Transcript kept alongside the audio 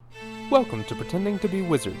Welcome to Pretending to be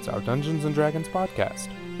Wizards, our Dungeons & Dragons podcast.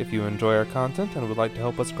 If you enjoy our content and would like to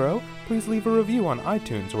help us grow, please leave a review on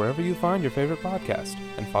iTunes or wherever you find your favorite podcast,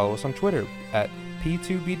 and follow us on Twitter at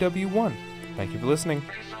P2BW1. Thank you for listening.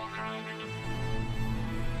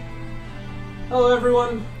 Hello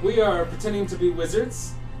everyone, we are Pretending to be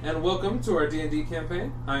Wizards, and welcome to our D&D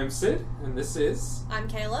campaign. I am Sid, and this is... I'm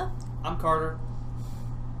Kayla. I'm Carter.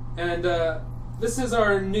 And this is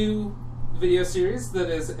our new video series that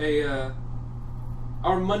is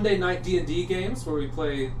our Monday night D&D games where we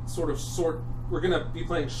play we're going to be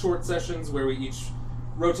playing short sessions where we each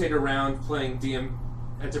rotate around playing DM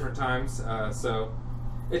at different times. So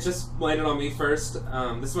it just landed on me first.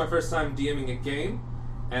 This is my first time DMing a game,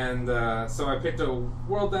 and so I picked a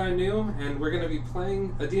world that I knew, and we're going to be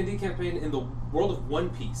playing a D&D campaign in the world of One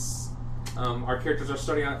Piece. Our characters are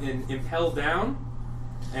starting out in Impel Down,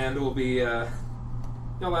 and we'll be... y'all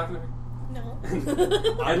laughing at me? No.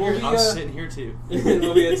 I'm sitting here too.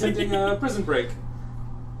 We'll be attempting a prison break.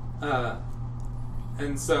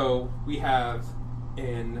 And so we have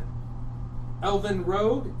an elven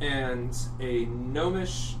rogue and a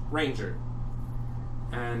gnomish ranger.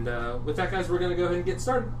 And with that, guys, we're going to go ahead and get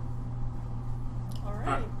started. All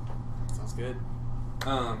right. Sounds good.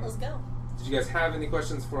 Let's go. Did you guys have any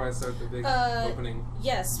questions before I start the big opening?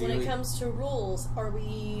 Yes, daily? when it comes to rules, are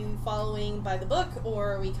we following by the book,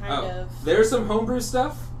 or are we kind of... There's some homebrew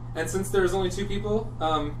stuff, and since there's only two people,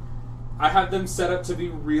 I have them set up to be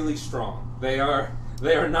really strong. They are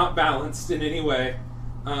not balanced in any way.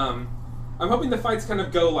 I'm hoping the fights kind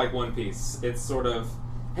of go like One Piece. It's sort of,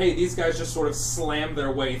 hey, these guys just sort of slam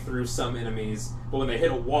their way through some enemies, but when they hit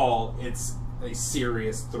a wall, it's a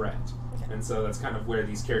serious threat. And so that's kind of where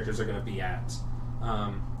these characters are going to be at.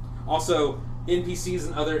 Also, NPCs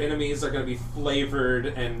and other enemies are going to be flavored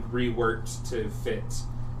and reworked to fit.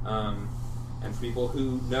 And for people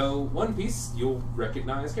who know One Piece, you'll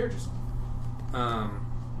recognize characters. Do you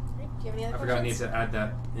have any other I forgot I need questions? to add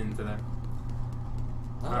that into that.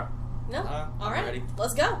 No? All I'm right. ready.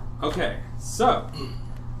 Let's go. Okay, so...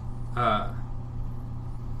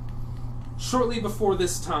 shortly before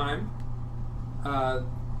this time...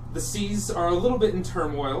 the seas are a little bit in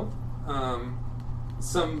turmoil.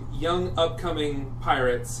 Some young, upcoming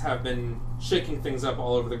pirates have been shaking things up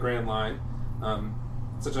all over the Grand Line,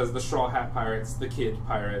 such as the Straw Hat Pirates, the Kid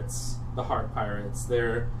Pirates, the Heart Pirates.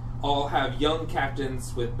 They all have young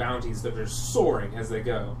captains with bounties that are soaring as they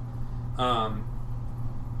go.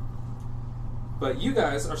 But you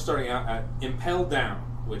guys are starting out at Impel Down,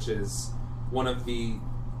 which is one of the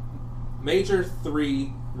major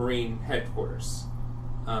 3 Marine headquarters.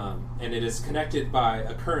 And it is connected by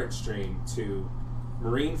a current stream to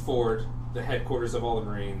Marine Ford, the headquarters of all the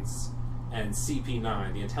Marines, and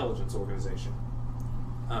CP9, the intelligence organization.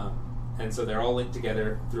 And so they're all linked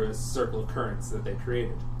together through a circle of currents that they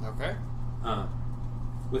created. Okay.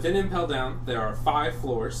 Within Impel Down, there are 5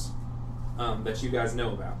 floors that you guys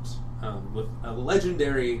know about, with a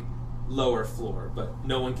legendary lower floor, but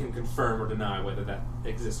no one can confirm or deny whether that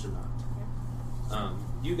exists or not.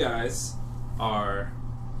 You guys are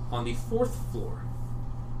on the 4th floor,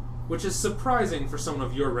 which is surprising for someone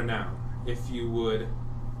of your renown. If you would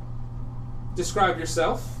describe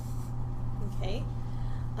yourself. Okay.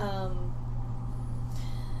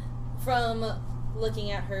 From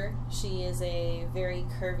looking at her, she is a very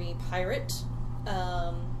curvy pirate.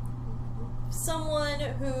 Someone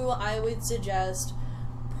who I would suggest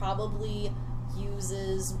probably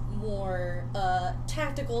uses more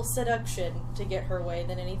tactical seduction to get her way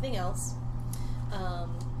than anything else.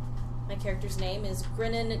 My character's name is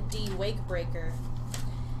Grinnin D. Wakebreaker,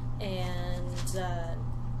 and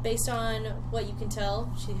based on what you can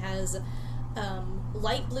tell, she has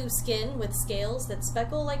light blue skin with scales that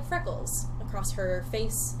speckle like freckles across her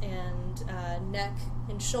face and neck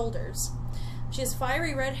and shoulders. She has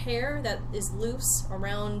fiery red hair that is loose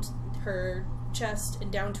around her chest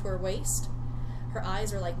and down to her waist. Her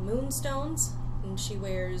eyes are like moonstones, and she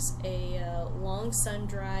wears a long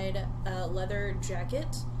sun-dried leather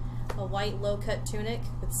jacket, a white low-cut tunic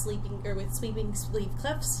with sweeping sleeve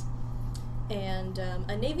clips, and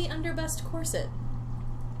a navy underbust corset.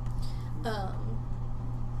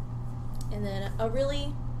 And then a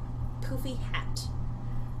really poofy hat.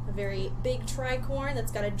 A very big tricorn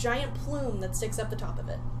that's got a giant plume that sticks up the top of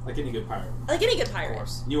it. Like any good pirate. Like any good pirate. Of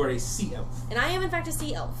course. You are a sea elf. And I am, in fact, a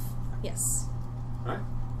sea elf. Yes. Right?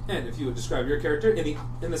 And if you would describe your character,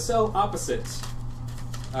 in the cell opposite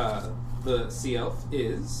the sea elf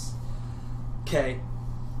is... K.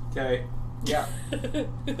 Okay. Yeah.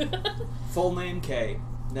 Full name K.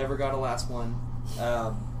 Never got a last one.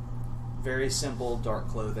 Very simple, dark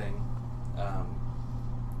clothing.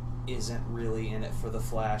 isn't really in it for the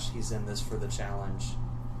flash. He's in this for the challenge.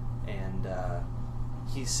 And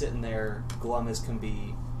he's sitting there, glum as can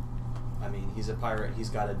be. I mean, he's a pirate. He's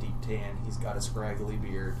got a deep tan. He's got a scraggly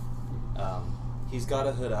beard. He's got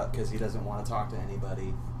a hood up because he doesn't want to talk to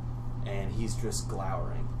anybody. And he's just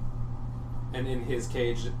glowering. And in his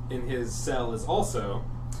cage, in his cell, is also...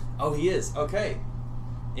 Oh, he is. Okay.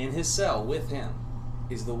 In his cell with him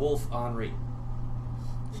is the wolf Henri,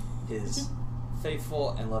 his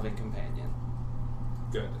faithful and loving companion.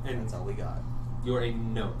 Good. And that's all we got. You're a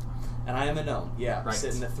gnome. And I am a gnome, yeah, right.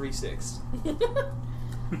 sitting at 3/6.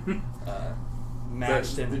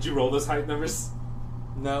 Matched in... Did you roll those height numbers?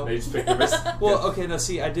 No. They just picked numbers? Well, okay, no,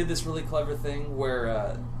 see, I did this really clever thing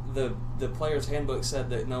where the player's handbook said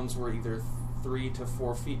that gnomes were either 3 to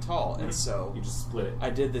 4 feet tall, and so... You just split it. I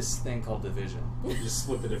did this thing called division. You just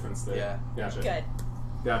split the difference there. Yeah. Gotcha. Good.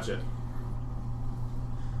 Gotcha.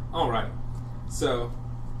 Alright. So,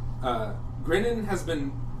 Grinnin has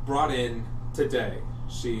been brought in today.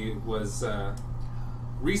 She was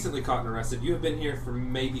recently caught and arrested. You have been here for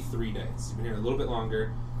maybe 3 days. You've been here a little bit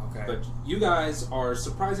longer. Okay. But you guys are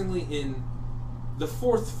surprisingly in the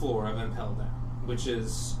 4th floor of Impel Down, which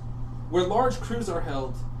is where large crews are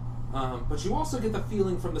held. But you also get the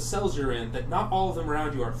feeling from the cells you're in that not all of them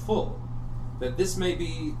around you are full. That this may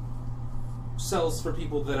be cells for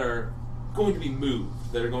people that are going to be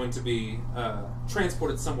moved, that are going to be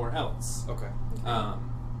transported somewhere else. Okay.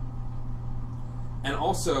 And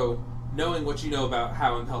also, knowing what you know about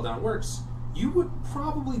how Impel Down works, you would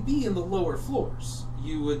probably be in the lower floors.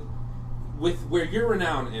 You would, with where your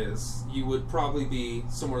renown is, you would probably be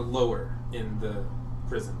somewhere lower in the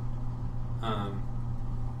prison.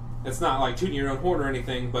 It's not like tooting your own horn or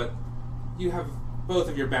anything, but you have both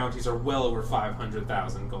of your bounties are well over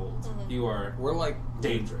 500,000 gold. Mm-hmm. You are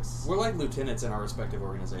dangerous. We're like lieutenants in our respective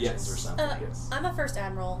organizations or something. Yes. I'm a first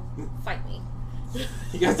admiral. Fight me.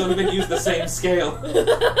 You guys don't even use the same scale.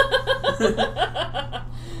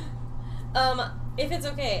 If it's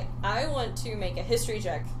okay, I want to make a history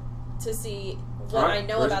check to see what Right. I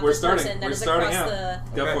know We're about this starting. person that We're is starting across out.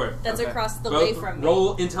 the Go for it. that's Okay. across the Both way from me.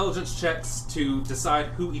 roll intelligence checks to decide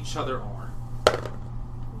who each other are.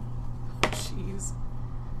 Jeez.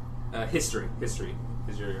 History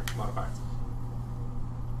is your modifier.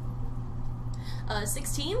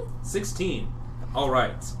 16? 16. All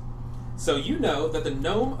right. So you know that the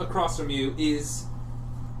gnome across from you is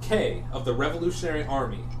Kay of the Revolutionary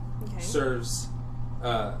Army. Okay. Serves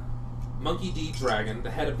Monkey D. Dragon,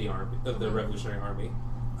 the head of the army of the Revolutionary Army.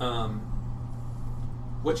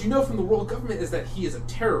 What you know from the world government is that he is a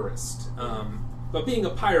terrorist. But being a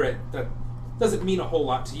pirate, that doesn't mean a whole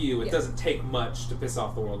lot to you. It Yeah. doesn't take much to piss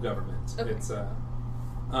off the world government. Okay. It's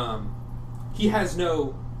he has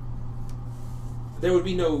no. There would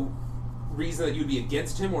be no reason that you'd be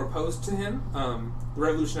against him or opposed to him. The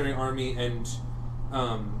Revolutionary Army and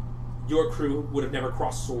your crew would have never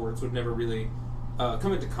crossed swords, would never really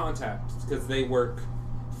come into contact because they work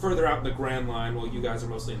further out in the Grand Line while you guys are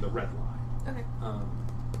mostly in the Red Line. Okay.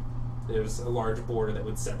 There's a large border that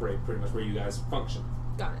would separate pretty much where you guys function.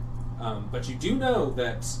 Got it. But you do know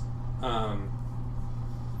that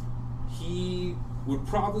he would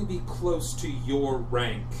probably be close to your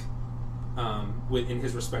rank in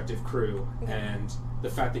his respective crew, Okay. and the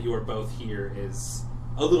fact that you are both here is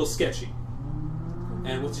a little sketchy.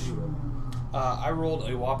 And what did you roll? I rolled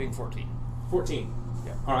a whopping 14. 14.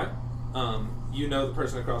 Yeah. All right. You know the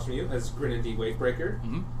person across from you as Grinnin D. Wavebreaker.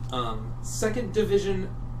 Mm-hmm. 2nd Division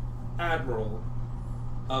Admiral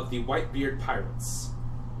of the Whitebeard Pirates.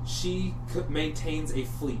 She maintains a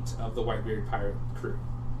fleet of the Whitebeard pirate crew.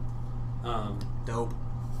 Dope.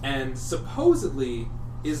 And supposedly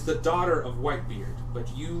is the daughter of Whitebeard,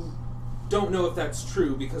 but you don't know if that's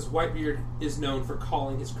true because Whitebeard is known for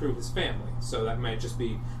calling his crew his family. So that might just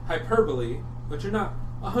be hyperbole, but you're not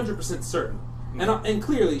 100% certain. And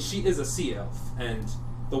clearly she is a sea elf, and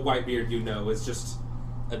the Whitebeard you know is just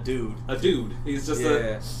a dude. He's just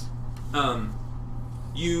Yeah.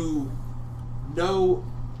 You know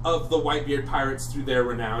of the Whitebeard pirates through their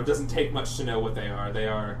renown. It doesn't take much to know what they are. They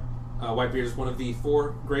are Whitebeard is one of the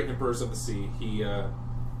 4 great emperors of the sea. He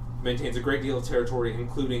maintains a great deal of territory,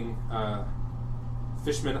 including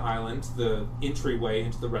Fishman Island, the entryway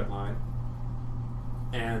into the Red Line.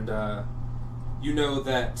 And you know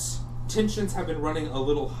that tensions have been running a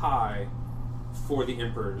little high for the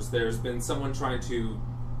emperors. There's been someone trying to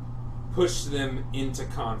push them into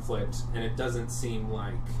conflict, and it doesn't seem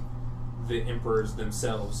like the emperors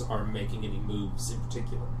themselves are making any moves in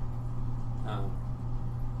particular.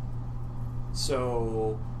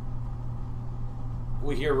 So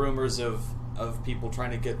we hear rumors of of people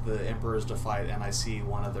trying to get the emperors to fight, and I see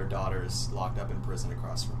one of their daughters locked up in prison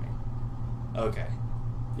across from me. Okay.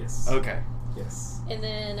 Yes. Okay. Yes. And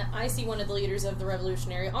then I see one of the leaders of the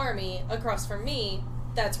Revolutionary Army across from me.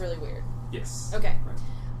 That's really weird. Yes. Okay. Right.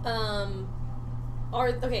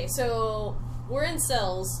 Okay, so we're in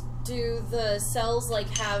cells. Do the cells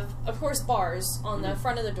have, of course, bars on the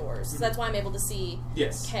front of the doors? So that's why I'm able to see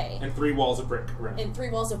Yes. K. And 3 walls of brick around. And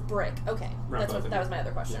 3 walls of brick. Okay, Right, that's both what. of That you. was my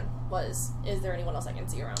other question. Is there anyone else I can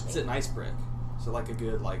see around me? Is it nice brick? So like a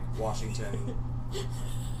good Washington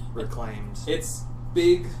reclaimed. It's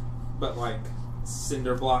big, but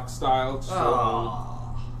cinder block style. So,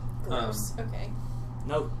 Oh. Gross. Okay.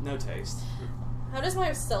 No taste. How does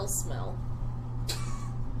my cell smell?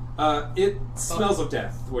 It smells of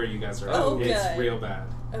death where you guys are. Oh, It's good. real bad.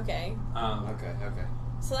 Okay, Okay.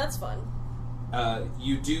 so that's fun.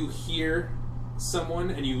 You do hear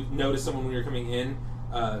someone, and you notice someone when you're coming in,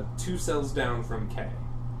 2 cells down from K.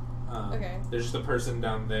 Okay. There's just a person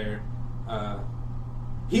down there.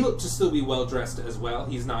 He looked to still be well dressed as well.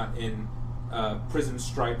 He's not in prison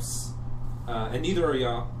stripes, and neither are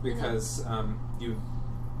y'all, because you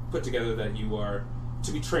put together that you are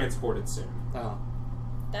to be transported soon. Oh.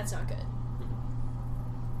 That's not good.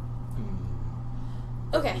 Hmm.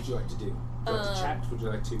 What Okay. would you like to do? Would you like to chat? Would you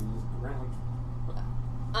like to look around?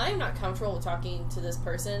 I'm not comfortable with talking to this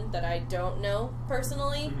person that I don't know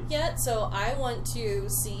personally Mhm. yet, so I want to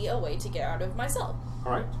see a way to get out of my cell.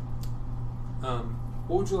 All right.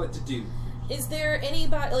 What would you like to do? Is there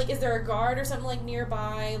anybody, is there a guard or something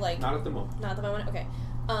nearby? Not at the moment. Not at the moment? Okay.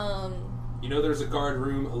 You know there's a guard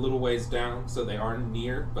room a little ways down, so they are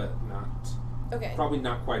near, but not. Okay. Probably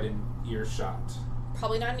not quite in earshot.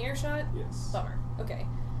 Probably not an earshot? Yes. Bummer. Okay.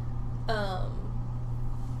 How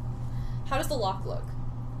does the lock look?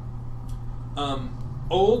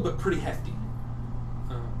 Old but pretty hefty.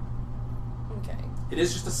 Okay. It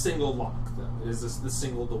is just a single lock, though. It is the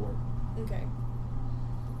single door. Okay.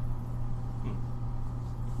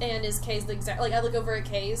 And is Kay's the exact... I look over at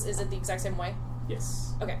Kay's, is it the exact same way?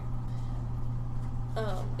 Yes. Okay.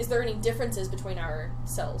 Is there any differences between our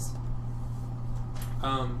cells?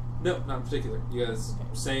 No, not in particular. You guys, Okay.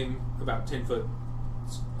 same, about 10-foot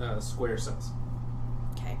square cells.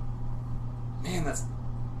 Okay. Man, that's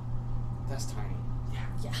tiny.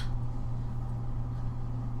 Yeah.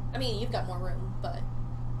 I mean, you've got more room, but...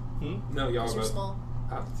 No, y'all Because you're both. small.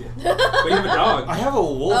 Yeah. But you have a dog. I have a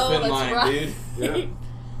wolf Oh, in that's mine, right. dude. Yeah.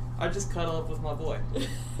 I just cuddle up with my boy.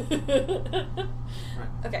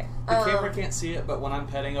 Okay. The camera can't see it, but when I'm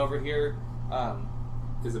petting over here,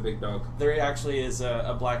 Is a big dog. there actually is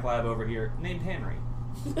a black lab over here named Henry,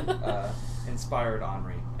 inspired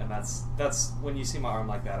Henri, and that's when you see my arm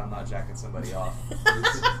like that, I'm not jacking somebody off.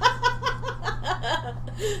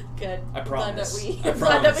 Good. I promise.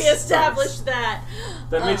 Glad that we established that.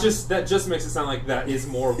 That just makes it sound like that is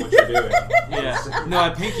more of what you're doing. Yeah. No, I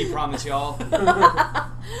pinky promise y'all.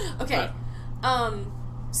 Okay.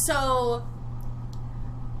 So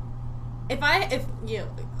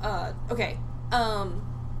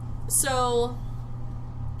so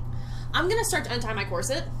I'm gonna start to untie my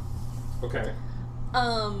corset. Okay.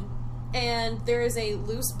 And there is a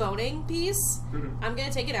loose boning piece. Mhm. I'm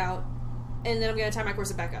gonna take it out, and then I'm gonna tie my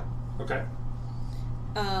corset back up. Okay.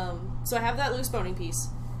 So I have that loose boning piece,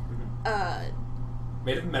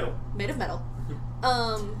 Made of metal. made of metal.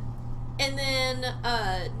 And then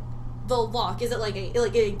the lock, is it like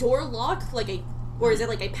a door lock, or is it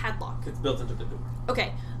like a padlock? It's built into the door.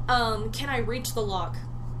 Okay. Can I reach the lock?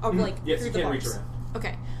 Or Yes, through you the can bars? reach around.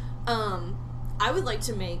 Okay. I would like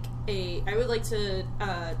to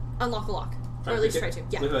unlock the lock, or at least try to.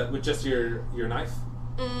 Yeah. With just your knife,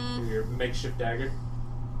 your makeshift dagger.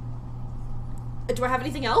 Do I have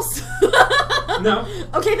anything else? No.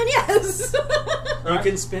 Okay, then yes. You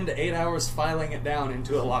can spend 8 hours filing it down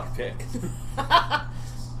into a lockpick.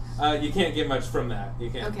 You can't get much from that. You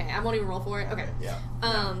can't. Okay, I won't even roll for it. Okay. Yeah.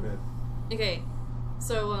 Good. Okay.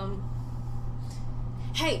 So,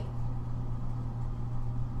 hey,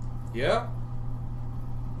 Yeah.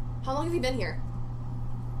 how long have you been here?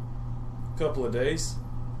 Couple of days.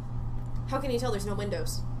 How can you tell there's no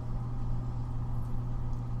windows?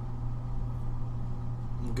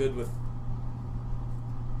 I'm good with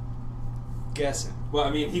guessing. Well,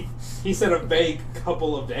 I mean, he said a vague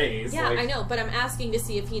couple of days. Yeah, like, I know, but I'm asking to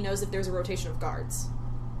see if he knows if there's a rotation of guards.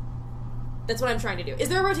 That's what I'm trying to do. Is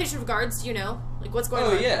there a rotation of guards? Do you know? What's going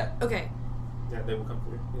on? Oh, yeah. Okay. Yeah, they will come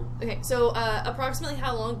through. Yeah. Okay, so approximately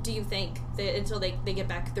how long do you think until they get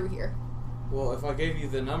back through here? Well, if I gave you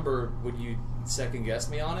the number, would you second guess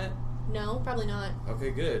me on it? No, probably not.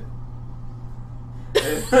 Okay, good.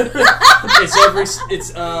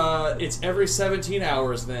 It's every 17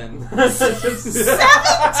 hours then. 17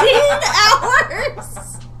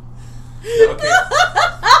 hours. Okay.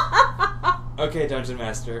 Okay, Dungeon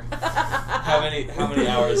Master. How many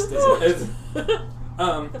hours does it?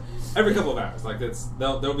 Every couple of hours. Like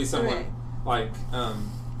there'll be someone Okay. like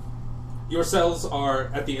your cells are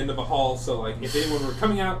at the end of a hall, so like if anyone were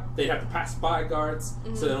coming out, they'd have to pass by guards.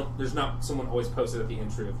 So there's not someone always posted at the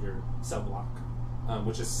entry of your cell block,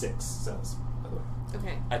 which is 6 cells, by the way.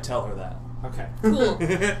 Okay. I tell her that. Okay. Cool.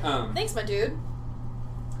 Um, Thanks, my dude.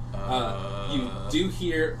 you do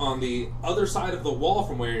hear on the other side of the wall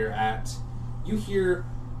from where you're at, you hear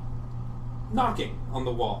knocking on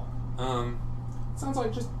the wall. Sounds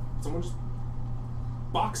like just someone just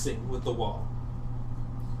boxing with the wall.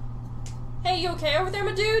 Hey, you okay over there,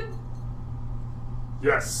 my dude?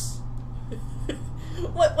 Yes.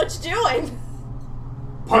 What you doing?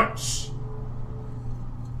 Punch.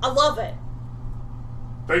 I love it.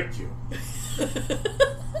 Thank you.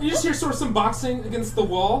 You just hear sort of some boxing against the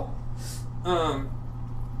wall.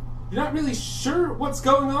 You're not really sure what's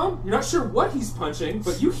going on. You're not sure what he's punching,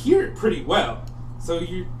 but you hear it pretty well. So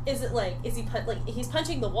Is it like he's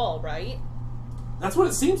punching the wall, right? that's what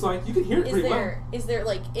it seems like. You can hear it pretty well. Is there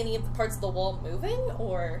like any of the parts of the wall moving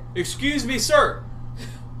or? Excuse me, sir.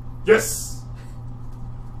 Yes.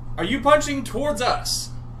 Are you punching towards us?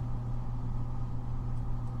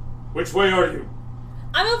 Which way are you?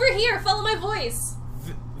 I'm over here. Follow my voice.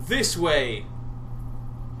 This way.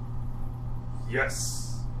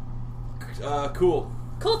 Yes. Cool.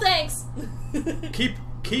 Cool. Thanks.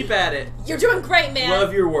 Keep at it. You're doing great, man.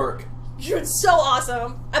 Love your work. You're so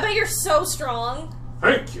awesome. I bet you're so strong.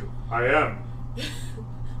 Thank you. I am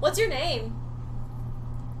What's your name?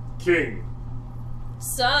 King.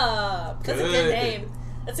 Sup. That's a Good. good name.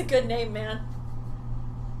 That's a good name, man.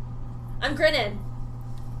 I'm Grinnin.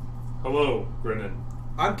 Hello, Grinnin.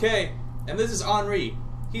 I'm Kay, and this is Henri.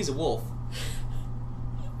 He's a wolf.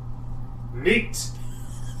 Neat.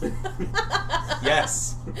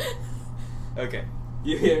 Yes. Okay.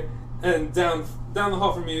 You hear, and down the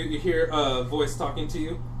hall from you, you hear a voice talking to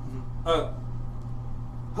you.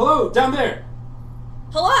 Hello, down there.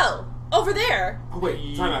 Hello. Over there. Oh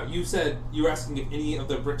wait, time out. You said you were asking if any of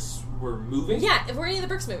the bricks were moving. Yeah. If were any of the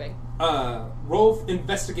bricks moving? Roll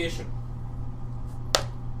investigation.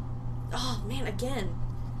 Oh man, again.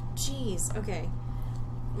 Jeez. Okay.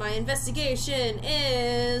 My investigation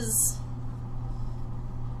is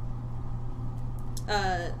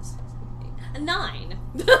a 9.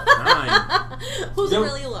 9. Was Don't-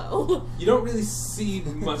 really low. You don't really see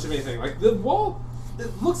much of anything. Like the wall,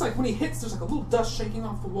 it looks like when he hits, there's like a little dust shaking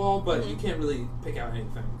off the wall, but you can't really pick out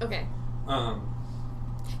anything. Okay. Um,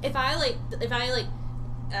 If I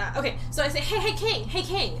okay, so I say, hey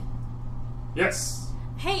King, yes.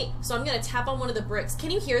 hey. So I'm gonna tap on one of the bricks.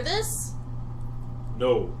 Can you hear this?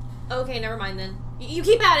 No. Okay, never mind then. You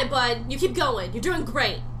keep at it, bud. You keep going. You're doing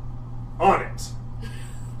great. On it.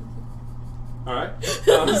 All right.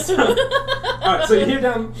 All right. So you hear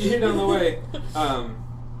down the way.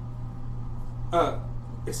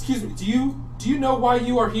 Excuse me. Do you know why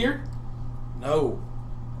you are here? No.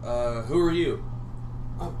 Who are you?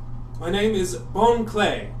 My name is Bon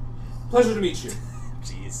Clay. Pleasure to meet you.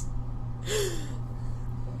 Jeez.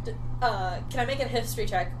 Can I make a history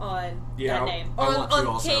check on Yeah, that name? I Or want to on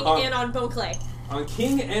also. King and on Bone Clay. On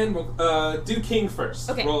King and do King first.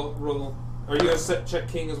 Okay. Roll. Are you gonna check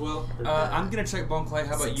King as well? Or- I'm gonna check Bone Clay.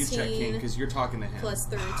 How about you check 16 King? Because you're talking to him. Plus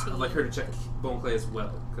 13. I'd like her to check Bone Clay as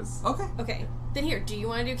well, because Okay. Okay. Then here, do you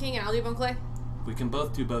want to do King and I'll do Bone Clay? We can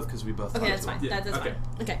both do both because we both. Okay, talked that's to him. fine. Yeah, That's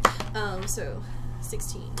okay. fine. Okay. So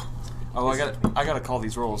 16. Oh, I gotta call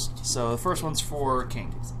these rolls. So the first one's for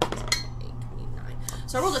King. 8, 29.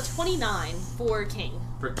 So I rolled a 29 for King.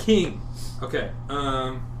 for King. Okay.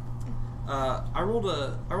 I rolled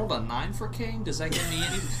a 9 for King. Does that give me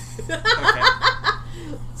any? Okay.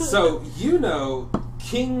 So you know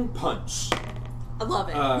King Punch. I love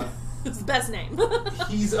it. It's the best name.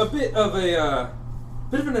 He's a bit of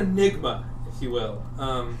an enigma, if you will.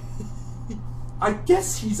 I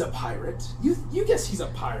guess he's a pirate. You guess he's a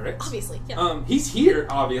pirate. Obviously, yeah. He's here,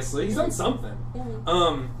 obviously. He's done something.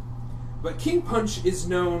 Mhm. But King Punch is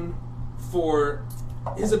known for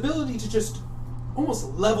his ability to just almost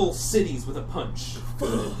level cities with a punch.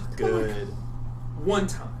 Good. One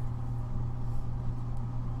time.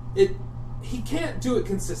 He can't do it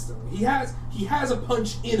consistently. He has a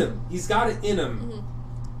punch in him. He's got it in him.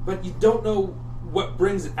 But you don't know what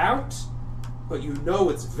brings it out, but you know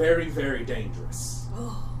it's very, very dangerous.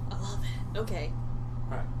 Oh, I love it. Okay.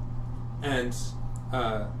 Right. And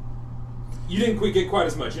You didn't get quite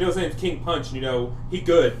as much. You know his name's King Punch, and you know he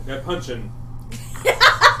good at punching.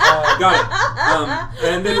 Got it.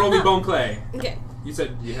 And then roll me Bone Clay. Okay. You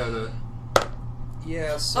said you had a...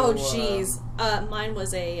 Yeah, so... Oh, jeez. Mine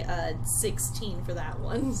was a 16 for that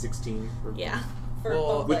one. 16. Yeah. For Well,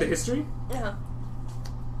 both With the legs. history? Yeah.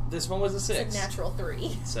 This one was a It's 6. a natural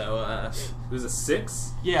 3. So, It was a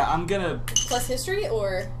 6? yeah, I'm gonna... Plus history,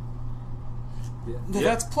 or... Yeah.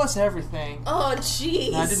 That's plus everything. Oh,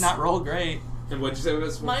 jeez. I did not roll great. And what'd you say it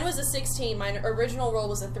was? Mine was a 16. My original roll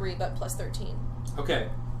was a 3, but plus 13. Okay.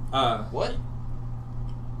 What?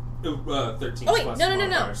 13 Oh, wait, plus no.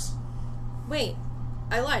 modifiers. Wait.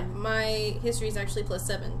 I lied. My history is actually plus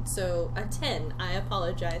 7, so a 10. I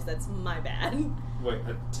apologize. That's my bad. Wait,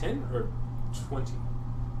 a 10 or 20?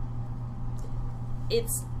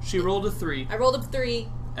 It's... She rolled a 3. I rolled a 3.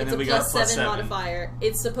 And It's then a we got plus plus 7 7. modifier.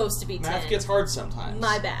 It's supposed to be 10. Math gets hard sometimes.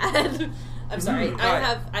 My bad. I'm sorry.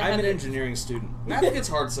 Hi, I'm an an engineering student. Math gets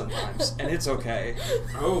hard sometimes, and it's okay.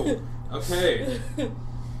 Oh, okay.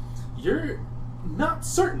 You're not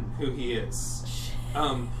certain who he is.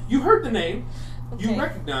 You heard the name. Okay. You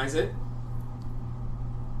recognize it.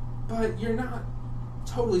 But you're not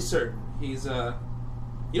totally certain. He's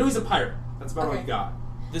he's a pirate. That's about all Okay. you got.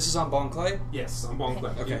 This is on Bon Clay? Yes, I'm Bon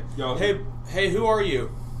Clay. Okay. Yo, Hey, who are you?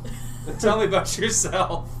 Tell me about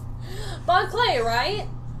yourself. Bon Clay, right?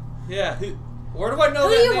 Yeah, where do I know Who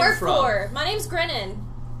that do you name work from? for? My name's Grennan.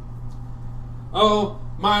 Oh,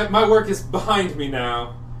 my work is behind me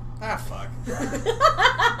now. Ah, fuck.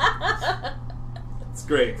 It's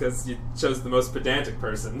great, because you chose the most pedantic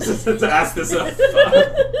person to ask this of.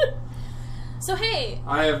 So, hey.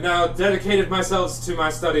 I have now dedicated myself to my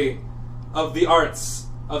study of the arts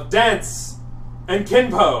of dance and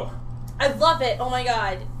kinpo. I love it. Oh my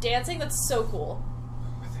god. Dancing? That's so cool.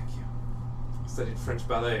 Thank you. I studied French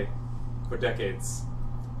ballet for decades.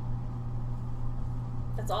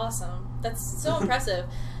 That's awesome. That's so impressive.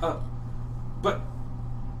 But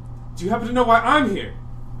do you happen to know why I'm here?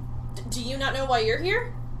 Do you not know why you're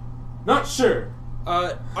here? Not sure.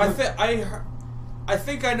 I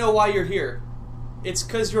think I know why you're here. It's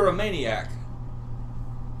because you're a maniac.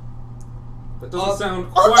 That doesn't sound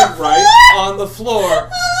on quite the right. On the floor,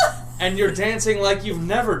 and you're dancing like you've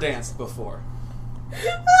never danced before.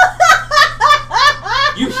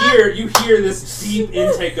 You hear this deep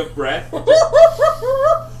intake of breath.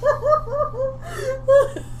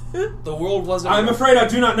 The world wasn't... I'm afraid I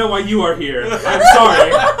do not know why you are here. I'm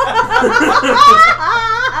sorry.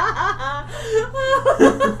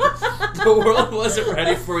 The world wasn't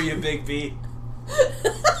ready for you, Big B.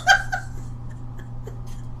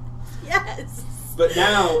 Yes. But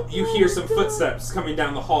now you hear some footsteps coming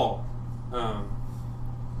down the hall.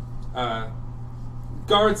 The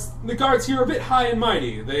guards here are a bit high and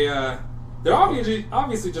mighty. They're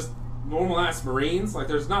obviously just normal ass Marines. Like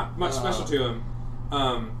there's not much special to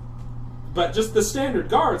them. But just the standard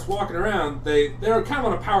guards walking around, they're kind of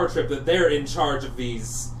on a power trip that they're in charge of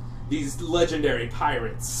these legendary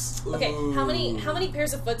pirates. Okay, Ooh. how many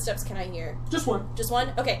pairs of footsteps can I hear? Just one. Just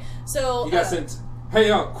one? Okay, so... You got sent. Hey,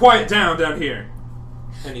 quiet down here.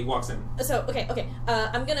 And he walks in. So okay.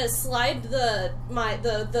 I'm gonna slide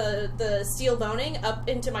the steel boning up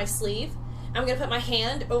into my sleeve. I'm gonna put my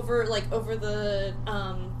hand over the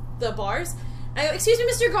bars. I go, excuse me,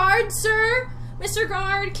 Mr. Guard, sir, Mr.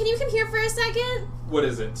 Guard, can you come here for a second? What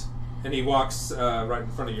is it? And he walks right in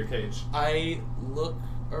front of your cage. I look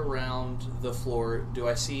around the floor. Do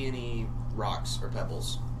I see any rocks or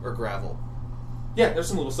pebbles or gravel? Yeah, there's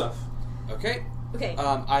some little stuff. Okay. Okay,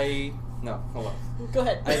 No, hold on. go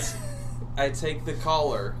ahead. I take the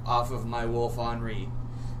collar off of my Wolf Henri,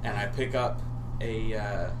 and I pick up a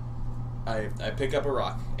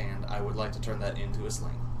rock, and I would like to turn that into a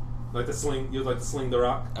sling. Like the sling. You'd like to sling the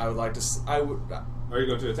rock. I would like to. Are you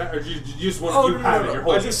going to attack? Or do you just want Oh, to have it? You're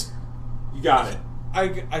holding it. You got it.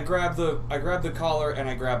 I grab the collar and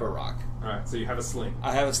I grab a rock. All right. So you have a sling.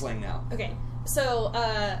 I have a sling now. Okay, so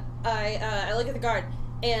I look at the guard,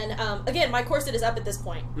 and again, my corset is up at this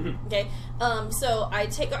point. Mm-hmm. Okay, so I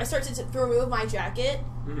start to remove my jacket,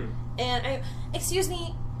 Mm-hmm. and excuse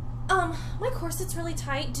me, my corset's really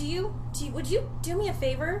tight. Would you do me a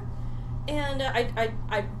favor? And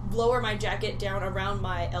I lower my jacket down around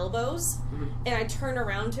my elbows, Mm-hmm. and I turn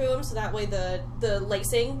around to him so that way the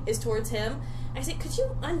lacing is towards him. I say, could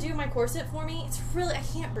you undo my corset for me? It's really, I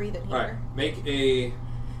can't breathe in here. All right. Make a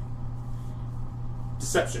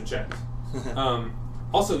deception check.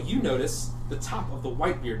 Also, you notice the top of the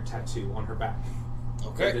Whitebeard tattoo on her back.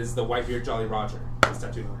 Okay. It is the Whitebeard Jolly Roger is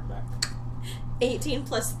tattooed on her back. 18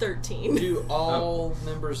 plus 13. Do all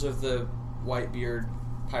members of the Whitebeard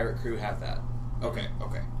pirate crew have that? Okay.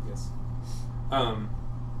 Yes.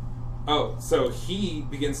 Oh, so he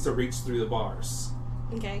begins to reach through the bars.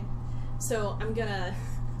 Okay. So I'm gonna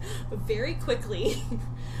very quickly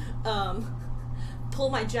pull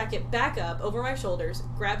my jacket back up over my shoulders,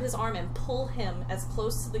 grab his arm, and pull him as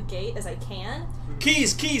close to the gate as I can.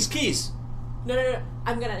 Keys, keys, keys. No.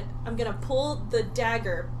 I'm gonna pull the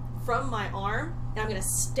dagger from my arm, and I'm gonna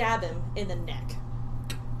stab him in the neck.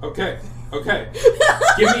 Okay.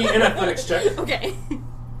 Give me an athletics check. Okay.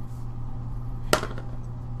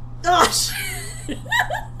 Oh, shit.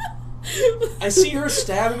 I see her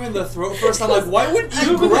stab him in the throat first. I'm like, why wouldn't Do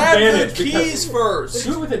you it with grab the advantage, keys first?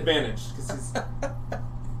 Do it with advantage,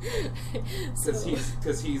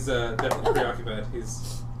 because he's definitely preoccupied.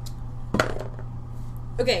 He's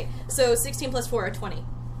okay. So 16 plus 4 are 20.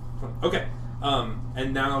 okay.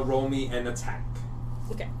 And now roll me an attack.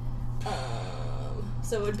 Okay.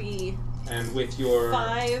 So it would be And with your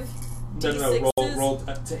 5 no, D6s. roll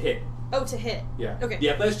to hit. Oh, to hit. Yeah. Okay. The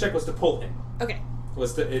athletics check was to pull him. Okay.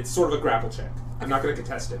 It's sort of a grapple check. I'm not going to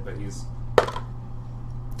contest it, but he's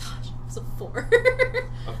Gosh, so 4.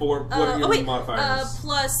 a 4. What are your modifiers?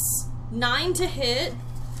 Plus 9 to hit.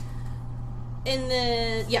 And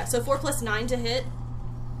then, yeah, so 4 plus 9 to hit.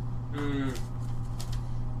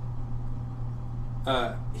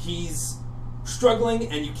 He's struggling,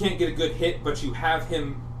 and you can't get a good hit, but you have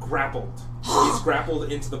him grappled. He's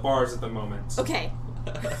grappled into the bars at the moment. Okay.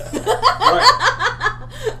 Alright.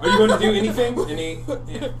 Are you going to do anything?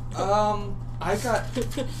 I got...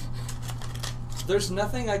 There's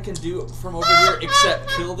nothing I can do from over here except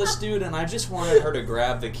kill this dude, and I just wanted her to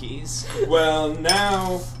grab the keys. Well,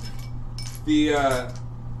 now the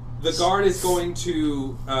guard is going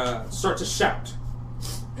to start to shout.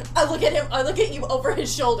 I look at him. I look at you over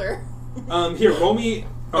his shoulder. Here, roll me.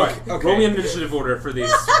 All right, Okay. roll me an initiative order for these.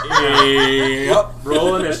 Yep.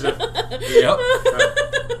 Roll initiative. Yep.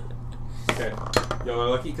 Okay. Y'all are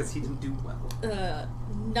lucky because he didn't do well.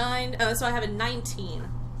 9. So I have a 19.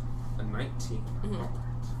 A 19. Mhm.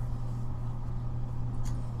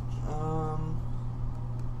 All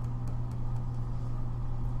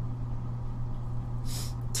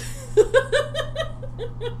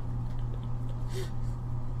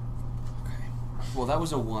right. Well, that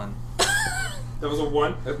was a 1. That was a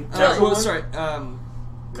 1. Natural one. Sorry.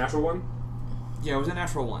 Natural 1. Yeah, it was a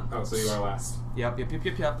natural 1. Oh, so you are last. Yep.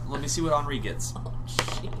 Let me see what Henri gets. Oh,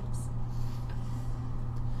 jeez.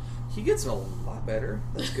 He gets a lot better.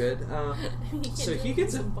 That's good. So he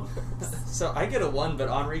gets a... So I get a 1, but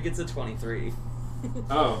Henri gets a 23.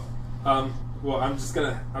 Oh. Well, I'm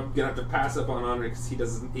gonna have to pass up on Henri because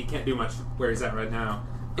he can't do much where he's at right now.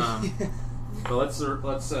 But let's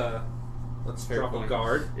Fair drop point. a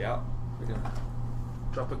guard. Yeah. We're gonna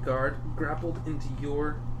drop a guard grappled into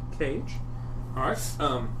your cage. All right.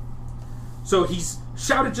 So he's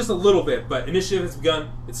shouted just a little bit, but initiative has begun.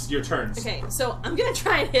 It's your turns. Okay, so I'm gonna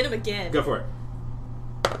try and hit him again. Go for it.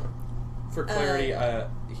 For clarity,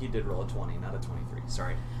 he did roll a 20, not a 23.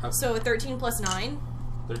 Sorry. So 13 plus 9.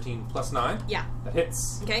 13 plus 9. Yeah. That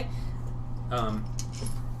hits. Okay.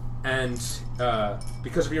 And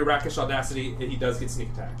because of your rakish audacity, he does get sneak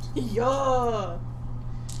attacked. Yeah.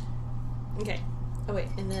 Okay. Oh wait,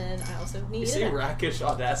 and then I also need. You say rakish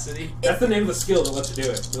audacity? That's the name of the skill that lets you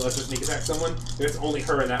do it. That lets you sneak attack someone. It's only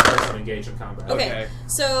her and that person engaged in combat. Okay. Okay.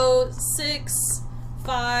 So 6,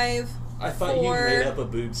 5. I thought 4, you made up a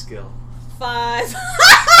boob skill. 5.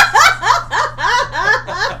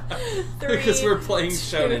 3. Because we're playing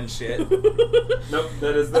shonen shit. Nope,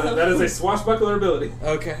 that is a swashbuckler ability.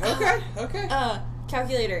 Okay.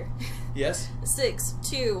 Calculator. Yes. 6,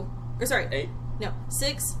 2. Or sorry. 8, No.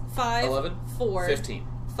 6, 5. 11, 4. 15,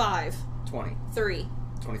 5. 20, 3.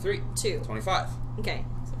 23, 2. 25. Okay.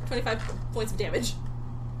 So 25 points of damage.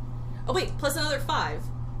 Oh wait, plus another 5.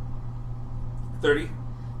 30.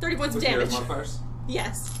 30 points of With your damage. modifiers.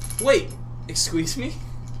 Yes. Wait, excuse me?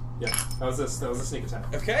 Yeah, that was a sneak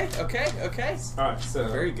attack. Okay. Alright, so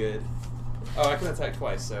Very good. Oh, I can attack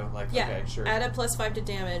twice, so, like, Yeah. okay, sure. Add a plus 5 to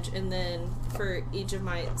damage, and then for each of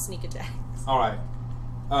my sneak attacks. Alright.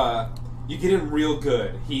 You get him real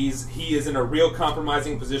good. He is in a real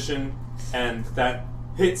compromising position, and that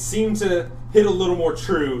hit seemed to hit a little more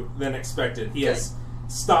true than expected. He has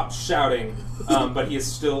stopped shouting, but he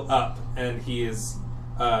is still up, and he is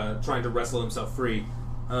trying to wrestle himself free.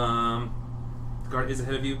 The guard is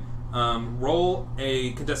ahead of you. Roll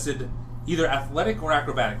a contested either athletic or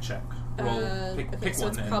acrobatic check. Roll, pick so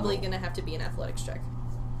one. it's and probably roll. going to have to be an athletics check.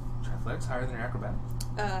 Athletics higher than your acrobatic.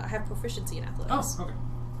 I have proficiency in athletics. Oh, okay.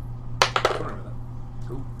 Don't remember that.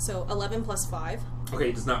 Cool. So 11 plus 5. Okay,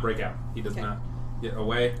 he does not break out. He does Okay. not get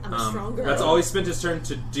away. I'm a strong girl. That's all he spent his turn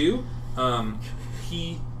to do.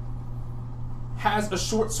 He has a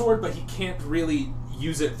short sword, but he can't really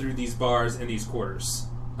use it through these bars in these quarters.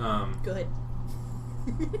 Good.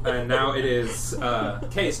 And now it is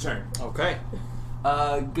Kay's turn. Okay.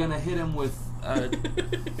 Gonna hit him with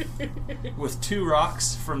 2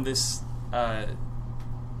 rocks from this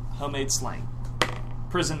homemade sling.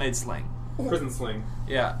 Prison-made sling. Prison sling.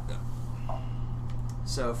 Yeah.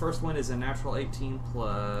 So first one is a natural 18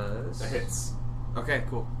 plus... That hits. Okay,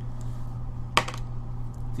 cool.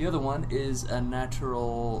 The other one is a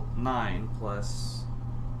natural 9 plus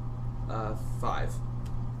 5.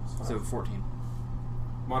 So 14.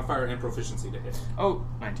 Modifier and proficiency to hit. Oh,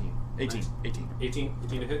 19. 18. Nice. 18.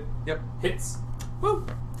 18 to hit? Yep. Hits. Woo!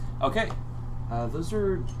 Okay. Those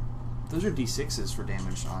are D6s for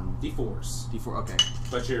damage on... D4s. D4, okay.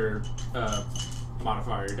 But your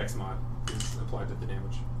modifier, your dex mod, is applied to the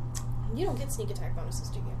damage. You don't get sneak attack bonuses,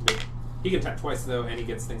 do you? Nope. He can attack twice, though, and he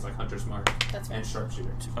gets things like Hunter's Mark That's fine. and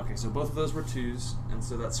Sharpshooter. Okay, so both of those were 2s, and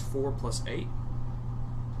so that's 4 plus 8.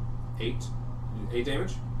 8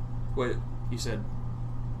 damage? Wait, you said...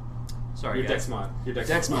 Sorry, Your guys. dex mod. Your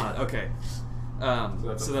Dex mod, okay.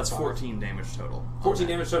 So that's 5. 14 damage total. 14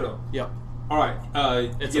 Okay. damage total. Yep. Alright.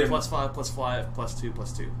 It's a plus 5, plus 5, plus 2,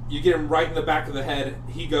 plus 2. You get him right in the back of the head.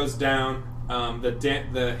 He goes down.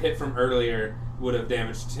 The hit from earlier would have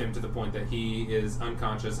damaged him to the point that he is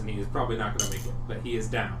unconscious and he is probably not going to make it. But he is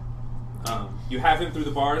down. You have him through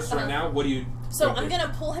the bars right now. What do you... So go I'm through?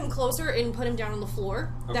 gonna pull him closer and put him down on the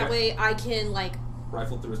floor. Okay. That way I can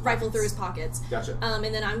Rifle through his pockets. Gotcha. And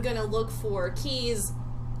then I'm gonna look for keys,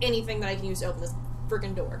 anything that I can use to open this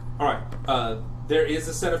friggin' door. Alright. There is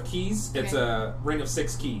a set of keys. It's Okay. a ring of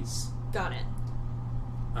 6 keys. Got it.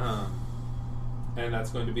 And that's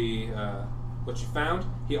going to be what you found.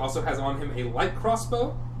 He also has on him a light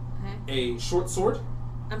crossbow, Okay. a short sword.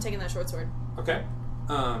 I'm taking that short sword. Okay.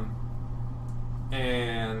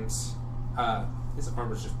 And his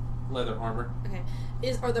armor's just leather armor. Okay.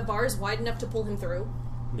 Are the bars wide enough to pull him through?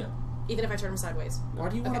 No. Even if I turn him sideways? Why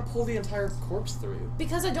do you want to pull the entire corpse through?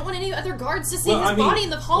 Because I don't want any other guards to see his body in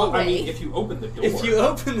the hallway. Well, I mean, if you open the door. If you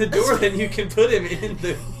open the door, then you can put him in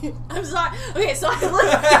the... I'm sorry. Okay, so I look.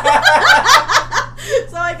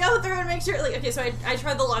 So I go through and make sure. Okay, so I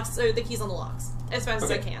try the locks or the keys on the locks as fast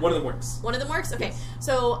as I can. One of them works. One of them works. Okay, Yes.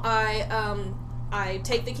 so I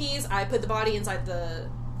take the keys. I put the body inside the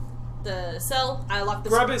cell. I lock the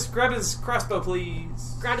Grab his crossbow,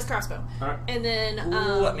 please. grab his crossbow, All right. and then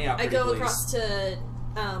Let me out, I pretty go please. across to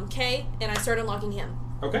Kay and I start unlocking him.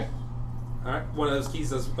 Okay. All right. One of those keys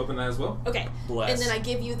does open that as well. Okay, Bless. and then I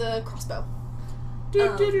give you the crossbow.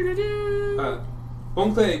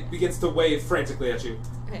 Boneclay begins to wave frantically at you.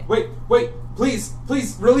 Okay. Wait, please,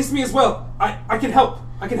 release me as well. I can help.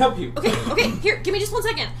 I can help you. Okay, here, give me just 1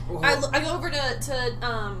 second. Whoa. I go over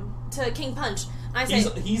to King Punch. I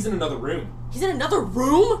say, He's in another room. he's in another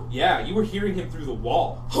room? Yeah, you were hearing him through the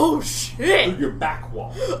wall. Oh, Through shit! your back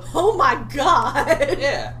wall. Oh, my God!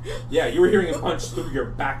 Yeah. Yeah, you were hearing him punch through your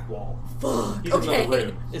back wall. Fuck, He's in okay. another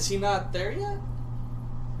room. Is he not there yet?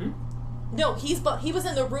 No, he was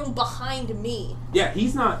in the room behind me. Yeah,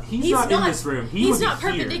 he's not in this room. He's was not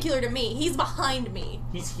here. perpendicular to me. He's behind me.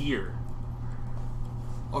 He's here.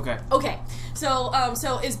 Okay. Okay, so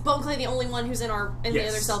is Boneclay the only one who's in the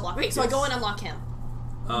Yes. other cell block? Okay, so I Yes. go and unlock him.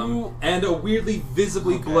 And a weirdly,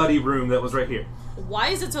 visibly bloody room that was right here. Why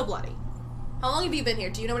is it so bloody? How long have you been here?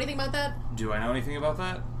 Do you know anything about that? Do I know anything about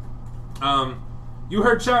that? You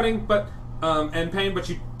heard shouting, and pain, but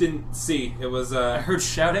you didn't see. It was I heard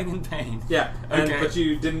shouting and pain. yeah, Okay. but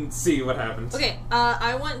you didn't see what happened. Okay,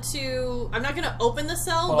 I want to. I'm not gonna open the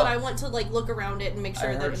cell, Well, but I want to look around it and make sure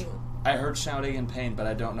I that heard, anyone. I heard shouting and pain, but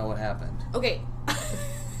I don't know what happened. Okay.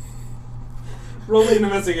 Roll me an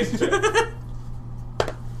investigation check.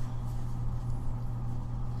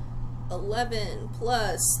 11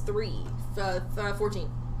 plus 3, 14.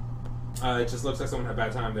 It just looks like someone had a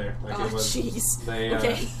bad time there. Like Oh, it was. jeez. They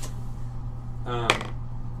Okay.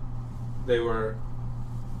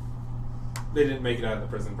 They didn't make it out of the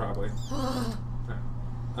prison probably.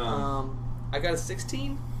 I got a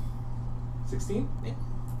 16. 16.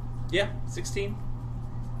 Yeah, 16.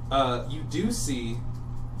 You do see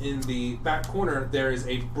in the back corner there is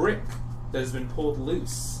a brick that has been pulled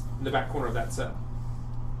loose in the back corner of that cell.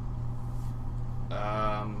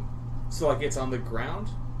 So like it's on the ground?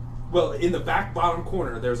 Well, in the back bottom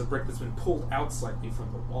corner, there's a brick that's been pulled out slightly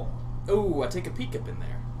from the wall. Oh, I take a peek up in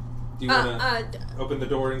there. Do you want to open the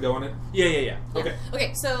door and go in it? Yeah. Yeah. Okay.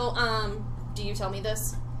 Okay, so, do you tell me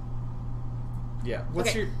this? Yeah. What's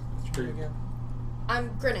Okay. your name again?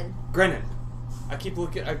 I'm grinning. Grennan. I keep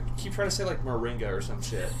trying to say like Moringa or some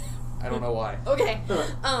shit. I don't know why. Okay.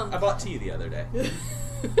 I bought tea the other day.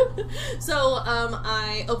 So,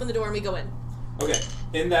 I open the door and we go in. Okay.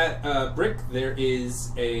 In that brick, there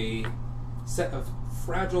is a set of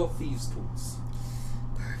fragile thieves' tools.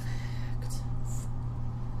 Perfect.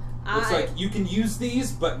 Looks like you can use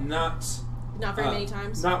these, but not Not very many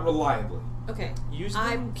times? Not reliably. Okay. Use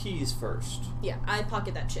them keys first. Yeah, I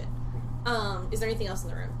pocket that shit. Is there anything else in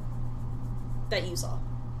the room that you saw?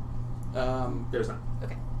 There's not.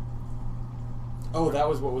 Okay. Oh, that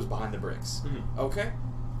was what was behind the bricks. Mm-hmm. Okay.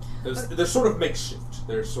 They're sort of makeshift.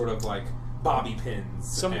 They're sort of like bobby pins.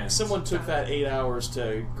 Someone took that 8 hours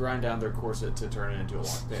to grind down their corset to turn it into a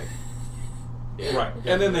lockpick. Yeah. Right.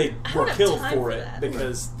 And then they I were don't have killed time for for it that.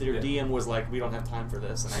 because their DM was like, "We don't have time for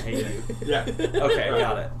this, and I hate you." Yeah. Okay,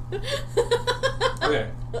 got it. Okay.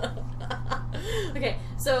 Okay,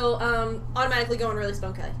 so automatically go and release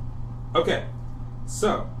Bone Kelly. Okay.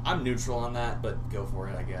 So. I'm neutral on that, but go for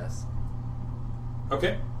it, I guess.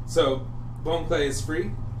 Okay. So, Bone Clay is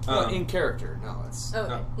free. Well, in character, no, it's. Oh,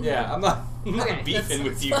 okay. Oh. Yeah, I'm not Okay, beefing that's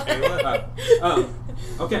with you, fine. Kayla.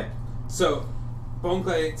 Okay. So, Bone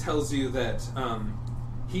Clay tells you that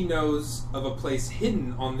he knows of a place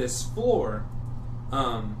hidden on this floor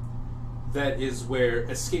that is where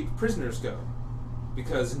escaped prisoners go.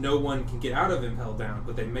 Because no one can get out of Impel Down,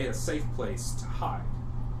 but they made a safe place to hide.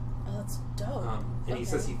 Oh, that's dope. And he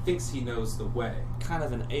says he thinks he knows the way. Kind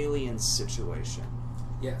of an alien situation.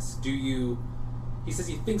 Yes. Do you... He says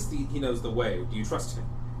he thinks he knows the way. Do you trust him?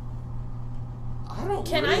 I don't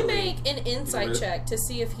Can really... I make an insight really? check to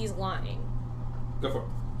see if he's lying? Go for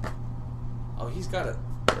it. Oh, he's got a...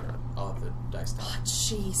 I'll have the dice Oh, down.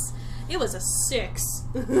 jeez. It was a 6.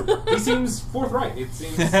 He seems forthright. It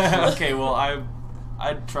seems... Okay, well,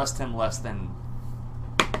 I'd trust him less than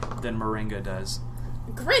Moringa does.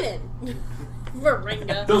 Grinning.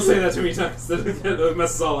 Moringa. Don't say that too many times. That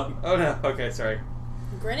messes all up. Oh, no. Okay, sorry.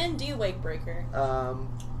 Grinning D Wakebreaker.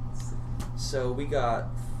 So we got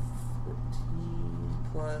 14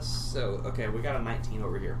 plus... So, okay, we got a 19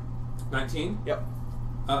 over here. 19? Yep.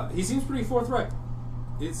 He seems pretty forthright.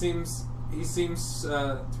 He seems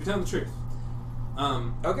to be telling the truth.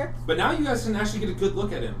 Okay. But now you guys can actually get a good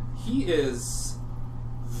look at him. He is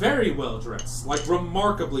very well dressed, like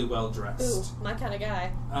remarkably well Ooh, dressed. my kind of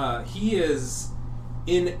guy. He is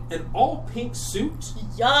in an all pink suit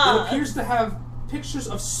Yeah. that appears to have pictures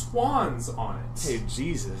of swans on it. Hey,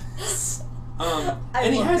 Jesus. I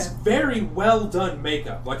And he love has him. very well done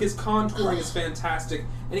makeup. Like his contouring is fantastic,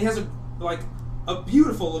 and he has a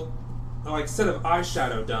beautiful set of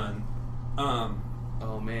eyeshadow done.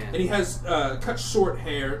 Oh, man. And he has cut short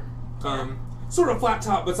hair, sort of a flat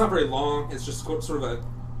top, but it's not very long. It's just sort of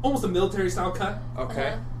almost a military style cut.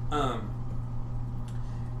 Okay.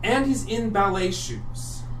 And he's in ballet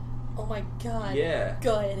shoes. Oh my god. Yeah.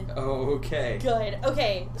 Good. Oh, okay. Good.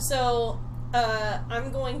 Okay, so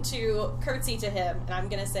I'm going to curtsy to him, and I'm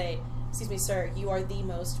going to say, "Excuse me, sir, you are the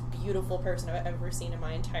most beautiful person I've ever seen in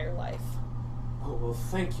my entire life." Oh, well,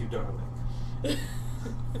 thank you, darling.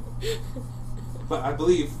 But I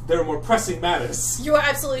believe there are more pressing matters. You are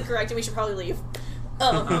absolutely correct, and we should probably leave. Do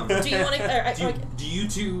you want to... Do you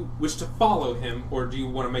two wish to follow him, or do you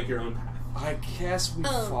want to make your own path? I guess we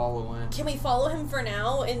follow him. Can we follow him for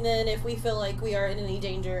now, and then if we feel like we are in any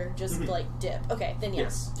danger, just dip? Okay, then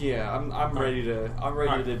yes. Yeah, I'm ready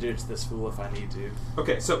to ditch this fool if I need to.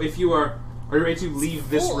 Okay, so if you are you ready to leave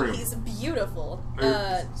this Cool, room? he's beautiful.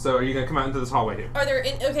 So are you gonna come out into this hallway here? Are there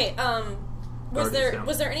was Already down.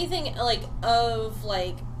 there anything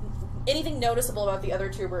anything noticeable about the other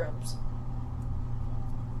two rooms?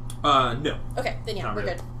 No. Okay, then yeah, Not we're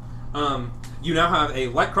really. good. You now have a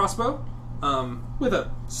light crossbow with a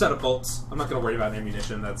set of bolts. I'm not going to worry about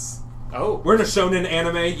ammunition. We're in a shonen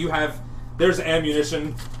anime. There's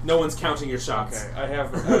ammunition. No one's counting your shots. Okay, I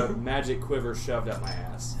have a magic quiver shoved up my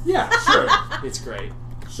ass. Yeah, sure. It's great.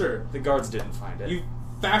 Sure. The guards didn't find it. You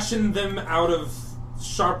fashion them out of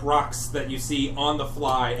sharp rocks that you see on the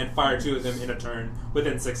fly and fire 2 of them in a turn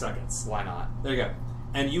within 6 seconds. Why not? There you go.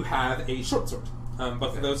 And you have a short sword.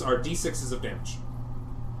 Both of those are d6s of damage.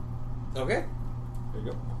 Okay. There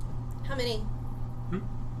you go. How many?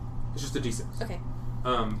 It's just a d6. Okay.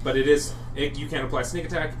 But you can apply sneak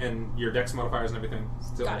attack and your dex modifiers and everything.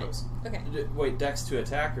 Still Got have it. those. Okay. Wait, dex to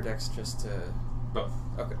attack or dex just to... Both.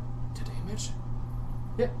 Okay. To damage?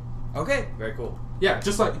 Yeah. Okay. Very cool. Yeah,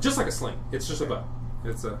 just like a sling. It's just a bow.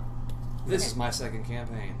 It's a. This is my second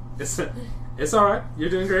campaign. It's all right. You're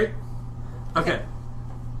doing great. Okay.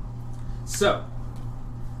 So,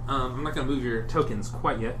 I'm not going to move your tokens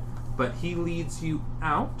quite yet, but he leads you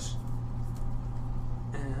out,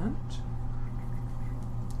 and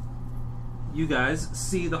you guys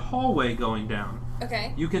see the hallway going down.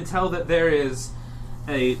 Okay. You can tell that there is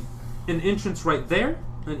an entrance right there,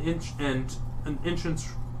 an entrance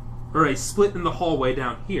or a split in the hallway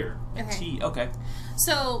down here. Okay. Okay.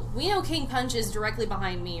 So we know King Punch is directly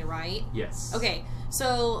behind me, right? Yes. Okay.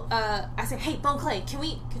 So I said, "Hey, Bone Clay, can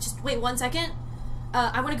we just wait 1 second?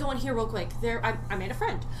 I want to go in here real quick. I made a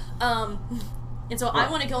friend. And so I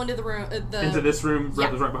want to go into the room. Into this room Yeah.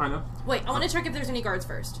 right behind them? Wait, I want to check if there's any guards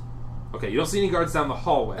first. Okay, you don't see any guards down the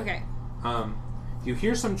hallway. Okay. You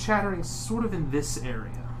hear some chattering sort of in this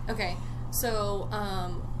area. Okay. So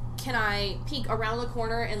can I peek around the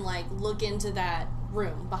corner and like look into that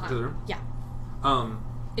room behind? Into the room? Yeah.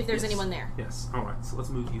 If there's Yes. anyone there. Yes. Alright, so let's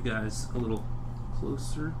move you guys a little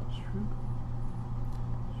closer.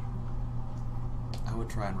 I would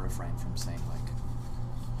try and refrain from saying like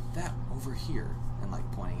that over here and like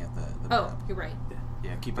pointing at the Oh, map. you're right.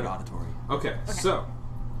 Yeah, keep it auditory. Okay, so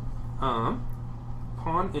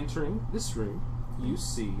upon entering this room, you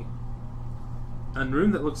see a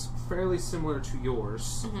room that looks fairly similar to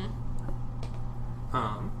yours.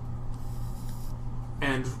 Mm-hmm.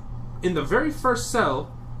 And in the very first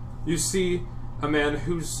cell, you see a man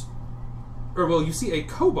you see a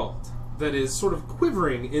kobold that is sort of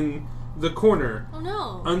quivering in the corner, Oh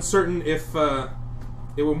no. uncertain if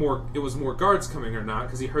it was more guards coming or not,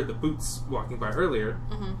 because he heard the boots walking by earlier.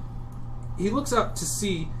 Mm-hmm. He looks up to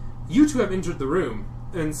see you two have entered the room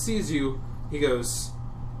and sees you. He goes,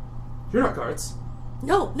 "You're not guards."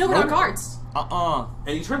 No, we're not guards.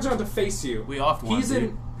 And he turns around to face you. We off one,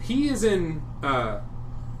 dude. He is in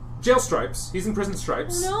jail stripes. He's in prison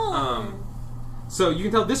stripes. Oh, no. So you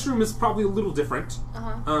can tell this room is probably a little different.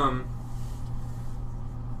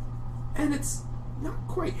 And it's not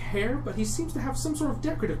quite hair, but he seems to have some sort of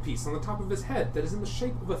decorative piece on the top of his head that is in the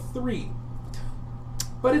shape of a 3.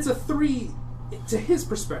 But it's a 3 to his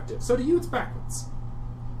perspective. So to you, it's backwards.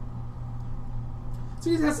 So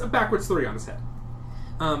he has a backwards 3 on his head.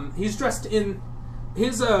 He's dressed in...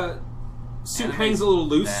 His suit hangs a little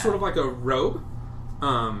loose, sort of like a robe.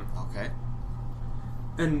 Okay.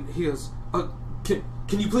 And he goes, can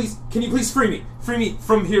you please free me? Free me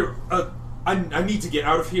from here. I need to get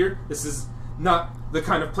out of here. This is not the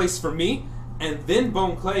kind of place for me." And then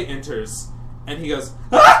Bone Clay enters, and he goes,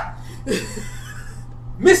 "Ah!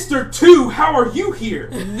 Mr. 2, how are you here?"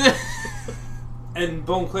 And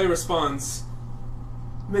Bone Clay responds,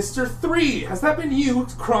 "Mr. 3, has that been you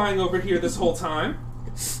crying over here this whole time?"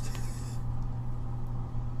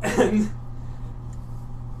 And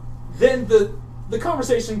then the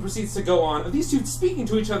conversation proceeds to go on of these two speaking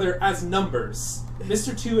to each other as numbers,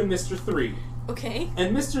 Mr. 2 and Mr. 3. Okay.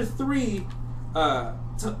 And Mr. 3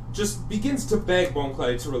 just begins to beg Bone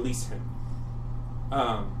Clay to release him.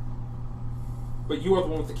 But you are the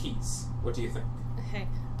one with the keys. What do you think? Okay.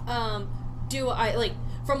 Do I like?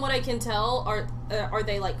 From what I can tell, are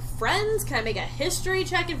they like friends? Can I make a history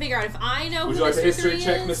check and figure out if I know Would who you like Mr. to history 3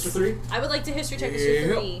 check is? Mr. 3? I would like to history check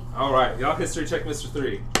Mr. 3. Alright, y'all history check Mr.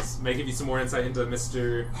 3. This may give you some more insight into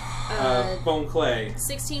Mr. Bone Clay.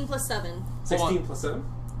 16 plus 7. 16 plus 7?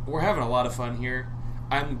 We're having a lot of fun here.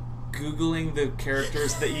 I'm Googling the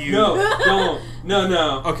characters that you... No, don't.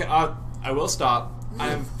 No. Okay, I will stop.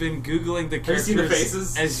 I've been Googling the characters seen the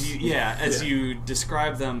faces? as you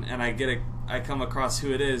describe them, and I come across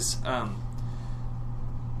who it is.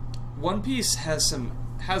 One Piece has some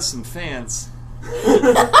fans.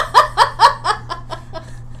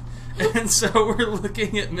 And so we're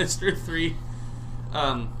looking at Mr. 3.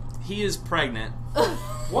 He is pregnant.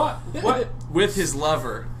 What? With his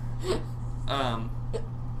lover.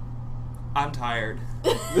 I'm tired.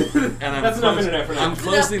 And That's enough internet for now. I'm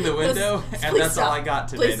closing the window, Please and that's stop. all I got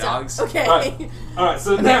today, Please stop. dogs. Okay. Alright,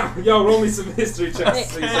 so now, y'all roll me some history checks. Okay.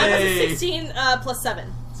 So you Mine said was a 16 plus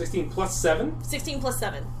 7. 16 plus 7? 16 plus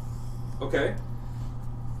 7. Okay.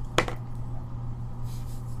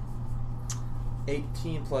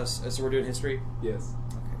 18 plus... so we're doing history? Yes.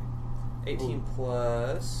 Okay. 18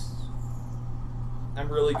 plus... I'm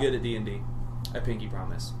really good at D&D. I pinky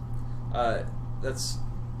promise. That's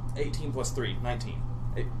 18 plus 3, 19.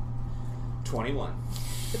 21.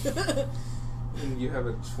 And you have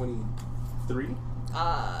a 23?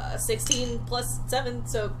 16 plus 7,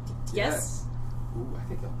 so yes. Ooh, I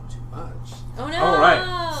think I'll know too much. Oh no! Alright.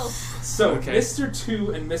 So, Okay. Mr.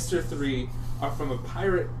 2 and Mr. 3 are from a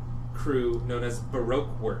pirate crew known as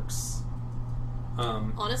Baroque Works.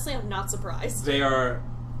 Honestly, I'm not surprised. They are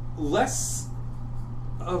less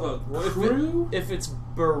of a crew. If it's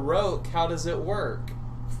Baroque, how does it work?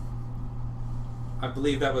 I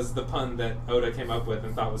believe that was the pun that Oda came up with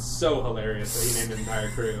and thought was so hilarious that he named the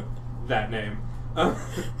entire crew that name.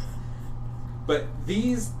 But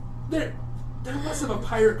these, they're less of a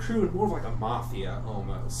pirate crew and more of like a mafia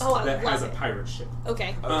almost Oh, I that love has a it. pirate ship.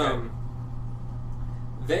 Okay. Okay.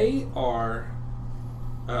 They are.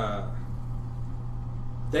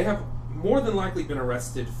 They have more than likely been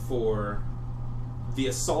arrested for the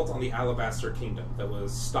assault on the Alabaster Kingdom that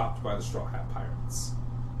was stopped by the Straw Hat Pirates.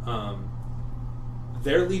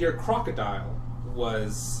 Their leader, Crocodile,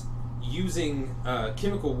 was using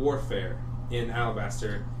chemical warfare in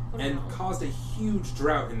Alabaster and no. caused a huge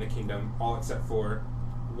drought in the kingdom, all except for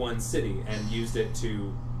one city, and used it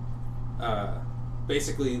to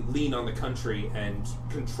basically lean on the country and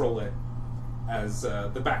control it as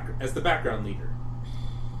the background leader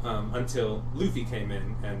until Luffy came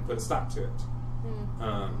in and put a stop to it.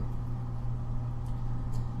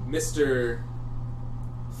 Mr.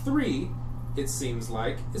 3, it seems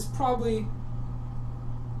like, is probably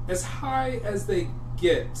as high as they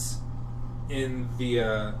get in the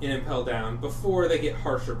in Impel Down before they get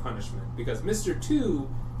harsher punishment, because Mr. 2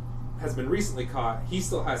 has been recently caught. He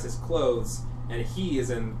still has his clothes, and he is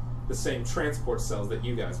in the same transport cells that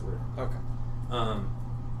you guys were. Okay.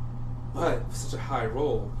 But with such a high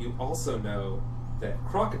roll, you also know that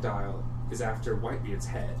Crocodile is after Whitebeard's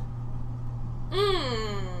head.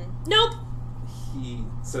 Nope.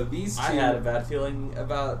 So these two, I had a bad feeling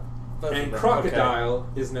about both and of them. Crocodile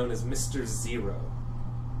is known as Mr. Zero.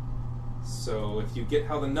 So if you get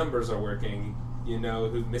how the numbers are working, you know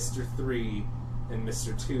who Mr. 3 and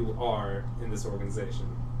Mr. 2 are in this organization.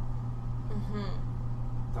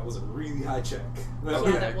 That was a really high check. Yeah,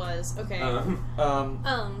 that was. Okay.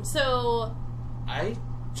 So I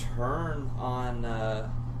turn on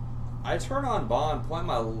Bond, point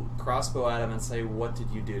my crossbow at him, and say, "What did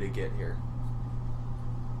you do to get here?"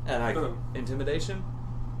 And I intimidation.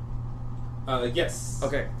 Yes.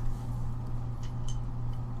 Okay.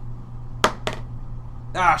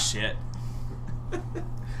 Ah, shit.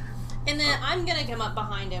 And then I'm gonna come up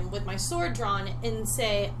behind him with my sword drawn and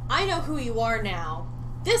say, "I know who you are now.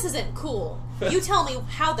 This isn't cool. You tell me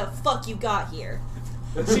how the fuck you got here."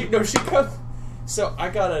 She comes. So I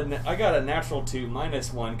got a natural 2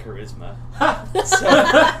 -1 charisma.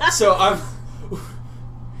 so I'm.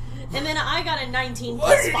 And then I got a 19 What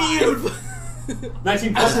plus are 5. you?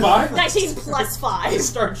 19 plus 5? 19 plus 5. I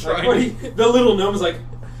start Like, trying. the little gnome is like,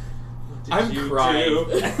 "What did I'm you crying.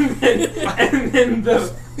 do?"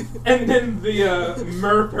 and then the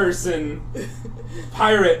mer person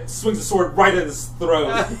pirate swings a sword right at his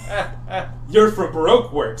throat. "You're from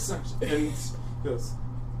Baroque Works," and he goes.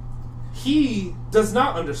 He does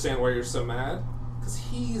not understand why you're so mad because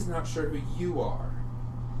he's not sure who you are.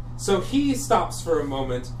 So he stops for a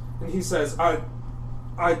moment and he says, "I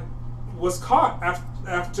was caught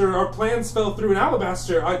after our plans fell through in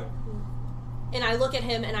Alabaster. And I look at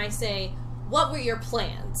him and I say, "What were your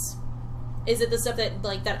plans? Is it the stuff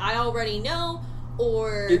that I already know,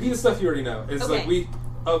 or It'd be the stuff you already know. It's Okay.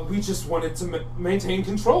 like we just wanted to maintain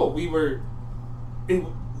control. We were,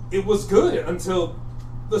 it was good until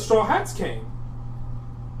the Straw Hats came."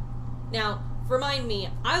 Now, remind me,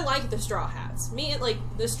 I like the Straw Hats. Me,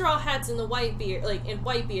 the Straw Hats and the Whitebeard, and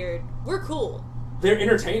Whitebeard, we're cool. They're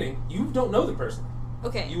entertaining. You don't know them personally.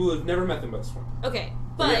 Okay. You will have never met them before. Okay.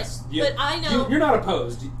 But yes, but I know. You're not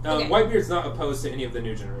opposed. Okay. Whitebeard's not opposed to any of the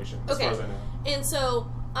new generation, as Okay. far as I know. And so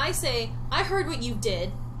I say, "I heard what you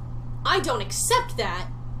did. I don't accept that.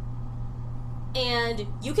 And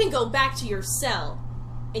you can go back to your cell,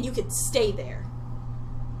 and you can stay there."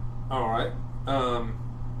 All right.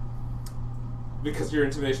 Because your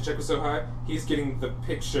intimidation check was so high, he's getting the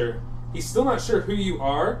picture. He's still not sure who you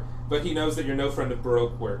are, but he knows that you're no friend of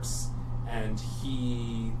Baroque Works, and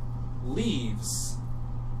he leaves.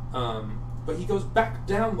 But he goes back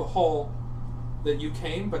down the hall that you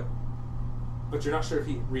came, but you're not sure if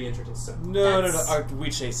he re-entered his cell. No. That's- We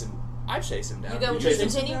chase him. I chase him down. You go. You You chase him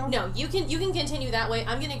continue. down? No, you can continue that way.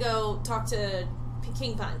 I'm gonna go talk to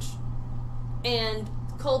King Punch, and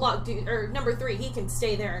Colbach or number 3. He can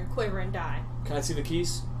stay there and quiver and die. Can I see the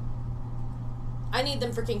keys? I need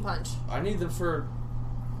them for King Punch. I need them for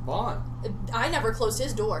Bond. I never closed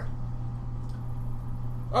his door.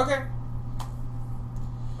 Okay.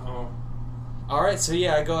 Oh. All right. So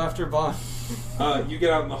yeah, I go after Bond. You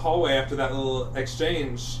get out in the hallway after that little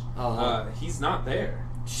exchange. Uh-huh. He's not there.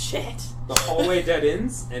 Shit. The hallway dead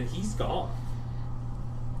ends, and he's gone.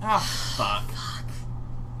 Ah, fuck.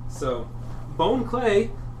 So, Bone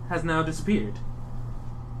Clay has now disappeared.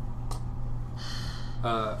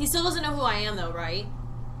 He still doesn't know who I am, though, right?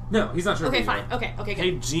 No, he's not sure. Okay, who you fine. are. Okay, good.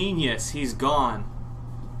 Hey, genius, he's gone.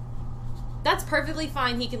 That's perfectly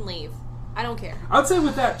fine. He can leave. I don't care. I'd say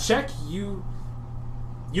with that check, you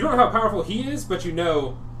don't know how powerful he is, but you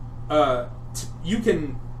know, you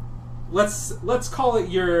can let's call it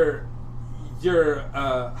your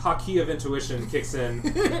haki of intuition kicks in,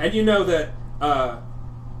 and you know that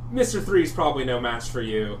Mr. 3 is probably no match for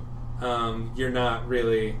you. You're not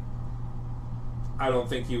really. I don't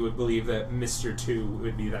think you would believe that Mr. 2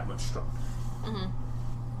 would be that much stronger.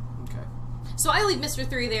 Mm-hmm. Okay. So I leave Mr.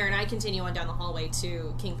 3 there, and I continue on down the hallway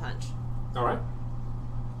to King Punch. All right.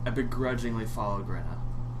 I begrudgingly follow Grenna.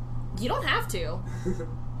 You don't have to.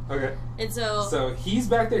 Okay. And so... So he's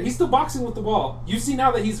back there. He's still boxing with the wall. You see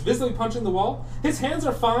now that he's visibly punching the wall. His hands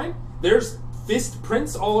are fine. There's fist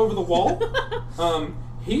prints all over the wall.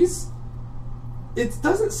 It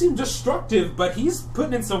doesn't seem destructive, but he's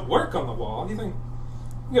putting in some work on the wall. You think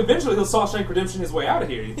eventually he'll Shawshank Redemption his way out of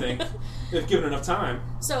here, you think, if given enough time.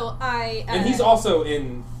 So I... and he's also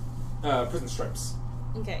in Prison Stripes.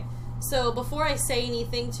 Okay. So before I say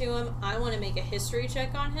anything to him, I want to make a history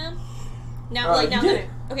check on him. Now,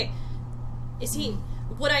 okay. Is he...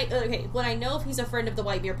 Would I know if he's a friend of the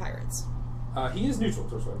Whitebeard Pirates? He is neutral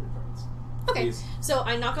towards Whitebeard Pirates. Okay. So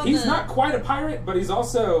I knock on He's not quite a pirate, but he's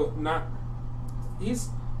also not... It's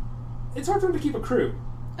hard for him to keep a crew.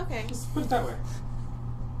 Okay. Just put it that way.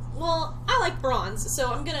 Well, I like bronze,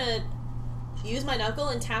 so I'm gonna use my knuckle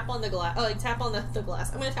and tap on the glass. Oh, like tap on the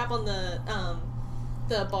glass. I'm gonna tap on the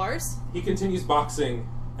bars. He continues boxing,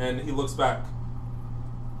 and he looks back.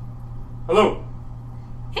 Hello.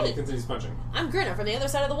 Hey. And he continues punching. I'm Grinna from the other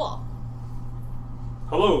side of the wall.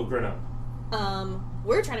 Hello, Grinna.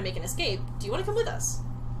 We're trying to make an escape. Do you want to come with us?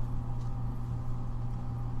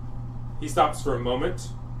 He stops for a moment,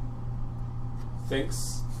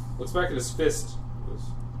 thinks, looks back at his fist, goes,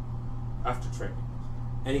 after training,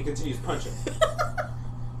 and he continues punching.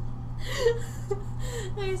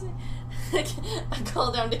 I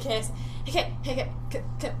call down to Cass. Hey,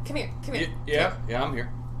 come here. Yeah, I'm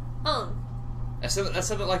here. I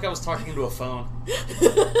said it like I was talking to a phone.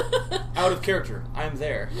 Out of character. I'm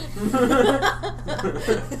there.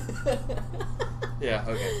 Yeah,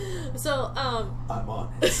 okay. So, I'm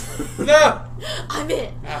on it. No! I'm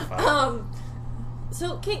in. Ah, fine.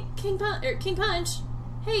 So King Punch,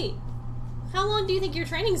 hey, how long do you think your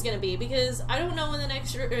training's gonna be? Because I don't know when the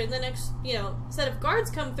next set of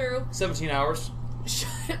guards come through. 17 hours.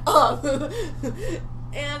 Shut up.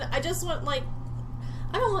 And I just want, I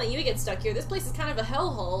don't want you to get stuck here. This place is kind of a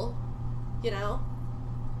hellhole, you know?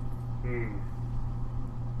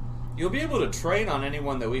 You'll be able to train on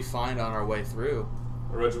anyone that we find on our way through.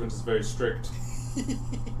 The regiment is very strict.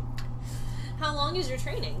 How long is your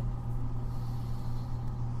training?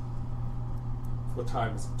 What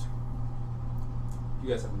time is it? You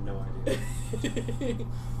guys have no idea.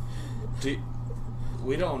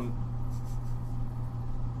 We don't...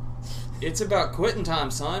 It's about quitting time,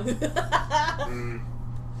 son.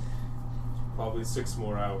 Probably 6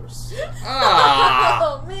 more hours. Ah!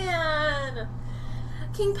 Oh, man.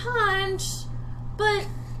 King Punch, but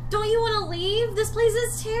don't you want to leave? This place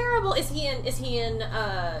is terrible. Is he in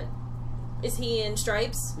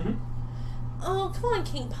Stripes? Mm-hmm. Oh, come on,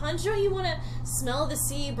 King Punch. Don't you want to smell the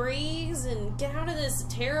sea breeze and get out of this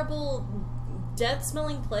terrible,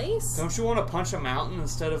 death-smelling place? Don't you want to punch a mountain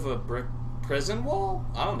instead of a brick prison wall?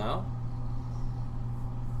 I don't know.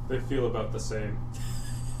 They feel about the same.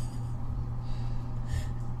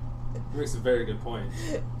 He makes a very good point.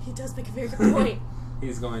 He does make a very good point.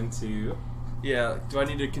 He's going to... Yeah, do I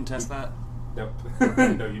need to contest that? Nope.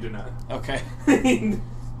 No, you do not. Okay.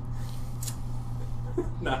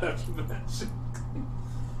 Not after the match.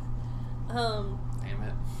 Damn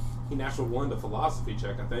it. He natural 1 to philosophy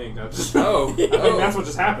check, I think. I think that's what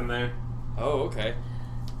just happened there. Oh, okay.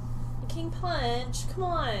 King Punch, come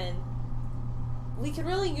on. We could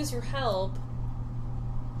really use your help.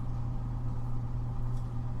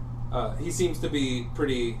 He seems to be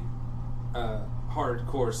pretty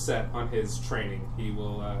hardcore set on his training. He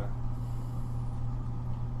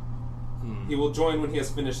will join when he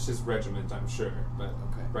has finished his regiment, I'm sure. But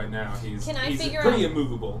okay. Right now he's pretty out,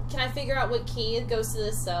 immovable. Can I figure out what key goes to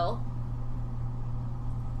this cell?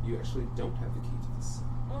 You actually don't have the key to this cell.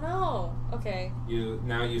 Oh no. Okay. You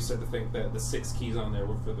start to think that the 6 keys on there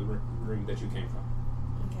were for the room that you came from.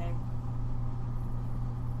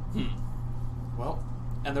 Okay. Well,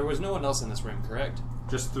 and there was no one else in this room, correct?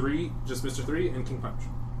 Just Mr. 3 and King Punch.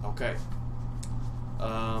 Okay.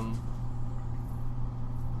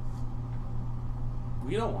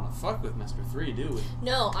 We don't want to fuck with Mr. 3, do we?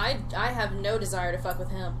 No, I have no desire to fuck with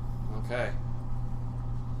him. Okay.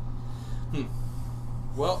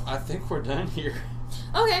 Well, I think we're done here.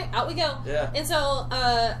 Okay, out we go. Yeah. And so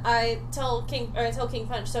I tell King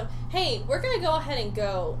Punch, so hey, we're gonna go ahead and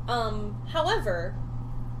go. However,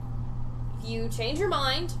 if you change your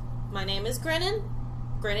mind, my name is Grennan.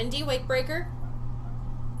 Grenin D. Wakebreaker,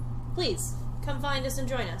 please come find us and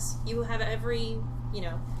join us. You have every,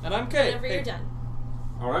 And I'm Kate. whenever you're done.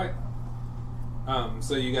 All right.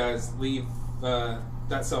 So you guys leave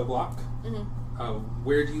that cell block. Mm-hmm.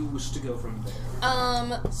 Where do you wish to go from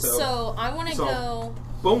there? So I want to go.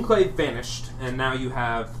 Boneclave vanished, and now you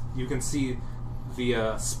can see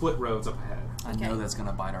the split roads up ahead. I know that's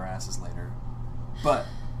gonna bite our asses later, but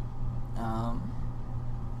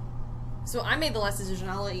So I made the last decision.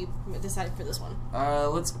 I'll let you decide for this one.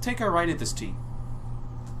 let's take a right at this T.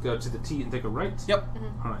 Go to the T and take a right. Yep.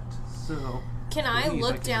 Mm-hmm. All right. So. Can I Please,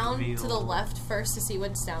 look I can down reveal- to the left first to see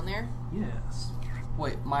what's down there? Yes.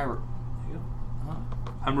 Wait, my. There you go.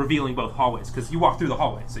 I'm revealing both hallways because you walk through the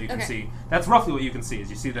hallway, so you can Okay. see. That's roughly what you can see. Is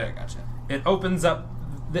you see that Gotcha. it opens up.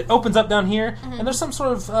 It opens up down here, and there's some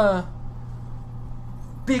sort of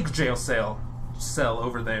big jail cell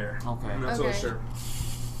over there. Okay. I'm not so Okay. sure.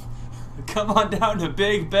 Come on down to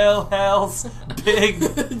Big Bell Hell's big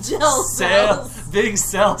Jail sale. cells. Big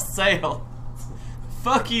sell sale.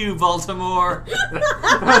 Fuck you, Baltimore.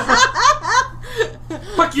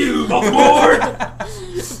 Fuck you, Baltimore!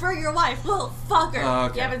 For your wife, little fucker. Oh,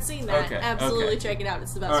 okay. You haven't seen that? Okay, Absolutely okay. check it out.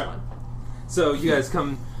 It's the best All right. one. So you guys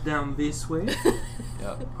come down this way.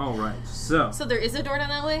 Yep. All right. So, So there is a door down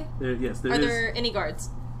that way? yes, there Are is. there any guards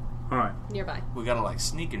All right. nearby? We gotta like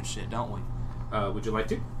sneak and shit, don't we? Would you like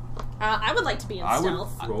to I would like to be in I would-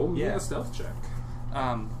 stealth. roll me yeah. a stealth check?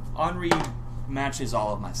 Henri matches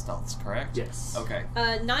all of my stealths, correct? Yes. Okay.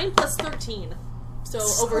 9 plus 13. So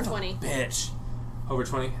over 20. Bitch. Over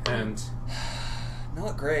 20, and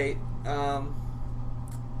Not great.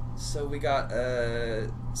 So we got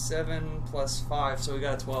 7 plus 5, so we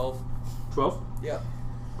got a 12. 12. Yep.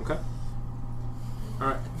 Okay. All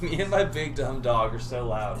right. Me and my big dumb dog are so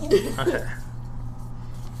loud. Okay.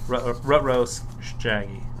 Rutro,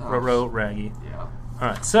 Shaggy. Oh. Rutro, Raggy. Yeah.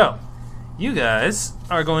 Alright, so you guys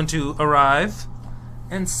are going to arrive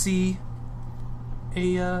and see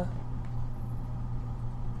a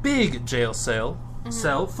big jail cell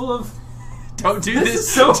full of. Don't do This this.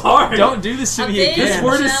 is so hard. Don't do this to A me big again. This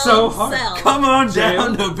word is so hard. cell. Come on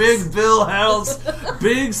Jail. down to Big Bill Hell's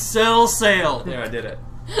big sell sale. There, I did it.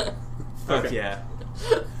 Fuck Okay. yeah.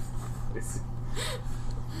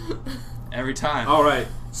 Every time. Alright,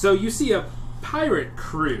 so you see a pirate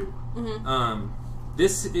crew. Mm-hmm.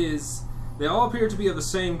 They all appear to be of the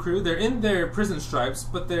same crew. They're in their prison stripes,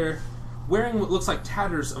 but they're wearing what looks like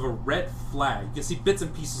tatters of a red flag. You can see bits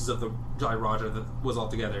and pieces of the Jolly Roger that was all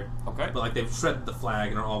together. Okay. But like they've shredded the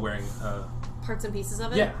flag and are all wearing Parts and pieces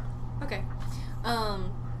of it? yeah. Okay.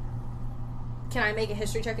 Can I make a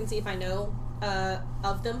history check and see if I know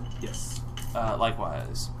of them? Yes.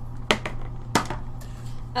 Likewise.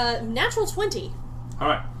 Natural 20.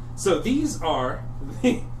 Alright. So these are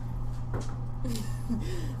the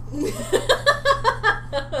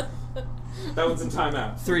that one's in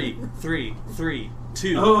timeout. 3, 3, 3,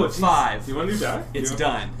 2, Oh, geez. 5. Do you want to do die? It's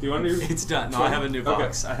done. Do you want to do It's done. No, I have a new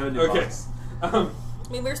box. Okay. I have a new Okay. box. I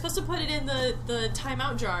mean, we were supposed to put it in the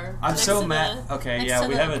timeout jar. I'm next so to mad. the- Okay, next yeah, to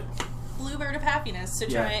we the have it. Bluebird of Happiness to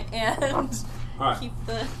Yeah. try and Alright. keep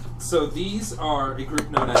the. So these are a group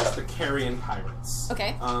known as the Carrion Pirates.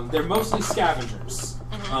 Okay. They're mostly scavengers.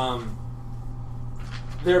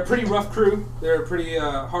 They're a pretty rough crew. They're a pretty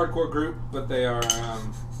hardcore group, but they are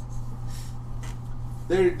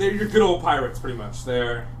they're your good old pirates, pretty much.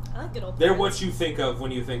 They're I like good old. they're pirates. what you think of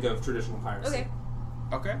when you think of traditional piracy. Okay.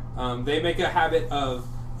 Okay. They make a habit of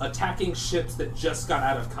attacking ships that just got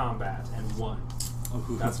out of combat and won.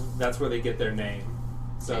 Ooh. That's where they get their name.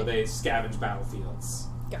 So Okay. they scavenge battlefields.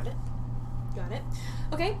 Got it. Got it.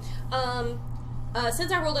 Okay.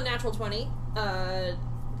 Since I rolled a natural 20,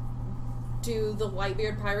 do the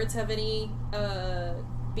Whitebeard pirates have any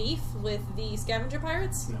beef with the scavenger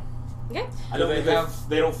pirates? No. Okay. I don't Do think they they have-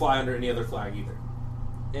 they don't fly under any other flag either.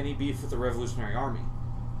 Any beef with the Revolutionary Army?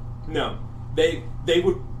 No, they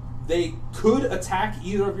could attack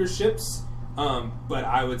either of your ships, but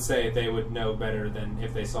I would say they would know better than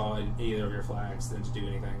if they saw either of your flags than to do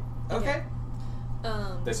anything. Okay.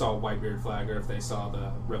 If they saw a Whitebeard flag or if they saw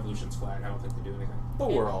the Revolution's flag, I don't think they do anything.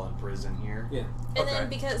 But we're all in prison here. Yeah. And Okay. then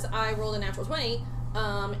because I rolled a natural 20,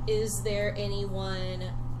 is there anyone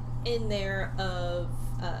in there of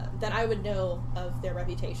that I would know of their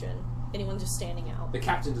reputation? Anyone just standing out? The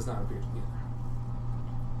captain does not appear to be there.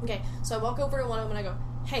 Okay, so I walk over to one of them and I go,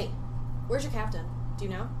 "Hey, where's your captain? Do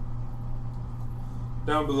you know?"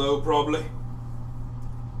 Down below, probably.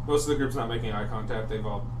 Most of the group's not making eye contact. They've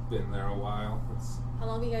all been there a while. How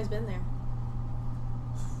long have you guys been there?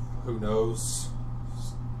 Who knows?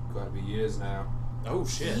 It's got to be years now. Oh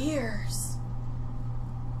shit. Years.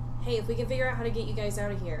 Hey, if we can figure out how to get you guys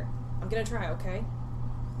out of here, I'm gonna try, okay?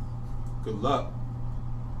 Good luck.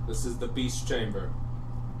 This is the Beast Chamber.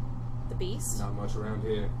 The beast? Not much around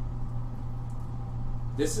here.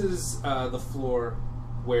 This is the floor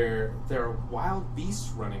where there are wild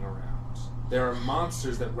beasts running around. There are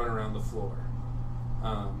monsters that run around the floor.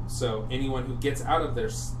 So anyone who gets out of their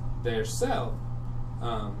cell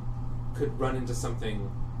could run into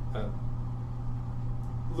something a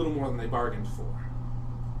little more than they bargained for.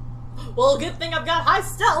 Well, good thing I've got high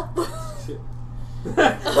stealth.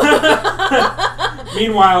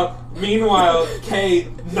 Meanwhile, Kay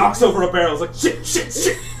knocks over a barrel. Is like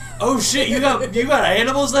shit. Oh shit! You got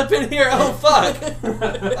animals up in here. Oh fuck!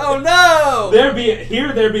 Oh no! There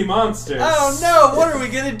be monsters. Oh no! What are we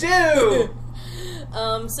gonna do?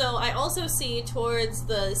 So I also see towards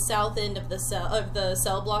the south end of the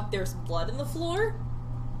cell block. There's blood in the floor.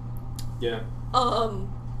 Yeah.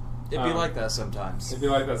 It'd be like that sometimes. It'd be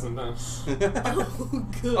like that sometimes. Oh,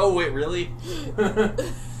 good. Oh wait, really?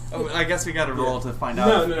 Oh, I guess we got to roll to find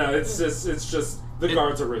out. No. It's just the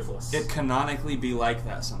guards are ruthless. It canonically be like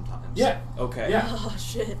that sometimes. Yeah. Okay. Yeah. Oh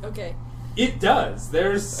shit. Okay. It does.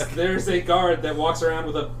 There's a guard that walks around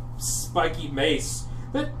with a spiky mace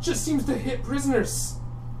that just seems to hit prisoners.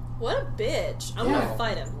 What a bitch. I'm Yeah. gonna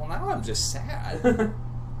fight him. Well, now I'm just sad.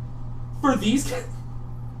 For these guys,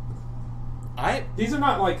 I these are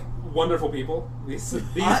not like wonderful people. This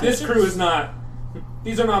crew is not.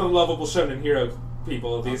 These are not a lovable shonen hero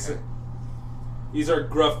people. These are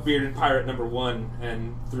gruff bearded pirate number 1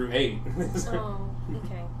 and through 8. Oh,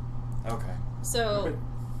 okay. okay. So,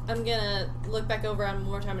 I'm gonna look back over on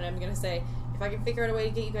more time and I'm gonna say, if I can figure out a way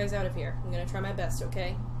to get you guys out of here, I'm gonna try my best,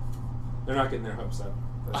 okay? They're not getting their hopes up.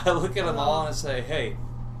 But I look at them all and I say, "Hey."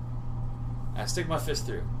 I stick my fist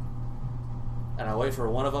through, and I wait for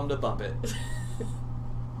one of them to bump it.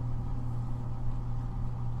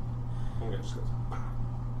 I'm gonna just go,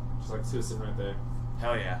 just like Susan right there.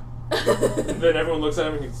 Hell yeah. And then everyone looks at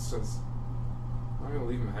him and he says, "I'm not gonna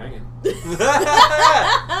leave him hanging."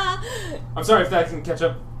 I'm sorry if that can catch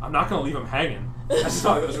up. I'm not gonna leave him hanging. I just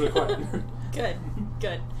thought that was really quiet.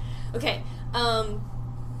 Good. Okay,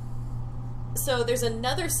 so there's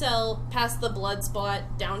another cell past the blood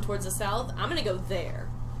spot down towards the south. I'm gonna go there.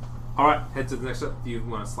 All right, head to the next step. Do you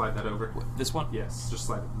want to slide that over? This one? Yes, just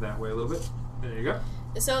slide it that way a little bit. There you go.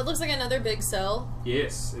 So it looks like another big cell.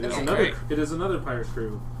 Yes, it is Okay. another. It is another pirate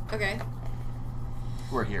crew. Okay.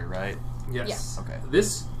 We're here, right? Yes. Yes. Okay.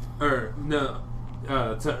 This to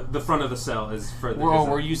the front of the cell is for the.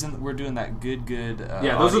 We're doing that good.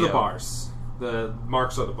 Yeah, those are the audio. bars. The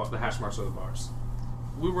marks are the hash marks are the bars.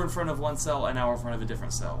 We were in front of one cell, and now we're in front of a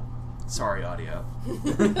different cell. Sorry, audio.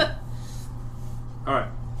 All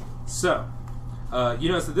right. So, you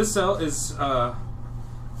notice that this cell is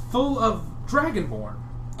full of dragonborn.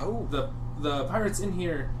 Oh. The pirates in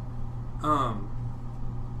here.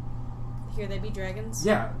 Here they be dragons.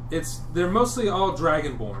 Yeah, they're mostly all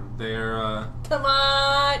dragonborn. They're Come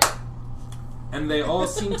on. and they all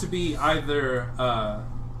seem to be either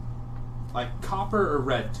like copper or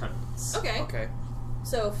red tones. Okay. Okay.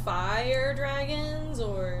 So fire dragons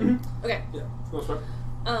or Mhm. okay. Yeah, for the most part.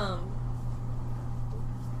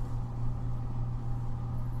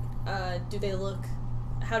 Do they look?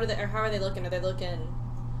 How are they looking? Are they looking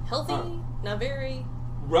healthy? Not very.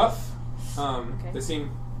 Rough. Okay. They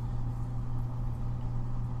seem.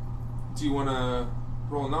 Do you want to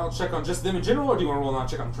roll a knowledge check on just them in general, or do you want to roll a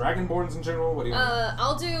knowledge check on dragonborns in general? What do you want?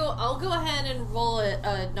 I'll go ahead and roll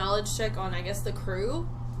a knowledge check on I guess the crew.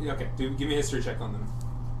 Yeah, okay, give me a history check on them.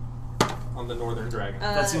 On the northern dragon.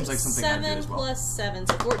 That seems like something I'd do 7 as well. plus 7,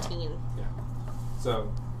 so 14. Yeah.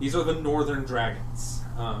 So these are the northern dragons.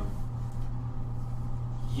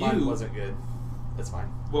 Mine wasn't good. That's fine.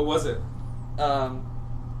 What was it?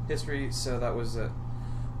 History, so that was I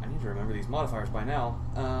need to remember these modifiers by now.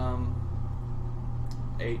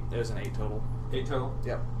 8. There's an 8 total. 8 total.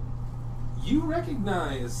 Yep. You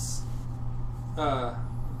recognize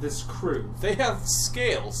this crew. They have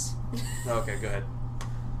scales. Okay, go ahead.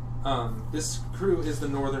 This crew is the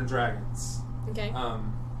Northern Dragons. Okay.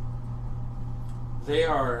 They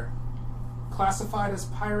are classified as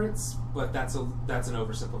pirates, but that's an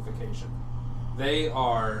oversimplification. They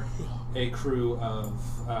are a crew of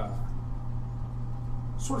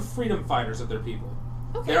sort of freedom fighters of their people.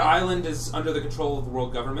 Okay. Their island is under the control of the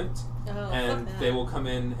world government, Oh, and fuck that. they will come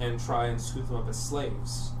in and try and scoop them up as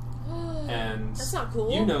slaves. And That's not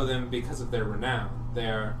cool. you know them because of their renown.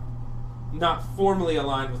 They're not formally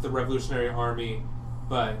aligned with the Revolutionary Army,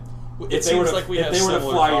 but It seems like we have similar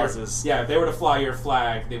causes. if they were to fly your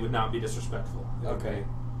flag, they would not be disrespectful. Okay.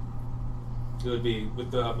 It would be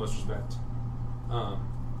with the utmost respect.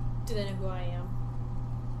 Do they know who I am?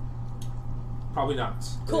 Probably not.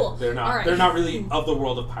 Cool. They're not. All right. They're not really of the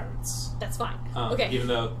world of pirates. That's fine. Okay. Even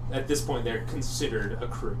though at this point they're considered a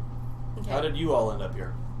crew. Okay. How did you all end up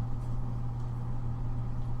here?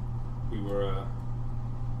 We were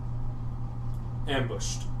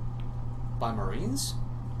ambushed. By Marines?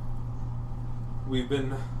 We've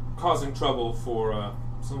been causing trouble for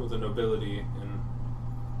some of the nobility in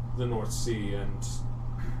the North Sea, and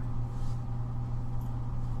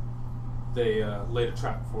they laid a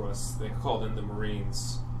trap for us. They called in the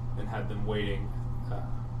Marines and had them waiting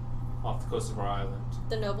off the coast of our island.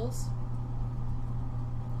 The nobles?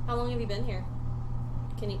 How long have you been here?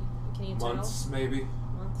 Can you tell? Months, maybe.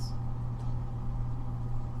 Months.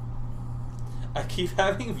 I keep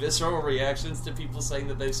having visceral reactions to people saying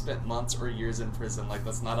that they've spent months or years in prison. Like,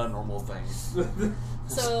 that's not a normal thing.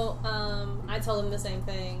 So, I tell them the same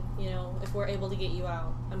thing. You know, if we're able to get you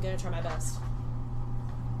out, I'm going to try my best.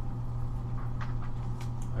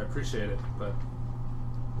 I appreciate it, but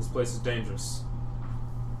this place is dangerous.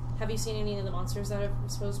 Have you seen any of the monsters that are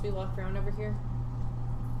supposed to be walking around over here?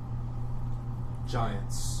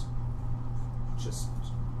 Giants. Just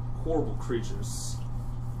horrible creatures.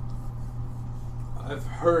 I've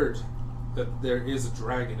heard that there is a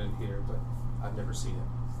dragon in here, but I've never seen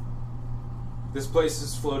it. This place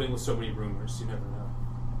is floating with so many rumors, you never know.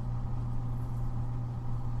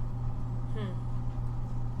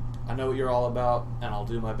 I know what you're all about, and I'll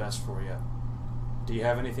do my best for you. Do you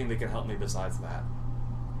have anything that can help me besides that?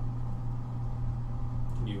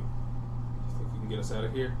 You think you can get us out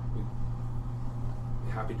of here? We'd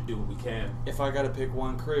be happy to do what we can. If I gotta pick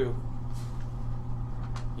one crew,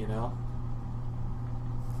 you know?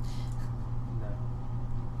 No.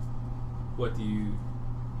 What do you...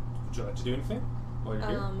 Would you like to do anything while you're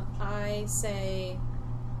here? I say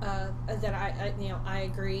that I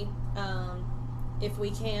agree. If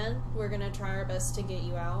we can, we're gonna try our best to get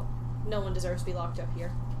you out. No one deserves to be locked up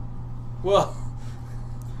here. Well,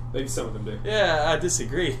 Maybe some of them do. yeah, I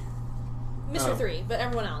disagree. Mr. 3, but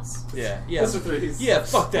everyone else. Yeah. Mr. 3. Yeah,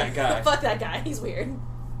 fuck that guy. Fuck that guy. He's weird.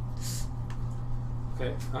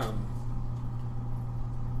 Okay.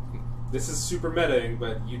 This is super metaing,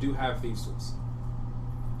 but you do have thieves' tools.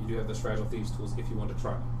 You do have those fragile thieves' tools if you want to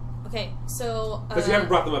try them. Okay, so Because you haven't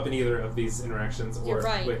brought them up in either of these interactions or You're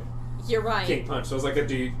right. with You're right. King Punch. So I was like,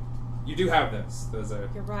 you do have those. Those are.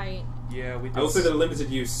 You're right. Yeah, we. I will say they're limited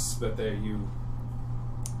use, but they're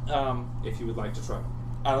if you would like to try them.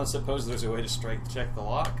 I don't suppose there's a way to strength check the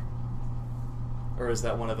lock, or is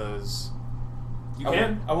that one of those? You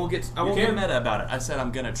can. I won't get can. meta about it. I said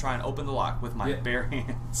I'm gonna try and open the lock with my bare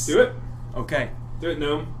hands. Do it. Okay. Do it,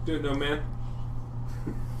 gnome. Do it, gnome man.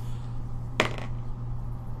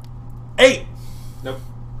 8. Nope.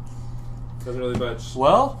 Doesn't really budge.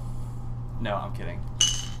 Well, no, I'm kidding.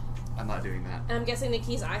 I'm not doing that. And I'm guessing the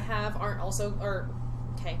keys I have aren't also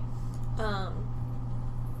okay.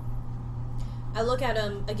 I look at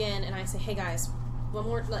him again and I say, "Hey guys, one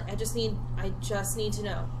more. I just need to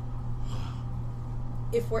know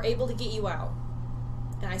if we're able to get you out."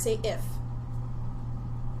 And I say, "If,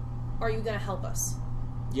 are you gonna help us?"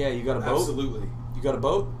 Yeah, you got a boat. Absolutely. You got a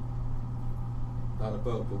boat. Not a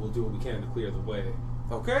boat, but we'll do what we can to clear the way.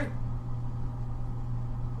 Okay.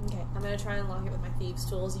 Okay, I'm gonna try and lock it with my thieves'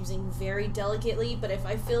 tools, using very delicately. But if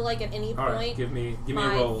I feel like at any All right, point give me a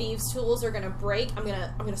my roll. thieves' tools are gonna break, I'm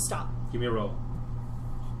gonna stop. Give me a roll.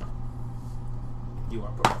 You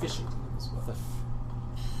are proficient in them as well.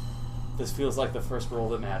 This feels like the first roll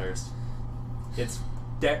that matters. It's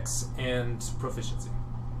dex and proficiency.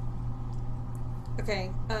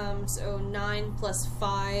 Okay, so 9 plus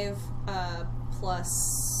 5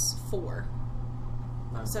 plus 4.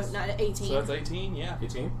 So not 18. So that's 18. Yeah.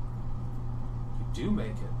 18. You do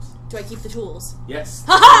make it. Do I keep the tools? Yes.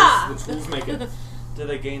 Ha-ha! The tools make it. Do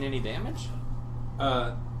they gain any damage?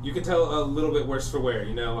 You can tell a little bit worse for wear.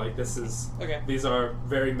 You know, like this is. Okay. These are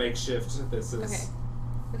very makeshift. This is.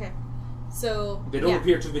 Okay. So They don't yeah.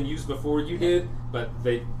 appear to have been used before you did, but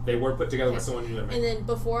they were put together by someone you never. And then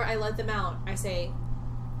before I let them out, I say,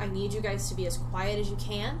 I need you guys to be as quiet as you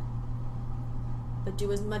can, but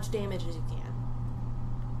do as much damage as you can.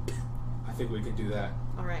 I think we can do that.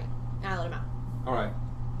 All right. And I let them out. All right.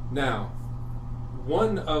 Now,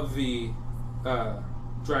 one of the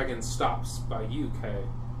dragons stops by you, Kay,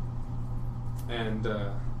 and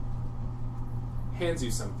hands you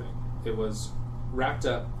something. It was wrapped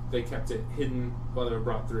up. They kept it hidden while they were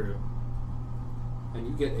brought through. And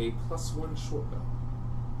you get a +1 short bow.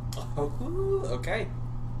 Oh, okay.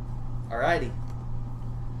 Alrighty.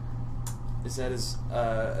 Is that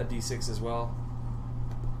a D6 as well?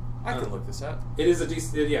 I can look this up. It is a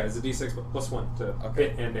it's a D6 plus 1 to Okay.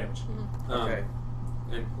 hit and damage. Okay.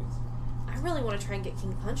 And I really want to try and get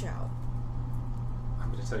King Punch out.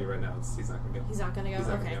 I'm going to tell you right now, he's not going to go. He's not gonna go. He's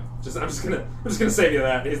not Okay. gonna go. I'm just gonna save you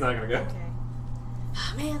that. He's not gonna go. Okay.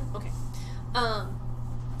 Man. Okay.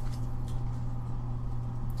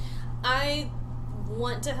 I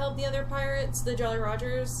want to help the other pirates, the Jolly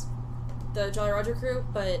Roger crew,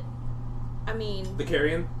 but I mean, The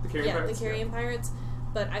Carrion Pirates? the Carrion Pirates.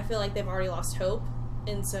 But I feel like they've already lost hope,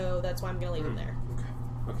 and so that's why I'm gonna leave them there.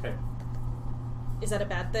 Okay. Is that a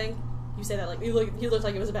bad thing? You say that like you looked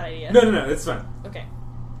like it was a bad idea. No, it's fine. Okay.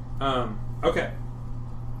 Okay.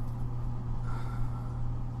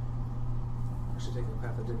 I should take a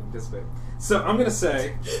path I didn't anticipate. So I'm gonna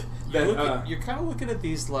say that You're kind of looking at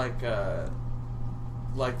these like the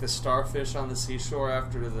starfish on the seashore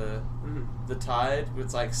after the tide.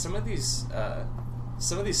 It's like some of these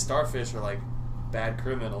starfish are like bad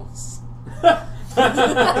criminals.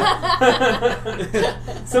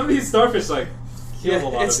 some of these starfish like kill a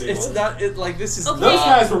lot of people. It's not like this is Okay, Those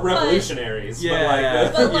guys were but- revolutionaries.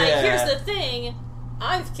 Yeah. But like, Yeah. here's the thing.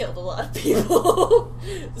 I've killed a lot of people,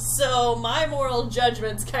 so my moral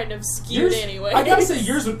judgment's kind of skewed anyway. I gotta say,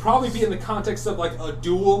 yours would probably be in the context of like a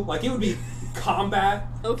duel. Like it would be combat,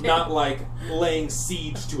 Okay. not like laying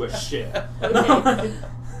siege to a ship. Okay.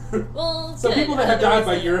 Well, So good. people that have died Otherwise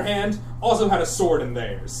by then- your hand also had a sword in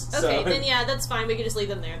theirs. Okay, so. then yeah, that's fine. We can just leave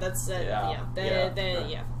them there. That's Yeah.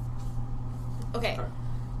 yeah. Okay.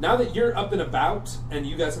 Now that you're up and about and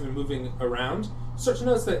you guys have been moving around, you start to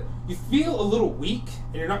notice that you feel a little weak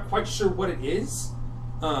and you're not quite sure what it is.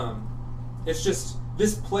 It's just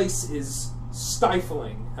this place is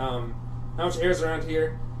stifling. Not much air's around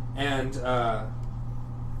here, and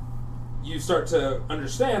you start to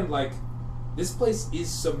understand like this place is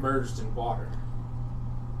submerged in water.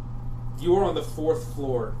 You are on the 4th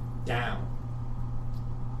floor down.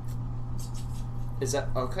 Is that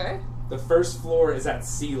okay? The 1st floor is at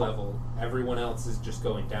sea level. Everyone else is just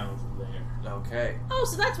going down from there. Okay. Oh,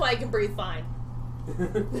 so that's why I can breathe fine.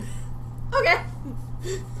 Okay.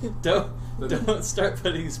 Don't start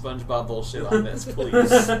putting SpongeBob bullshit on this, please.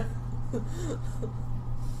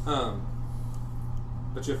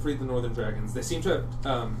 But you have freed the Northern Dragons. They seem to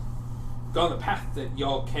have gone the path that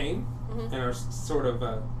y'all came and are sort of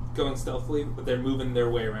going stealthily, but they're moving their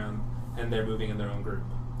way around and they're moving in their own group.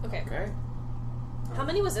 Okay. Okay. How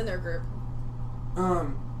many was in their group?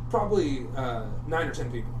 Probably 9 or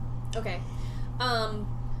 10 people. Okay.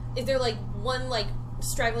 Is there like one like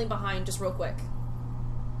straggling behind just real quick?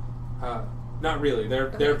 Not really. They're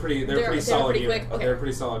Okay. pretty They're solid pretty unit. quick? Okay. They're a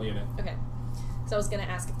pretty solid unit. Okay. So I was gonna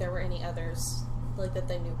ask if there were any others like that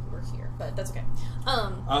they knew who were here, but that's okay.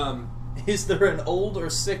 Is there an old or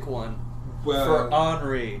sick one Well, for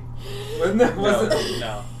Henri? no.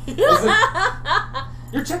 No.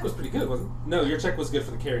 Your check was pretty good, wasn't it? No, your check was good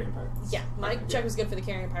for the Carrion Pirates. Yeah, my Okay, check was good for the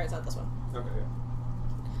Carrion Pirates, not this one. Okay,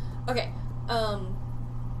 yeah. Okay.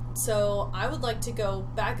 So I would like to go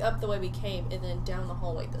back up the way we came and then down the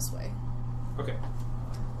hallway this way. Okay.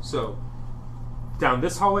 So, down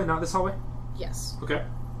this hallway, not this hallway? Yes. Okay.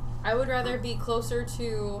 I would rather be closer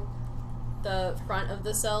to the front of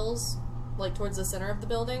the cells, like towards the center of the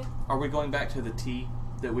building. Are we going back to the T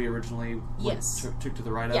that we originally Yes. took to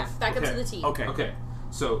the right Yeah, of? back up to Okay. the T. Okay. Okay.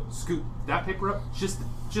 So, scoot that paper up just the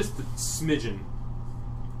smidgen.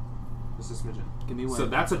 Just a smidgen. Give me one. So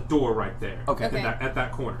that's a door right there. Okay. Okay. At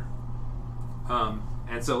that corner.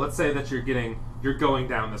 And so let's say that you're going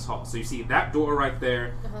down this hall. So you see that door right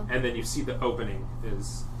there, Uh-huh. and then you see the opening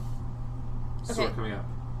is sort Okay. of coming up.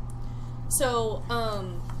 So,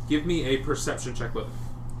 Give me a perception check, both.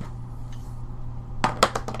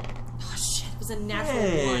 oh shit, it was a natural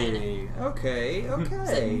one. Hey, okay, It's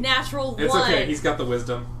a okay. natural It's one. okay. He's got the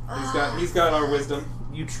wisdom. He's got our wisdom.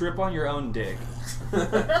 You trip on your own dick.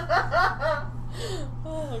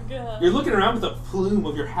 Oh god. You're looking around with a plume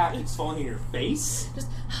of your hat keeps falling in your face. Just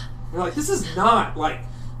You're like, this is not like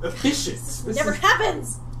efficient. This never is-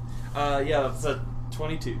 happens. Yeah, that's a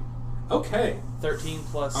 22. Okay. 13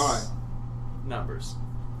 plus All right. numbers.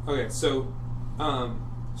 Okay. So,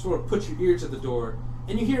 sort of put your ear to the door,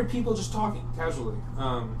 and you hear people just talking casually.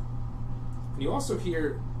 And you also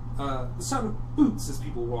hear the sound of boots as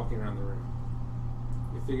people walking around the room.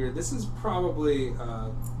 You figure this is probably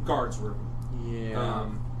guard's room. Yeah.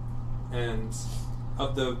 And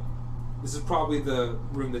this is probably the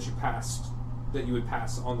room that you would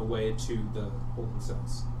pass on the way to the holding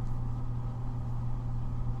cells.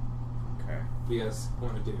 Okay. What do you guys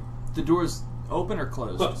want to do? The door's open or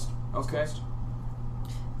closed? Closed. Okay. It's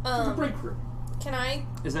a break room. Can I?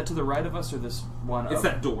 Is that to the right of us or this one? It's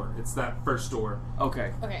that door. It's that first door.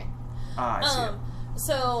 Okay. Okay. I see it.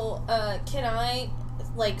 So, can I,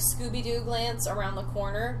 like, Scooby-Doo glance around the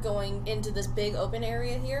corner going into this big open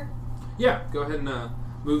area here? Yeah, go ahead and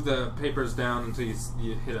move the papers down until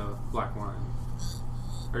you hit a black line.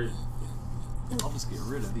 Or, I'll just get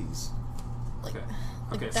rid of these. Like, okay.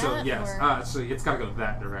 like Okay, so that, yes. or- So it's got to go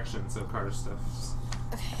that direction, so Carter's stuff.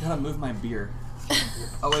 Gotta move my beer.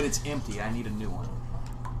 Oh wait, it's empty. I need a new one.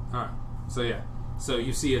 Alright, so yeah. So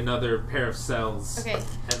you see another pair of cells. Okay.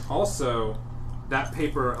 And also, that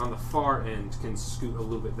paper on the far end can scoot a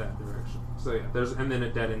little bit that direction. So yeah, and then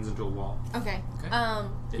it dead ends into a wall. Okay.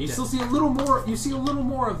 Okay. You still see a little more. You see a little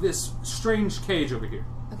more of this strange cage over here.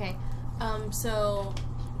 Okay. So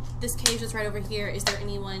this cage that's right over here. Is there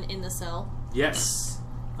anyone in the cell? Yes.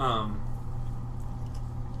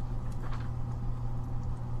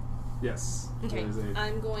 Yes. Okay. There is a-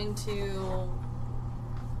 I'm going to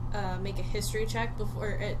make a history check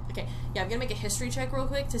before. Okay. Yeah, I'm gonna make a history check real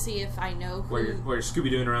quick to see if I know who. where you're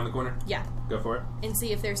Scooby-Dooing around the corner. Yeah. Go for it. And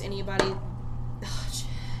see if there's anybody. Oh, shit.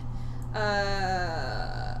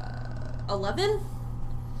 11?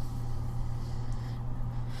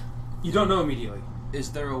 You don't know immediately.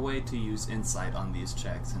 Is there a way to use insight on these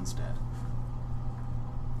checks instead?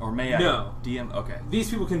 Or may I? No. DM. Okay. These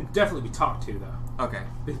people can definitely be talked to, though. Okay.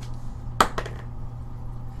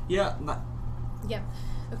 Yeah. Not, Yeah.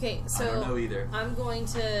 Okay, so I don't know either. I'm going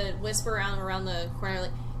to whisper around the corner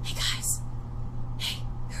like, "Hey guys, hey,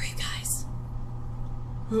 who are you guys?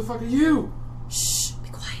 Who the fuck are you? Shh, be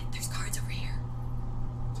quiet. There's guards over here."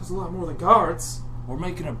 There's a lot more than guards. We're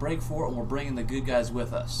making a break for it, and we're bringing the good guys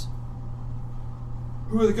with us.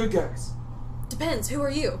 Who are the good guys? Depends. Who are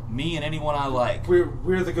you? Me and anyone I like.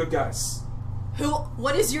 We're the good guys. Who?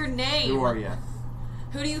 What is your name? Who are you?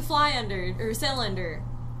 Who do you fly under or sail under?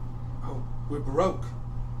 Oh, we're Baroque.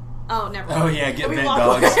 Oh, never. Oh mind. yeah, get We bent walk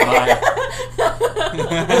dogs. away. Bye.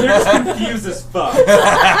 And they're just confused as fuck.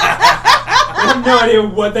 I have no idea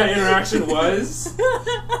what that interaction was.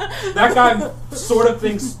 That guy sort of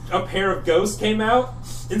thinks a pair of ghosts came out,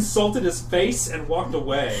 insulted his face, and walked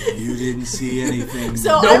away. You didn't see anything.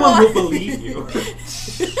 So No I one will walk- believe you.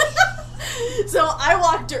 So I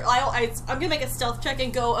walked. I'm gonna make a stealth check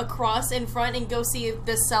and go across in front and go see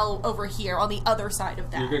this cell over here on the other side of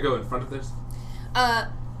that. You're gonna go in front of this?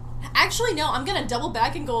 Actually, no. I'm gonna double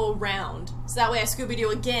back and go around, so that way I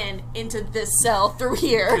Scooby-Doo again into this cell through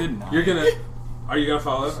here. Good night. You're gonna... Are you gonna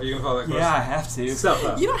follow? Are you gonna follow that course? Yeah, I have to. Stealth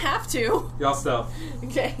up. You don't have to. Y'all stealth.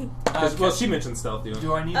 Okay. Well, she mentioned stealth, you know.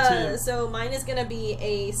 Do I need to? So mine is gonna be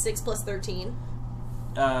a 6 + 13.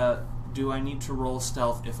 Do I need to roll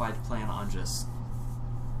stealth if I plan on just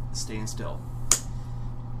staying still?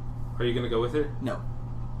 Are you gonna go with her? No.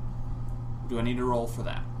 Do I need to roll for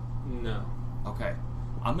that? No. Okay.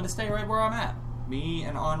 I'm gonna stay right where I'm at. Me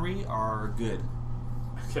and Henri are good.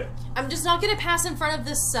 Okay. I'm just not gonna pass in front of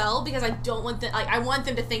this cell because I don't want them. I want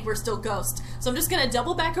them to think we're still ghosts. So I'm just gonna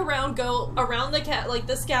double back around, go around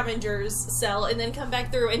the scavengers cell, and then come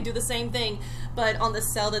back through and do the same thing, but on the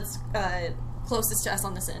cell that's closest to us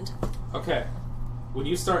on this end. Okay. When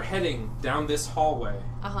you start heading down this hallway,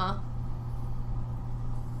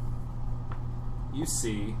 you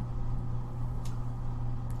see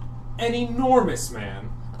an enormous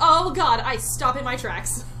man. Oh god! I stop in my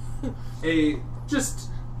tracks. A just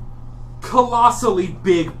colossally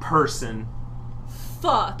big person.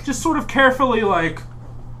 Fuck. Just sort of carefully, like,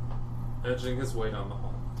 edging his way down the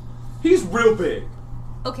hall. He's real big.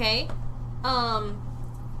 Okay. I'm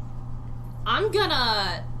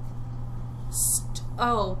gonna.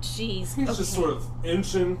 Oh, jeez. He's just sort of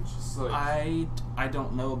inching, just like I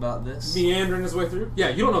don't know about this. meandering his way through. Yeah,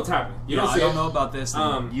 you don't know what's happening. You No, don't I see don't it. know about this. and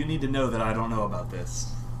Um, you need to know that I don't know about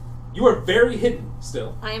this. You are very hidden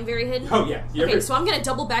still. I am very hidden. Oh yeah. You're Okay, very- so I'm gonna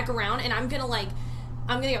double back around and I'm gonna go,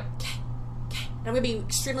 okay, okay. And I'm gonna be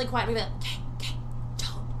extremely quiet. I'm gonna be like, okay,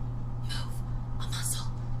 don't move a muscle.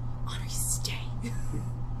 Honor, stay.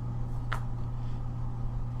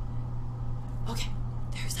 Okay,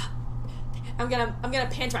 there's I'm gonna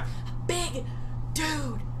pan to a big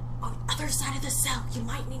dude on the other side of the cell. You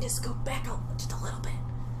might need to scoot back just a little bit.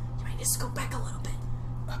 You might need to scoot back a little bit.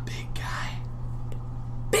 A big guy.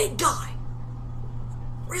 Big guy.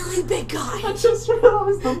 Really big guy. I just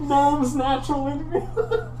realized the mom's natural enemy.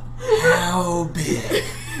 How big?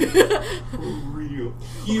 Real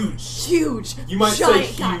huge. Huge. You might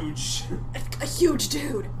say giant guy. huge. A huge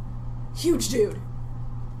dude. Huge dude.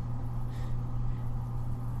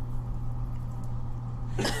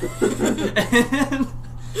 And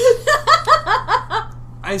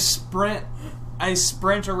I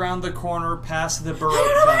sprint around the corner past the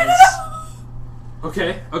Baroque guys.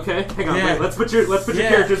 Okay. Hang on. Yeah. Wait. Let's put your Yeah.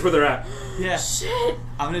 characters where they're at. Yeah. Shit!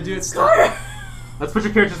 I'm gonna do it. Carter! Let's put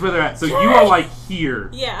your characters where they're at. So you are like here.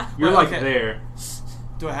 Yeah. You're Well, like okay. there.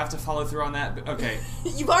 Do I have to follow through on that? Okay.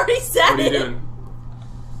 You've already said What are you it. doing?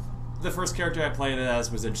 The first character I played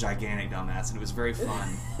as was a gigantic dumbass, and it was very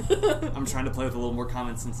fun. I'm trying to play with a little more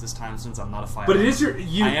common sense this time, since I'm not a fighter. But it is your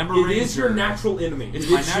I am a it is your ranger. natural enemy. It's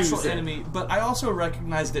You my did natural choose it. enemy, but I also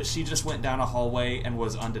recognize that she just went down a hallway and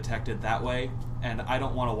was undetected that way, and I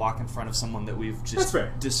don't want to walk in front of someone that we've That's just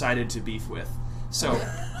fair. decided to beef with. So,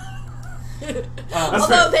 That's Although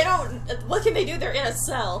fair. they don't, what can they do? They're in a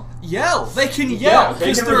cell. yell! They can Yeah, yell they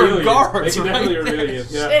because can there reveal are you. guards They can right definitely there. reveal you.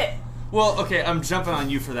 Yeah. Shit. Well, okay, I'm jumping on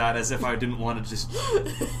you for that as if I didn't want to just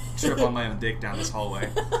trip on my own dick down this hallway.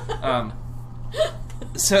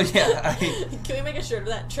 So yeah, Can we make a shirt of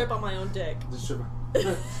that? Trip on my own dick. Just trip.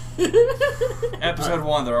 episode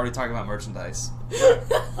 1, they're already talking about merchandise.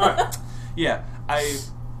 All right. Yeah, I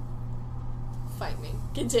Fight me.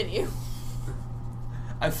 Continue.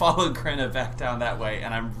 followed Krenna back down that way,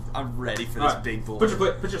 and I'm ready for this All right. big bull.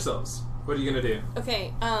 Put yourselves. What are you gonna do?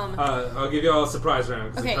 Okay, I'll give you all a surprise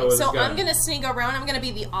round. 'cause okay, of how this so is going. I'm gonna sneak around. I'm gonna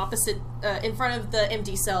be the opposite, in front of the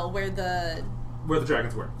empty cell where the, Where the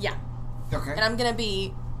dragons were. yeah. Okay. And I'm gonna be,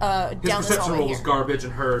 His down this perception hallway roll was here. garbage,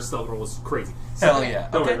 and her stealth roll was crazy. Hell Okay. yeah.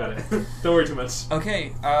 Don't Okay. worry about it. Don't worry too much.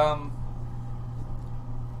 Okay,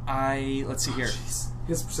 let's see here. Jeez.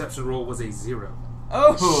 His perception roll was a 0.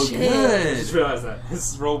 Oh, Shit. I just good. realized that.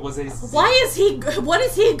 His roll was a 0. What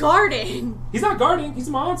is he guarding? He's not guarding. He's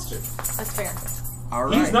a monster. That's fair. All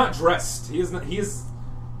right. He's not dressed. He is not. He is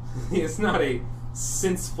not a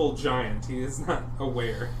senseful giant. He is not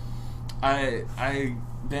aware. I've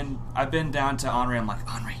been down to Henri. I'm like,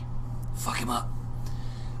 Henri, fuck him up.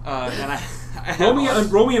 And I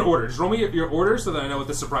Roll me an order. Just roll me your order so that I know what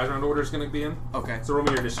the surprise round order is going to be in. Okay. So roll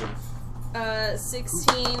me your initiative.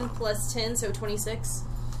 16 plus 10, so 26.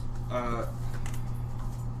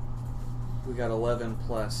 We got 11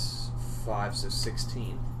 plus 5, so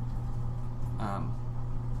 16.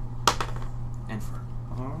 And for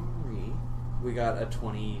Henri, we got a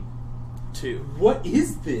 22. What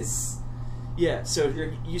is this? Yeah, so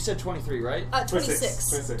you said 23, right?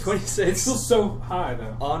 26. 26. It's still so high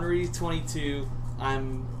though. Henri 22.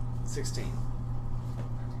 I'm 16.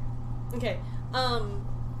 Okay,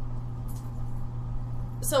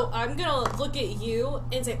 so I'm gonna look at you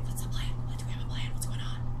and say, what's the plan? Do we have a plan? What's going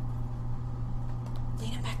on?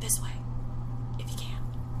 Lean him back this way, if you can.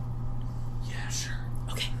 Yeah, sure.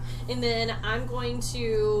 Okay. And then I'm going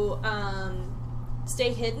to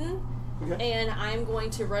stay hidden, Okay. and I'm going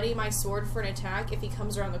to ready my sword for an attack if he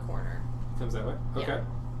comes around the corner. Comes that way. Okay.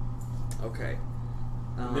 Yeah. Okay.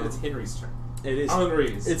 And then it's Henry's turn. It is.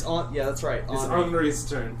 Henry's. It's on. Yeah, that's right. It's Henri. Henry's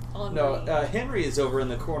turn. On No, me. Henry is over in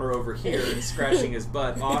the corner over here and scratching his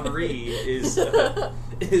butt. Henri is a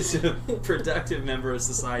productive member of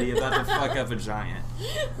society about to fuck up a giant.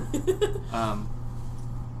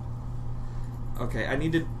 Okay, I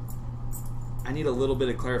need a little bit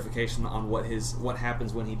of clarification on what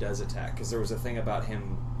happens when he does attack, because there was a thing about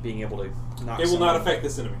him being able to knock. It will not someone- affect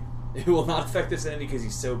this enemy. It will not affect this enemy because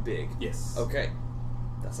he's so big. Yes. Okay,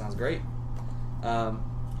 that sounds great.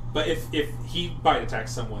 But if he bite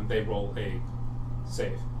attacks someone, they roll a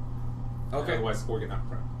save. Okay, Otherwise, or get knocked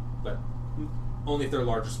prone. But only if they're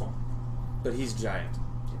large or small. but he's giant.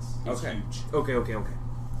 Yes. He's Okay. huge. Okay.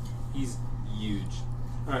 He's huge.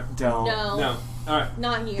 All right. Don't. No. No. All right.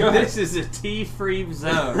 Not here. Go ahead. This is a T-free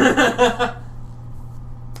zone.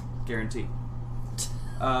 Guarantee.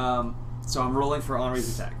 So I'm rolling for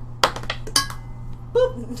Henri's attack.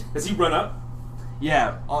 Boop. Does he run up?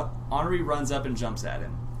 Yeah, Henri runs up and jumps at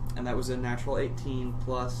him. And that was a natural 18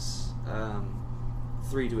 plus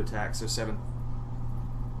 3 to attack, so 7.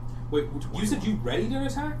 Wait, you said you ready to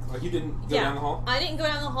attack? Like you didn't go Yeah. down the hall? I didn't go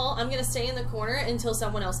down the hall. I'm going to stay in the corner until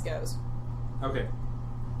someone else goes. Okay.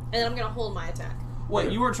 And then I'm going to hold my attack.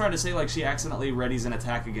 Wait, you were trying to say like she accidentally readies an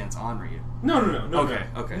attack against Henri. No. Okay,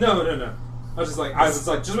 no. okay. No. I was just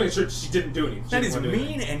just making sure she didn't do anything. She That didn't is want to do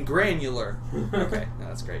mean anything. and granular. Okay, no,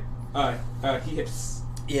 that's great. He hits.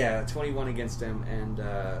 Yeah, 21 against him, and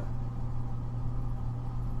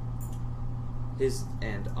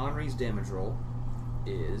Henri's damage roll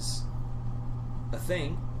is a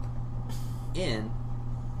thing in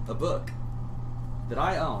a book that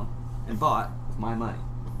I own and bought with my money.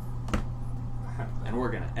 And we're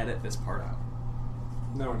gonna edit this part out.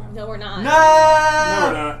 No, we're not. No, we're not. No,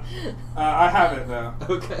 we're not. I have it though.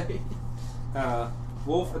 Okay.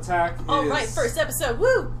 Wolf attack is. All right, first episode.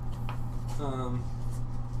 Woo!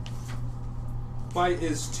 Bite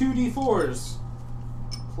is 2d4s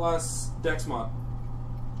plus Dex mod.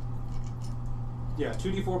 Yeah,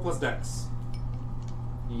 2d4 plus dex.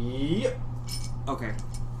 Yep. Okay.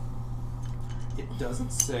 It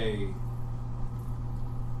doesn't say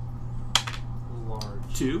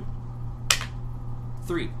large. 2,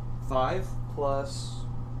 3. 5 plus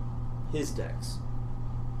his dex.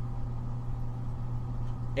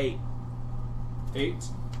 8. 8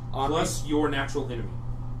 On plus your natural enemy.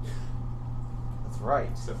 That's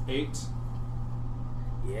right. So 8.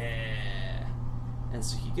 Yeah. And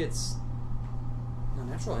so he gets. No,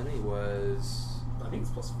 natural enemy was. I think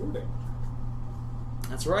it's plus 4 damage.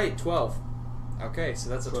 That's right, 12. Okay, so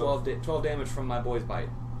that's a 12 damage from my boy's bite.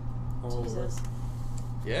 Jesus.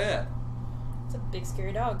 Yeah. It's a big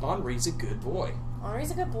scary dog. Henri's a good boy.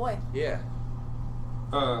 Henri's a good boy. Yeah.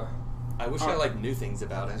 I wish I knew things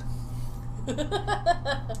about it.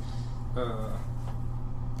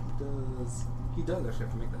 He does actually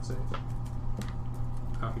have to make that save.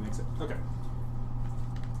 Oh, he makes it. Okay.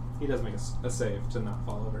 He does make a save to not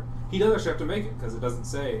fall over. He does actually have to make it because it doesn't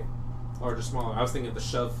say large or smaller. I was thinking of the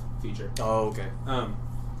shove feature. Oh, okay.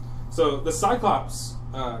 So the Cyclops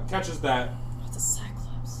catches that. What's a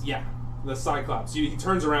Cyclops? Yeah, the Cyclops. He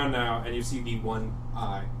turns around now and you see the one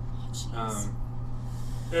eye. Oh, jeez.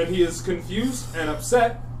 And he is confused and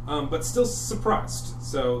upset, but still surprised.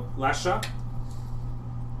 So, last shot.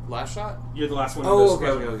 Last shot? You're the last one. Oh,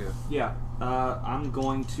 okay. Yeah. I'm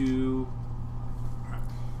going to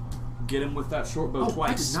get him with that short bow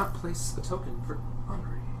twice. I did not place a token for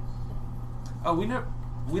Henri. Oh,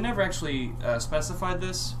 we never actually specified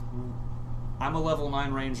this. I'm a level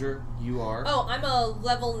 9 ranger. You are. Oh, I'm a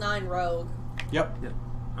level 9 rogue. Yep.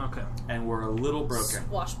 Okay. And we're a little broken.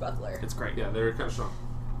 Swashbuckler. It's great. Yeah, they're kind of strong.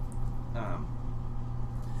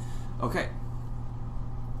 Okay.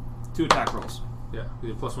 2 attack rolls. Yeah, you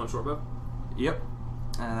did +1 short bow. Yep.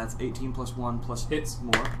 And that's 18 plus 1 plus Hits.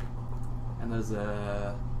 more. And there's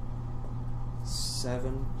a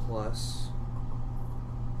 7 plus.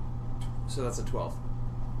 So that's a 12.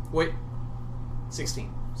 Wait.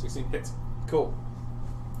 16. 16 hits. Cool.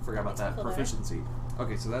 forgot about that Hello there. proficiency.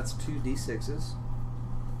 Okay, so that's 2d6s.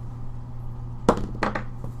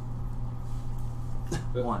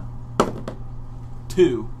 1,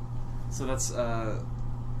 2. So that's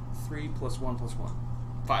 3 plus 1 plus 1.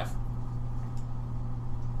 5.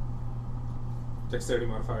 Dexterity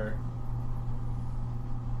modifier.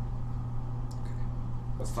 Okay.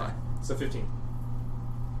 That's 5. So 15.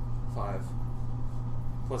 5.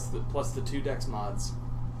 Plus the 2 dex mods.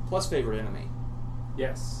 Plus favorite enemy.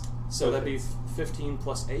 Yes. So that'd be 15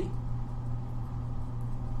 plus 8?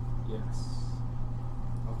 Yes.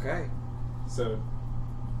 Okay. So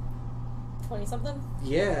 20 something?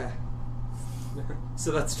 Yeah.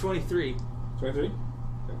 So that's 23. 23?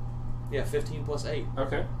 Yeah, 15 plus 8.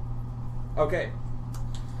 Okay. Okay.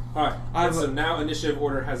 Alright. I've- So now initiative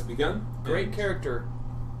order has begun. Great And character.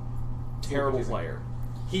 Terrible confusing. player.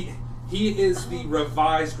 He is the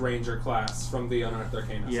revised ranger class from the Unearthed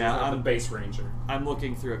Arcana. So Yeah, he's not I'm- the base ranger. I'm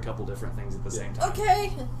looking through a couple different things at the same time.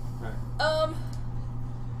 Okay. Right.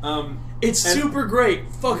 It's And- super great.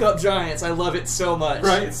 Fuck up giants. I love it so much.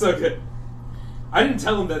 Right, it's so good. I didn't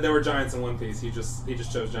tell him that there were giants in One Piece. He just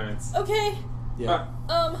chose giants. Okay. Yeah.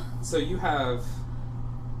 So you have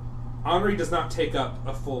Henri does not take up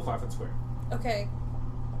a full 5 foot square, Okay.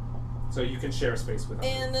 so you can share space with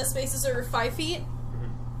Henri. And the spaces are 5 feet?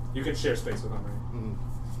 You can share space with Henri.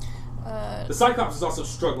 Mm. The Cyclops is also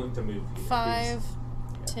struggling to move. Here. 5,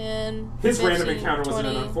 10, His 15, random encounter was in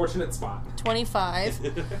 20, an unfortunate spot. 25.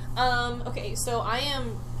 Okay, so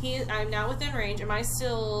I'm now within range. Am I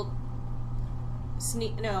still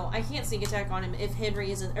No, I can't sneak attack on him if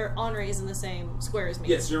Henry isn't or Henri is in the same square as me.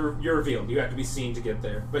 Yes, you're revealed. You have to be seen to get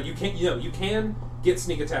there, but you can't. You can get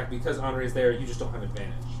sneak attack because Henri is there. You just don't have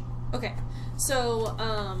advantage. Okay. So,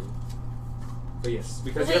 But yes,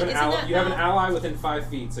 because Wait, you have an isn't ally. that You have an not- ally within 5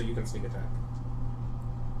 feet, so you can sneak attack.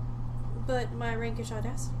 but my rank is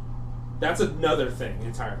audacity. That's another thing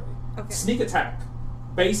entirely. Okay. Sneak attack.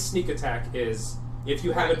 Base sneak attack is if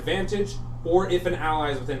you have Right. advantage or if an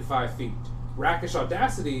ally is within 5 feet. Rakish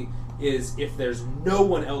Audacity is if there's no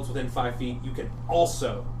one else within 5 feet, you can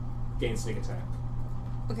also gain sneak attack.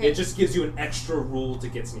 Okay. It just gives you an extra rule to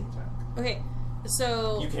get sneak attack. Okay.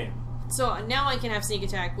 So You can. So now I can have sneak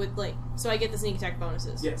attack with so I get the sneak attack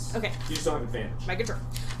bonuses. Yes. Okay. You just don't have advantage. My control.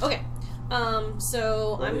 Okay.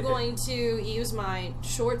 So Roll I'm me a going to use my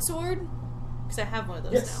short sword because I have one of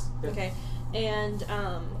those Yes. now. Yeah. Okay. And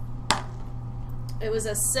it was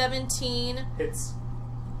a 17. Hits.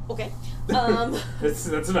 Okay. That's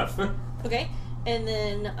enough. Okay. And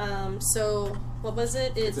then so what was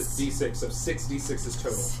it? It's a D6, so 6 D6s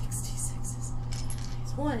total. 66s.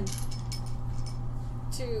 1,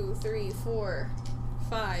 2, 3, 4,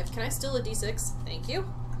 5. Can I steal a d6? Thank you.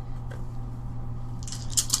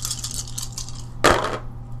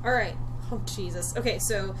 Alright. Oh, Jesus. Okay,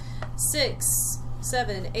 so 6,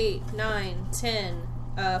 7, 8, 9, 10,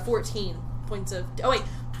 14 points of... Oh, wait.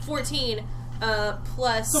 14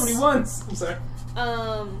 plus... So many ones! I'm sorry.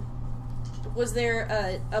 Was there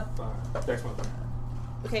a... There's one.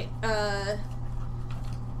 Okay,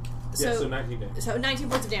 So 19 damage. So 19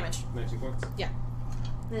 points of damage. 19 points. Yeah.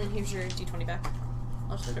 And then here's your d20 back.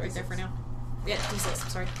 I'll just put it right there for now. Yeah, d6,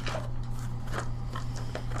 sorry.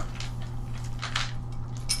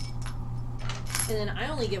 And then I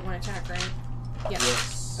only get one attack, right? Yeah.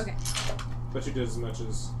 Yes. Okay. But you did as much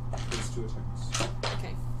as his 2 attacks.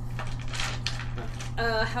 Okay.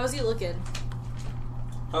 How's he looking?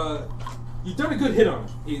 You've done a good hit on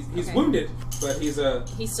him. He's Okay. wounded, but he's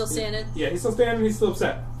He's still standing? Yeah, he's still standing. He's still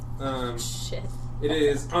upset. Shit. It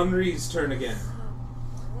is Henri's turn again.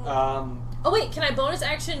 Oh wait, can I bonus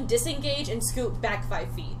action disengage and scoot back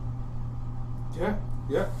 5 feet? Yeah,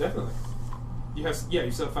 definitely. You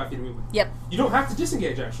still have 5 feet of movement. Yep. You don't have to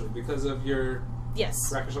disengage actually because of your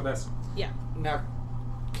Yes. Rakish Desk. Yeah. Now,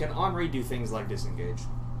 can Henri do things like disengage?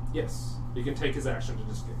 Yes, you can take his action to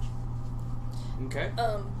disengage. Okay.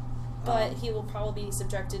 But he will probably be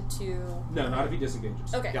subjected to... No, not if he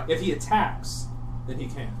disengages. Okay. Yeah. If he attacks, then he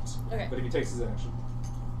can't. Okay. But if he takes his action,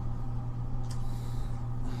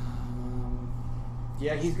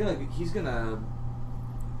 Yeah, he's gonna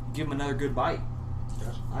give him another good bite.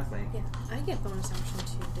 gotcha. I think. Yeah, I get bonus action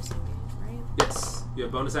to disengage, right? Yes, you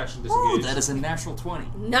have bonus action Ooh, disengage. that is a natural 20.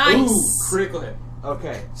 Nice! Ooh, critical hit.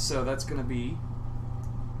 Okay, so that's gonna be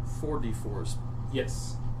 4d4s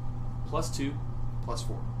Yes. plus 2 plus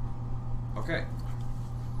 4. Okay.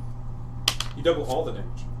 You double all the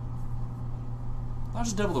damage. I'll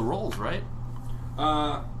just double the rolls, right?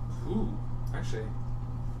 Actually,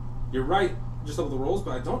 you're right. Just double the rolls,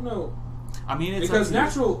 but I don't know I mean, it's because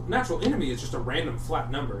up to you. natural enemy is just a random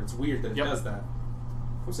flat number. It's weird that it Yep. does that.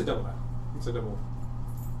 Let's say double that. Let's say double.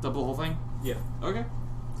 Double the whole thing. Yeah. Okay.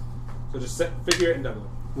 So just figure it and double it.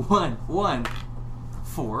 1,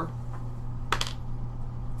 4,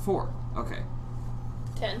 4. Okay.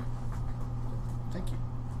 10. Thank you.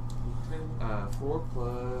 4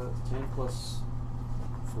 plus 10 plus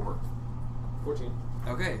 4. 14.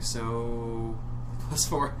 Okay, so plus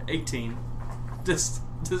 4, 18. Does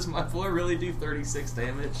my boy really do 36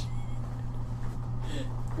 damage?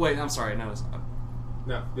 Wait, I'm sorry. No, it's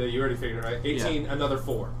No, yeah, you already figured it right. 18, another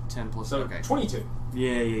 4. 10 plus. So Okay. 22.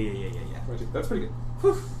 Yeah. 22. That's pretty good.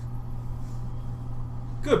 Whew.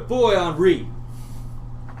 Good boy, Henri.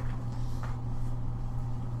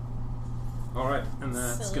 All right, and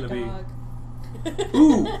that's Silly going to dog. be.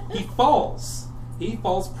 Ooh, he falls. He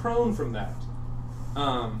falls prone from that.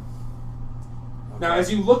 Now,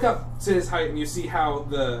 as you look up to his height and you see how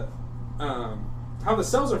the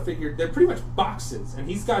cells are figured, they're pretty much boxes, and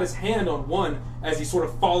he's got his hand on one as he's sort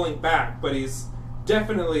of falling back, but he's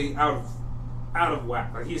definitely out of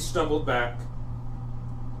whack. Like he's stumbled back.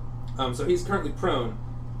 So he's currently prone,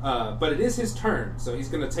 but it is his turn, so he's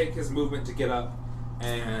going to take his movement to get up,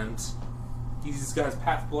 and he's got his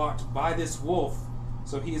path blocked by this wolf,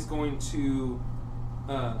 so he is going to.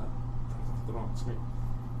 The wrong screen.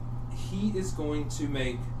 He is going to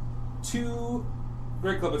make 2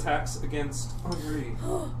 Great Club attacks against Henri.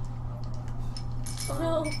 Oh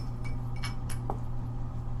no.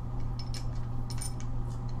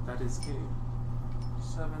 That is a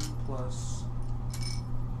 7 plus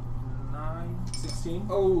 9, 16.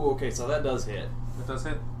 Oh, okay, so that does hit. That does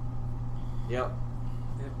hit. Yep.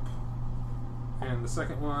 Yep. And the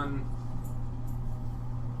second one,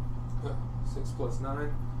 6 plus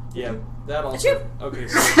 9. Yeah, that also. Achoo! Okay,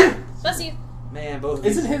 so Bless you. man, both of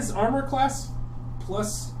Isn't these. his armor class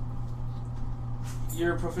plus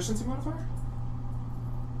your proficiency modifier?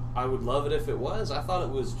 I would love it if it was. I thought it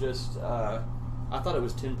was just. I thought it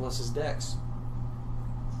was 10 plus his dex.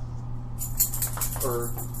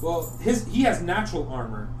 Or Well, he has natural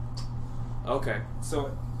armor. okay,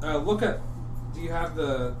 So look at. Do you have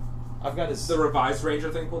the I've got his. revised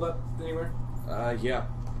Ranger thing pulled up anywhere? Yeah.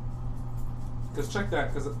 Because check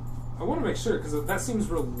that, because I want to make sure, because that seems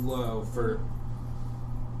real low for.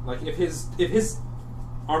 Like if his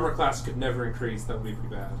armor class could never increase, that would be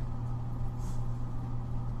pretty bad.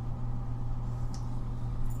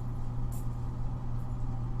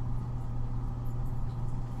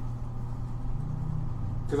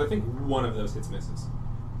 Because I think one of those hits misses.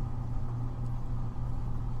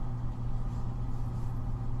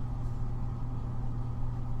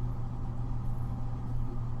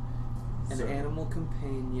 An So- animal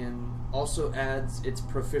companion also adds its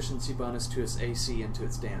proficiency bonus to its AC and to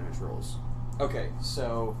its damage rolls. Okay,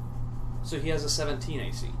 so he has a 17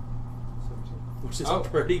 AC, 17. which is Oh.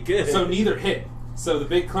 pretty good. So neither hit. So the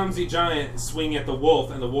big clumsy giant is swinging at the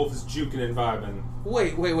wolf, and the wolf is juking and vibing.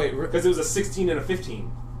 Wait. Because it was a 16 and a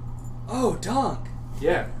 15. Oh, dunk.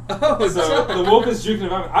 Yeah. Oh, So dunk. the wolf is juking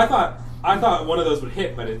and vibing. I thought one of those would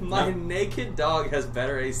hit, but it My naked dog has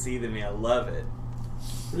better AC than me. I love it.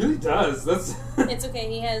 really does. That's It's okay.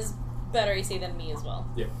 He has better AC than me as well.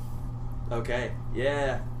 yeah. Okay.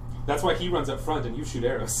 Yeah. That's why he runs up front and you shoot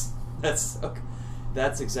arrows. That's okay.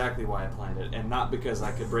 That's exactly why I planned it, and not because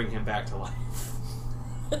I could bring him back to life.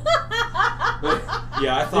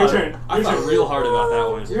 Yeah, I thought. Your turn. I Your thought turn. real hard about that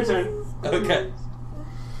one. Your turn. Okay.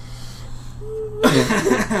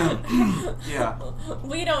 Yeah,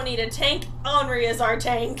 We don't need a tank. Henri is our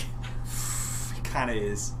tank. it kind of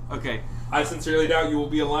is. Okay. I sincerely doubt you will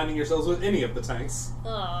be aligning yourselves with any of the tanks.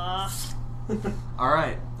 Aww. All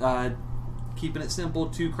right. Keeping it simple.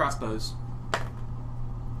 2 crossbows.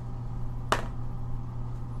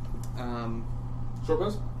 Short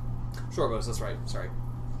bows? Short bows. That's right. Sorry.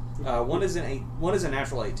 One is a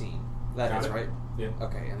natural 18. That Got is it. right. Yeah.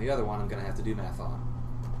 Okay, and the other one I'm gonna have to do math on.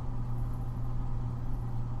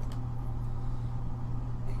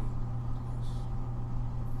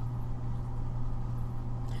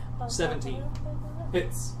 17.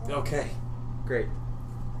 Hits. Okay, great.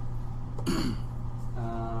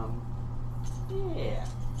 Yeah.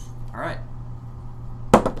 All right.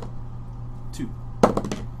 2,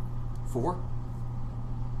 4,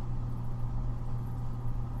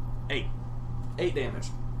 8. 8 damage.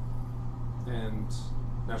 And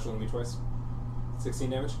natural enemy twice. 16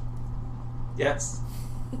 damage. Yes.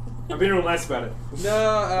 I'm being real nice about it.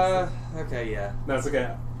 No. Okay. Yeah. No, it's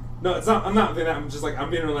okay. No, it's not. I'm not being that. I'm just like, I'm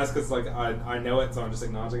being real nice because like I know it, so I'm just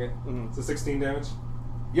acknowledging it. Mhm. So 16 damage.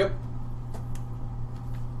 Yep.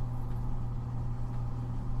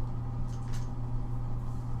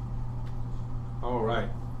 All right.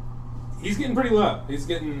 He's getting pretty low. He's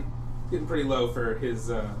getting pretty low for his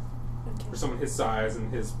for someone his size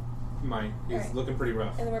and his might. He's Alright. looking pretty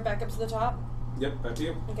rough. And then we're back up to the top. Yep, back to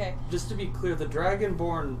you. Okay. Just to be clear, the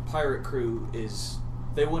Dragonborn pirate crew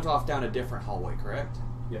they went off down a different hallway, correct?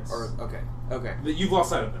 Yes. Or okay. But you've lost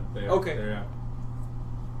sight of them. Okay. They're out.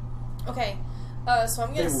 Okay. So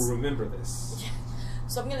I'm They gonna. will remember this.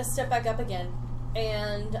 So I'm gonna step back up again,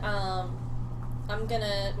 and I'm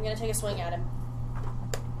gonna take a swing at him.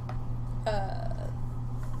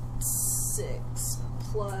 6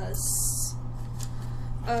 plus.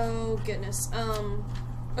 Oh goodness. Oh,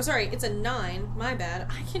 sorry. It's a 9. My bad.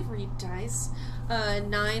 I can read dice.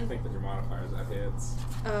 9. I think that your modifiers that hits.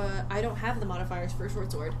 I don't have the modifiers for a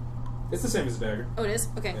short sword. It's the same as a dagger. Oh, it is.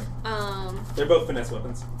 Okay. Yeah. They're both finesse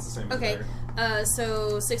weapons. It's the same as a Okay. dagger.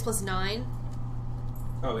 So 6 plus 9.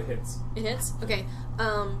 Oh, it hits. It hits? Okay.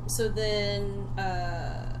 So then,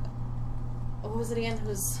 what was it again? It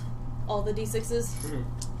was all the d6s?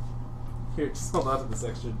 Here, just hold on to this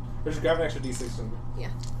extra. Or just grab an extra d6 from. Yeah.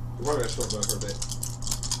 We're probably gonna short bow for a bit.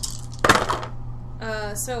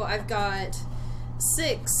 So I've got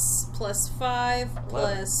 6 plus 5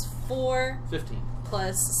 plus 4 15.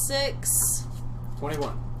 plus 6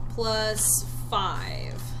 21. plus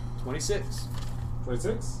 5. 26.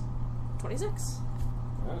 26? 26.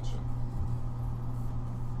 Gotcha.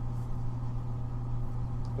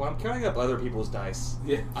 Well, I'm counting up other people's dice.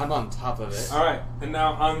 Yeah. I'm on top of it. Alright, and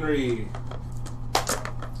now Henri.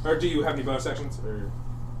 Or do you have any bonus actions? Or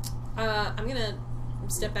I'm gonna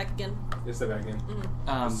step back again. you step back in?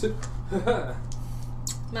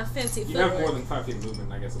 My fancy You have footwork. more than 5 feet of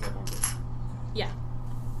movement, I guess, at that point. Yeah.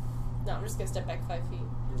 No, I'm just gonna step back 5 feet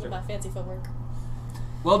Okay. with my fancy footwork.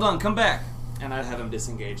 Well done. Come back. And I'd have him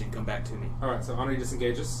disengage and come back to me. Alright, so Henri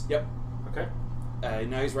disengages. Yep. Okay.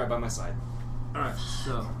 Now he's right by my side. Alright,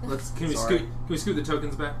 so can we Sorry. scoot the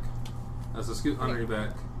tokens back? So scoot Henri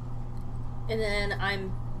back. And then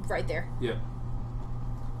I'm right there. Yep.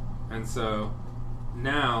 And so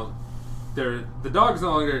now the dog's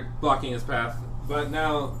no longer blocking his path, but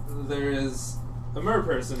now there is a mer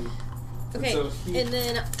person. Okay, And so and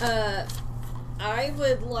then I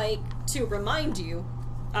would like to remind you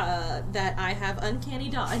that I have uncanny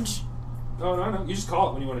dodge. Oh no, you just call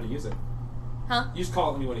it when you wanted to use it. Huh? You just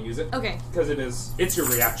call it when you want to use it. Okay. Because it's your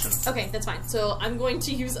reaction. Okay, that's fine. So I'm going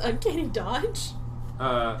to use uncanny dodge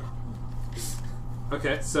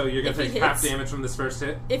Okay, so you're gonna If he take half hits. damage from this first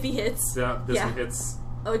hit. if he hits. Yeah, this Yeah. one hits.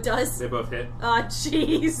 Oh, it does? They both hit. Ah,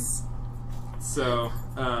 jeez. So,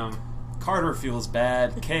 Carter feels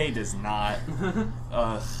bad. Kay does not.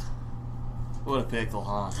 Ugh. What a pickle,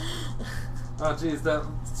 huh? oh jeez, that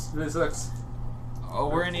really sucks. Oh,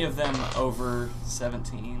 were any of them over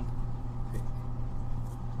 17?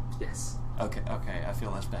 Yes. Okay, I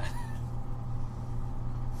feel less bad.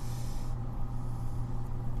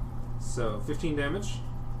 So 15 damage.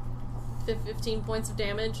 15 points of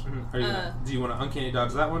damage. Are you do you want to uncanny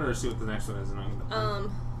dodge that one, or see what the next one is?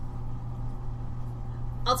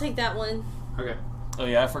 I'll take that one. Okay. Oh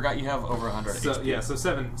yeah, I forgot you have over 100 So HP. yeah, so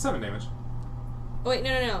seven damage. Oh, wait,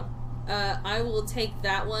 no. I will take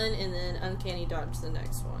that one and then uncanny dodge the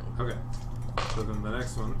next one. Okay. So then the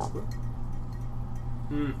next one.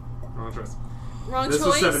 Wrong choice. Wrong This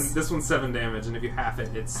choice. was 7. This one's 7 damage, and if you half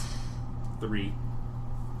it, it's 3.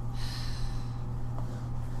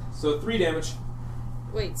 So 3 damage.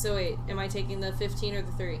 Wait, am I taking the 15 or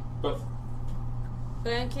the 3? Both.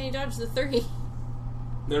 But I uncanny dodge the 3.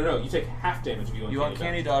 No. You take half damage if you uncanny. You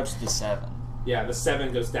uncanny dodge the 7. Yeah, the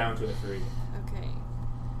 7 goes down to a 3. Okay.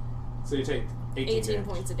 So you take 18 damage.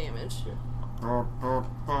 points of damage. Yeah.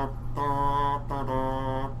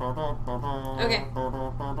 Okay.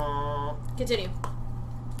 Continue.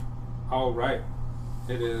 All right.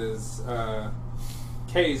 It is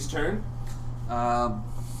Kay's turn. I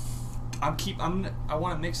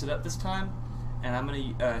want to mix it up this time, and I'm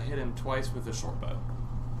gonna hit him twice with a short bow.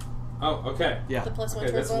 Oh, okay. Yeah. The +1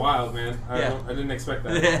 Okay, that's turbo. wild, man. I didn't expect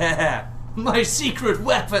that. Yeah. My secret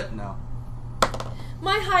weapon. No.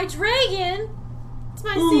 My high dragon. It's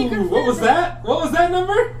my Ooh, secret. what was weapon. that? What was that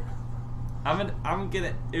number? I'm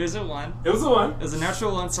gonna. It was a 1. It was a 1. It was a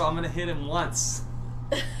natural 1, so I'm gonna hit him once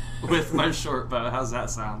with my short bow. How's that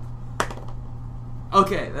sound?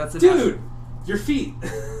 Okay, that's a Dude, your feet.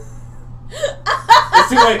 It's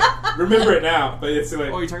too late. Remember it now, but it's too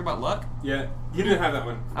late. Oh, you're talking about luck? Yeah, you didn't have that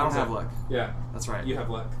one. I don't have luck. Yeah, That's right. you have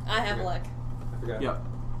luck. I have luck. I forgot. Yep.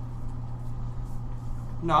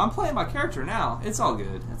 No, I'm playing my character now. It's all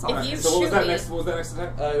good. It's all If right. you So what was shoot that me- next? What was that next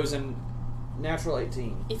attack? It was a natural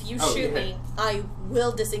 18. If you Oh, shoot yeah. me, I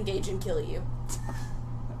will disengage and kill you.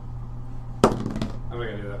 I'm not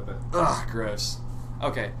gonna do that with it. Ugh, gross.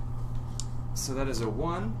 Okay. So that is a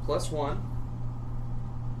 1 plus 1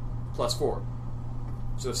 plus 4.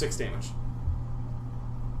 So 6 damage.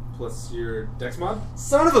 Plus your dex mod.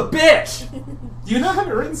 Son of a bitch! Do you not have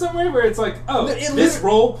it written somewhere where it's like, oh, No, it this lit-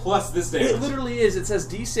 roll plus this damage? It literally is. It says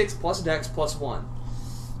D6 plus Dex plus 1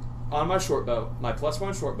 on my short bow, my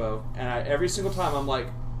 +1 short bow, and every single time I'm like,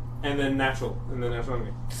 And then natural enemy.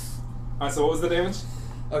 All right. So what was the damage?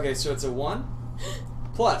 okay, so it's a 1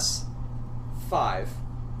 plus 5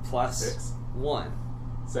 plus 6, 1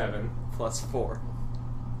 7, plus 4.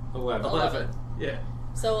 11. 11. Yeah.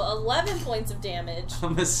 So 11 points of damage.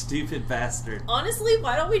 I'm a stupid bastard. Honestly,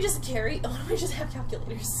 why don't we just have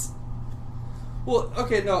calculators? Well,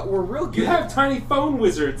 okay, no, we're real good. You have tiny phone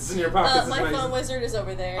wizards in your pockets. My It's nice. phone wizard is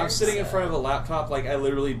over there. I'm sitting in so- front of a laptop, like I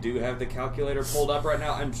literally do have the calculator pulled up right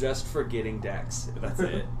now. I'm just forgetting Dex. That's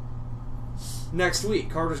it. Next week,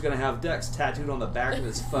 Carter's gonna have Dex tattooed on the back of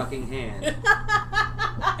his fucking hand, and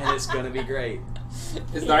it's gonna be great.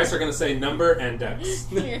 His dice are going to say number and dex.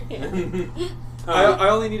 I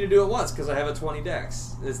only need to do it once because I have a 20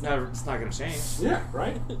 Dex. It's not gonna change. Yeah,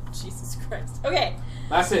 right? Jesus Christ. Okay.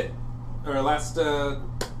 Last hit. Or last Probably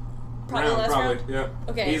round, last probably. round? Yeah.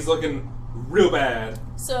 Okay. He's looking real bad.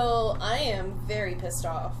 So I am very pissed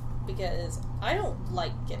off because I don't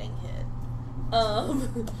like getting hit.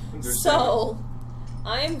 So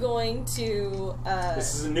I am going to.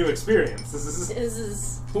 This is a new experience. This is. This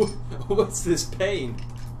is. What's this pain?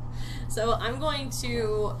 So I'm going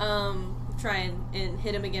to try and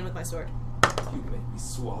hit him again with my sword. You make me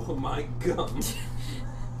swallow my gum.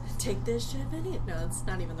 Take this shit, idiot. No, that's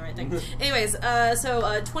not even the right thing. Anyways,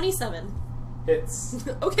 so 27. Hits.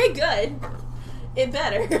 Okay, good. It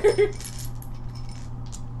better.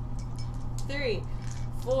 3,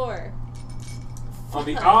 4, On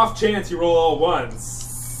the off chance you roll all ones.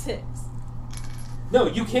 6. No,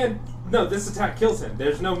 you can't. No, this attack kills him.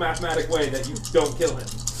 There's no mathematic way that you don't kill him.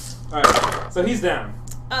 Alright, so he's down.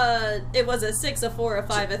 It was a 6, a 4, a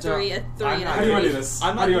 5, a 3, a 3, and a How do you want to 3. do this?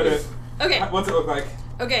 I'm How do you not want to do it? Okay. What's it look like?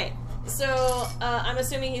 Okay, so I'm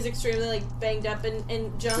assuming he's extremely like banged up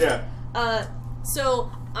and jumped. Yeah.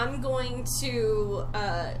 So I'm going to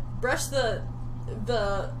brush the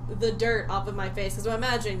dirt off of my face because I'm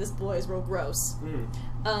imagining this boy is real gross.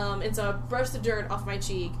 And so I brush the dirt off my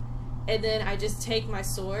cheek, and then I just take my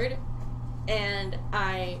sword and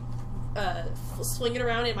I swing it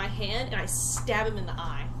around in my hand and I stab him in the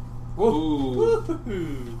eye.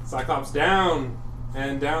 Ooh. Cyclops down.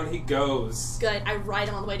 And down he goes. Good. I ride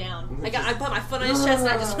him all the way down. I put my foot on his chest and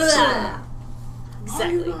I just.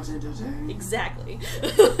 Exactly.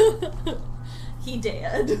 He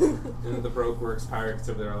dead. And the Broke Works pirates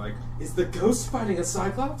over there are like, is the ghost fighting a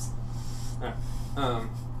Cyclops? Alright.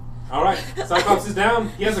 All right, Cyclops is down.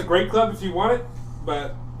 He has a great club if you want it,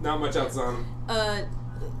 but not much else on him.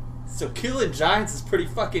 So killing giants is pretty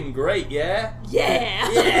fucking great, yeah? Yeah!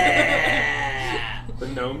 Yeah! The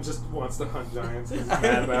gnome just wants to hunt giants. He's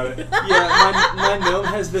mad about it. Yeah, my gnome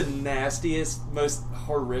has the nastiest, most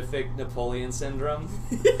horrific Napoleon syndrome.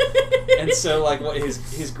 And so, like, what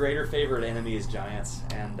his greater favorite enemy is giants.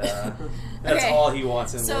 And that's all he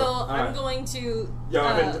wants in the So world. I'm going to...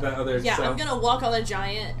 Yawn into that other Yeah, cell. I'm going to walk on the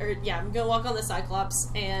giant, I'm going to walk on the Cyclops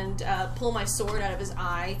and pull my sword out of his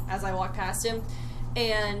eye as I walk past him.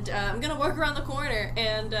 And I'm going to work around the corner.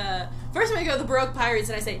 And first I'm going to go to the Baroque Pirates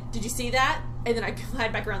and I say, did you see that? And then I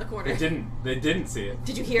hide back around the corner. They didn't see it.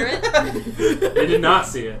 Did you hear it? They did not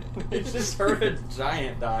see it. They just heard a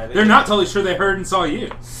giant die. They're not totally sure they heard and saw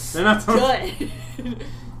you. They're not totally... Good.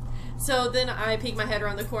 So then I peek my head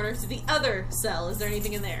around the corner to the other cell. Is there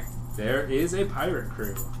anything in there? There is a pirate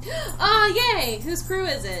crew. Yay! Whose crew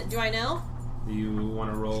is it? Do I know? Do you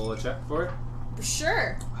want to roll a check for it?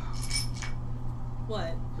 Sure.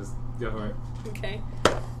 What? Just go for it. Okay.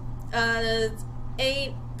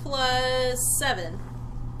 8 plus 7.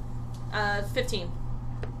 15.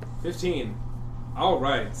 15. All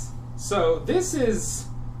right. So this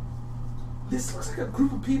looks like a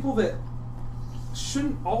group of people that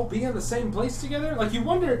shouldn't all be in the same place together. Like, you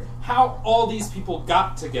wonder how all these people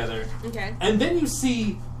got together. Okay. And then you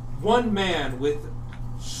see one man with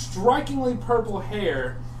strikingly purple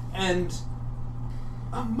hair and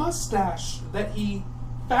a mustache that he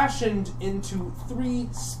fashioned into 3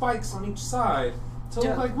 spikes on each side to look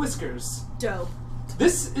Dope. like whiskers. Dope.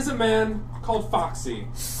 This is a man called Foxy,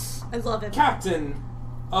 I love him. captain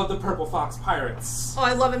of the Purple Fox Pirates. Oh,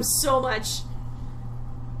 I love him so much.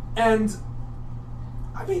 And,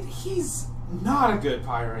 I mean, he's not a good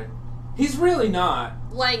pirate. He's really not.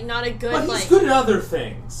 Like, not a good, But he's like... good at other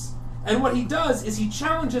things. And what he does is he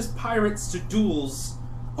challenges pirates to duels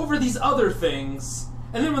over these other things,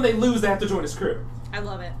 and then when they lose, they have to join his crew. I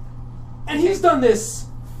love it. And he's done this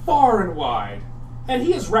far and wide. And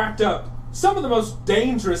he has racked up some of the most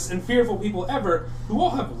dangerous and fearful people ever, who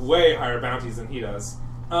all have way higher bounties than he does.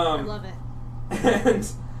 I love it. And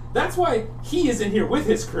that's why he is in here with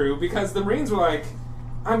his crew, because the Marines were like,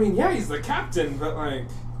 I mean, yeah, he's the captain, but, like,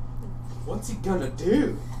 what's he gonna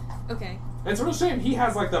do? Okay. And it's a real shame. He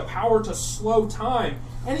has, like, the power to slow time,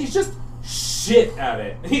 and he's just shit at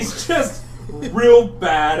it. He's just real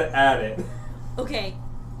bad at it. Okay.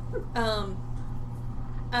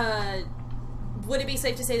 Would it be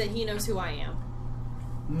safe to say that he knows who I am?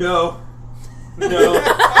 No.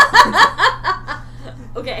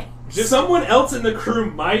 Okay. Someone else in the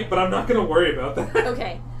crew might, but I'm not gonna worry about that.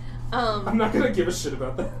 Okay. I'm not gonna give a shit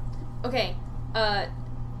about that. Okay.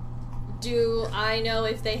 Do I know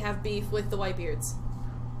if they have beef with the Whitebeards?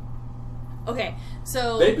 Okay,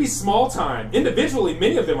 so... They'd be small time. Individually,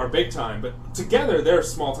 many of them are big time, but together, they're a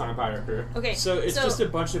small time pirate crew. Okay, So it's just a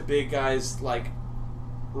bunch of big guys, like,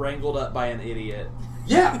 wrangled up by an idiot.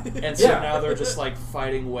 Yeah. And so Yeah. now they're just, like,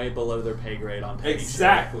 fighting way below their pay grade on petty shit.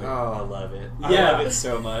 Exactly. Oh, I love it. Yeah. I love it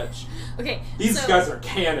so much. Okay, These so, guys are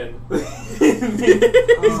canon.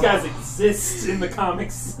 These guys exist in the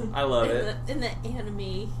comics. I love it. in the anime.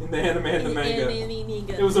 In the anime and the manga.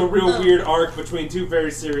 Manga. It was a real weird arc between 2 very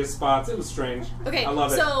serious spots. It was strange. Okay, I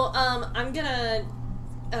love it. so I'm gonna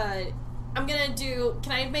do.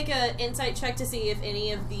 Can I make an insight check to see if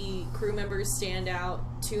any of the crew members stand out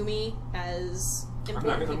to me as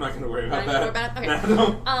important? I'm not gonna worry about Not gonna that. worry about it? No,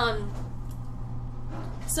 Okay. no.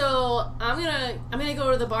 So I'm gonna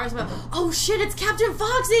go to the bars and go, oh shit, it's Captain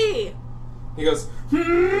Foxy! He goes,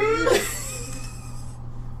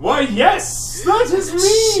 Why, yes, that is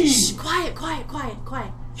me! Shh, quiet.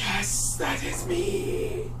 Yes, that is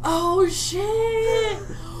me! Oh shit!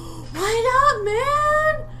 What up,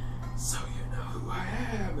 man? So you know who I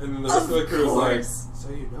am. And then the rest of the crew is like, so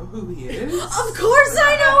you know who he is? Of course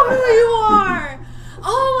I know who you are!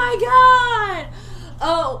 Oh my god!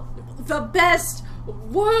 Oh, the best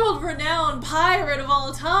world-renowned pirate of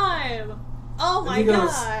all time! Oh And my he goes,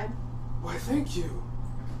 god! Why, thank you.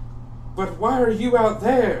 But why are you out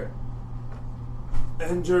there?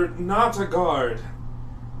 And you're not a guard.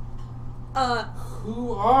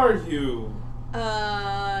 Who are you?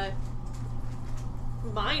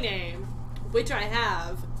 My name, which I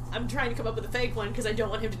have. I'm trying to come up with a fake one because I don't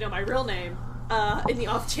want him to know my real name, in the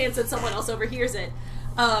off chance that someone else overhears it.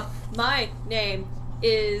 My name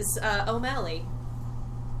is, O'Malley.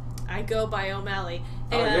 I go by O'Malley.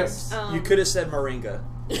 Oh, And, yes. You could have said Moringa.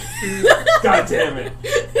 God damn it.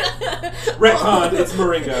 Retcon, it's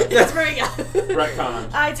Moringa. It's Moringa.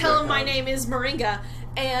 Retcon. I tell him my Retcon. name is Moringa,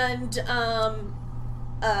 and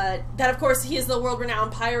that of course he is the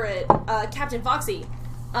world-renowned pirate, Captain Foxy.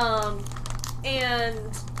 And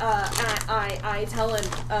I tell him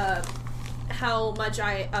how much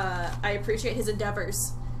I appreciate his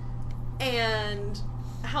endeavors, and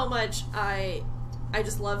how much I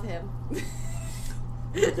just love him.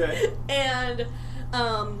 Okay. And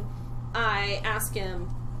I ask him,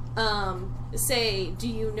 say, do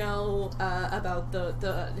you know about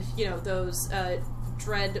the those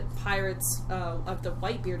dread pirates of the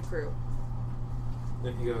Whitebeard crew?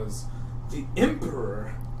 And he goes, the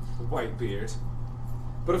Emperor Whitebeard.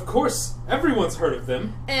 But of course, everyone's heard of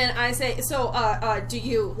them. And I say, so do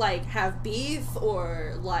you like have beef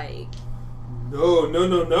or like?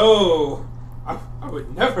 No. I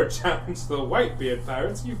would never challenge the Whitebeard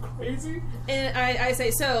pirates. You crazy? And I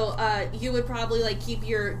say, so you would probably like keep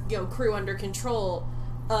your crew under control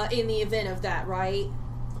in the event of that, right?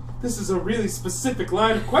 This is a really specific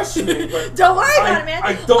line of questioning, but don't worry about it, man.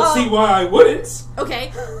 I don't see why I wouldn't.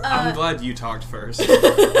 Okay. I'm glad you talked first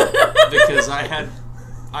because I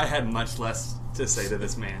had much less to say to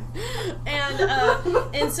this man.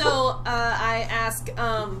 And so I ask,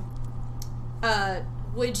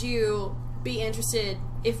 would you be interested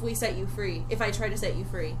if we set you free? If I try to set you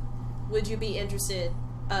free, would you be interested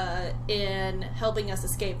in helping us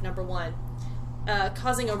escape? Number one,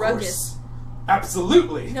 causing a ruckus.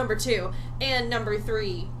 Absolutely. Number two, and number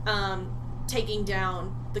three, taking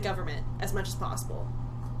down the government as much as possible.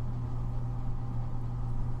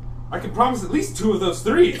 I can promise at least 2 of those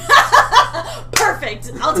 3. Perfect.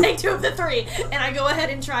 I'll take 2 of the 3, and I go ahead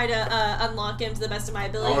and try to unlock him to the best of my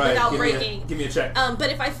ability without breaking. Give me a check.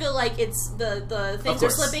 But if I feel like it's the things are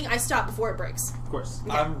slipping, I stop before it breaks. Of course.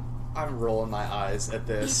 Okay. I'm rolling my eyes at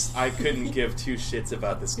this. I couldn't give 2 shits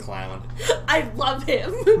about this clown. I love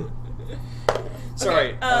him.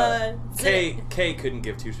 Sorry, Okay, Kay couldn't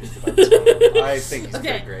give 2 shits about this clown. I think he's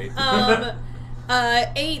okay. pretty great.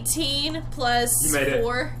 18 plus You made it.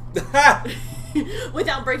 4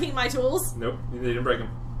 without breaking my tools. Nope, you didn't break them.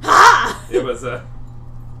 Ha! It was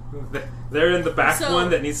they're in the back one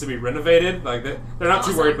that needs to be renovated. Like they're not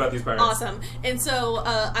too worried about these pirates. Awesome. And so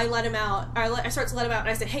I let him out. I start to let him out, and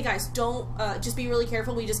I said, "Hey guys, don't just be really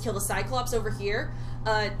careful. We just killed a Cyclops over here.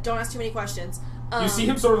 Don't ask too many questions." You see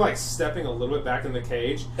him sort of like stepping a little bit back in the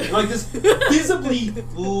cage, and like this visibly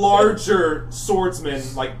larger swordsman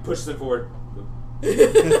like pushes him forward.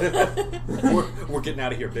 We're getting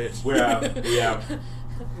out of here, bitch. We're out. Yeah.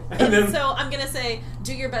 And then, so I'm gonna say,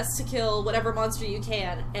 do your best to kill whatever monster you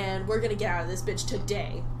can, and we're gonna get out of this bitch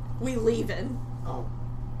today. We leaving. Oh,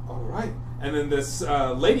 all right. And then this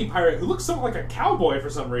lady pirate who looks somewhat like a cowboy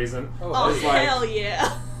for some reason. Oh is like, hell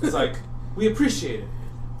yeah! It's like, we appreciate it.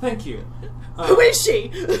 Thank you. Who is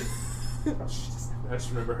she? I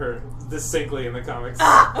just remember her distinctly in the comics.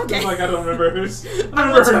 Ah, okay. It's like I don't remember her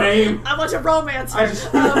name. I want to romance her. I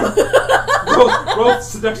just roll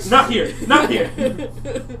seduction. Not here. Not here.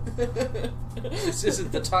 This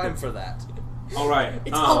isn't the time for that. All right.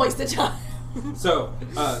 It's always the time. So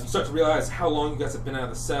you start to realize how long you guys have been out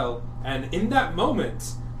of the cell, and in that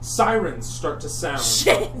moment, sirens start to sound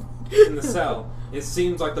Shit. in the cell. It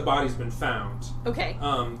seems like the body's been found. Okay.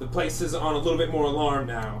 The place is on a little bit more alarm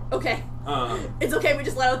now. Okay. It's okay. We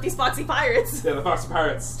just let out these foxy pirates. Yeah, the Foxy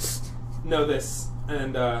Pirates know this,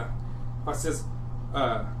 and Fox says,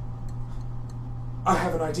 "I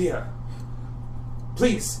have an idea.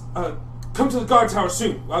 Please, come to the guard tower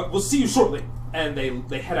soon. We'll see you shortly." And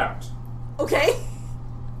they head out. Okay.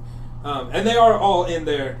 And they are all in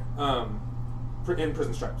their in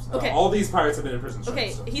prison stripes. Okay. All these pirates have been in prison stripes.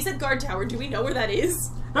 Okay. So. He said guard tower. Do we know where that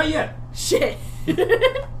is? Not yet. Shit.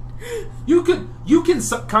 You can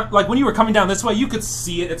like when you were coming down this way, you could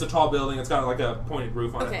see it. It's a tall building. It's got like a pointed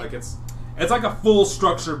roof on Okay. it. Like it's like a full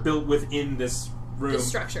structure built within this room. This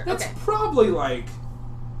structure. That's Okay. probably like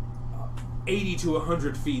 80 to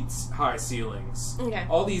 100 feet high ceilings. Okay.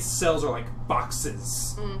 All these cells are like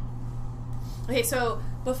boxes. Okay, so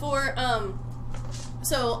before,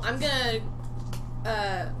 so I'm gonna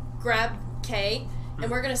grab Kay,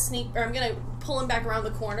 and we're gonna I'm gonna pull him back around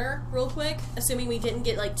the corner real quick, assuming we didn't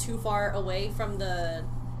get like too far away from the.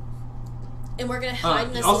 And we're gonna hide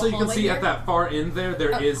in this Also, little you can see hallway at that far end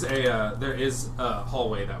there is a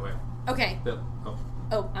hallway that way. Okay. Oh,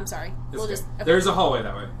 Oh, I'm sorry. We'll okay. just. Okay. There's a hallway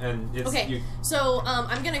that way, and it's Okay. So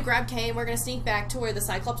I'm gonna grab Kay, and we're gonna sneak back to where the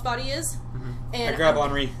Cyclops body is. And I grab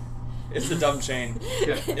Henri. It's the dumb chain.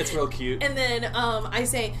 Yeah. It's real cute. And then I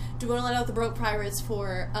say, do we want to let out the broke pirates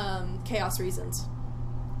for chaos reasons?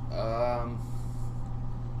 I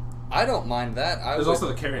don't mind that. There's also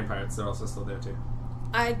the carrion pirates. They're also still there too.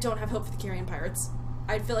 I don't have hope for the carrion pirates.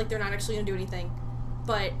 I feel like they're not actually going to do anything.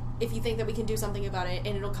 But if you think that we can do something about it,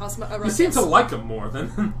 and it'll cost a ruckus. You seem to like him more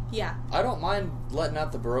than... Yeah. I don't mind letting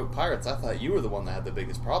out the Baroque pirates. I thought you were the one that had the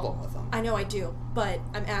biggest problem with them. I know I do, but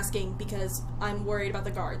I'm asking because I'm worried about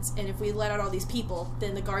the guards, and if we let out all these people,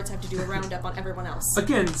 then the guards have to do a roundup on everyone else.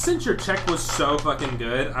 Again, since your check was so fucking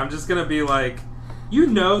good, I'm just gonna be like, you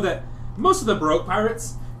know that most of the Baroque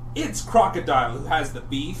pirates, it's Crocodile who has the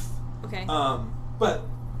beef. Okay. But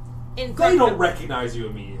And they don't recognize you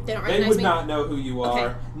immediately. They don't recognize would me? not know who you are.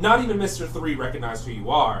 Okay. Not even Mr. 3 recognized who you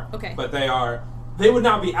are. Okay. But they would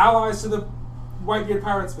not be allies to the Whitebeard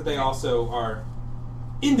pirates, but they also are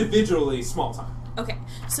individually small time. Okay.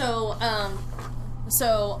 So,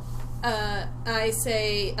 I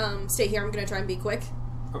say, stay here. I'm going to try and be quick.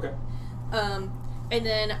 Okay. And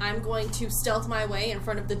then I'm going to stealth my way in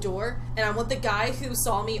front of the door, and I want the guy who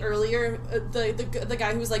saw me earlier, the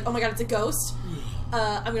guy who was like, oh my god, it's a ghost.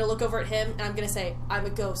 I'm going to look over at him, and I'm going to say, I'm a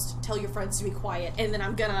ghost. Tell your friends to be quiet. And then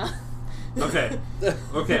I'm going to... Okay.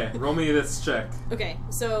 Okay, roll me this check. Okay,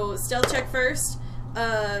 so stealth check first.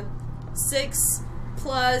 6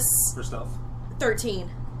 plus For stealth. 13.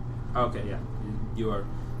 Okay, yeah. You are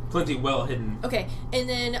plenty well hidden. Okay, and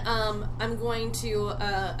then I'm going to,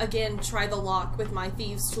 again, try the lock with my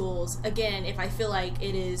thieves' tools. Again, if I feel like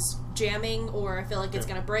it is jamming or I feel like it's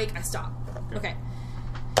going to break, I stop. Okay.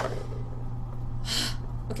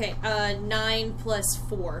 Okay, 9 plus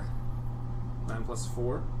 4. 9 plus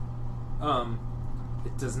 4.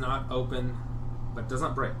 It does not open, but does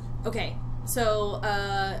not break. Okay, so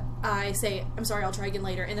I say, I'm sorry, I'll try again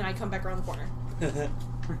later, and then I come back around the corner.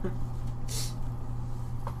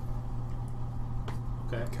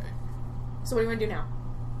 Okay. So what do you want to do now?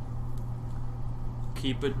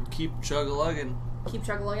 Keep chug-a-lugging. Keep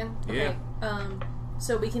chug-a-lugging? Yeah. Okay.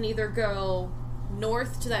 So we can either go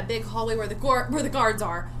north to that big hallway where the guards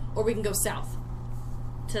are, or we can go south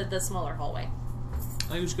to the smaller hallway. I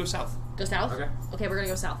think we should go south. Go south? Okay. Okay, we're gonna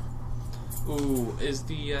go south. Ooh, is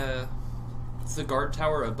the guard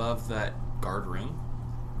tower above that guard room?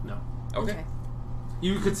 No. Okay.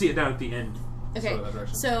 You could see it down at the end. Okay. Sort of that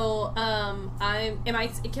direction. So, am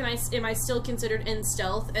I still considered in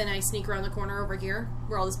stealth, and I sneak around the corner over here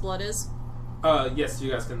where all this blood is? Yes,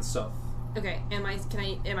 you guys can stealth. Okay. Am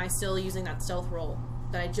I still using that stealth roll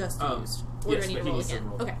that I just used? Or yes, do I need but to he roll needs to again?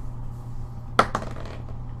 roll. Okay.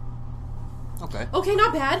 Okay. Okay,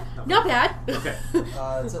 not bad. Okay. Not bad. Okay.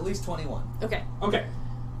 It's at least 21. Okay. Okay.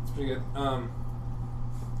 It's pretty good.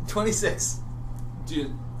 26.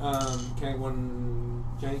 Dude, can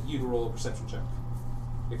I get you to roll a perception check?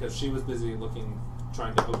 Because she was busy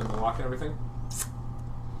trying to open the lock and everything.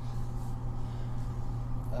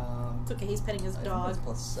 It's okay, he's petting his I think dog. that's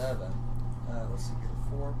plus 7. Let's see here.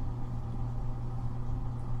 4.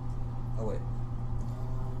 Oh, wait.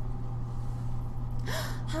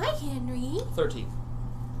 Hi, Henry. 13.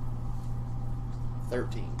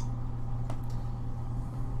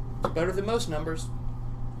 Better than most numbers.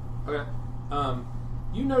 Okay.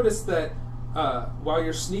 You notice that while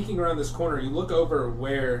you're sneaking around this corner, you look over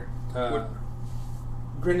where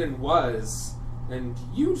Grinnin was, and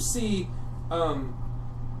you see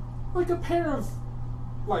like a pair of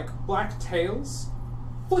black tails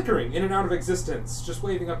flickering in and out of existence, just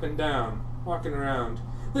waving up and down, walking around.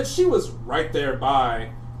 That she was right there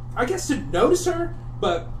by. I guess to notice her,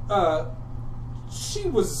 but she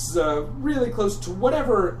was really close to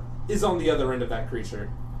whatever is on the other end of that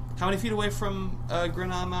creature. How many feet away from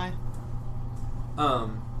Grinna am I?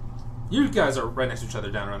 You guys are right next to each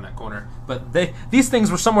other down around that corner, but these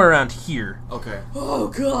things were somewhere around here. Okay. Oh,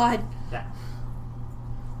 God. Yeah.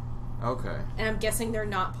 Okay. And I'm guessing they're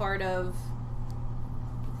not part of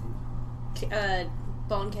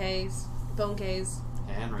Bone Caves.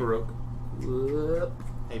 Henry. Baroque.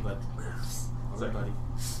 Hey, bud. Sorry, buddy.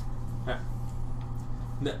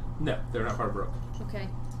 No, they're not part of Baroque. Okay.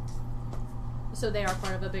 So they are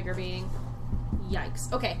part of a bigger being.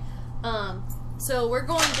 Yikes. Okay. So we're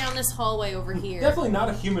going down this hallway over here. Definitely not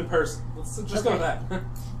a human person. Let's just go with that.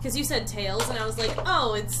 Because you said tails, and I was like,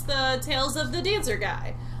 oh, it's the tails of the dancer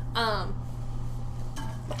guy.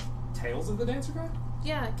 Tails of the dancer guy?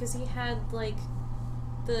 Yeah, because he had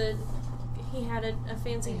he had a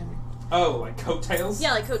fancy. Oh, like coattails?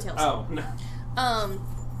 Yeah, like coattails. Oh, no.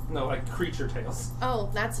 No, like creature tails. Oh,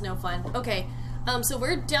 that's no fun. Okay. So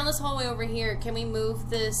we're down this hallway over here. Can we move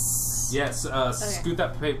this? Yes, scoot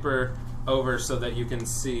that paper over so that you can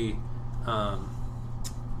see,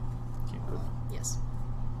 Yes.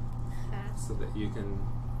 so that you can,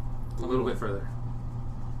 a little bit further.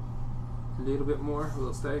 A little bit more,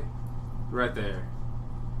 we'll stay. Right there.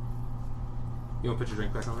 You want to put your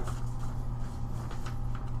drink back on there?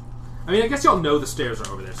 I mean, I guess y'all know the stairs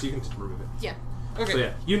are over there, so you can just remove it. Yeah. Okay. So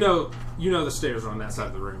yeah, you know the stairs are on that side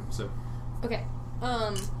of the room. So Okay.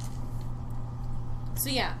 So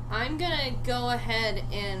yeah, I'm gonna go ahead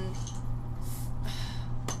and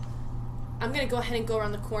go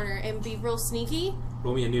around the corner and be real sneaky.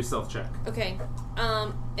 roll me a new stealth check. Okay.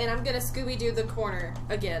 And I'm gonna Scooby-Doo the corner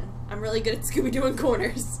again. I'm really good at Scooby-Dooing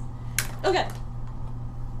corners. Okay.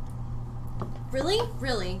 Really?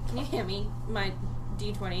 Really? Can you hand me my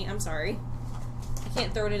D20? I'm sorry. I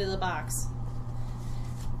can't throw it into the box.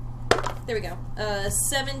 There we go.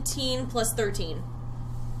 17 plus 13.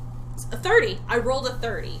 It's a 30. I rolled a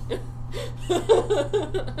 30.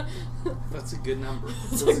 That's a good number.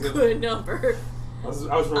 It's a good number. I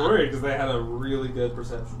was worried because they had a really good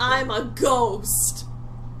perception. I'm a ghost.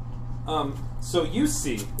 So you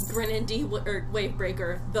see. Brennan D.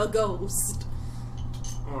 Wavebreaker, the ghost.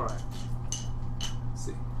 All right. Let's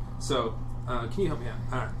see. So, can you help me out?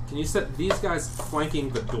 All right. Can you set these guys flanking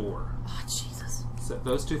the door? Oh, Jesus. Set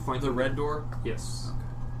those two flanking The red door? Yes.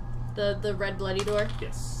 The red bloody door?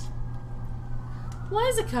 Yes. Why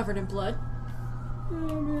is it covered in blood?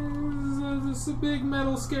 It's a big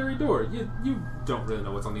metal scary door. You don't really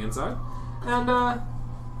know what's on the inside. And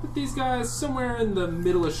put these guys somewhere in the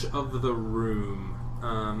middle-ish of the room.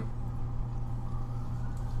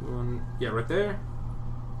 One, yeah, right there.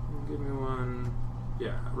 Give me one.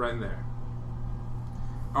 Yeah, right in there.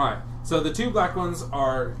 Alright, so the two black ones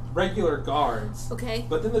are regular guards. Okay.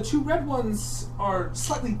 But then the two red ones are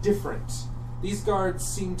slightly different. These guards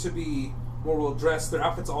seem to be more well dressed. Their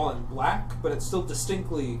outfit's all in black, but it's still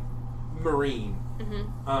distinctly marine.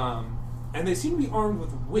 Mm-hmm. And they seem to be armed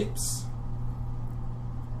with whips.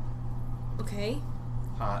 Okay.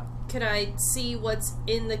 Hot. Could I see what's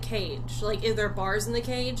in the cage? Like, is there bars in the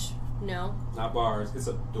cage? No. Not bars, it's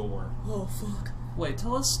a door. Oh, fuck. Wait,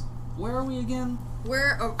 tell us, where are we again?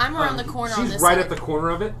 I'm around the corner on She's this right side. at the corner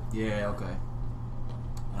of it. Yeah, okay.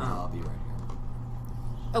 I'll be right here.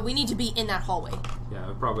 Oh, we need to be in that hallway.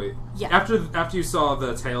 Yeah, probably. Yeah. After you saw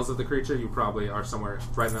the tails of the creature, you probably are somewhere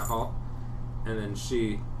right in that hall. And then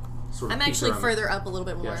she sort of I'm peeked actually around further up a little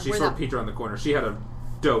bit more. Yeah, she Where sort of that- peeked around the corner. She had a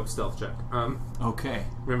dope stealth check. Okay.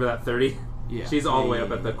 Remember that 30? Yeah. She's all the way Yeah, up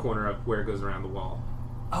yeah, at the yeah. corner of where it goes around the wall.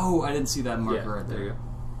 Oh, I didn't see that marker Yeah, right there. there you go.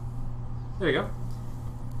 There you go.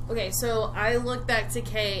 Okay, so I look back to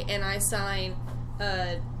Kay and I sign,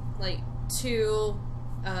 two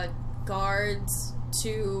guards,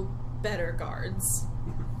 two better guards.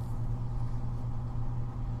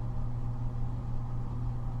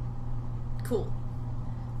 Cool.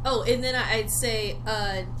 Oh, and then I'd say,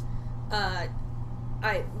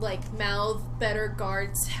 mouth better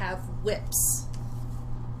guards have whips.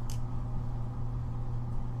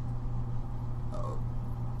 Oh,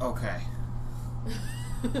 okay.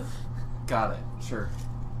 Got it. Sure.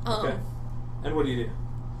 Okay. And what do you do?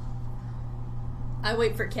 I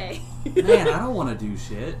wait for Kay. Man, I don't want to do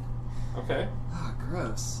shit. Okay. Ah,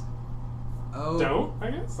 gross. Oh. Don't,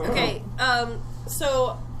 I guess? I don't Okay, know.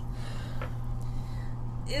 so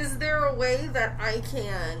is there a way that I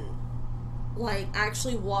can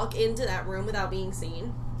actually walk into that room without being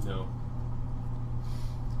seen? No.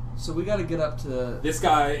 So we got to get up to. This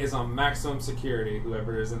guy is on maximum security,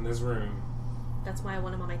 whoever is in this room. That's why I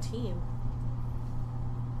want him on my team.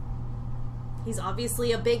 He's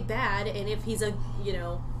obviously a big bad, and if he's a,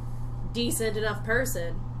 decent enough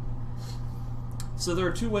person. So there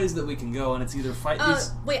are two ways that we can go, and it's either fight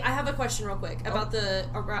these. Wait, I have a question real quick about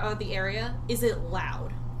the area. Is it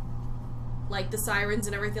loud? Like the sirens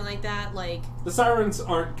and everything like that? Like The sirens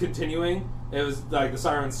aren't continuing. It was like the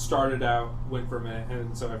sirens started out, went for a minute,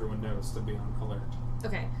 and so everyone knows to be on alert.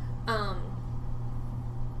 okay.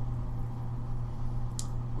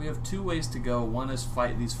 We have two ways to go. One is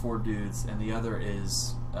fight these four dudes, and the other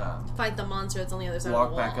is Fight the monster that's on the other side of walk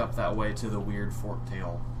the wall. back up that way to the weird fork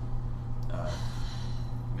tail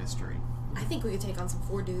mystery. I think we could take on some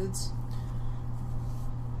 4 dudes.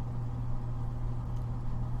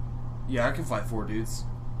 Yeah, I can fight 4 dudes.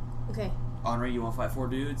 Okay. Henri, you want to fight 4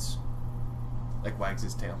 dudes? Like wags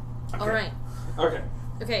his tail. Okay. Alright. Okay.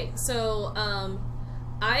 Okay, so,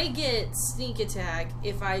 I get sneak attack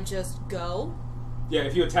if I just go. Yeah,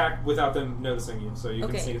 if you attack without them noticing you, so you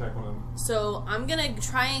can Okay. sneak attack one of them. So, I'm gonna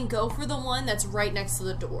try and go for the one that's right next to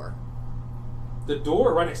the door. The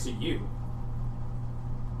door right next to you.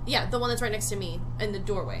 Yeah, the one that's right next to me in the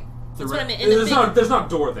doorway. The That's re- what I meant. In the There's not a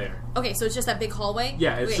door there. Okay, so it's just that big hallway?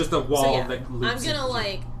 Yeah, it's Okay, just a wall so yeah, that loops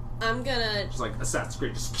I'm gonna Just like Assassin's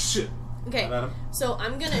Creed, just shit. okay. At him. So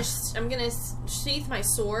I'm gonna sheath my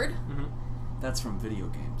sword, That's from video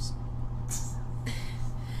games.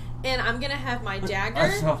 and I'm gonna have my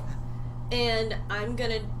dagger, and I'm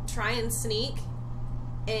gonna try and sneak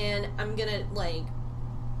and I'm gonna like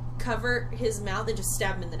cover his mouth and just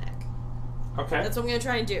stab him in the neck. Okay. That's what I'm gonna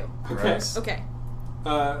try and do. Okay. Okay.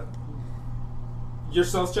 Your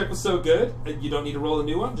stealth check was so good, you don't need to roll a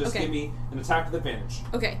new one. Just Okay. give me an attack with advantage.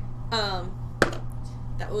 Okay.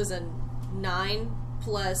 That was a 9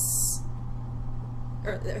 plus.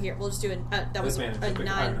 Or here, we'll just do that was a Advantage, okay,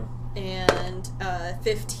 9 and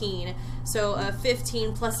 15. So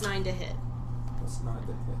 15 plus 9 to hit. Plus 9 to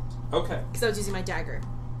hit. Okay. Because I was using my dagger.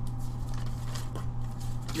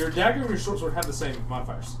 Your dagger and your short sword have the same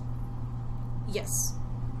modifiers. Yes.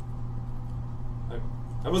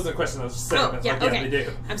 That wasn't a question. I was just saying. Oh, that, yeah, like, okay. they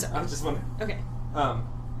do. I'm sorry. I was just wondering. Okay.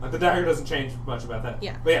 The dagger doesn't change much about that.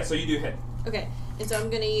 Yeah. But yeah, so you do hit. Okay. And so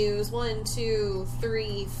I'm gonna use 1, 2,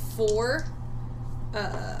 3, 4,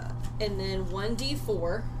 and then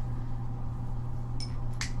 1d4,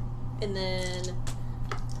 and then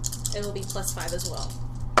it'll be plus 5 as well.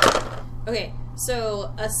 Okay.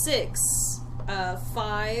 So a 6,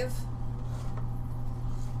 5,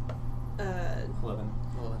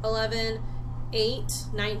 11, 8,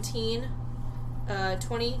 19,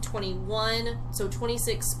 20, 21, so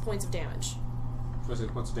 26 points of damage.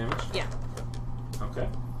 26 points of damage? Yeah. Okay.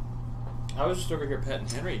 I was just over here petting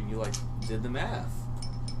Henry, and you like did the math.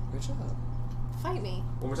 Good job. Fight me.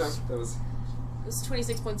 One more time. That was... It was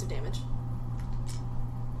 26 points of damage.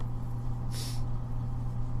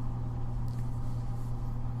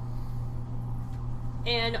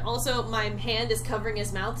 And also, my hand is covering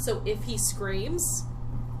his mouth, so if he screams,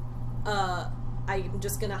 I'm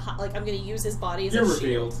just gonna I'm gonna use his body as You're a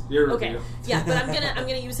revealed. shield. You're Okay, revealed. yeah, but I'm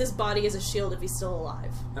gonna use his body as a shield if he's still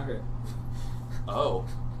alive. Okay. Oh,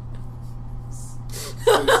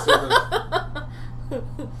 So sort of...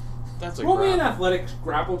 that's a Roll me an grab. athletics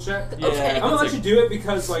grapple check. Yeah, Okay. I'm gonna that's let you do it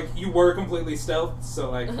because, like, you were completely stealth, so,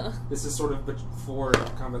 like, this is sort of before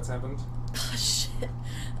combat's happened. Oh, shit.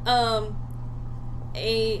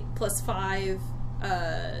 8 plus 5,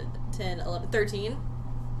 10, 11, 13.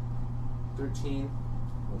 13.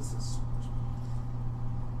 What is this?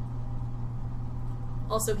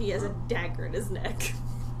 Also, he has a dagger in his neck.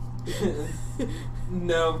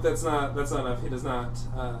 No, that's not enough. He does not,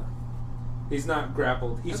 he's not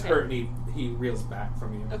grappled. He's Okay. hurt and he reels back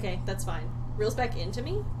from you. Okay, that's fine. Reels back into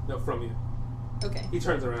me? No, from you. Okay. He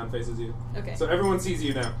turns around, faces you. Okay. So everyone sees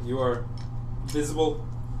you now. You are visible.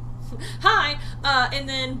 Hi! And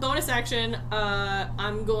then bonus action,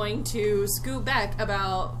 I'm going to scoot back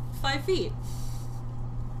about 5 feet.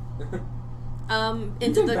 You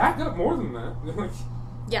Into can the... back up more than that. Like,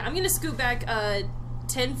 Yeah, I'm gonna scoot back,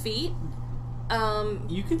 10 feet.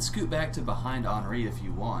 You can scoot back to behind Henri if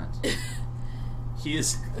you want. He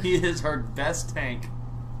is her best tank.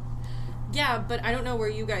 Yeah, but I don't know where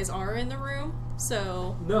you guys are in the room,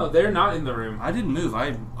 so... no, they're not in the room. I didn't move.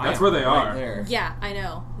 I That's am where they right are. There. Yeah, I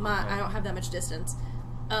know. Okay. I don't have that much distance.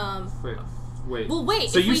 Wait. Well,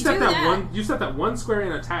 wait, So if you we set do that that- one. You set that one square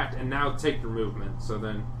and attacked, and now take your movement. So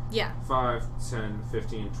then Yeah. 5, 10,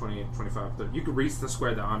 15, 20, 25, 30. You can reach the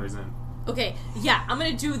square that Honor's in. Okay, yeah, I'm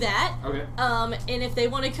gonna do that. Okay. And if they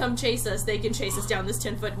want to come chase us, they can chase us down this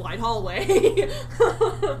 10-foot wide hallway.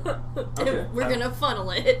 Okay. We're gonna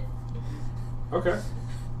funnel it. Okay.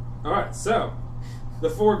 All right. So the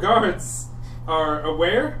 4 guards are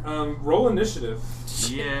aware. Roll initiative.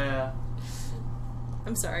 Yeah.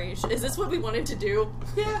 I'm sorry, is this what we wanted to do?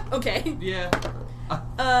 Yeah. Okay. Yeah.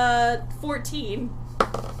 14.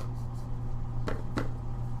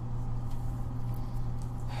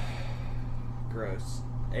 Gross.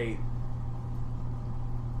 8.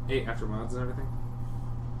 8 after mods and everything.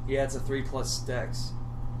 Yeah, it's a 3 plus dex.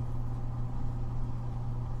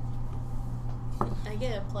 I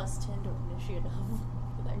get a plus 10 to initiative.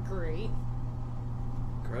 Isn't that great?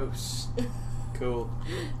 Gross. Cool.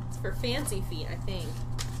 It's for fancy feet, I think.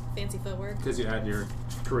 Fancy footwork. Because you add your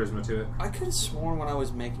charisma to it. I could have sworn when I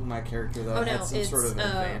was making my character that Oh I no, had some it's sort of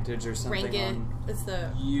advantage or something rank it. on. It's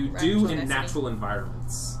the You rank do plus in dexterity. natural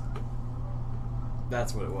environments.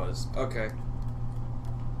 That's what it was. Okay.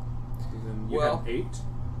 And then you Well- have 8.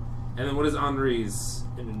 And then what is Henri's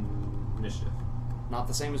initiative? Not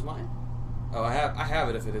the same as mine. Oh, I have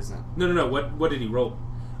it if it isn't. No. What did he roll?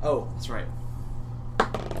 Oh, That's right.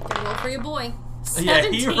 Gotta roll for your boy. Yeah,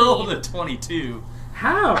 17. he rolled a 22.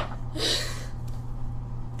 How?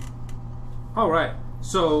 All right.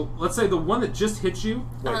 So let's say the one that just hit you.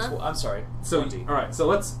 wait. Uh-huh. I'm sorry. So 20. all right.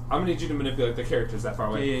 So I'm gonna need you to manipulate the characters that far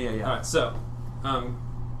away. Yeah. All right. So,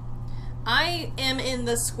 I am in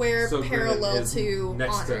the square so parallel Grenade is to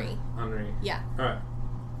next Henri. to Henri. Yeah. All right.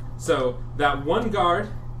 So that one guard.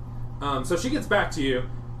 So she gets back to you,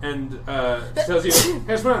 and tells you, "Hey, I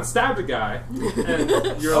just went out and stabbed a guy,"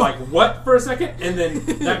 and you're like, "What?" for a second, and then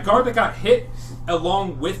that guard that got hit,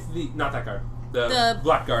 along with not that guard, the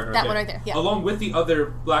black guard, right that there, one right there, yeah. along with the other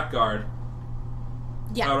black guard,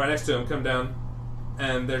 Yeah. right next to him, come down,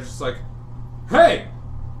 and they're just like, "Hey!"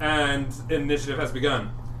 And initiative has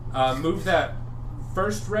begun. Move that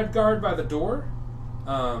first red guard by the door.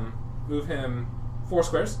 Move him 4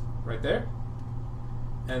 squares right there,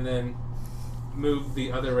 and then move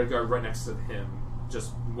the other red guard right next to him,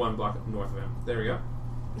 just 1 block north of him. There we go.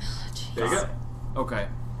 There you go. Okay.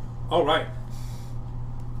 All right.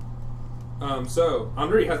 So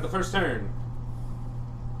Henri has the first turn.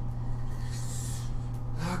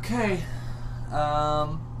 Okay.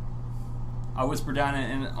 I whisper down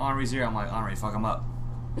in Henri's ear. I'm like, Henri, fuck him up.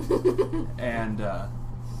 And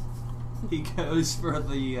he goes for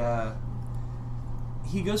the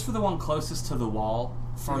one closest to the wall,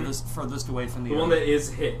 furthest away from the The one other. that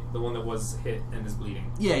is hit. The one that was hit and is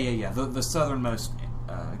bleeding. Yeah. The southernmost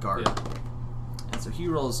guard. Yeah. And so he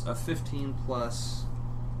rolls a 15 plus.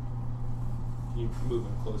 You move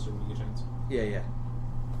him closer when you get a chance. Yeah.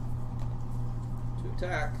 To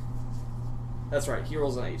attack. That's right. He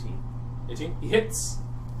rolls an 18. 18. He hits.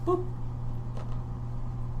 Boop.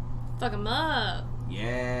 Fuck him up.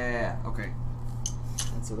 Yeah. Okay.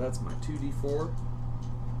 And so that's my 2d4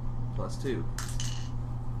 plus 2.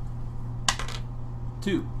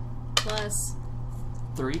 2 Plus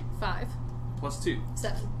 3 5, plus 2.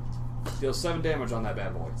 7. Deals 7 damage on that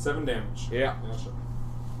bad boy. 7 damage. Yeah. Sure.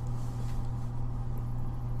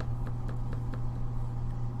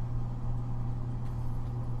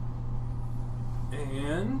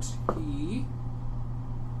 And he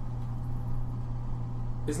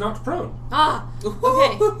is knocked prone. Ah!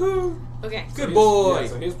 Okay. Okay. Good So boy. Yeah,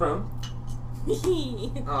 so he's prone.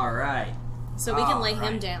 All right. So we can lay him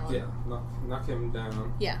Alright. down. Yeah, knock him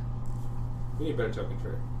down. Yeah. We need better token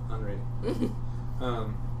for unrated.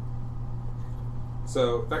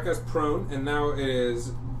 So that guy's prone, and now it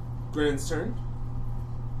is Gren's turn.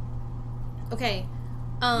 Okay.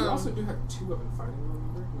 We also do have 2 weapon fighting,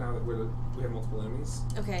 remember? Now that we have multiple enemies.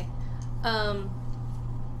 Okay.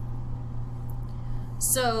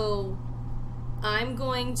 So I'm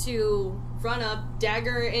going to run up,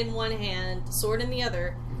 dagger in one hand, sword in the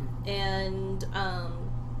other, and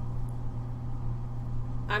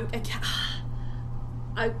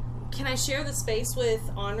can I share the space with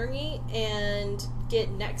Henri and get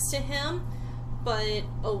next to him, but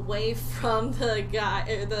away from the guy,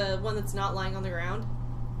 or the one that's not lying on the ground?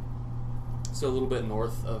 So a little bit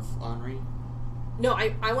north of Henri. No,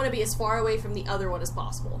 I want to be as far away from the other one as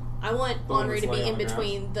possible. I want The one Henri that's to be laying in on the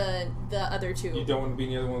between the other two. You don't want to be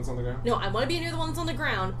near the ones on the ground? No, I want to be near the ones on the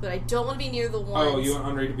ground, but I don't want to be near the ones... Oh, you want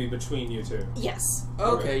Henri to be between you two. Yes.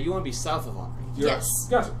 Okay, you want to be south of Henri. Yes.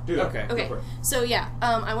 Gotcha. Do that. Okay. Go Okay, for it. so yeah,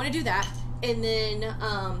 I want to do that, and then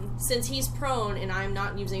since he's prone and I'm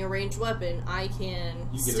not using a ranged weapon, I can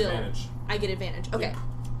You get still... advantage. I get advantage. Okay.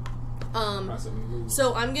 Awesome. Move.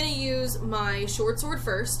 So I'm gonna use my short sword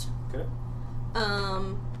first. Okay.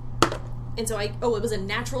 And so it was a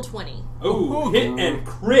natural 20. Oh, hit and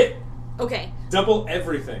crit. Okay, Double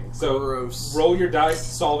everything. So Gross. roll your dice,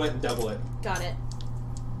 solve it, and double it. got it.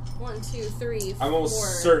 1, 2, 3, 4, I'm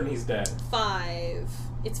almost certain he's dead. 5.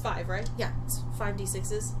 It's 5, right? Yeah, it's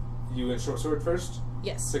 5d6s. You went short sword first?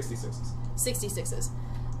 Yes. 66s. 66s.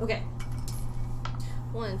 Okay.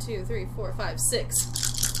 1, 2, 3, 4, 5,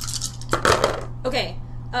 6. Okay.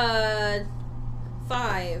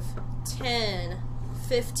 5, 10,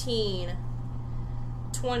 15,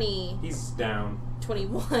 20, He's down.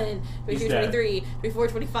 21, 22, He's dead. 23, 24,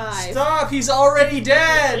 25. Stop! He's already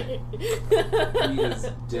dead. He is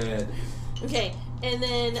dead. Okay, and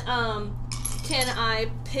then can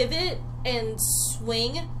I pivot and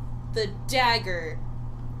swing the dagger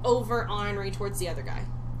over Henri towards the other guy?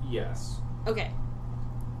 Yes. Okay.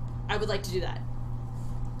 I would like to do that.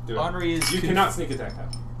 Do it. Henri is. You cannot sneak attack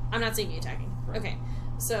that. I'm not sneaking attacking. Right. Okay.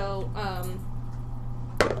 So,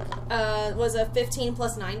 was a 15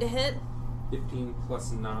 plus 9 to hit? 15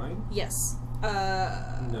 plus 9? Yes.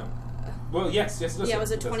 No. Well, yes, it does. Yeah, it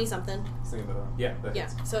was a It does. 20 something. Think about that. Yeah, that Yeah.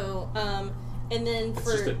 hits. So, and then It's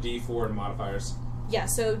for just a D4 and modifiers. yeah,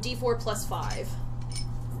 so D4 plus 5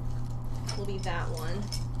 will be that one.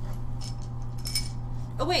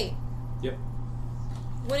 Oh wait, Yep.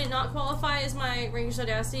 would it not qualify as my ranged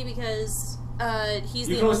audacity because he's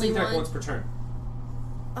You the can only only sneak attack one? once per turn.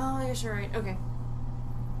 Oh, I guess you're right. Okay.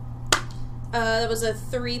 That was a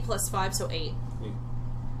 3 plus 5, so 8.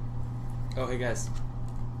 Oh, hey guys.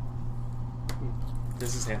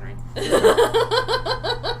 This is Henry. Say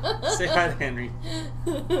hi to Henry.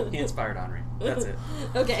 He inspired Henri. That's it.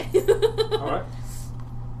 Okay. Alright.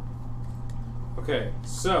 Okay,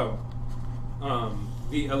 so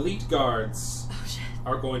the elite guards Oh shit.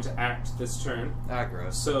 are going to act this turn. Ah,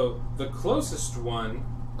 gross. So the closest one,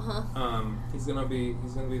 Uh-huh. he's gonna be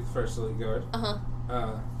the first elite guard.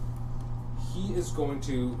 Uh-huh. He is going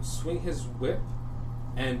to swing his whip,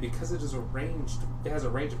 and because it has a range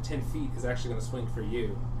of 10 feet, is actually going to swing for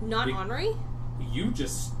you. Not Be- Henri? You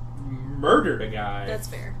just murdered a guy. That's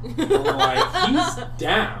fair. Like, he's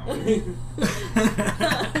down.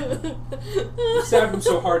 You stabbed him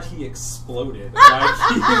so hard he exploded. Like,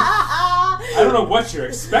 I don't know what you're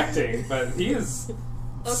expecting, but he is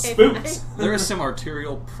Okay, spooked. fine. There is some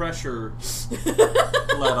arterial pressure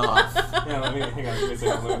let off. Yeah, let me hang on. Give me a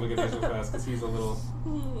second. Let me look at this real fast because he's a little.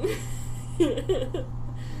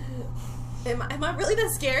 Am I really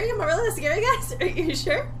that scary? Am I really that scary, guys? Are you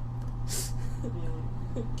sure?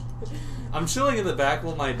 I'm chilling in the back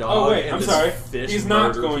with my dog. Oh wait, and I'm this sorry. Fish He's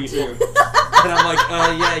not murder going people. to. And I'm like,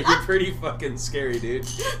 yeah, you're pretty fucking scary, dude.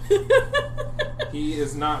 He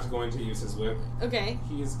is not going to use his whip. Okay.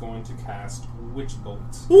 He is going to cast Witch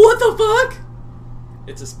Bolt. What the fuck?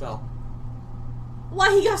 It's a spell.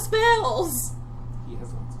 Why he got spells? He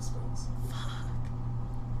has lots of spells.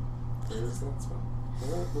 Where is that spell?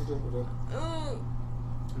 Mm.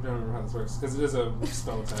 I don't remember how this works because it is a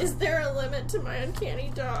spell attack. Is there a limit to my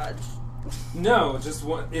uncanny dodge? No, just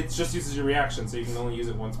one. It just uses your reaction, so you can only use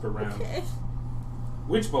it once per round. Okay.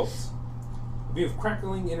 Witch Bolt. A beam of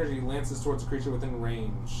crackling energy lances towards a creature within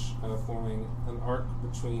range, forming an arc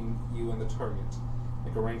between you and the target.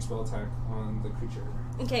 Make a ranged spell attack on the creature.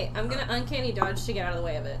 Okay, I'm gonna uncanny dodge to get out of the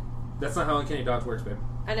way of it. That's not how Uncanny Dodge works, babe.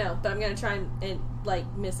 I know, but I'm gonna try and like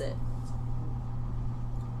miss it.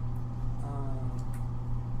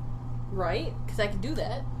 Right? Because I can do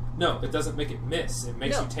that. No, it doesn't make it miss. It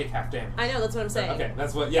makes No. you take half damage. I know, that's what I'm saying. Okay,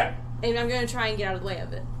 that's what. Yeah. And I'm gonna try and get out of the way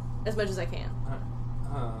of it as much as I can.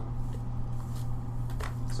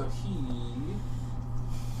 So he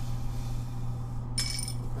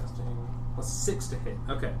casting plus 6 to hit.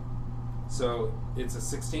 Okay, so it's a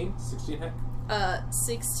 16. 16 hit.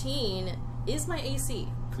 16 is my AC.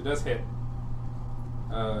 It does hit.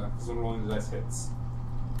 Because when rolling the dice hits.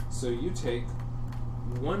 So you take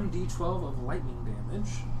 1d12 of lightning damage.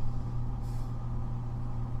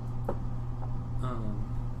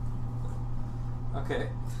 Okay.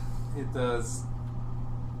 It does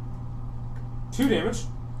 2 damage.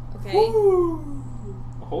 Okay. Woo!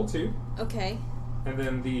 A whole 2. Okay. And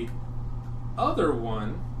then the other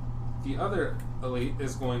one, the other elite,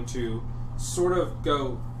 is going to sort of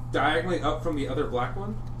go diagonally up from the other black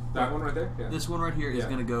one. That one right there? Yeah. This one right here is Yeah.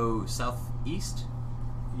 going to go southeast.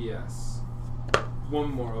 Yes.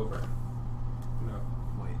 One more over. No.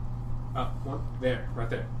 Wait. Up. One. There. Right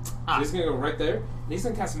there. Ah. So he's going to go right there. And he's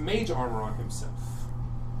going to cast Mage Armor on himself.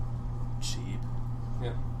 Cheap.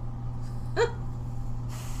 Yeah.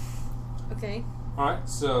 Okay. Alright,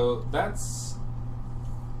 so that's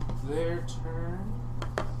their turn.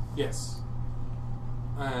 Yes.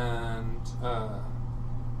 And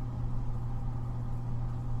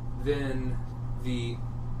then the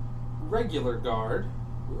regular guard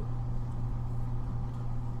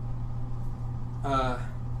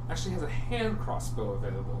actually has a hand crossbow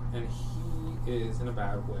available, and he is in a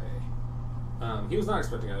bad way. He was not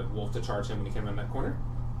expecting a wolf to charge him when he came around that corner.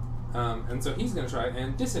 And so he's going to try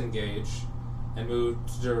and disengage and move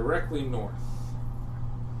directly north.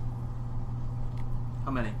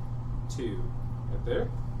 How many? 2. Right there.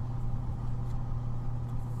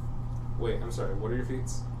 Wait, I'm sorry. What are your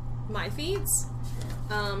feats? My feats?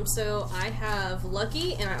 So I have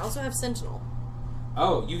Lucky and I also have Sentinel.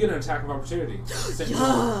 Oh, you get an attack of opportunity.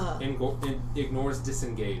 Yeah. Ignores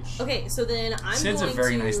disengage. Okay, so then I'm Sid's a going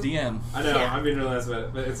very to... nice DM. I know, Yeah. I'm being really nice about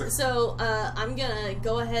it, but it's like... So, I'm gonna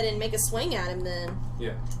go ahead and make a swing at him then.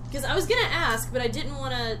 Yeah. Because I was gonna ask, but I didn't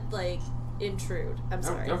want to, like, intrude. I'm No,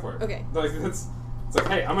 sorry. go for it. Okay. Like, it's like,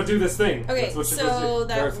 hey, I'm gonna do this thing. Okay, That's what you're supposed to so do.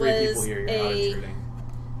 There are that 3 people was here. You're not a intruding.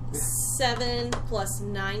 7 plus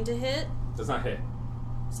 9 to hit. Does not hit.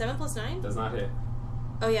 7 plus 9? Does not hit.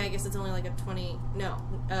 Oh yeah, I guess it's only like a 20. No,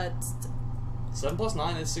 7 plus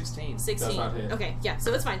 9 is 16. 16. Does not hit. Okay, yeah,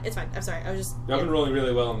 so it's fine. It's fine. I'm sorry. I was just. Y'all been rolling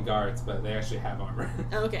really well in guards, but they actually have armor.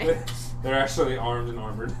 Oh, okay. They're actually armed and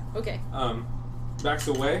armored. Okay. Backs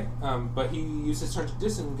away, but he used his turn to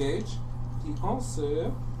disengage. He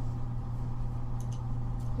also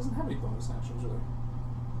doesn't have any bonus actions, really.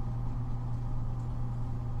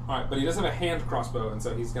 Alright, but he does have a hand crossbow, and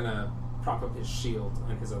so he's gonna prop up his shield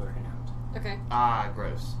in his other hand. Okay. Ah,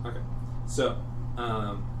 gross. Okay. So,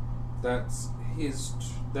 that's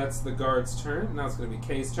that's the guard's turn. Now it's gonna be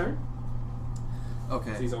Kay's turn.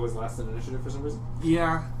 Okay. He's always last in initiative for some reason.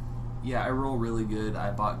 Yeah. Yeah, I roll really good.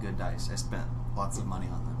 I bought good dice. I spent lots of money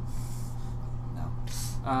on them. No.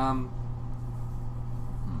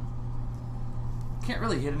 Can't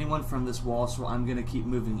really hit anyone from this wall, so I'm going to keep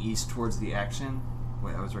moving east towards the action.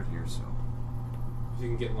 Wait, I was right here, so... If you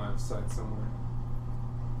can get in line of sight somewhere.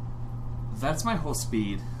 That's my whole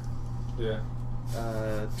speed. Yeah.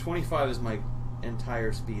 25 is my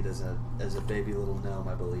entire speed as a baby little gnome,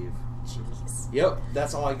 I believe. Jeez. Yep,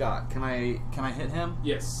 that's all I got. Can I hit him?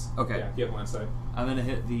 Yes. Okay. Yeah, get in line of sight. I'm going to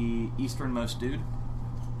hit the easternmost dude.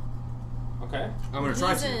 Okay. I'm going to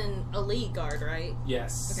try He's to. an elite guard, right?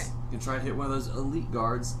 Yes. Okay. I'm gonna try to hit one of those elite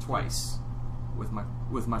guards twice with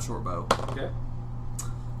my short bow. Okay.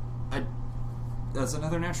 That's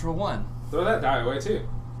another natural one. Throw that die away too.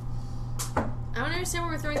 I don't understand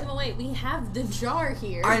why we're throwing them away. We have the jar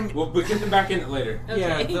here. We'll get them back in it later. Okay.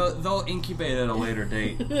 Yeah, they'll incubate at a later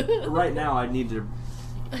date. Right now, I need to.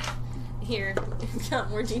 Here, got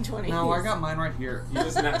more D20s. No, I got mine right here. You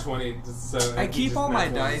just nat 20, so I you keep just all nat my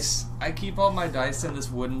 20s. dice. I keep all my dice in this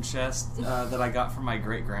wooden chest that I got from my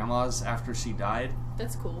great grandma's after she died.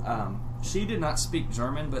 That's cool. She did not speak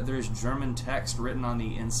German, but there's German text written on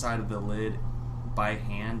the inside of the lid by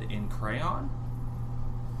hand in crayon.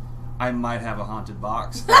 I might have a haunted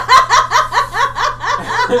box.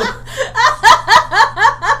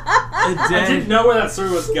 I didn't know where that story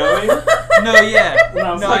was going. No, yeah. And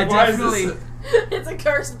I was No, like, I why definitely. is this? It's a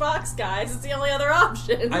cursed box, guys. It's the only other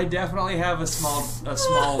option. I definitely have a small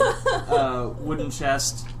wooden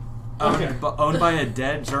chest Okay. owned by a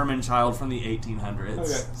dead German child from the 1800s.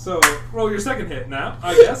 Okay, so roll your second hit now,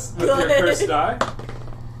 I guess, with your Good. first die.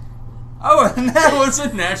 Oh, and that was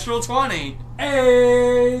a natural 20.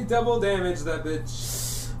 Hey, double damage that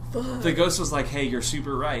bitch. The ghost was like, "Hey, you're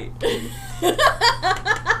super right.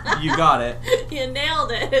 You got it." You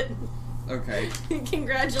nailed it. Okay.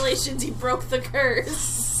 Congratulations, you broke the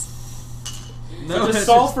curse. So just that's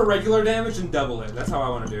solve for regular damage and double it. That's how I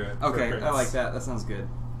want to do it. for Okay, crits. I like that. That sounds good.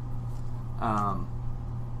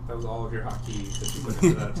 That was all of your hotkey that you put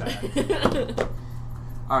into that attack.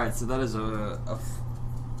 All right, so that is a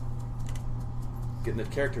Getting the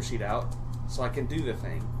character sheet out so I can do the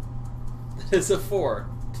thing. It's a 4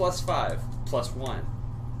 plus 5 plus 1.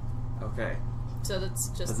 okay. So that's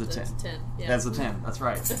just That's a 10. 10. Yeah. That's a 10. That's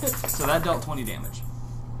right. So that dealt 20 damage.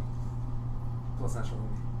 Plus natural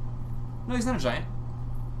one. No, he's not a giant.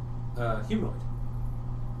 Humanoid.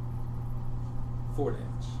 4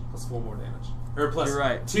 damage. Plus 4 more damage. Or plus You're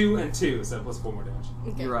right. 2 and 2, so plus 4 more damage.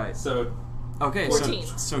 Okay. You're right. So Okay, 14.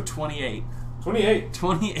 so 28. 28.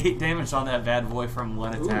 28 damage on that bad boy from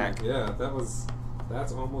one Ooh, attack. yeah,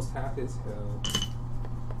 that's almost half his health.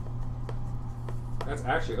 That's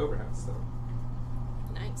actually over half his health.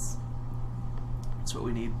 Nice. That's what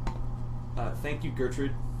we need. Thank you,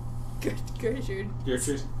 Gertrude. Gertrude.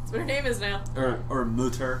 Gertrude. That's what her name is now. Or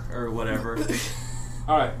Mutter, or whatever.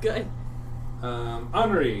 Alright. Good.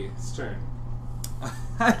 Henri's turn.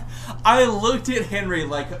 I looked at Henry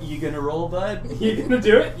like, you gonna roll, bud? You gonna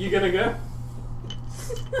do it? You gonna go?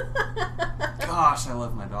 Gosh, I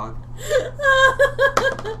love my dog.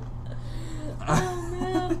 Oh,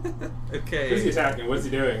 man. Who's he Okay. attacking? What's he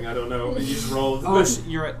doing? I don't know. You just rolled. Oh,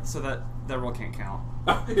 you're right. So that roll can't count.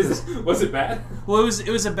 Was it bad? Well, it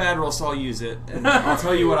was a bad roll, so I'll use it. And I'll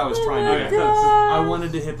tell you what I was trying to Okay. do. I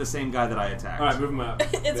wanted to hit the same guy that I attacked. Alright, move him up.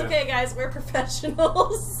 It's Yeah. okay, guys. We're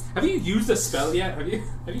professionals. Have you used a spell yet? Have you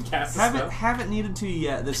cast a spell? Haven't needed to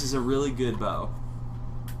yet. This is a really good bow.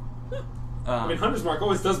 I mean, Hunter's Mark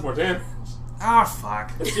always does more damage. Ah,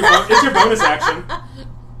 fuck. It's your bonus action.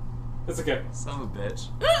 It's okay. Son of a bitch.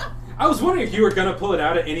 I was wondering if you were gonna pull it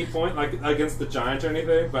out at any point, like against the giant or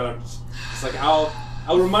anything, but I'm just like, I'll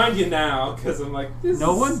remind you now because I'm like,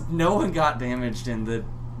 No one got damaged in the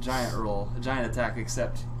giant attack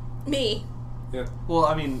except. Me. Yeah. Well,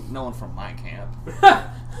 I mean, no one from my camp.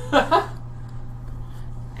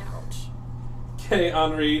 Ouch. Okay,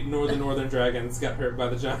 Henri, nor the Northern Dragons got hurt by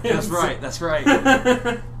the giants. That's right. That's right.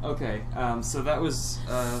 Okay. So that was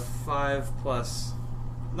 5 plus,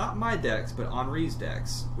 not my dex, but Henri's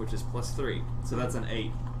dex, which is plus 3. So that's an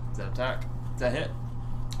 8. Is that attack? Is that hit?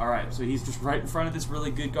 All right. So he's just right in front of this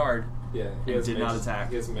really good guard. Yeah, he And has did not attack.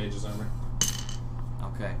 He has mage's armor.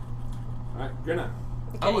 Okay. Alright, Grinna.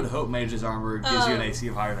 I would hope Mage's armor gives you an AC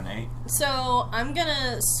of higher than 8. So I'm gonna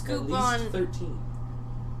At scoop least on. 13.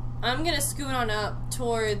 I'm gonna scoot on up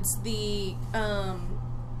towards the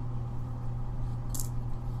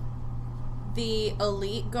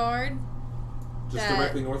elite guard. Just That-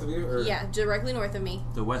 directly north of you? Or? Yeah, directly north of me.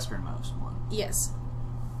 The westernmost one. Yes.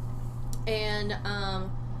 And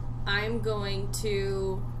I'm going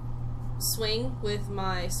to swing with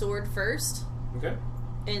my sword first, Okay.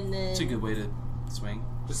 and then... It's a good way to swing.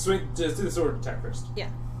 Just swing. Just do the sword attack first. Yeah.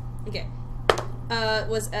 Okay.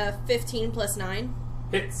 Was a 15 plus 9.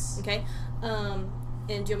 Hits. Okay. And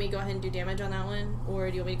do you want me to go ahead and do damage on that one? Or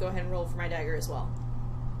do you want me to go ahead and roll for my dagger as well?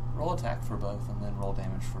 Roll attack for both, and then roll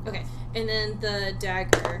damage for both. Okay. And then the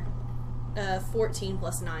dagger, 14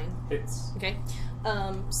 plus 9. Hits. Okay.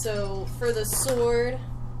 So for the sword...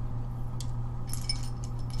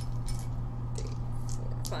 3,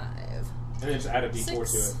 4, 5. And then just add a d4 to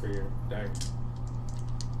 6. it for your dagger.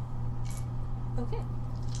 Okay.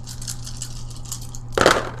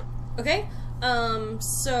 Okay.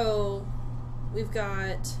 So we've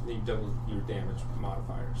got... Then you double your damage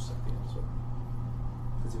modifiers at the end as well.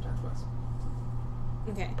 Because you attack twice.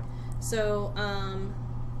 Okay. So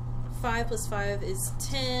 5 plus 5 is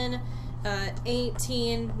 10,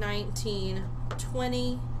 18, 19,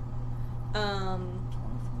 20,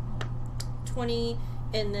 20,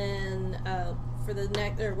 and then for the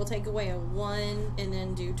next, or we'll take away a 1 and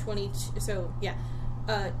then do 22. So yeah,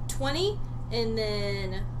 20 and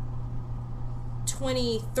then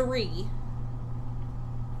 23.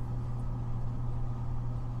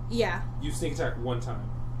 Yeah. You sneak attack one time.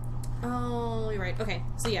 Oh, you're right. Okay.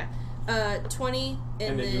 So yeah, 20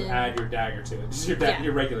 And then you add your dagger to it. Just your, Yeah.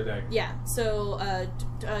 your regular dagger. Yeah. So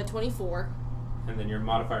 24. And then your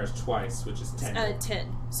modifier is twice, which is 10.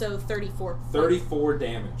 10. So 34. 34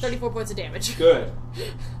 damage. 34 points of damage. Good.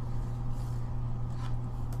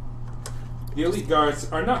 The elite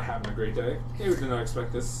guards are not having a great day. They did not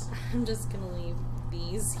expect this. I'm just gonna leave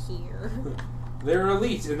these here. They're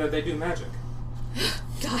elite in that they do magic.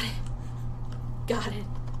 Got it. Got it.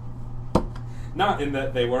 Not in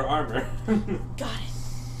that they wear armor. Got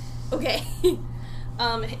it. Okay.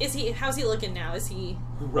 How's he looking now? Is he...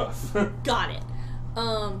 Rough. Got it.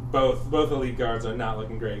 Both elite guards are not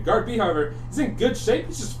looking great. Guard B, however, is in good shape.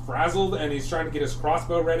 He's just frazzled and he's trying to get his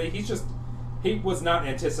crossbow ready. He was not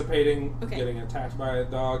anticipating getting attacked by a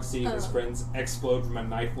dog, seeing his friends explode from a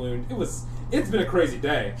knife wound. It's been a crazy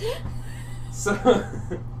day. So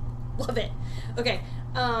Love it. Okay.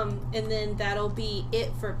 And then that'll be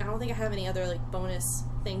it for... I don't think I have any other, like, bonus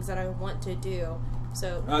things that I want to do.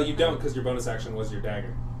 So... you don't, because your bonus action was your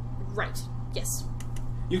dagger. Right. Yes.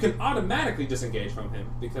 You can automatically disengage from him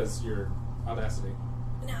because you're audacity.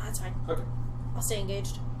 No, that's fine. Okay. I'll stay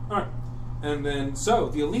engaged. Alright. And then, so,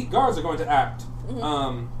 the elite guards are going to act.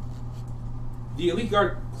 Mm-hmm. The elite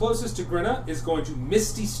guard closest to Grinna is going to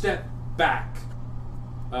Misty Step back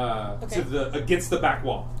against the back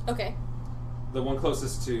wall. Okay. The one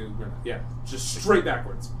closest to Grinna. Yeah. Just straight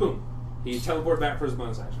backwards. Boom. He teleported back for his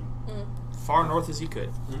bonus action. Far north as he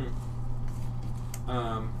could.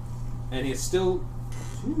 And he is still...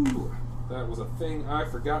 Ooh, that was a thing I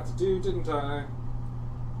forgot to do, didn't I?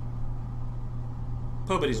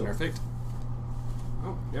 Nobody's perfect.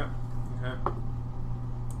 Oh, yeah. Okay.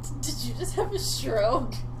 Did you just have a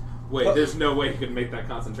stroke? Wait, there's no way he could make that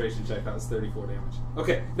concentration check. That was 34 damage.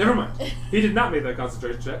 Okay, never mind. He did not make that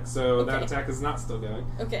concentration check, so that attack is not still going.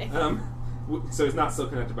 Okay. So he's not still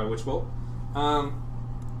connected by Witch Bolt.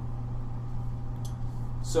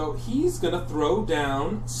 So he's gonna throw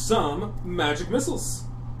down some magic missiles.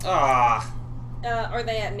 Ah. Are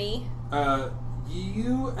they at me?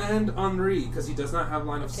 You and Henri, because he does not have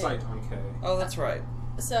line of sight on Kay. Oh, that's right.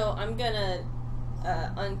 So I'm gonna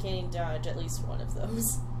uncanny dodge at least one of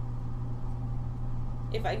those.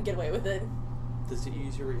 If I can get away with it. Does it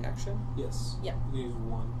use your reaction? Yes. Yeah. You use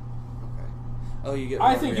one. Okay. Oh, you get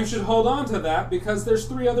I one think you reaction. should hold on to that because there's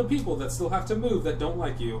 3 other people that still have to move that don't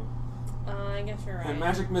like you. I guess you're right. And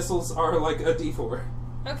magic missiles are like a d4.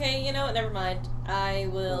 Okay, you know what? Never mind. I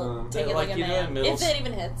will take it like a you know man. in middle If it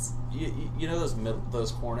even hits. You know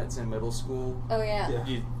those hornets in middle school? Oh, yeah. Yeah.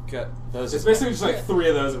 You got those. It's basically just like 3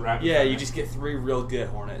 of those in rapid Yeah, fire. you just get 3 real good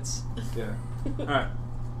hornets. Yeah. Alright.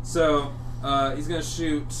 So, he's gonna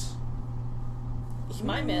shoot... He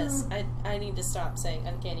might miss. I need to stop saying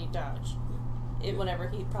uncanny dodge. Whenever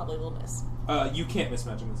he probably will miss. You can't miss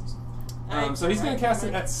magic missiles. I- So he's gonna right, cast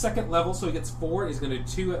it right. at 2nd level, so he gets 4. He's gonna do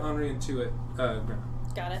 2 at Henri and 2 at Grinna.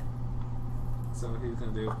 Got it. So he's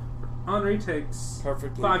gonna do... Henri takes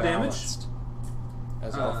Perfectly 5 balanced,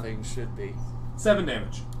 as all Uh, things should be. 7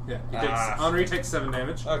 damage. Yeah, he takes... Ah. Henri takes 7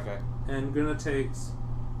 damage, Okay. and Grinna takes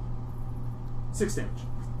 6 damage.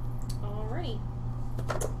 Alrighty.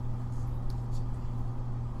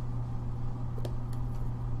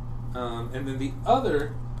 And then the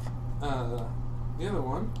other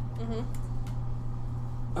one... Mm-hmm.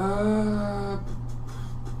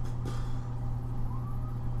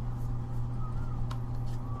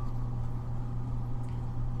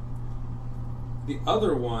 The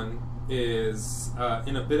other one is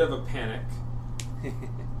in a bit of a panic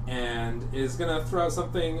and is going to throw out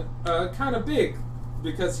something kind of big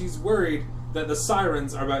because he's worried that the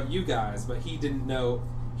sirens are about you guys, but he didn't know.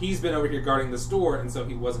 He's been over here guarding this door, and so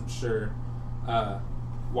he wasn't sure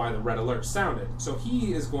why the red alert sounded. So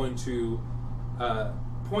he is going to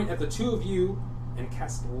point at the two of you and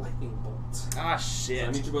cast lightning bolt. Ah, So I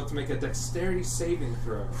shit. need you both to make a dexterity saving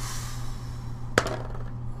throw.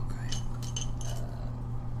 Okay.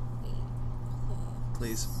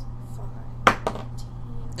 Please. 5, 15,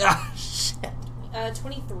 Ah, shit.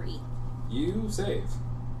 23. You save.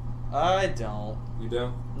 I don't. You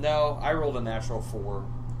don't. No, I rolled a natural 4.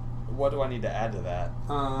 What do I need to add to that?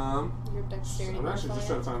 Your dexterity I'm actually just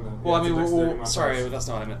trying to find that. Well, Yeah, I mean, it's a dexterity sorry, modifier. that's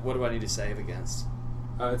not what I meant. What do I need to save against?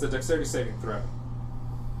 It's a dexterity saving throw.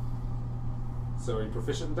 So are you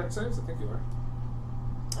proficient in dex saves? I think you are.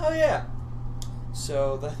 Oh, yeah.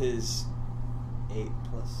 So that is 8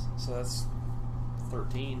 plus. So that's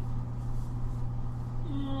 13.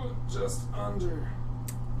 Just under.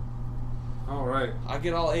 All right. I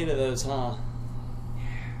get all 8 of those, huh?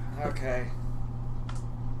 Okay.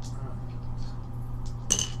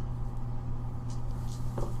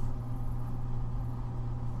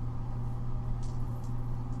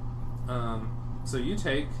 So you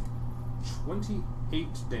take 28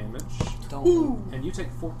 damage, Don't and you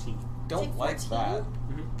take 14. don't Take like 14? that.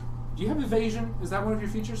 Do you have evasion? Is that one of your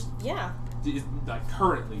features? Yeah. Like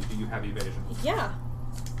currently, do you have evasion? Yeah.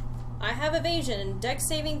 I have evasion. Dex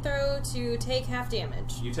saving throw to take half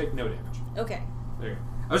damage. You take no damage. Okay. There you go.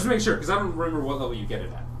 I was just making sure because I don't remember what level you get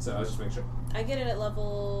it at. So I was just making sure. I get it at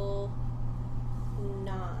level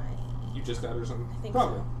 9. You just got it or something? I think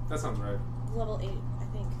Probably. so. That sounds right. Level 8, I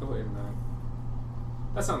think. Level 8 or 9.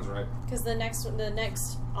 That sounds right. Because the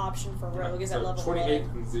next option for rogue is So at level 28 1.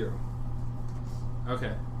 and 0.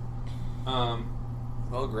 Okay.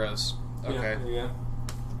 Well, gross. Okay. Yeah.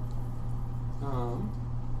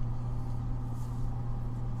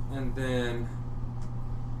 And then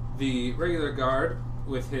the regular guard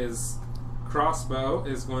with his crossbow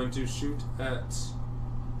is going to shoot at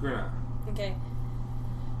Grinna. Okay.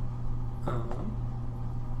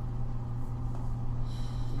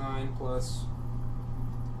 9 plus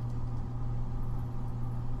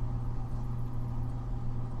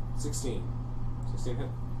 16. 16 hit.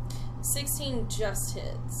 16 just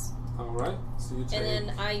hits. Alright, so you take... And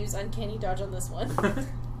then I use Uncanny Dodge on this one.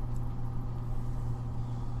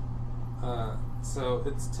 So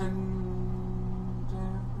it's 10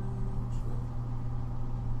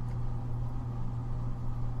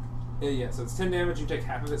 damage. Yeah, so it's 10 damage, you take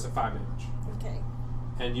half of it, so 5 damage. Okay.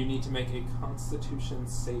 And you need to make a Constitution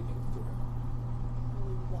saving throw.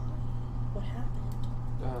 Why? What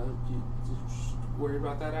happened? You just worry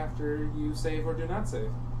about that after you save or do not save.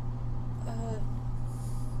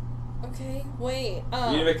 Okay, wait.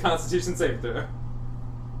 You need to make a Constitution saving throw.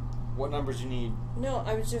 What numbers you need? No,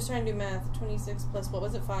 I was just trying to do math. 26 plus, what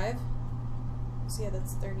was it, 5? So yeah,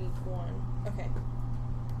 that's 31. Okay.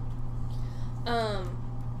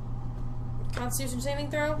 Constitution saving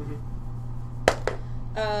throw?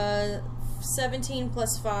 Mm-hmm. 17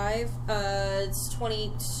 plus 5, it's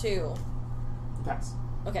 22. Pass.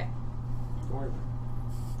 Okay. Don't worry about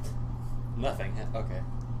it. Nothing. Okay.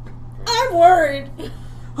 Great. I'm worried!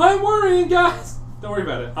 I'm worrying, guys! Don't worry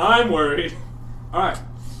about it. I'm worried. Alright.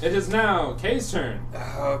 It is now Kay's turn.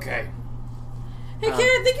 Okay. Hey, kid,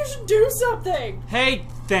 I think you should do something! Hey,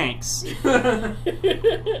 thanks.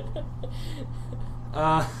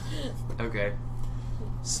 Okay.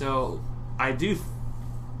 So, I do.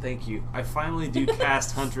 Thank you. I finally do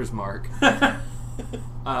cast Hunter's Mark.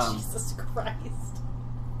 Jesus Christ.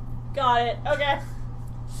 Got it. Okay.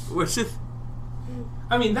 Which is.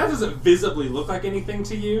 I mean, that doesn't visibly look like anything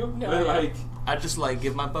to you, No, but yeah. like, I just like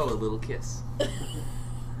give my bow a little kiss.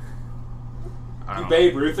 I you don't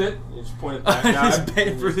Babe Ruth it. You just point at that know. guy. Just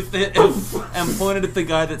Babe Ruth it and pointed at the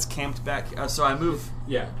guy that's camped back. So I move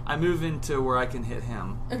Yeah. into where I can hit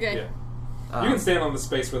him. Okay. Yeah. You can stand on the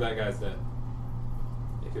space where that guy's dead.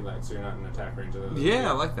 If you like, so you're not in attack range of those. Yeah,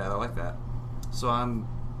 I like that. So I'm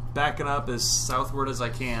backing up as southward as I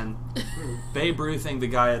can, Babe Ruthing the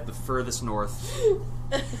guy at the furthest north.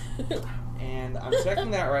 And I'm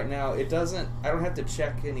checking that right now. It doesn't. I don't have to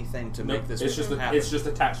check anything to Nope, make this it's just happen. it's just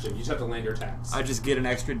attached to you. You just have to land your attacks. I just get an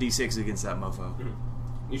extra d6 against that mofo.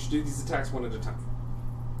 You should do these attacks one at a time.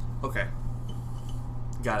 Okay.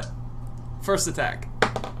 Got it. First attack.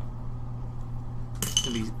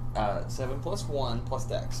 Can be 7 plus 1 plus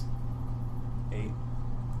Dex. 8.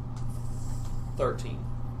 13.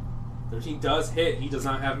 13 does hit. He does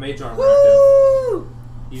not have mage armor active.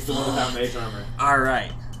 He's the one without mage armor. all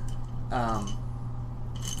right.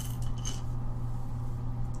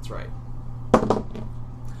 right.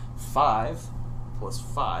 5 plus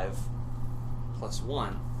 5 plus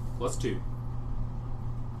 1. Plus 2.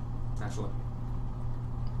 Natural.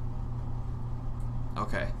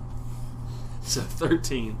 Okay. So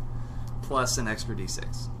 13 plus an extra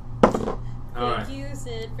d6. Alright. Thank you,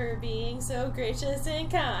 Sid, for being so gracious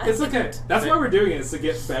and kind. It's okay. That's why we're doing it, is to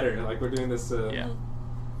get better. Like, we're doing this. Yeah.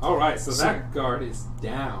 Alright, so that guard is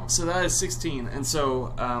down. So that is 16. And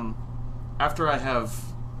so after I have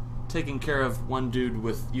taken care of one dude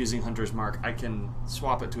with using Hunter's Mark, I can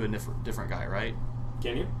swap it to a different guy, right?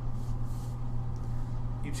 Can you?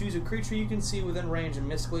 You choose a creature you can see within range and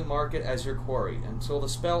mystically mark it as your quarry. Until the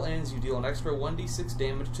spell ends, you deal an extra 1d6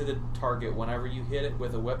 damage to the target whenever you hit it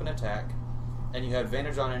with a weapon attack, and you have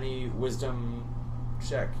advantage on any wisdom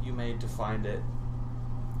check you made to find it.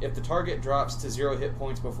 If the target drops to 0 hit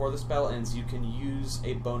points before the spell ends, you can use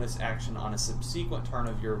a bonus action on a subsequent turn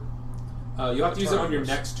of your... You'll have to use it on your Turns.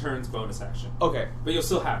 next turn's bonus action. Okay. But you'll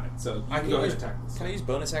still have it, so you can go ahead and attack this. Can I use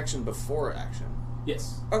bonus action before action?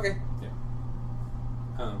 Yes. Okay.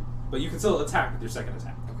 But you can still attack with your second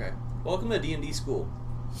attack. Okay. Welcome to D&D school.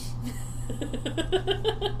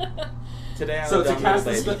 Today I'm So a to dumb cast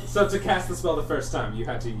little the baby. so to cast the spell the first time, you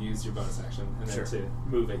had to use your bonus action, and then Sure. to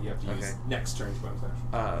move it, you have to use Okay. next turn's bonus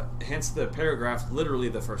action. Hence the paragraph, literally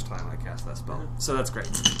the first time I cast that spell. So that's great.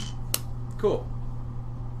 Cool.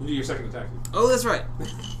 You do your second attack. Oh, that's right.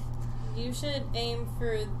 You should aim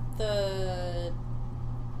for the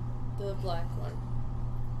black one.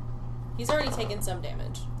 He's already taken some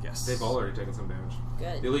damage. Yes. They've all already taken some damage. The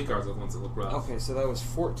Good. elite guards are the ones that look rough. Okay, so that was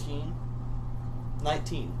 14.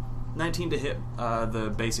 19. 19 to hit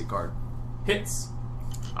the basic guard. Hits.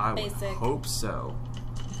 I would Basic. hope so.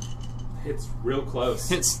 Hits real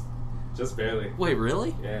close. It's... Just barely. Wait,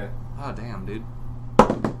 really? Yeah. Oh, damn, dude.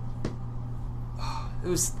 It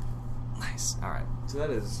was... Nice. Alright. So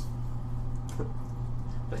that is...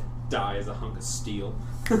 The die is a hunk of steel.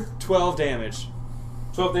 12 damage.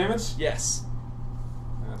 12 damage? Yes.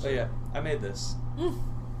 Gotcha. Oh, yeah. I made this.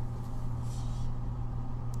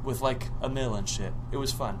 With, like, a mill and shit. It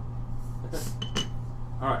was fun.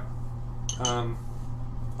 Alright.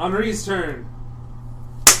 Henri's turn.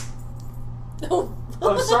 Oh,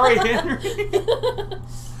 Oh, sorry, Henry.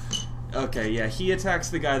 Okay, yeah, he attacks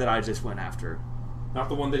the guy that I just went after. Not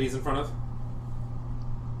the one that he's in front of?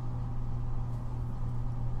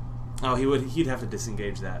 Oh, he'd have to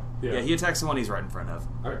disengage that. Yeah. Yeah, he attacks the one he's right in front of.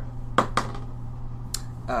 Okay.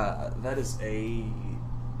 That is a...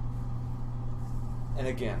 And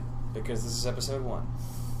again, because this is episode 1,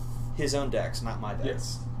 his own dex, not my dex.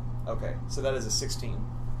 Yes. Okay, so that is a 16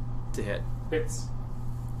 to hit. Hits.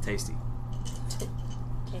 Tasty.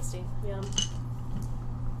 tasty. Yum.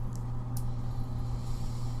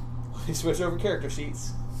 We switch over character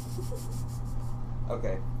sheets.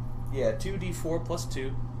 Okay. Yeah, 2d4 plus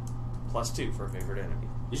 2 for a favorite enemy.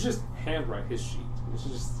 You should just handwrite his sheet. You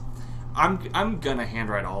should just... I'm gonna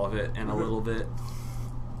handwrite all of it in a little bit.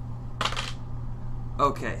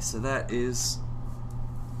 Okay, so that is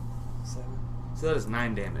 7. So that is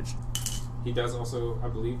 9 damage. He does also, I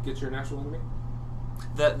believe, get your natural enemy?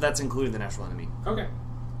 That's including the natural enemy. Okay.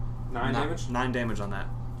 9 damage? 9 damage on that.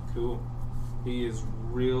 Cool. He is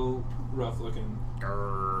real rough looking.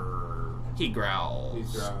 Grrr. He growls. He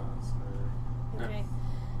draws. Okay.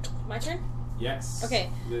 My turn? Yes. Okay.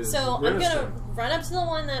 It is So I'm Rinna's gonna turn. run up to the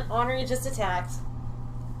one that Honor just attacked,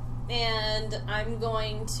 and I'm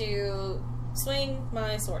going to swing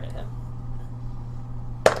my sword at him.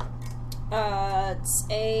 It's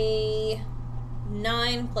a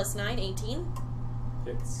 9 plus 9, 18.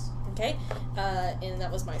 Hits. Okay. And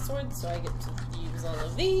that was my sword, so I get to use all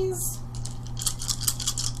of these.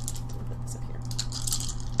 Put this up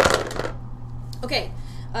here. Okay.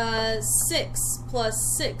 6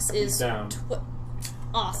 plus 6 is... He's down.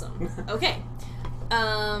 Awesome. Okay.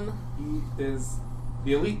 He is...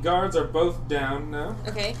 The elite guards are both down now.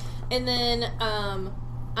 Okay. And then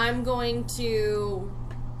I'm going to...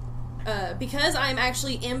 because I'm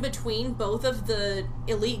actually in between both of the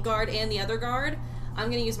elite guard and the other guard, I'm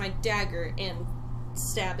going to use my dagger and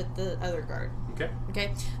stab at the other guard. Okay.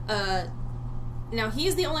 Okay? Now,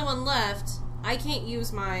 he's the only one left. I can't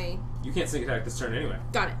use my... You can't sneak attack this turn anyway.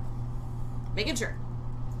 Got it. Making sure.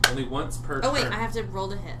 Only once per turn. Oh, wait, I have to roll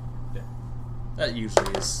to hit. Yeah. That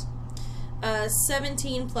usually is.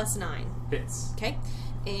 17 plus 9. Hits. Okay?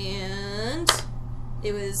 And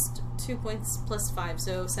it was 2 points plus 5,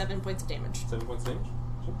 so 7 points of damage. 7 points damage.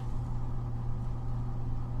 Sure.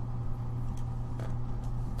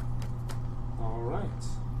 Alright.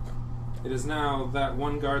 It is now that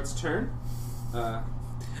one guard's turn.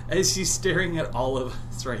 As he's staring at all of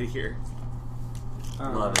us right here.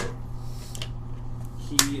 Love it.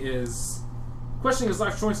 He is questioning his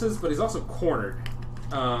life choices, but he's also cornered.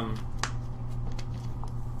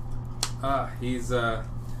 He's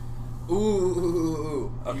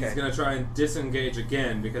Ooh. Okay. He's gonna try and disengage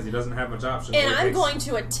again because he doesn't have much option. And I'm going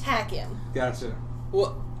to attack him. Gotcha.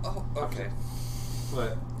 Well, okay.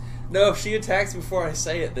 But No, if she attacks before I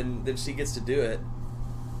say it, then she gets to do it.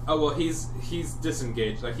 oh well, he's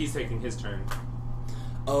disengaged. Like he's taking his turn.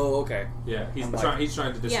 Oh, okay. Yeah, he's I'm like-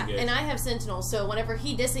 trying to disengage. Yeah, and I have Sentinel, so whenever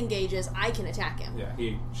he disengages, I can attack him. Yeah,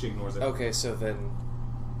 she ignores it. Okay, so then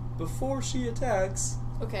before she attacks,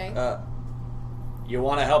 Okay. you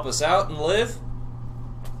want to help us out and live?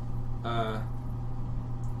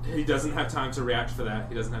 He doesn't have time to react for that.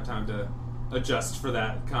 He doesn't have time to adjust for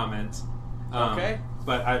that comment. Okay.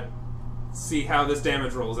 But I see how this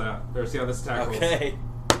damage rolls out, or see how this attack rolls. Okay.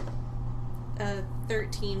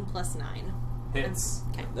 13 plus 9. Hits.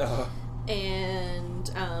 Okay. Uh, And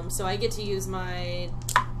so I get to use my.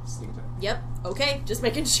 Sneak attack. Yep. Okay. Just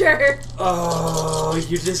making sure. oh,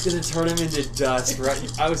 you're just gonna turn him into dust,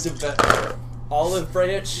 right? I was about olive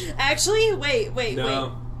branch. Actually, wait.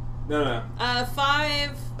 No.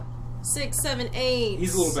 5, 6, 7, 8.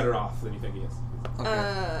 He's a little better off than you think he is.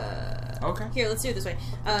 Okay. Here, let's do it this way.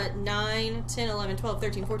 9, 10, 11, 12,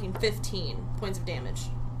 13, 14, 15 points of damage.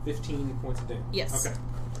 15 points of damage. Yes.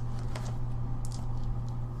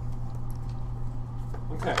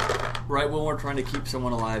 Okay. Right when we're trying to keep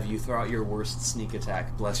someone alive, you throw out your worst sneak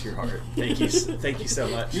attack. Bless your heart. Thank you so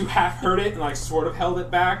much. You half heard it and like sort of held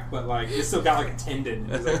it back, but like you still got like a tendon.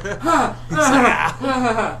 He's like,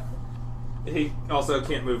 He also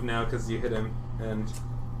can't move now because you hit him, and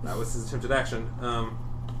that was his attempted action.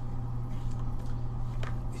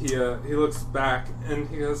 He looks back and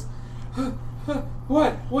he goes,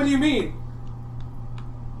 "What? What do you mean?"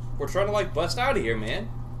 We're trying to like bust out of here, man.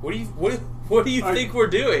 What do you think we're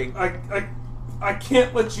doing? I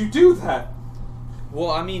can't let you do that. Well,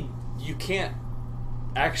 I mean, you can't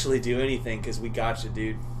actually do anything because we got you,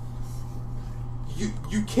 dude.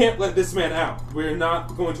 You can't let this man out. We're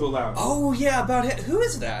not going to allow it. Oh yeah, about it. Who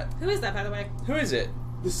is that? Who is that, by the way? Who is it?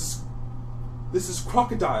 This is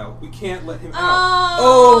Crocodile. We can't let him out.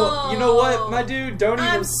 Oh, you know what, my dude? Don't even.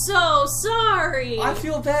 I'm so sorry. I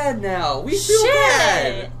feel bad now. We feel Shit.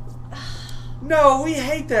 bad. No, we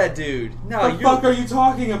hate that dude. No, What the fuck are you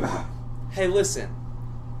talking about? Hey, listen.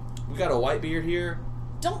 We got a white beard here.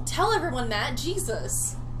 Don't tell everyone that.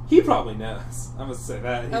 Jesus. He probably knows. I'm gonna say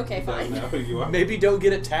that. He Okay, does fine. know who you are. Maybe don't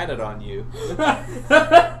get it tatted on you.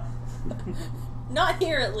 Not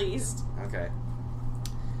here, at least. Okay.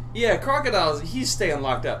 Yeah, Crocodile's. He's staying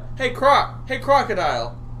locked up. Hey, Croc. Hey,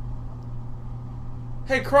 Crocodile.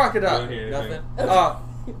 Hey, Crocodile. Don't hear Nothing.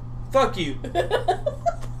 anything. Fuck you.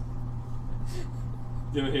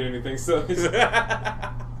 You don't hear anything, so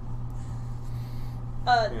I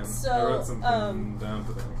wrote something down,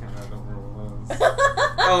 but then I kind of don't remember what it was.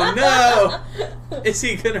 Oh no! Is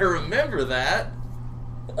he gonna remember that?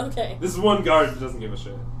 Okay. This one guard that doesn't give a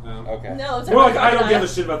shit. Okay. No, it's More about like I don't give Crocodile. a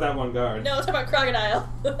shit about that one guard. No, it's about Crocodile.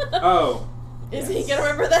 Oh. Is yes. he gonna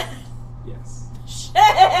remember that? Yes. Shit!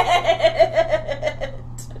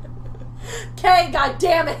 Okay, god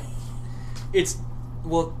damn it! It's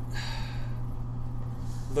well,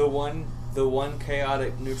 the one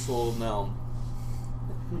chaotic neutral gnome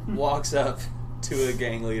walks up to a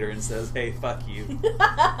gang leader and says, "Hey, fuck you."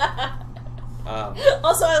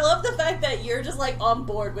 Also, I love the fact that you're just like on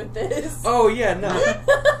board with this. Oh yeah,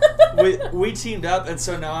 no. we teamed up, and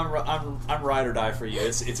so now I'm ride or die for you.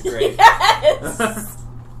 It's great. Yes.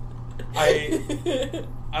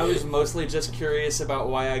 I was mostly just curious about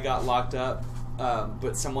why I got locked up,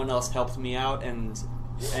 but someone else helped me out, and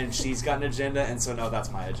she's got an agenda, and so now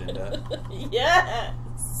that's my agenda.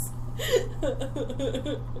 Yes.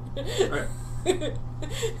 Right.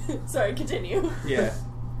 Sorry, continue. Yeah.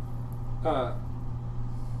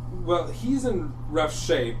 Well, he's in rough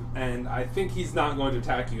shape, and I think he's not going to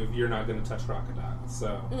attack you if you're not going to touch Crocodile.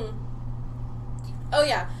 So Oh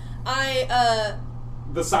yeah,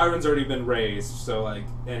 the siren's already been raised. So like,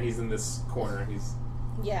 and he's in this corner. He's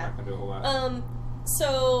yeah. not going to do a whole lot.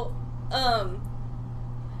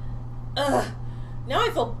 Now I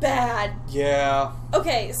feel bad. Yeah.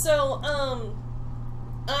 Okay, so,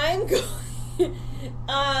 I'm going,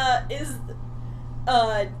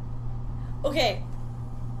 okay.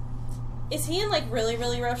 Is he in, like, really,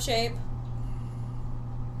 really rough shape?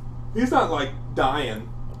 He's not like dying.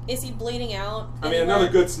 Is he bleeding out I mean, anywhere? another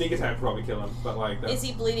good sneak attack would probably kill him, but like, that's, Is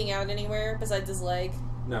he bleeding out anywhere besides his leg?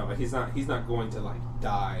 no, but he's not going to like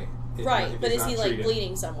die. Right, if but he's is he, not like, treated.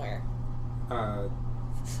 bleeding somewhere?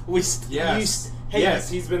 Yes. Hey, yes,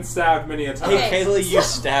 he's been stabbed many a time. Hey, Okay. Kaylee, you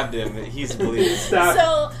stabbed him. He's bleeding. Stabbed.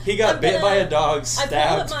 So He got I'm bit gonna- by a dog,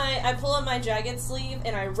 stabbed. I pull up my jacket sleeve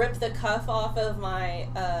and I rip the cuff off of my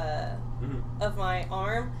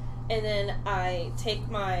arm, and then I take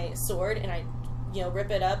my sword and I,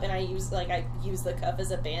 rip it up and I use the cuff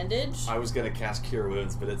as a bandage. I was gonna cast Cure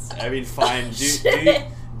Wounds, but fine. Shit.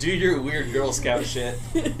 Do your weird Girl Scout shit.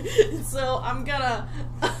 So I'm gonna,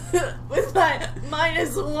 with my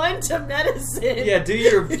 -1 to medicine. Yeah, do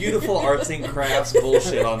your beautiful arts and crafts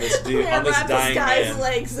bullshit on this dude, I'm on this wrap dying this guy's man.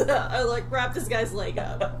 legs up. I wrap this guy's leg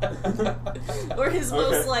up, or his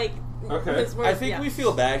most Okay. his most, I think we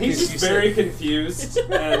feel bad. He's 'cause just you very said- confused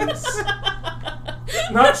and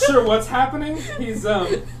not sure what's happening.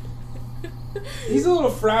 He's a little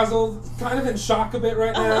frazzled, kind of in shock a bit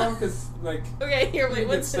right now because Okay, here, he wait, gets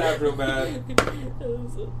what's stabbed real bad.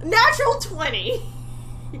 Natural 20.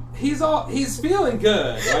 He's feeling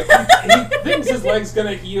good. He thinks his leg's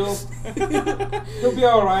gonna heal. He'll be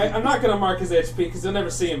all right. I'm not gonna mark his HP because you'll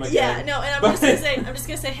never see him again. Yeah, no, and I'm But- just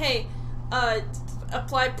gonna say, hey,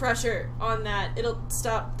 apply pressure on that. It'll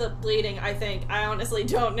stop the bleeding. I think. I honestly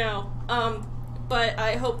don't know. But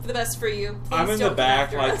I hope the best for you. Please I'm in don't the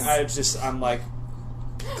back, come like after us. I'm like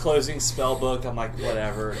closing spell book. I'm like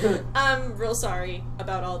whatever. I'm real sorry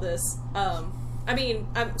about all this. I mean,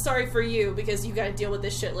 I'm sorry for you because you gotta deal with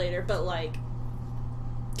this shit later. But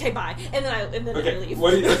okay, bye. And then I Okay, leave.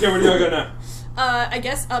 where do y'all go now? I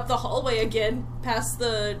guess up the hallway again, past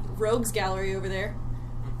the rogues gallery over there.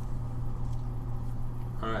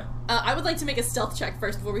 All right, I would like to make a stealth check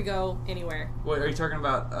first before we go anywhere. What are you talking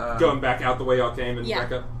about? going back out the way y'all came and Yeah.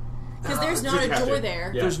 back up. Because there's not Did you a have door to?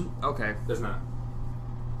 there. Yeah. There's okay. There's not.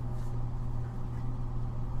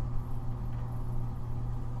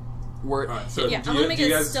 We're All right, so Yeah, do I'm you, gonna make do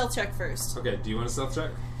you a guys? stealth check first. Okay, do you want a stealth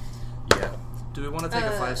check? yeah. Do we want to take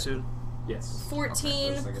a fly suit? Yes. 14 Okay,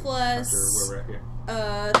 just a second. plus After where we're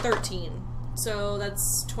at here. 13. So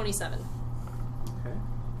that's 27. Okay.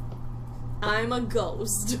 I'm a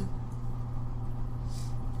ghost.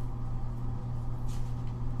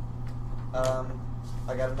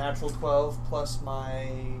 I got a natural 12 plus my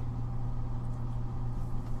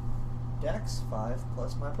Dex 5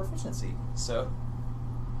 plus my proficiency. So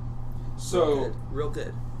So real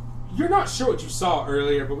good. you're not sure what you saw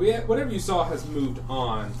earlier, but whatever you saw has moved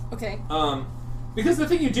on. Okay. Because the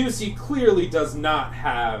thing you do see clearly does not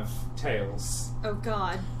have tails. Oh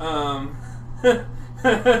god.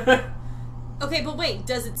 Okay, but wait,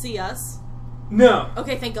 does it see us? No.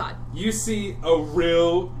 Okay, thank god. You see a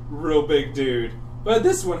real big dude. But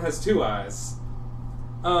this one has 2 eyes.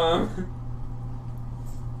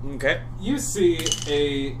 Okay. You see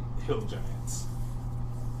a hill giant.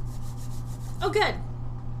 Oh good.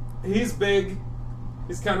 He's big.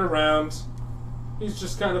 He's kind of round. He's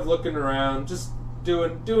just kind of looking around, just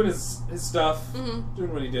doing his stuff, Mm-hmm.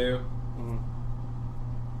 doing what he do. Mm-hmm.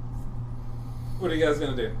 What are you guys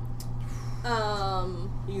gonna do?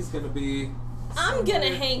 He's gonna be. I'm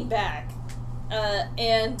gonna hang back.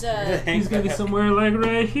 He's gonna be somewhere like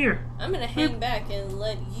right here. I'm gonna hang back and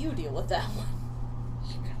let you deal with that one.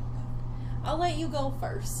 I'll let you go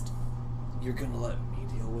first. You're gonna let me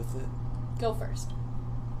deal with it? Go first.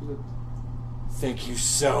 Thank you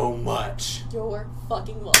so much. You're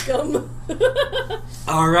fucking welcome.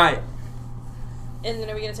 Alright. And then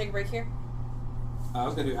are we gonna take a break here? I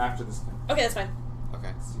was gonna do after this game. Okay, that's fine.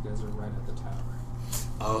 Okay. So you guys are right at the tower.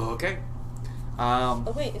 Okay.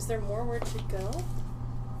 Oh wait, is there more where to go?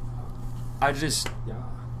 I just Yeah.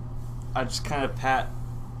 kind of pat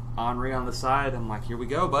Henri on the side. I'm like, here we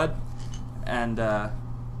go, bud. And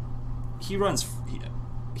he runs.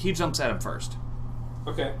 He jumps at him first.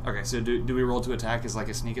 Okay. Okay, so do we roll to attack as like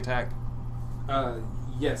a sneak attack?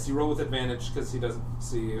 Yes, you roll with advantage because he doesn't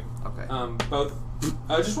see you. Okay. Both.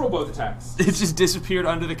 Just roll both attacks. It just disappeared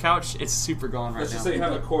under the couch. It's super gone right Let's now. just say you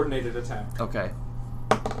have a coordinated attack. Okay.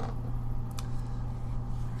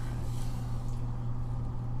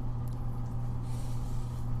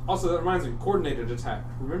 Also, that reminds me, coordinated attack.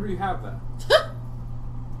 Remember you have that.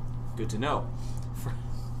 Good to know.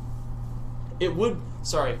 It would.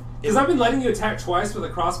 Sorry. Because I've been letting you attack twice with a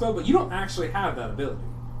crossbow, but you don't actually have that ability.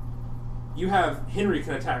 You have Henry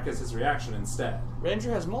can attack as his reaction instead.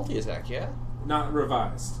 Ranger has multi-attack, yeah? Not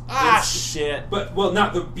revised. Shit. But, well,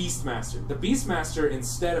 not the Beastmaster. The Beastmaster,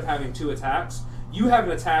 instead of having 2 attacks, you have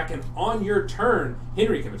an attack, and on your turn,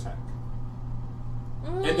 Henry can attack.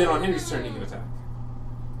 And then on Henry's turn, he can attack.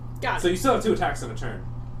 Got it. So you still have 2 attacks in a turn.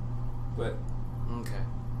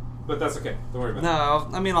 But that's okay. Don't worry about it.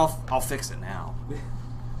 No, I mean I'll fix it now.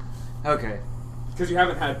 Okay. Because you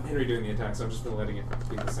haven't had Henry doing the attack, so I've just been letting it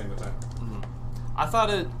be the same attack. I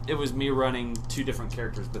thought it was me running 2 different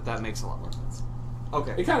characters, but that makes a lot more sense.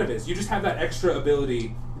 Okay. It kind of is. You just have that extra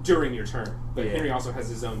ability during your turn. But Yeah. Henry also has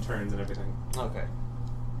his own turns and everything. Okay.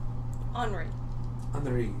 Henri.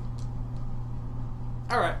 Henri.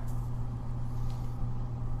 All right.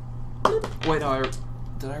 Wait, no.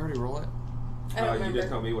 Did I already roll it? I don't You remember. didn't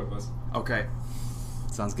tell me what it was. Okay.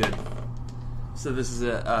 Sounds good. So this is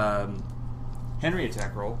a Henry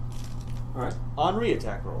attack roll. Alright. Henri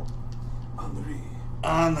attack roll. Henri.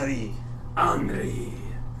 Henry. Henri.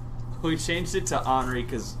 We changed it to Henry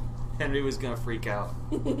because Henry was gonna freak out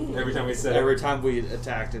Every time we said Every time we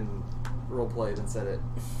attacked and role played and said it.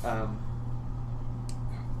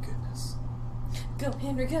 Goodness. Go,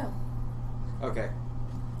 Henry, go. Okay.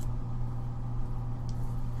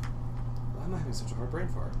 Why am I having such a hard brain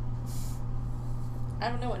fart? I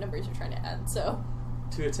don't know what numbers you're trying to add, so.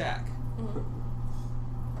 To attack Mhm.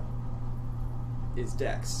 is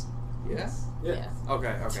Dex. Yes? Yeah.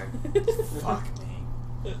 Okay. Fuck me.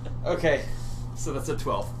 Okay. So that's a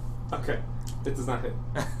 12. Okay. It does not hit.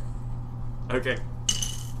 Okay.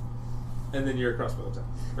 And then your crossbow attack.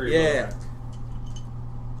 Or your bow Yeah. attack.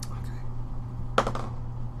 Okay.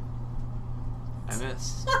 I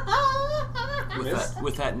miss. You missed?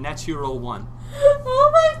 With that natural 1.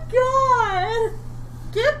 Oh my god!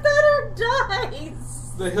 Get better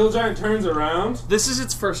dice! The hill giant turns around, This is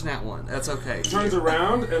its first nat 1. That's okay. turns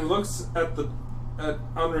around and looks at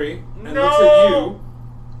Henri and No! looks at you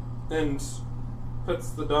and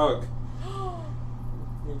pets the dog.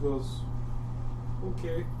 He goes,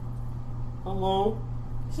 okay. Hello.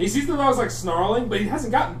 He sees the dog's like snarling, but he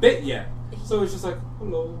hasn't gotten bit yet. So it's just like,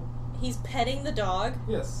 hello. He's petting the dog.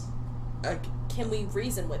 Yes. Can we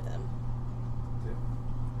reason with him?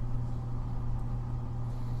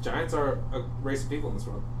 Giants are a race of people in this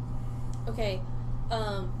world. Okay.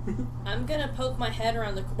 I'm gonna poke my head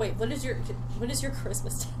around the. Wait, what is your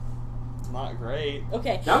charisma stat? Not great.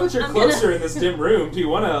 Okay. Now that you're I'm closer gonna- in this dim room, do you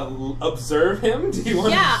want to observe him? Do you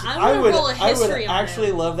want? Yeah, I'm gonna roll a history on actually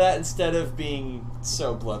him. love that instead of being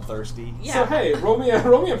so bloodthirsty. Yeah. So hey, roll me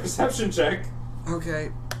a perception check.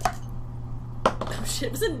 Okay. Oh shit!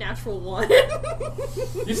 It was a natural 1.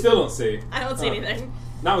 You still don't see. I don't see Oh. anything.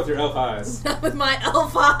 Not with your elf eyes. Not with my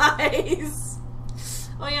elf eyes.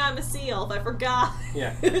 Oh yeah, I'm a sea elf. I forgot.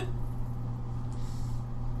 Yeah.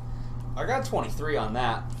 I got 23 on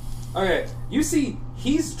that. Okay, you see,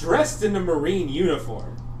 he's dressed in a marine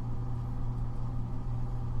uniform.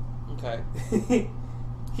 Okay.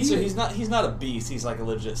 He- So he's not a beast, he's like a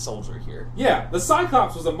legit soldier here. Yeah, the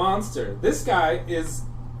Cyclops was a monster. This guy is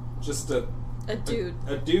just a dude.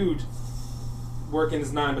 a dude working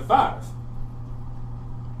his 9 to 5.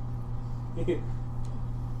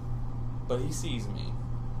 But he sees me.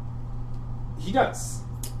 He does.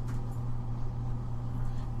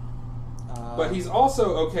 But he's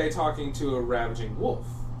also okay talking to a ravaging wolf.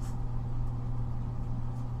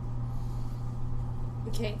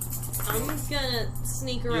 Okay. I'm gonna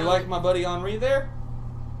sneak around. You like my buddy Henri there?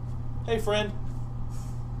 Hey friend.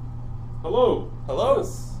 Hello. Hello.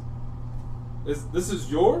 This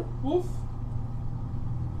is your wolf?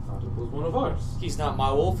 I thought it was one of ours. He's not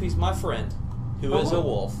my wolf, he's my friend. Who is a Hello.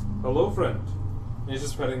 wolf. Hello, friend. He's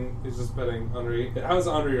just petting Henri. How is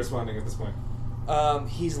Henri responding at this point?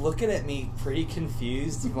 He's looking at me pretty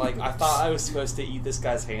confused. Like, I thought I was supposed to eat this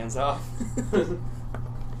guy's hands off. And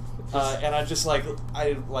I just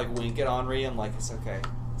wink at Henri. I'm like, it's okay.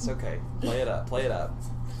 It's okay. Play it up. Play it up.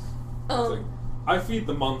 It's like, I feed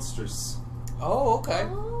the monsters Oh, okay.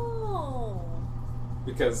 Oh.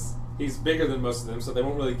 because he's bigger than most of them, so they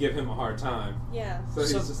won't really give him a hard time. Yeah. So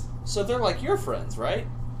he's So, just so they're like your friends, right?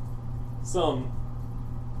 some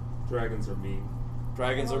dragons are mean.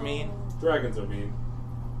 Dragons are mean. Dragons are mean.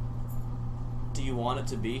 Do you want it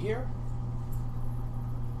to be here?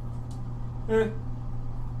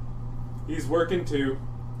 He's working too.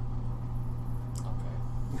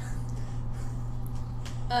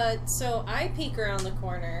 Okay. So I peek around the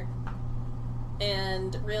corner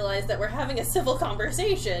and realize that we're having a civil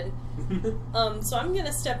conversation. So I'm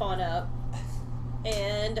gonna step on up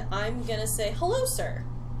and I'm gonna say, hello, sir.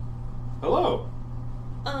 Hello.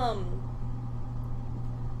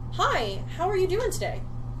 Hi, how are you doing today?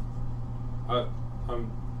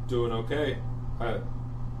 I'm doing okay. I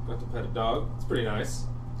got to pet a dog. It's pretty nice.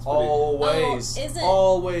 It's pretty... Always. Oh, isn't-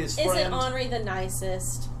 always, friend. Isn't Henri the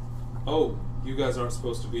nicest? Oh, you guys aren't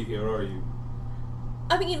supposed to be here, are you?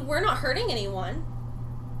 I mean, we're not hurting anyone.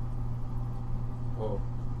 Oh.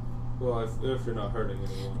 Well, if you're not hurting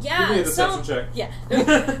anyone. Yeah, Give me a deception check.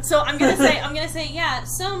 Yeah. So I'm gonna say, yeah,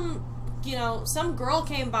 some girl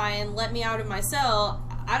came by and let me out of my cell.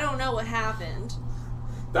 I don't know what happened.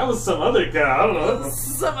 that was some other guy. I don't know.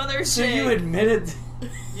 Some other So shit. you admitted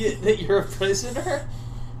that you're a prisoner?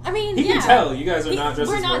 I mean, He yeah. can tell you guys are not dressed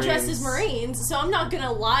we're as not Marines. dressed as Marines, so I'm not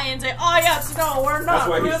gonna lie and say, "Oh yes, no, we're not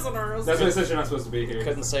prisoners." That's why he says you're not supposed to be here.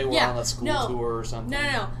 Couldn't say we're Yeah, on a school no. tour or something.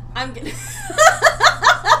 No. I'm gonna.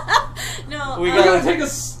 No. We We're got- gonna take a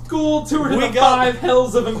school tour to We the got- 5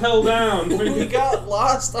 hills of Impel Down. We got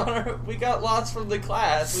lost we got lost from the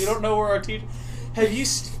class. We don't know where our teacher. Have you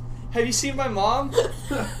seen my mom?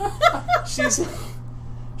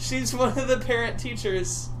 She's one of the parent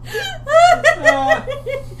teachers.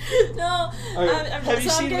 No. Okay. Have you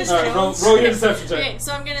so I'm seen gonna Miss say- roll your deception check. Okay,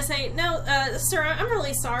 so I'm gonna say, no, sir, I'm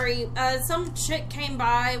really sorry. Some chick came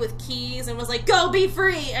by with keys and was like, "Go, be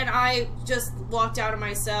free," and I just walked out of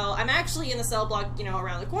my cell. I'm actually in the cell block,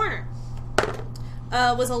 around the corner.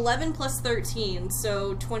 Was 11 plus 13,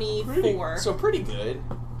 so 24. Pretty good.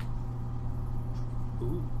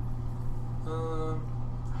 Ooh.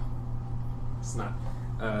 It's not.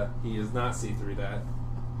 He does not see through that.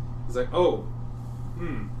 He's like, oh,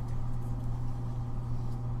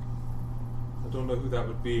 I don't know who that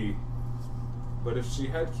would be, but if she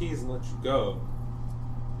had keys and let you go,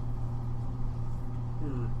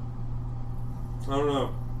 I don't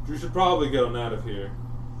know. You should probably get on out of here.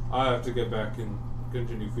 I have to get back and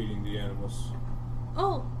continue feeding the animals.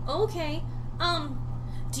 Oh, okay.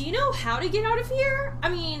 Do you know how to get out of here? I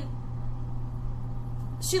mean,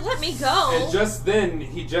 she let me go. And just then,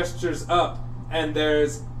 he gestures up, and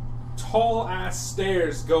there's tall-ass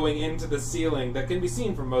stairs going into the ceiling that can be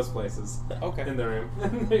seen from most places Okay. in the room.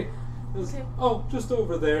 And they, Okay. oh, just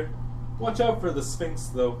over there. Watch out for the Sphinx,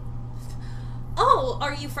 though. Oh,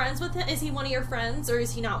 are you friends with him? Is he one of your friends, or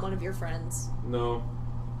is he not one of your friends? No.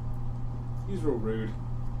 He's real rude.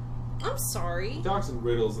 I'm sorry. He talks in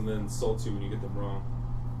riddles and then insults you when you get them wrong.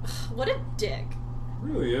 What a dick.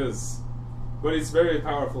 Really is. But he's very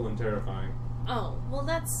powerful and terrifying. Oh, well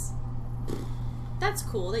that's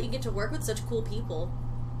cool that you get to work with such cool people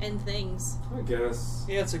and things. I guess.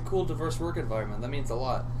 Yeah, it's a cool, diverse work environment. That means a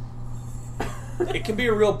lot. It can be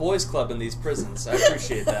a real boys' club in these prisons. I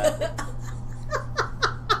appreciate that.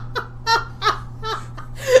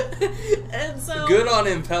 And so Good on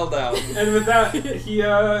Impel Down. And with that,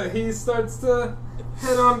 he starts to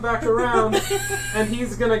head on back around, and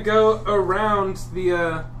he's gonna go around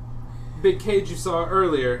the big cage you saw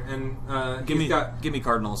earlier, and Give he's me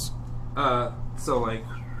Cardinals. so like,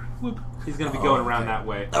 whoop, he's gonna be going around that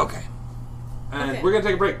way. Okay. And Okay. we're gonna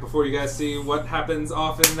take a break before you guys see what happens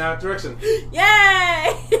off in that direction.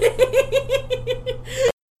 Yay!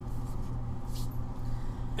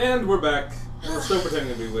 And we're back, and we're still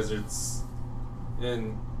pretending to be wizards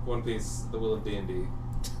in One Piece: The Will of D&D.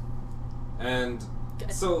 And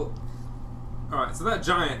Good. so, alright, so that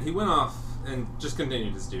giant, he went off and just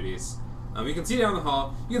continued his duties. You can see down the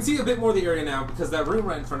hall. You can see a bit more of the area now because that room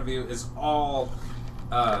right in front of you is all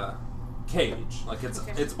cage. Like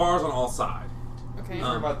it's bars on all sides. Okay.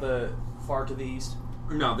 What about the far to the east?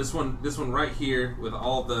 No, this one right here with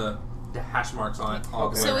all the hash marks on it. All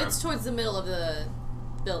the way So around. it's towards the middle of the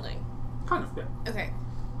building. kind of, yeah. Okay.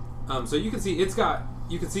 So you can see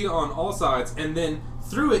you can see on all sides, and then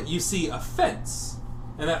through it you see a fence,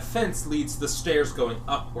 and that fence leads the stairs going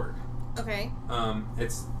upward. Okay.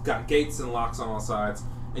 It's got gates and locks on all sides,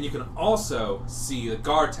 and you can also see the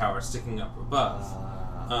guard tower sticking up above.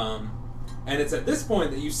 And it's at this point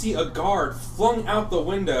that you see a guard flung out the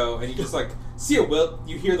window, and you just like see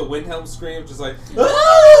you hear the Windhelm scream, just like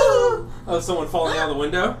 "Ah!" of someone falling out of the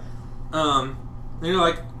window. And you're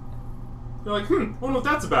like, I wonder what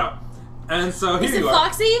that's about. And so here Is it you are.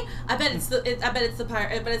 Foxy? I bet it's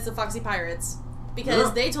the Foxy Pirates because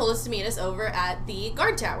Yeah. they told us to meet us over at the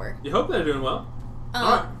guard tower. You hope they're doing well. All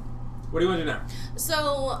right. What do you want to do now?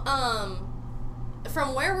 So,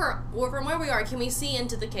 from where we are, can we see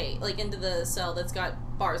into the cave, like into the cell that's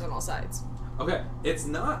got bars on all sides? Okay, it's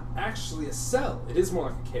not actually a cell. It is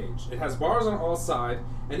more like a cage. It has bars on all sides,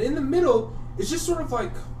 and in the middle, it's just sort of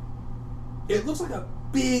like it looks like a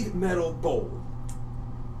big metal bowl.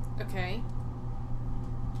 Okay.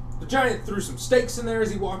 The giant threw some stakes in there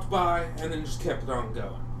as he walked by, and then just kept it on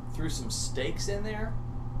going. Threw some stakes in there?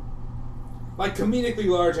 Like comedically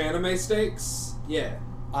large anime stakes. Yeah.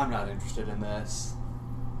 I'm not interested in this.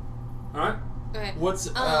 All right. Okay.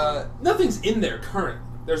 What's Nothing's in there currently.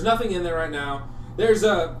 There's nothing in there right now. There's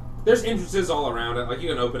entrances all around it. Like you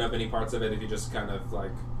can open up any parts of it if you just kind of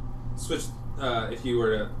like switch. If you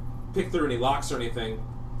were to pick through any locks or anything.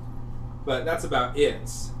 But that's about it.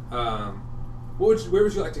 Where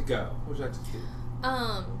would you like to go? What would you like to do?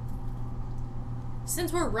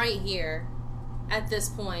 Since we're right here at this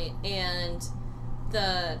point, and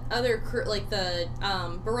the other crew, like the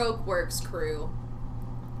Baroque Works crew,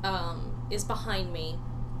 is behind me.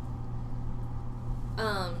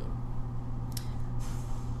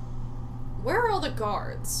 Where are all the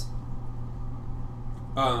guards?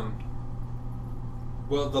 Well,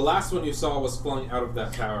 the last one you saw was flung out of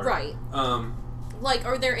that tower. Right. Like,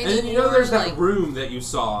 are there any And then you know more, there's that like... room that you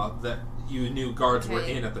saw that you knew guards were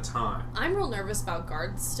Okay. in at the time. I'm real nervous about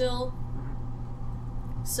guards still.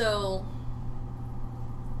 So...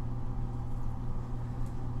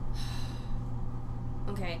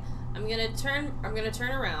 Okay. I'm gonna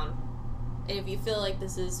turn around. And if you feel like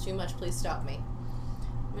this is too much, please stop me.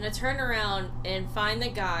 I'm gonna turn around and find the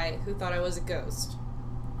guy who thought I was a ghost.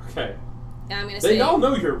 Okay. And I'm gonna They say... all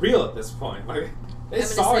know you're real at this point. Like, they I'm gonna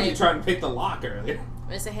saw say- you trying to pick the lock earlier. I'm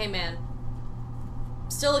gonna say, hey man,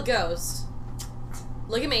 still a ghost.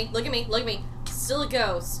 Look at me, look at me, look at me. Still a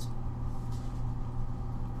ghost.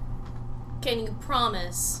 Can you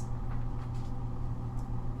promise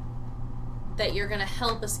that you're gonna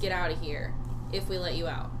help us get out of here if we let you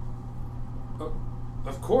out? Oh,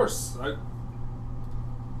 of course.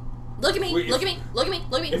 Look at me, Wait, look at me, look at me,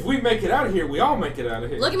 look at me. If we make it out of here, we all make it out of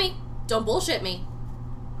here. Look at me. Don't bullshit me.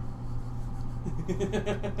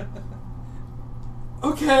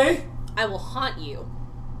 Okay. I will haunt you.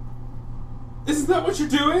 Isn't that what you're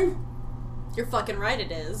doing? You're fucking right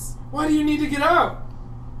it is. Why do you need to get out?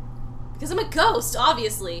 Because I'm a ghost,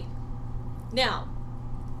 obviously. Now,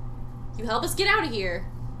 you help us get out of here.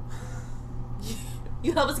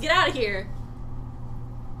 You help us get out of here.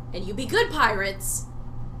 And you be good pirates.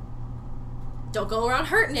 Don't go around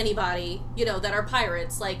hurting anybody, you know, that are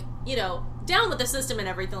pirates. Like, you know, down with the system and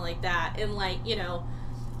everything like that. And, like, you know,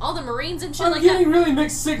 all the Marines and shit I'm like getting that. really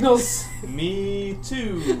mixed signals. Me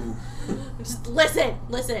too. Just listen.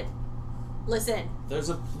 There's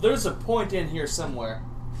a point in here somewhere.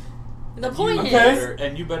 The point Okay. is,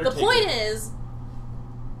 And you better the take point it. is,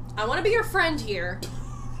 I want to be your friend here,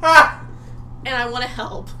 and I want to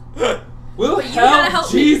help. Will But you gotta help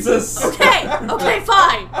help me. Jesus. Okay,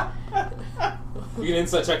 fine. You can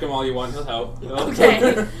insight check him all you want. He'll help.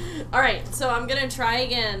 Okay. Alright, so I'm gonna try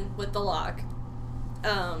again with the lock.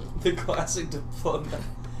 The classic diplomat.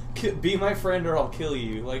 Be my friend or I'll kill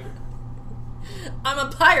you. Like, I'm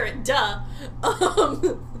a pirate, duh.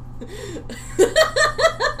 Go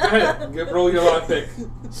ahead. Roll your lock pick.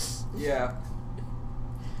 yeah.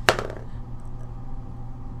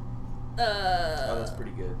 Oh, that's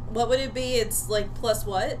pretty good. What would it be? It's like plus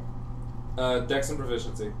what? Dex and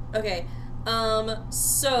proficiency. Okay.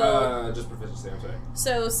 So Just proficiency, I'm sorry.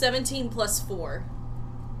 so 17 plus 4.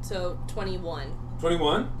 So 21.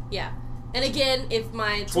 21? Yeah. And again, if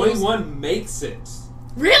my tools... 21 makes it.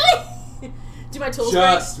 Really? Do my tools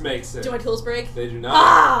Just break? makes it. Do my tools break? They do not.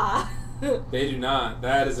 Ah! They do not.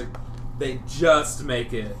 That is a... They just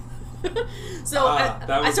make it. So that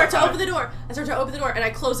I was start to high. open the door. I start to open the door and I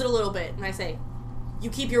close it a little bit and I say, "You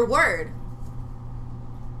keep your word."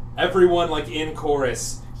 Everyone, like, in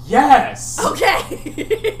chorus, yes! Okay.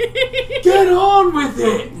 Get on with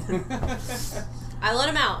it! I let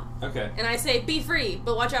him out Okay. and I say, "Be free,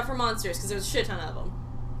 but watch out for monsters because there's a shit ton of them."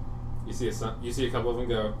 You see a couple of them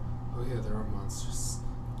go, oh yeah, there are monsters.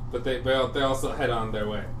 But they also head on their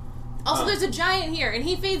way. Also, there's a giant here and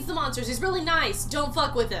he feeds the monsters. He's really nice. Don't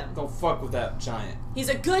fuck with him. Don't fuck with that giant. He's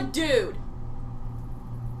a good dude.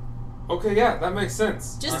 Okay, yeah, that makes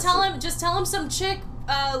sense. Just tell him some chick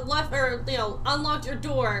left or unlocked your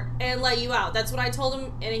door and let you out. That's what I told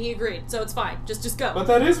him and he agreed. So it's fine. Just go. But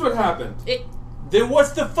that is what happened. Then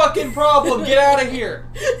what's the fucking problem? Get out of here.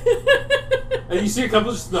 And you see a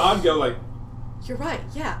couple just nod and go like, You're right.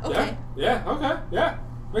 Yeah. Okay. yeah, okay, yeah.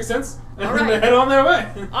 Makes sense. And All then they right. head on their way.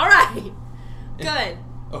 All right. Good.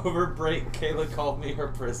 Over break, Kayla called me her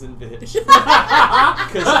prison bitch.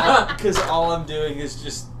 Because all I'm doing is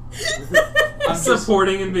just... I'm just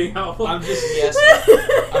supporting and being helpful. I'm just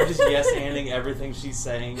yes-anding everything she's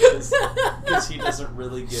saying because he doesn't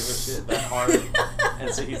really give a shit that hard. And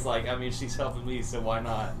so he's like, I mean, she's helping me, so why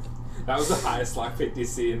not? That was the highest lock pick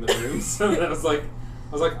DC in the room. So that was like,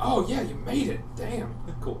 I was like, oh yeah, you made it. Damn,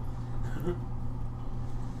 cool.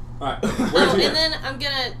 All right, where's And then I'm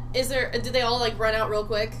gonna. Did they all like run out real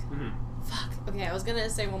quick? Mm-hmm. Fuck. Okay, I was gonna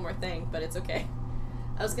say one more thing, but it's okay.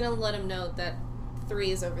 I was gonna let him know that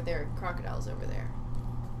 3 is over there, and Crocodile's over there.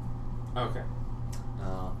 Okay.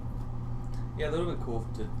 Yeah, that would have been cool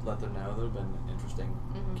to let them know. That would have been interesting.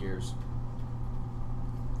 Mhm. Gears.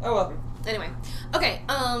 Oh well, Anyway, okay.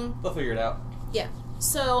 they'll figure it out. Yeah.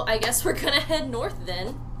 So I guess we're gonna head north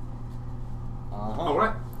then. All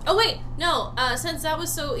right. Oh wait, no. Since that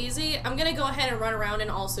was so easy, I'm gonna go ahead and run around and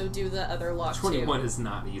also do the other lock 21 too. is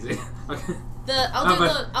not easy. Okay.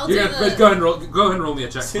 I'll do the. Go ahead and roll me a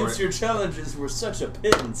check for Since it. your challenges were such a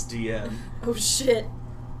pittance, DM. Oh shit!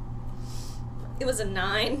 It was a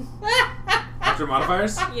 9. After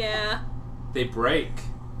modifiers, Yeah. they break.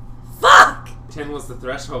 Fuck! 10 was the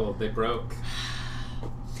threshold. They broke.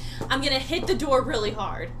 I'm gonna hit the door really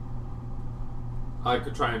hard. I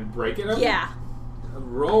could try and break it open? Yeah.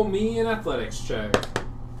 Roll me an athletics check.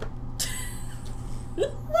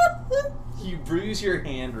 You bruise your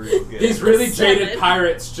hand real good. These really 7. jaded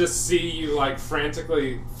pirates just see you, like,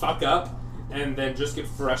 frantically fuck up and then just get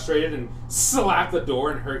frustrated and slap the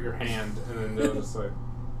door and hurt your hand. And then they're just like,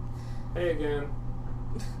 hey again.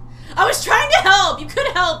 I was trying to help! You could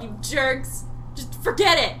help, you jerks! Just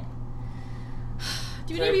forget it!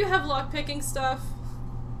 Do any of you have lockpicking stuff?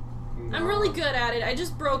 I'm really good at it. I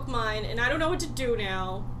just broke mine, and I don't know what to do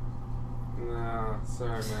now. No,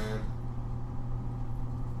 sorry, man.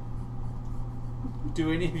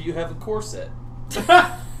 Do any of you have a corset?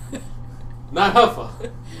 Not helpful.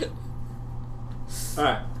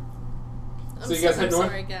 Alright. So you guys head north?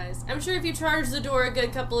 Sorry, guys. I'm sure if you charge the door a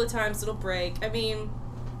good couple of times, it'll break. I mean,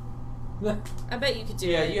 I bet you could do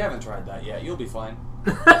it. Yeah, you haven't tried that yet. You'll be fine.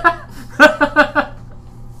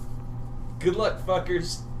 Good luck,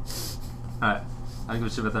 fuckers. Alright. I don't give a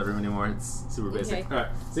shit about that room anymore. It's super basic. Okay.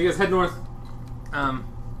 Alright. So you guys head north.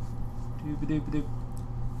 Doop-a-doop-a-doop.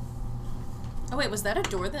 Oh, wait, was that a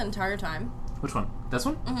door the entire time? Which one? This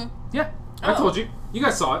one? Mm-hmm. Yeah. I Oh. told you. You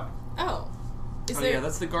guys saw it. Oh. Is Oh there... yeah,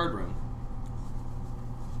 that's the guard room.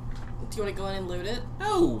 Do you want to go in and loot it?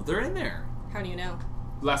 No, they're in there. How do you know?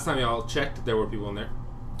 Last time y'all checked, there were people in there.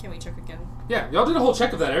 Can we check again? Yeah, y'all did a whole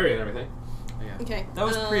check of that area and everything. Yeah. Okay. That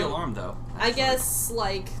was pre-alarm though. I guess,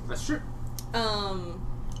 like, That's true.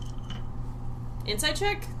 insight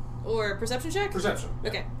check? Or perception check? Perception. Yeah.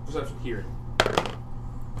 Okay. Perception, hearing.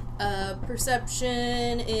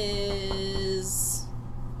 Perception is...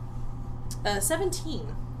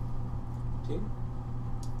 17.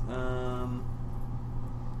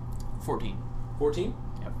 14. 14?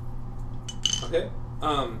 Yep. Okay.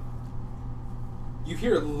 You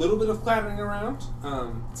hear a little bit of clattering around.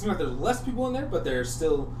 It seems like there's less people in there, but they're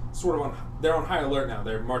still sort of they're on high alert now.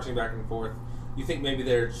 They're marching back and forth. You think maybe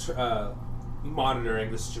they're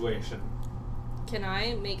monitoring the situation. Can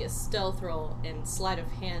I make a stealth roll and sleight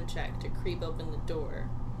of hand check to creep open the door?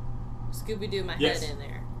 Scooby-Doo my Yes. head in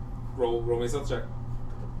there. Roll me a stealth check.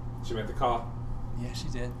 She made the call. Yeah, she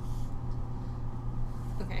did.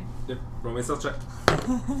 Okay. Yep. Roll me a stealth check.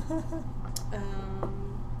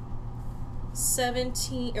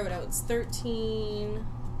 17, or no, it's 13,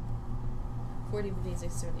 40, 50, 60,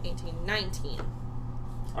 70, 18, 19.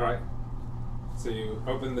 Alright. So you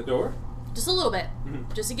open the door. Just a little bit,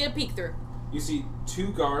 Mhm. just to get a peek through. You see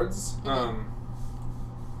two guards Mhm.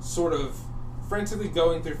 sort of frantically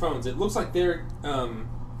going through phones. It looks like they're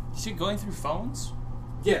Is she going through phones?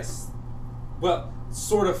 yes. Well,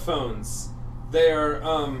 sort of phones. They are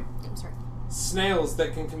I'm sorry. snails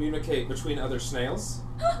that can communicate between other snails.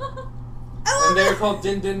 Oh, And they're called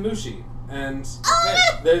Din Din Mushi. And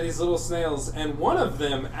they're these little snails, and one of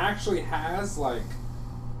them actually has like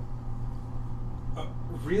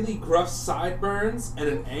really gruff sideburns and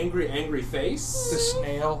an angry face. The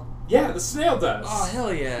snail. Yeah, the snail does. Oh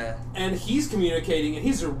hell yeah! And he's communicating, and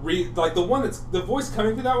he's like the one that's the voice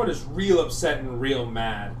coming through that one is real upset and real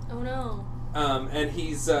mad. Oh no. And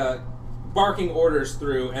he's barking orders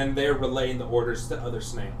through, and they're relaying the orders to other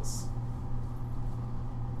snails.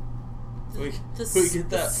 We The get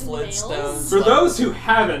that snails? Flintstones. For those who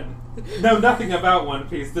know nothing about One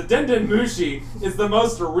Piece, the Den Den Mushi is the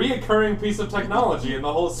most reoccurring piece of technology in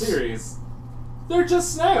the whole series. They're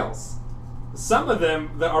just snails. Some of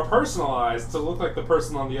them that are personalized to look like the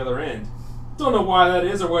person on the other end. Don't know why that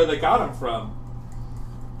is or where they got them from.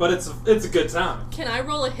 But it's a good time. Can I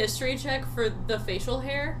roll a history check for the facial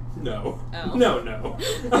hair? No. Oh. No.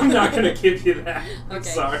 I'm not going to give you that. I'm Okay.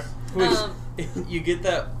 sorry. You get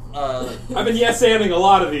that. I've been yes-anding a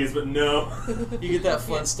lot of these, but no. You get that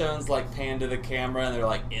Flintstones like pan to the camera, and they're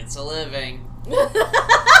like, "It's a living."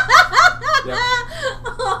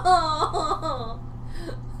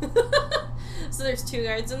 So there's two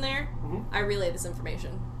guards in there. Mhm. I relay this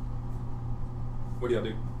information. What do y'all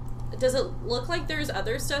do? Does it look like there's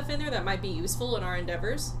other stuff in there that might be useful in our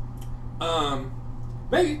endeavors?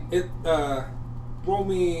 Maybe. Roll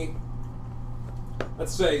me...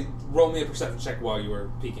 Let's say, roll me a perception check while you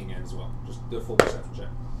were peeking in as well. Just do a full perception check.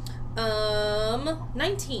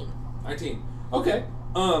 19. 19. Okay.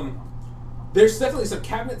 There's definitely some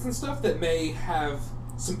cabinets and stuff that may have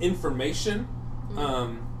some information.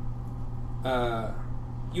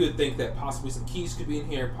 You would think that possibly some keys could be in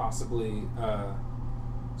here, possibly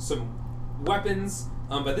some weapons,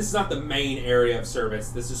 but this is not the main area of service.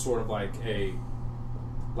 This is sort of like a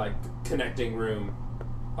connecting room,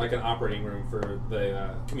 like an operating room for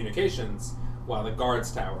the communications, while the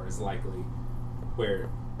guards tower is likely where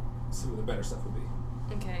some of the better stuff would be.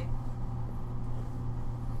 Okay.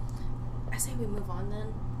 I say we move on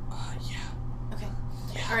then. Yeah. Okay.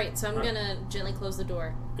 Yeah. All right. So I'm Alright. gonna gently close the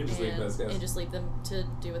door And just leave those guys. and just leave them to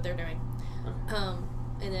do what they're doing. Okay.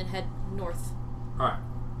 And then head north. All right.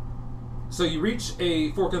 So you reach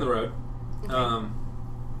a fork in the road. Okay.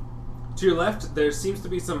 To your left, there seems to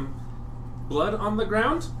be some blood on the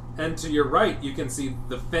ground, and to your right, you can see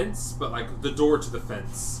the fence, but like the door to the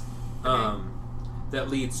fence, that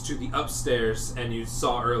leads to the upstairs. And you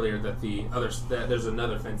saw earlier that that there's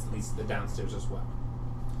another fence that leads to the downstairs as well.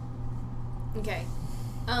 Okay.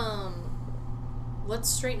 What's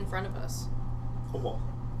straight in front of us? A wall.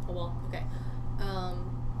 A wall. Okay.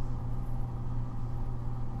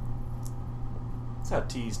 That's how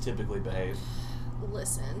T's typically behave.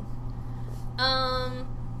 Listen.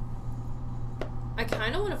 I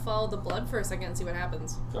kind of want to follow the blood for a second and see what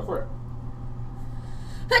happens. Go for it.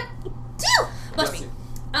 Bless me.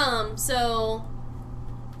 So.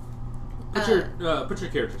 Put your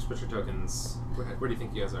characters, put your tokens. Where do you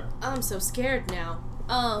think you guys are? I'm so scared now.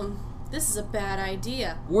 This is a bad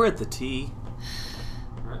idea. We're at the T.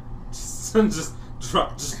 Alright. Just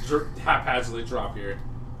haphazardly drop your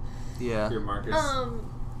markers.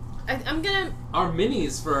 I'm gonna. Our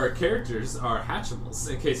minis for our characters are Hatchimals,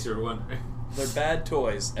 in case you're wondering. They're bad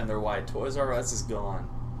toys, and they're why Toys R Us is gone.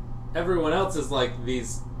 Everyone else is like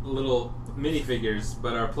these little minifigures,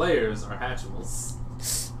 but our players are Hatchimals.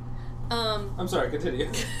 I'm sorry,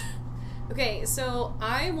 continue. Okay, so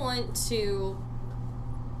I want to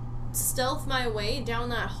stealth my way down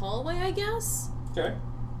that hallway, I guess? Okay.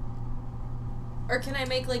 Or can I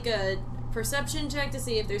make like a perception check to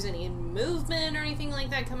see if there's any movement or anything like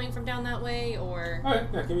that coming from down that way, or... Alright,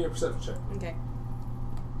 yeah, give me a perception check. Okay.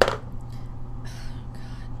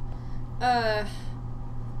 God.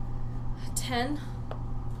 10?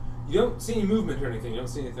 You don't see any movement or anything. You don't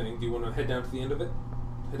see anything. Do you want to head down to the end of it?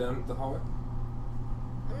 Head down the hallway?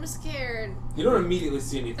 I'm scared. You don't immediately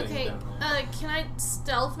see anything Okay, down there. can I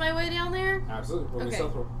stealth my way down there? Absolutely. Roll me okay.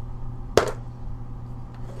 stealth roll.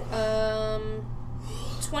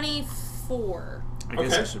 24. I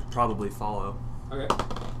guess Okay. I should probably follow. Okay.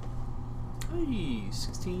 Hey,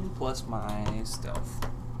 16 plus my stealth.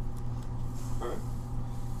 Alright.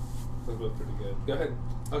 That's both pretty good. Go ahead.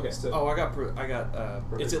 Okay, so... Oh, I got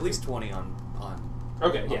it's at least 20 on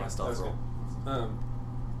okay, on yeah. my stealth That's roll. good.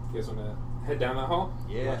 You guys want to head down that hall?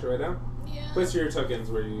 Yeah. Watch your way down? Yeah. Place your tokens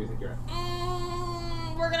where you think you're at.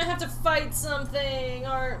 We're gonna have to fight something,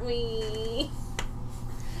 aren't we?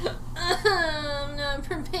 I'm not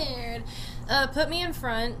prepared. Put me in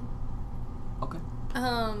front. Okay.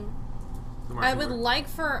 I would like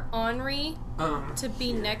for Henri to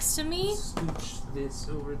be next to me. Scooch this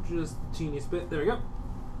over just a teeny bit. There we go.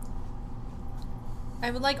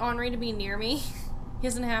 I would like Henri to be near me. He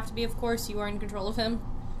doesn't have to be, of course. You are in control of him.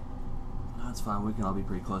 No, that's fine. We can all be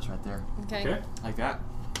pretty close right there. Okay. Okay. Like that.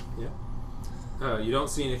 Yeah. You don't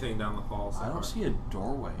see anything down the hall. So I don't far. see a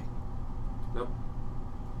doorway. Nope.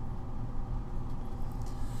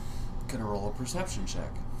 Gonna roll a perception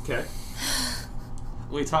check. Okay.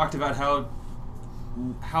 We talked about how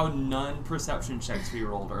none perception checks we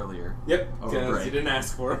rolled earlier. Yep. Oh, Because great. you didn't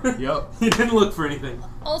ask for it. Yep. You didn't look for anything.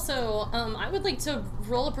 Also, I would like to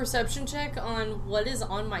roll a perception check on what is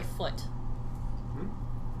on my foot.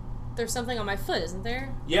 There's something on my foot, isn't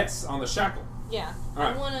there? Yes, on the shackle. Yeah. All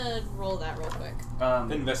right. I want to roll that real quick.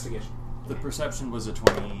 Investigation. The perception was a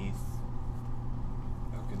 20.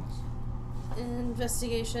 Oh goodness.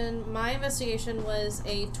 Investigation. My investigation was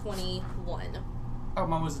a 21. Oh,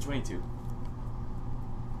 mine was a 22.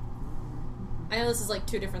 I know this is like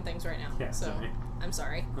two different things right now. Yeah, so sorry. I'm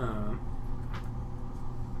sorry. You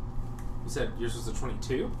said yours was a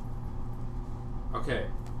 22? Okay.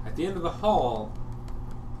 At the end of the hall,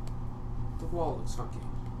 the wall looks funky.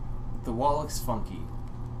 The wall looks funky.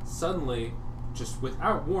 Suddenly, just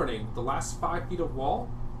without warning, the last 5 feet of wall,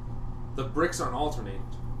 the bricks aren't alternated.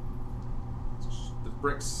 The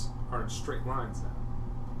bricks are in straight lines now,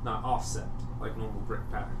 not offset like normal brick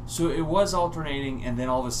pattern. So it was alternating, and then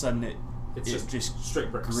all of a sudden it It's just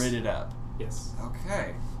straight bricks. gridded up. Yes.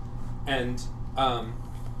 Okay. And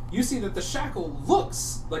you see that the shackle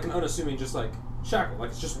looks like an unassuming just like shackle, like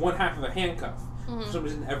it's just one half of a handcuff. Mm-hmm. For some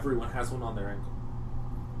reason, everyone has one on their ankle.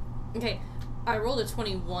 Okay. I rolled a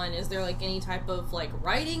 21. Is there like any type of like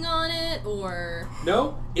writing on it or?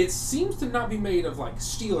 No, it seems to not be made of like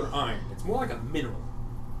steel or iron. It's more like a mineral.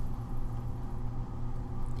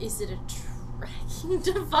 Is it a tracking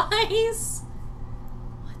device.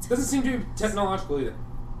 What's Doesn't seem to be technological either.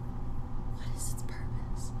 What is its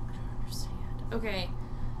purpose? I don't understand. Okay.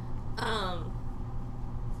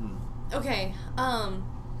 Okay.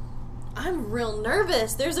 I'm real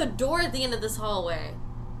nervous. There's a door at the end of this hallway.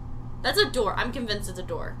 That's a door. I'm convinced it's a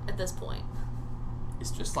door at this point.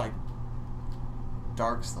 It's just like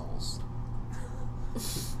Dark Souls.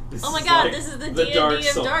 This Oh my is god, like this is the the D&D Dark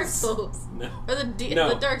of Dark Souls. Souls. No. Or the No.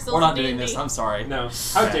 the Dark Souls We're not of doing D&D. this. I'm sorry. No.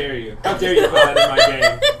 How dare you? How dare you put that in my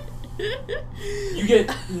game? You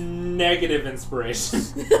get negative inspiration.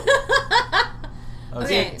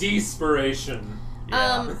 Okay. Despiration.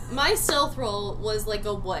 Yeah. My stealth roll was like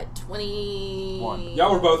a what? 20. One.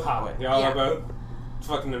 Y'all were both high. Y'all Yeah. are both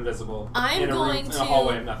fucking invisible. I'm in a going room, to- in a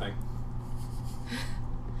hallway of nothing.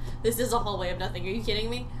 This is a hallway of nothing. Are you kidding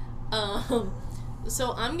me?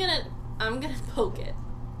 So I'm gonna poke it.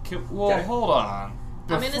 Well, Okay. hold on.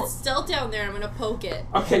 I'm gonna Before- stealth down there. I'm gonna poke it.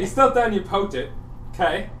 Okay, you still down. You poked it.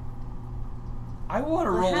 Okay, I want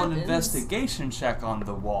to What roll an happens? investigation check on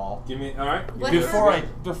the wall give me. All right. What Give me a-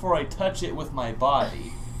 before I touch it with my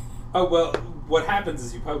body. Oh well, what happens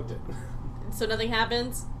is you poked it. So nothing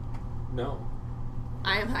happens. No.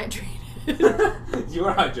 I am hydrated. You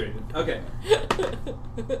are hydrated. Okay.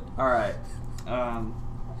 All right.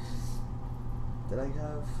 Did I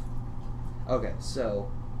have? Okay,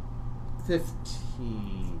 so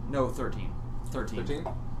 15. No, 13. 13. 13.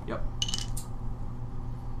 Yep.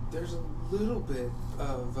 There's a little bit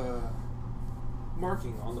of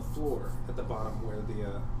marking on the floor at the bottom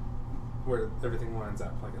where everything lines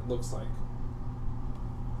up. Like it looks like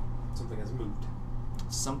something has moved.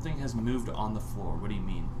 Something has moved on the floor. What do you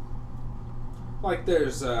mean? Like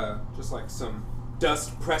there's just like some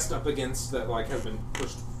dust pressed up against that like has been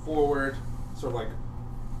pushed forward, sort of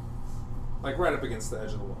like right up against the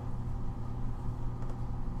edge of the wall.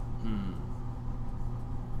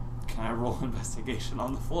 Can I roll investigation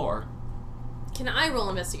on the floor? Can I roll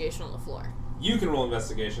investigation on the floor? You can roll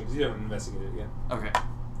investigation because you haven't investigated it Okay.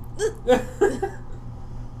 yet.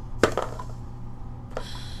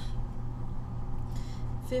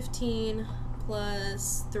 15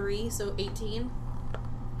 plus 3, so 18.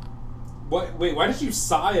 What? Wait, why did you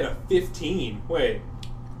sigh at a 15? Wait.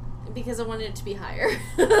 Because I wanted it to be higher.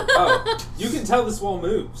 Oh, you can tell this wall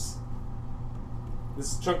moves.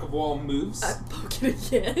 This chunk of wall moves. I poke it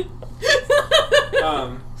again.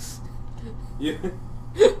 You,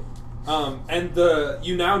 and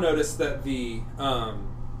you now notice that the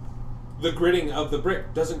gridding of the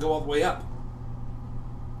brick doesn't go all the way up.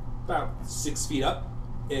 About 6 feet up,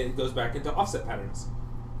 it goes back into offset patterns.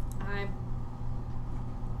 I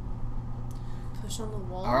push on the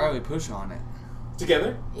wall. Alright, we push on it.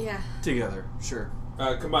 Together, Yeah. Together. Sure.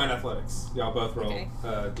 combine athletics. Y'all both roll Okay.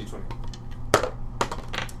 d20.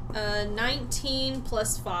 19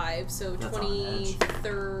 plus 5, so That's on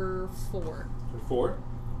 24. 4. 14.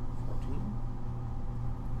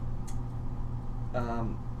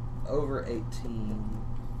 Over 18.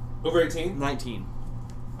 Over 18? 19.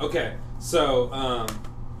 Okay, so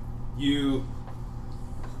you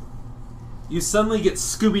suddenly get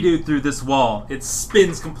Scooby-Dooed through this wall. It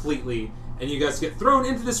spins completely, and you guys get thrown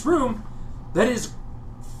into this room that is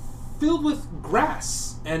filled with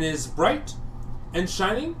grass and is bright and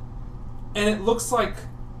shining, and it looks like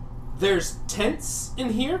there's tents in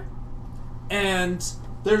here, and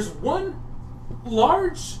there's one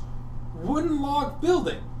large wooden log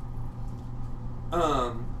building.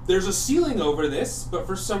 There's a ceiling over this, but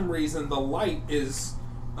for some reason the light is,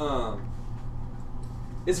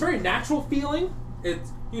 it's very natural feeling. You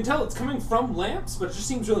can tell it's coming from lamps, but it just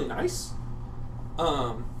seems really nice.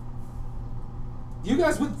 You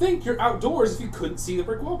guys would think you're outdoors if you couldn't see the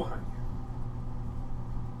brick wall behind you.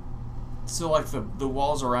 So, like, the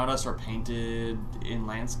walls around us are painted in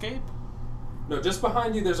landscape? No, just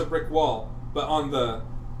behind you there's a brick wall, but on the,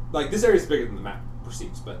 like, this area is bigger than the map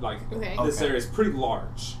perceives, but, like, Okay. this Okay. area is pretty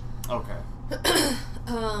large. Okay.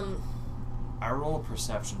 Um, I roll a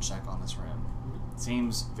perception check on this room.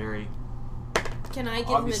 Seems very... can I give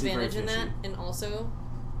him Obviously very advantage in that? fishy. And also,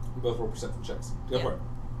 You both roll perception checks. Go Yeah. for it.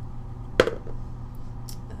 13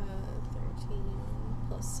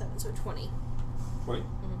 plus 7, so 20. 20.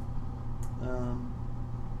 I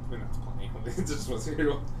mean, that's plenty. It just was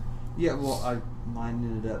here. Yeah, well, mine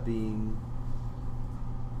ended up being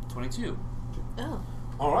 22. Oh.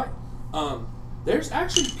 All right. There's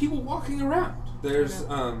actually people walking around. There's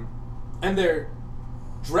and they're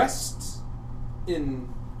dressed in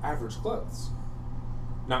average clothes.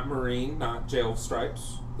 Not marine, not jail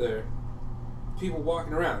stripes. They're people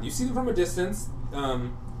walking around. You see them from a distance.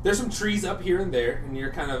 There's some trees up here and there, and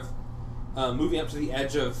you're kind of moving up to the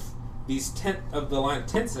edge of these of the line of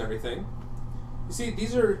tents and everything. You see,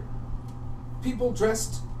 these are people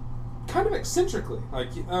dressed kind of eccentrically, like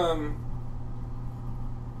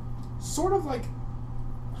sort of like,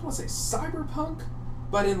 I don't want to say cyberpunk,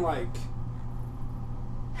 but in like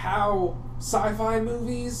how sci-fi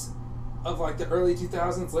movies of like the early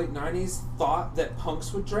 2000s, late 90s thought that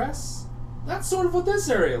punks would dress. That's sort of what this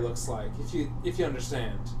area looks like, if you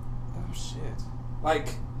understand. Oh shit!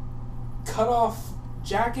 Like cut off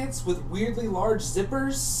jackets with weirdly large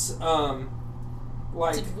zippers.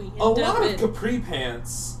 Like Did we a end lot up of in- capri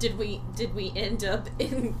pants. Did we end up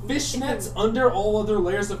in Fishnets under all other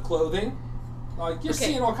layers of clothing. Like, you're Okay.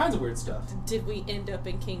 seeing all kinds of weird stuff. Did we end up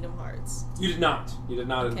in Kingdom Hearts? You did not. You did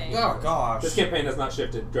not. Okay. Oh gosh! This campaign has not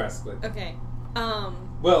shifted drastically. Okay.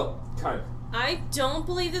 Well, kind of. I don't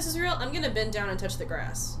believe this is real. I'm gonna bend down and touch the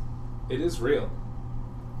grass. It is real.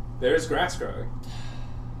 There is grass growing.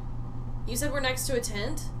 You said we're next to a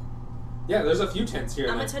tent? Yeah, there's a few tents here.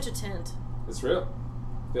 I'm and gonna touch a tent. It's real.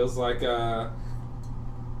 Feels like not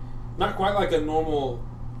quite like a normal,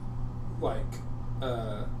 like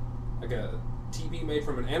a teepee made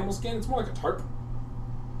from an animal skin. It's more like a tarp,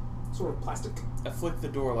 sort of plastic. I flick the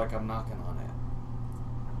door like I'm knocking on it.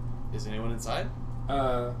 Is anyone inside?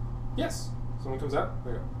 Yes. Someone comes out.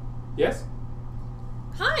 There you go. Yes.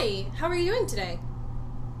 Hi, how are you doing today?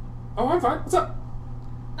 Oh, I'm fine. What's up?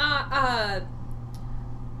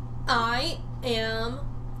 I am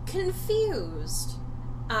confused.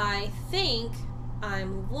 I think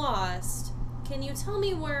I'm lost. Can you tell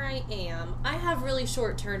me where I am? I have really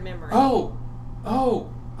short-term memory. Oh,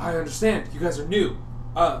 I understand. You guys are new.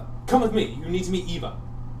 Come with me. You need to meet Eva.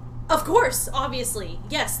 Of course, obviously.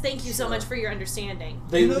 Yes, thank you so much for your understanding.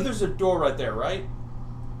 You know there's a door right there, right?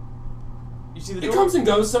 You see the door? It comes and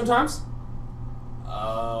goes sometimes.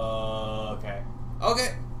 Okay.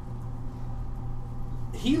 Okay.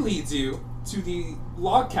 He leads you to the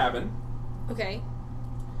log cabin, Okay.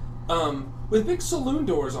 with big saloon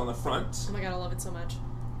doors on the front, Oh my god, I love it so much.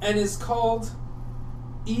 and is called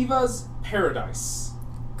Eva's Paradise.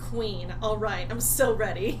 Queen. Alright, I'm so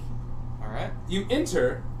ready. Alright. You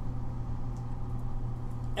enter,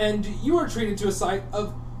 and you are treated to a sight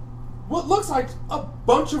of what looks like a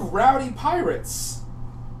bunch of rowdy pirates,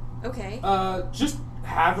 Okay. just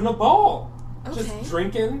having a ball. Okay. Just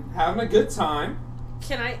drinking, having a good time.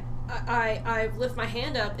 Can I lift my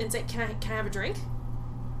hand up and say, can I have a drink?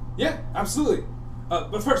 Yeah, absolutely.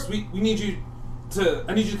 But first, I need you to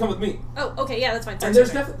come with me. Oh, okay, yeah, that's fine. And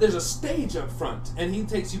Sorry, there's a stage up front, and he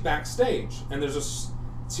takes you backstage, and there's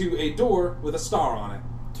to a door with a star on it.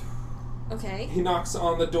 Okay. He knocks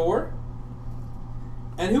on the door,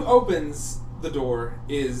 and who opens the door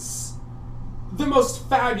is the most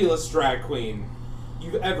fabulous drag queen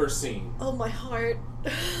you've ever seen. Oh, my heart.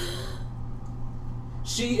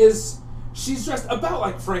 She's dressed about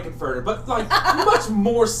like Frankenfurter, but like much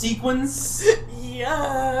more sequins.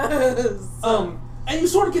 Yes. And you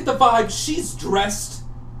sort of get the vibe she's dressed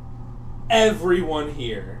everyone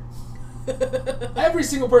here. Every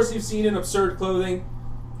single person you've seen in absurd clothing,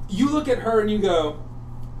 you look at her and you go,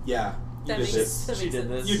 yeah, you did this. that She makes did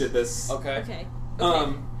sense. this. You did this. Okay. Okay.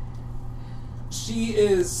 Okay. She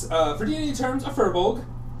is, for D&D terms, a furbolg.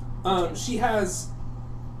 She has,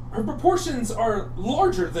 her proportions are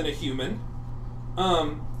larger than a human.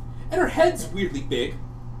 And her head's weirdly big.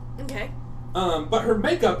 Okay. But her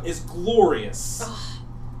makeup is glorious.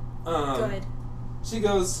 Oh, good. She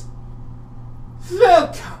goes,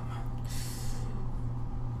 welcome.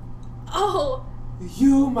 Oh,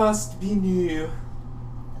 You must be new.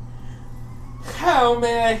 How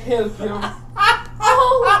may I help you?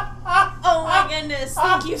 oh my goodness!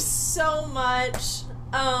 Thank you so much.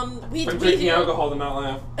 We I'm drinking alcohol to not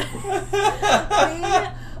laugh. we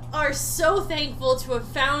are so thankful to have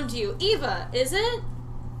found you, Eva. Is it?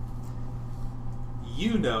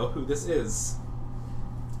 You know who this is.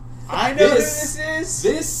 I know who this is.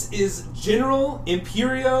 This is General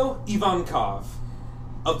Imperio Ivankov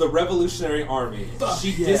of the Revolutionary Army. Fuck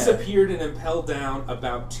She yeah. disappeared and impelled down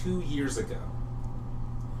about 2 years ago.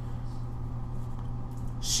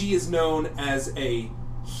 She is known as a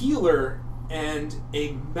healer and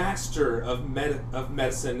a master of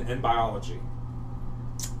medicine and biology.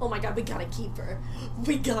 Oh my god, we gotta keep her.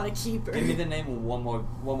 We gotta keep her. Give me the name one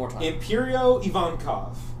more time. Imperio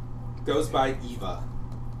Ivankov goes by Eva.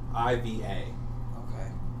 I-V-A.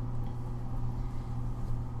 Okay.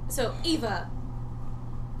 So, Eva.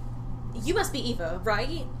 You must be Eva,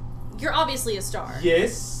 right? You're obviously a star.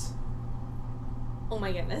 Yes. Oh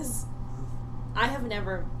my goodness. I have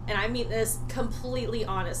never, and I mean this completely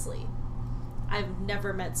honestly, I've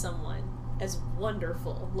never met someone as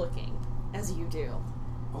wonderful looking as you do.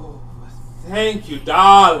 Oh, thank you,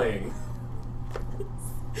 darling.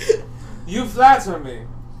 You flatter me.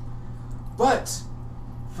 But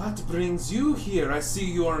what brings you here? I see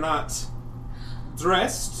you are not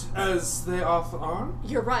dressed as they often are.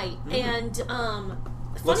 You're right. And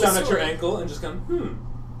Looks funny down at your story. ankle and just goes,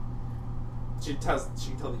 She can tell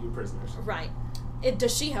that you're prisoners. Right.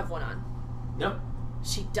 Does she have one on? No.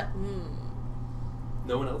 She does.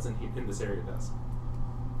 No one else in this area does.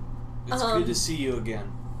 It's good to see you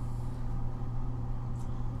again.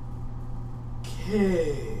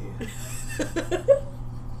 Okay.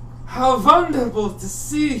 How wonderful to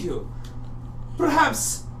see you.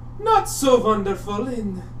 Perhaps not so wonderful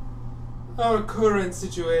in our current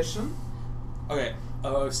situation. Okay,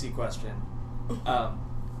 OOC question.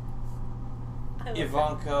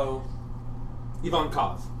 Ivankov.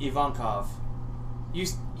 Ivankov.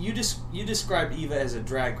 You described Eva as a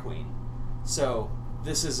drag queen. So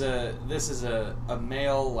this is a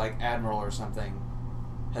male like admiral or something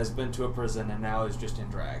has been to a prison and now is just in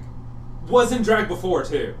drag. Was in drag before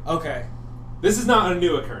too. Okay. This is not a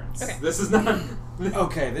new occurrence. Okay. This is not.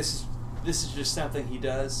 Okay, this is just something he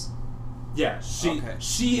does. Yeah,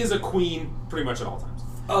 she is a queen pretty much at all times.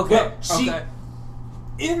 Okay. But she, okay.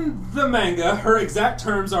 in the manga, her exact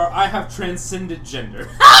terms are, "I have transcended gender."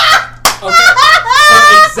 Okay.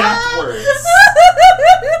 Her exact words.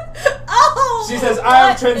 Oh, She says, "I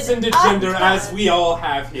have transcended gender as we all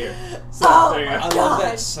have here." So Oh there you my go. I God. love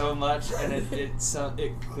that so much, and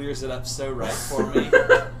it clears it up so right for me.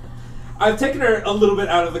 I've taken her a little bit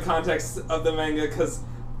out of the context of the manga because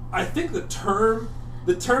I think the term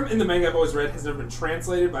in the manga I've always read has never been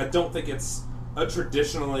translated, but I don't think it's a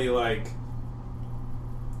traditionally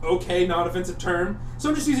okay, not offensive term. So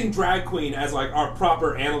I'm just using drag queen as our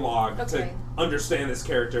proper analog to Okay. understand this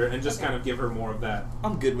character and just Okay. kind of give her more of that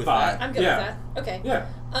I'm good with vibe. that. I'm good Yeah. with that. Okay. Yeah.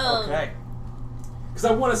 Okay. Because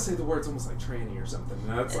I want to say the words almost like tranny or something.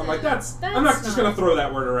 And I'm like, That's I'm not just not- gonna throw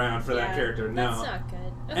that word around for that Yeah, character. No. That's not good.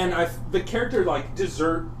 Okay. And the character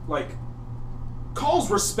calls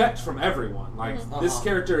respect from everyone. This Uh-huh.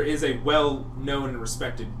 character is a well-known and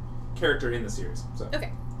respected character in the series. So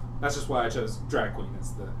Okay. that's just why I chose drag queen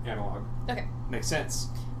as the analog. Okay. Makes sense.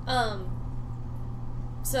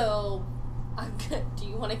 So, I'm good. Do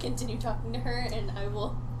you want to continue talking to her, and I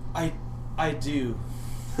will? I do.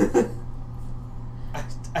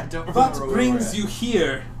 I don't remember What where we brings were you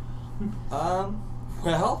here?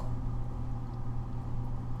 Well,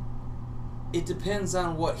 it depends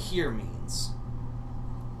on what here means.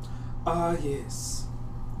 Ah, yes.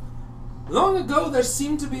 Long ago, there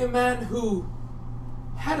seemed to be a man who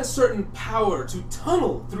had a certain power to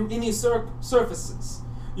tunnel through any surfaces.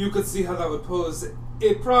 You could see how that would pose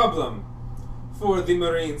a problem for the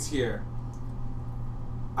Marines here.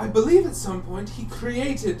 I believe at some point he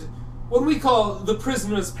created what we call the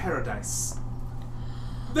prisoner's paradise.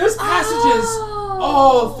 There's passages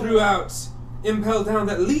all throughout Impel Down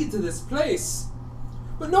that lead to this place,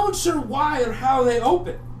 but no one's sure why or how they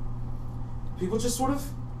open. People just sort of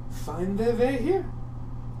find their way here.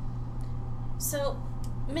 So,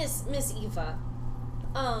 Miss Eva,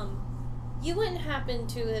 you wouldn't happen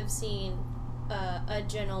to have seen a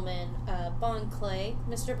gentleman, Bon Clay,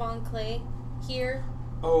 Mr. Bon Clay, here?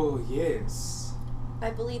 Oh, yes.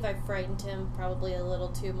 I believe I frightened him probably a little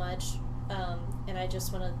too much, and I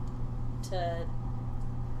just wanted to...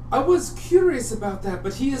 I was curious about that,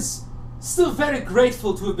 but he is still very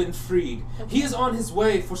grateful to have been freed. Okay. He is on his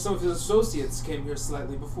way, for some of his associates came here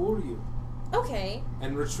slightly before you Okay.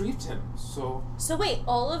 and retrieved him, so... So wait,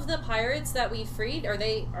 all of the pirates that we freed, are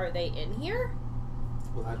they in here?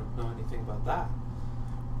 Well, I don't know anything about that.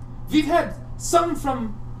 We've had some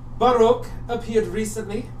from Baroque appeared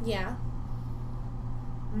recently. Yeah.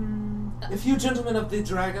 A few gentlemen of the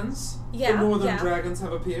dragons, Yeah, the northern yeah. dragons,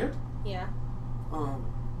 have appeared. Yeah.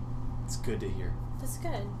 It's good to hear. That's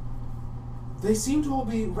good. They seem to all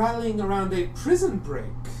be rallying around a prison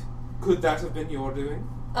break. Could that have been your doing?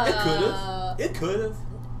 It could have. It could have.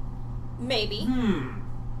 Maybe.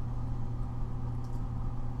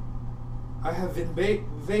 I have been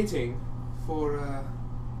waiting for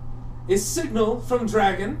a signal from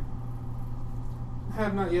Dragon.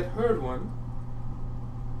 Have not yet heard one.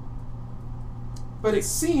 But it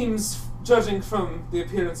seems, judging from the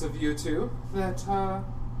appearance of you two, that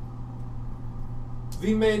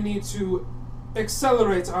we may need to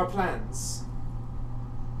accelerate our plans.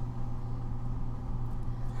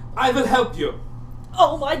 I will help you.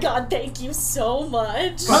 Oh my god, thank you so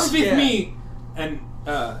much. Come with Yeah. me! And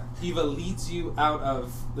Eva leads you out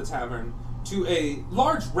of the tavern to a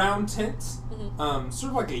large round tent, sort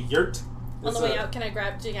of like a yurt, On the way out, can I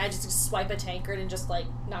just swipe a tankard and just, like,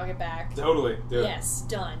 knock it back? Totally. Do it. Yes,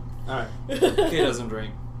 done. Alright. He doesn't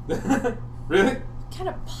drink. Really? What kind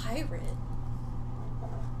of pirate?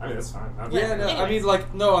 I mean, that's fine. Yeah, no, I Anyways. mean,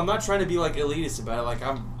 like, no, I'm not trying to be, like, elitist about it. Like,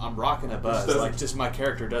 I'm rocking a buzz. doesn't- Like, just my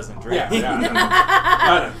character doesn't drink.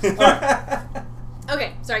 Yeah. Alright.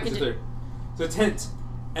 Okay, sorry, continue. So tent.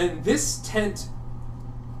 And this tent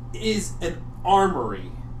is an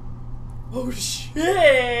armory. Oh,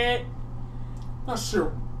 shit! Not sure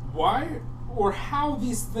why or how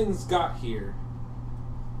these things got here,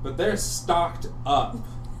 but they're stocked up.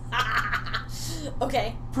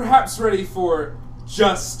 Okay. Perhaps ready for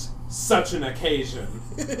just such an occasion.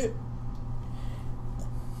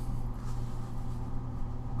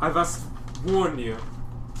 I must warn you.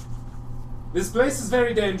 This place is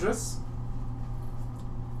very dangerous,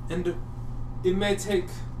 and it may take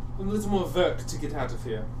a little more work to get out of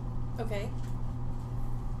here. Okay.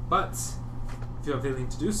 But, if you're willing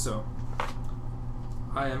to do so,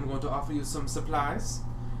 I am going to offer you some supplies,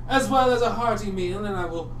 as well as a hearty meal, and I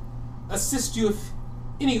will assist you if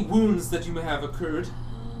any wounds that you may have occurred.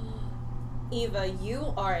 Eva,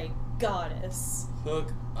 you are a goddess.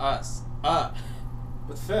 Hook us up.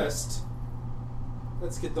 But first,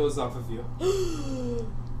 let's get those off of you.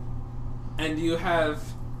 And you have...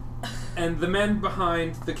 And the man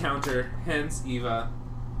behind the counter hands Eva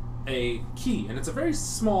a key, and it's a very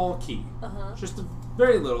small key. Uh-huh. Just a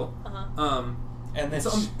very little. Uh-huh. And then It's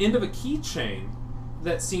on the end of a keychain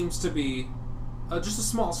that seems to be just a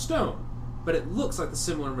small stone, but it looks like the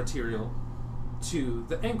similar material to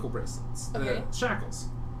the ankle bracelets, Okay. the shackles.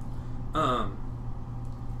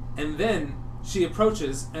 And then she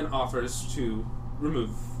approaches and offers to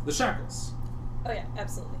remove the shackles. Oh, yeah,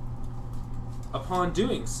 absolutely. Upon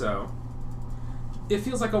doing so, it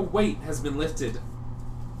feels like a weight has been lifted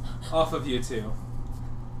off of you two.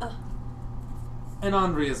 And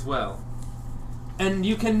Henri as well. And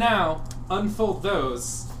you can now unfold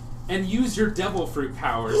those and use your devil fruit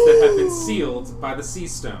powers that have been sealed by the sea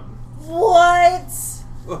stone. What?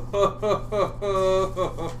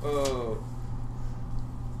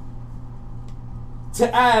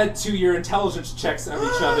 To add to your intelligence checks of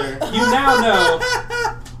each other, you now know.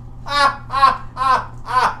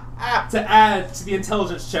 To add to the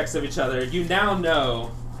intelligence checks of each other, you now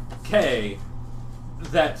know, Kay,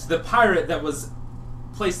 that the pirate that was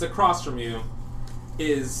placed across from you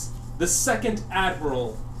is the second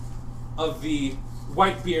admiral of the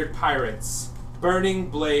Whitebeard pirates, Burning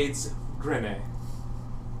Blades Grenay,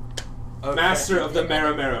 Okay. master of the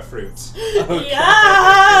Maramara fruit, Okay.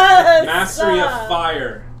 Yes! mastery of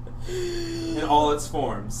fire in all its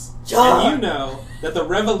forms. Yeah. And you know that the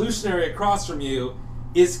revolutionary across from you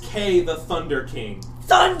is Kay the Thunder King,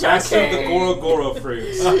 Thunder master King! of the Goro Goro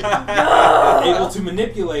fruit, No! able to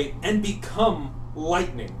manipulate and become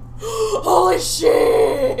lightning. Holy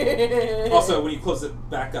shit! Also, when you close it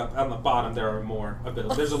back up on the bottom, there are more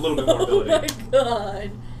ability. There's a little bit more ability. Oh my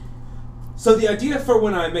god. So the idea for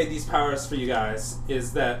when I made these powers for you guys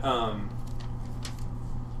is that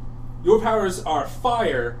your powers are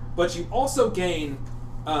fire, but you also gain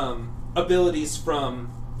abilities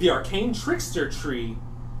from the Arcane Trickster tree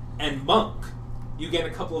and Monk. You gain a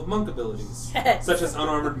couple of Monk abilities, Yes. such as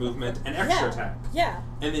unarmored movement and extra attack. Yeah.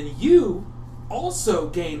 And then you also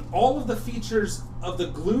gain all of the features of the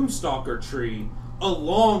Gloomstalker tree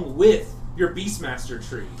along with your Beastmaster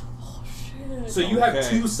tree. Oh shit. So you have Okay.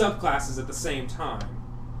 two subclasses at the same time.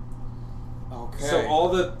 Okay. So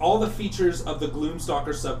all the features of the Gloomstalker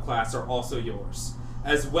subclass are also yours,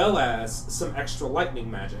 as well as some extra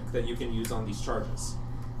lightning magic that you can use on these charges.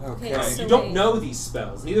 Okay. Okay, so- You don't wait. know these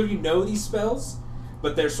spells. Neither of you know these spells,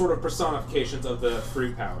 but they're sort of personifications of the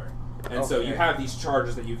fruit power. And so you Okay. have these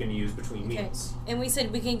charges that you can use between Okay. meals. And we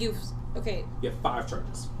said we can do. Okay. You have 5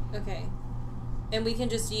 charges. Okay. And we can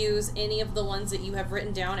just use any of the ones that you have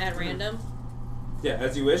written down at random. Yeah,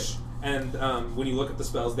 as you wish. And when you look at the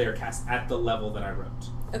spells, they are cast at the level that I wrote.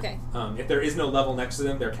 Okay. If there is no level next to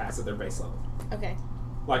them, they're cast at their base level. Okay.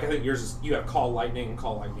 Like, I think yours is, you have Call Lightning, and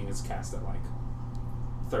Call Lightning is cast at, like,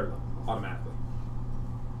 3rd level, automatically.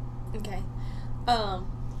 Okay.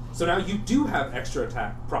 So now you do have extra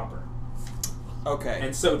attack proper. Okay.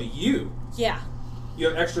 And so do you. Yeah. You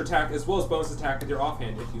have extra attack as well as bonus attack with your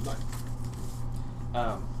offhand if you'd like.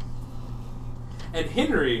 And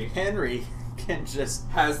Henry Henry can just.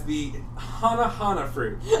 has the Hana Hana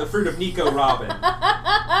fruit, the fruit of Nico Robin,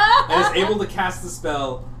 and is able to cast the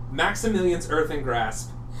spell Maximilian's Earthen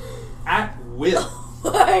Grasp at will.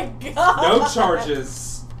 Oh my god. No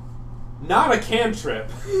charges. Not a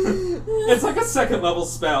cantrip. It's like a 2nd level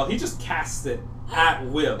spell. He just casts it at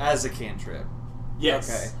will. As a cantrip.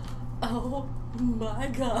 Yes. Okay. Oh my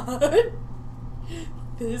god.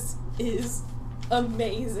 This is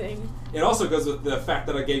amazing. It also goes with the fact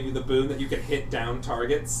that I gave you the boon that you can hit down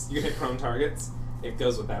targets. You can hit prone targets. It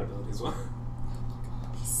goes with that ability as well.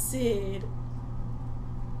 Sid.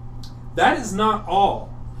 That is not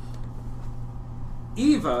all.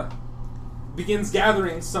 Eva begins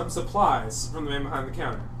gathering some supplies from the man behind the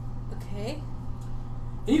counter. Okay.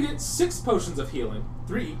 And you get 6 potions of healing,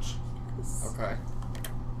 3 each. Yes. Okay.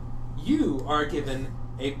 You are given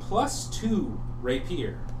a +2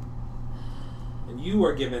 rapier. And you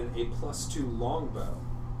are given a +2 longbow.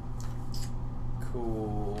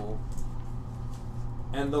 Cool.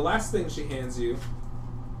 And the last thing she hands you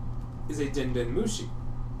is a Denden Mushi.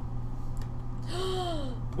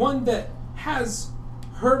 One that has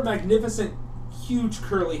her magnificent, huge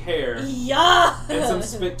curly hair Yeah. and some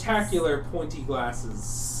spectacular pointy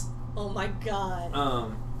glasses. Oh my god.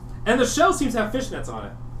 And the shell seems to have fishnets on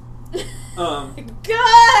it. Good.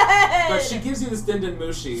 But she gives you this Denden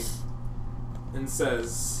Mushi and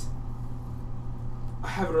says, I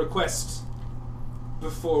have a request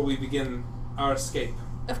before we begin our escape.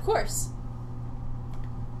 Of course.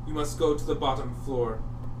 You must go to the bottom floor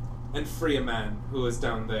and free a man who is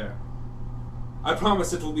down there. I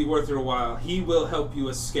promise it will be worth your while. He will help you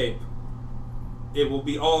escape. It will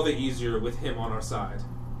be all the easier with him on our side.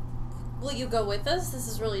 Will you go with us? This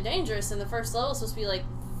is really dangerous, and the first level is supposed to be like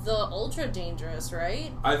the ultra dangerous,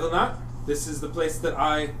 right? I will not. This is the place that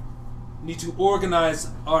I need to organize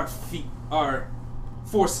our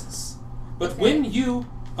forces. But Okay. when you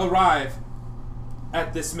arrive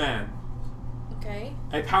at this man, Okay.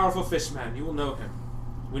 a powerful fishman, you will know him.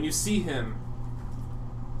 When you see him,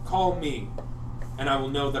 call me, and I will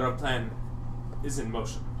know that our plan is in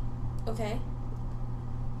motion. Okay.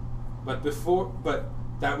 But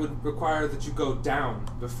that would require that you go down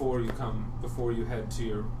before you head to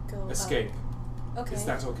your Go up. escape. Okay. Is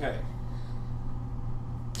that okay?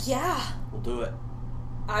 Yeah. We'll do it.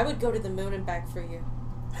 I would go to the moon and back for you.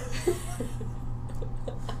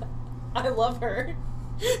 I love her.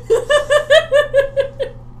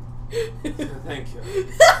 Thank you.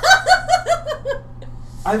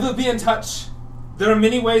 I will be in touch. There are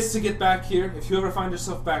many ways to get back here. If you ever find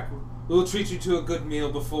yourself back, we will treat you to a good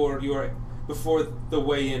meal before the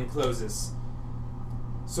weigh-in closes,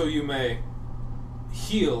 so you may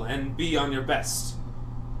heal and be on your best.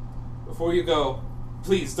 Before you go,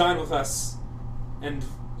 please dine with us, and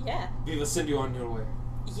Yeah. we will send you on your way.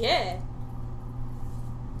 Yeah.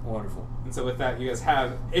 Wonderful. And so with that, you guys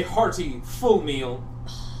have a hearty, full meal,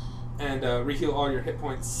 and reheal all your hit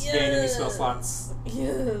points, gain any spell slots.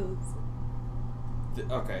 Yes.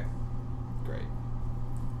 Okay. Great.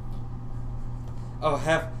 Oh,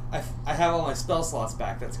 I have all my spell slots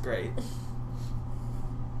back. That's great.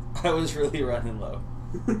 I was really running low.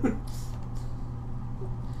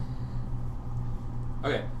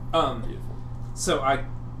 Okay. Beautiful. So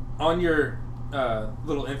on your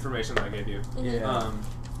little information that I gave you, Yeah.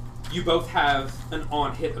 you both have an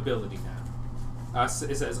on-hit ability now. It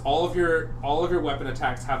says all of your weapon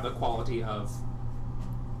attacks have the quality of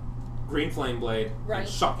Green Flame Blade Right. and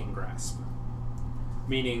Shocking Grasp,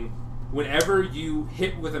 meaning whenever you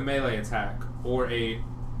hit with a melee attack or a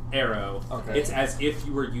arrow, Okay. it's as if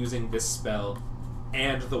you were using this spell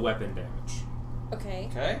and the weapon damage. Okay.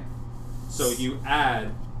 Okay. So you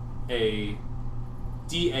add a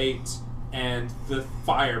D8 and the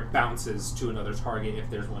fire bounces to another target if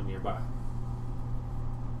there's one nearby.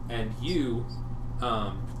 And you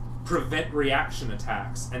prevent reaction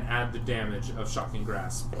attacks and add the damage of Shocking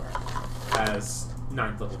Grasp as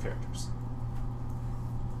 9th level characters.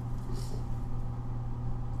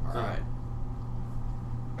 Alright.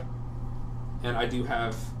 And I do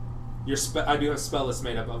have spell list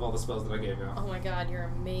made up of all the spells that I gave you. Oh my god, you're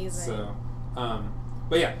amazing. So,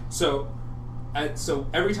 but yeah, so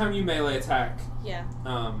every time you melee attack, Yeah.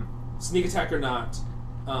 sneak attack or not,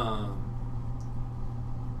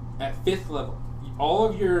 at 5th level, all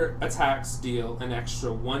of your attacks deal an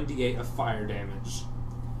extra 1d8 of fire damage,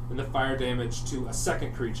 and the fire damage to a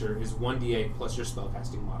second creature is 1d8 plus your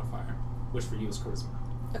spellcasting modifier, which for you is charisma.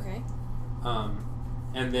 Okay.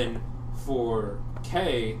 And then for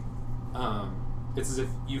K, it's as if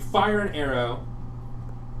you fire an arrow,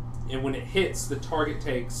 and when it hits, the target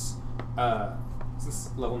takes,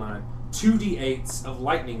 since level 9, 2d8s of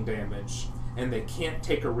lightning damage, and they can't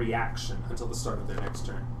take a reaction until the start of their next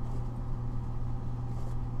turn.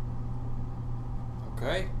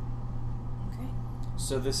 Okay. Okay.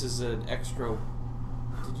 So this is an extra.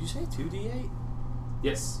 Did you say 2d8?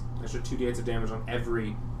 Yes, extra 2d8s of damage on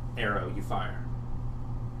every arrow you fire.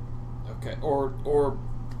 Okay. Or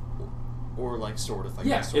or like sword if like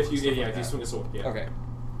Yeah, sword if you and stuff like if you that. swing a sword. Yeah. Okay.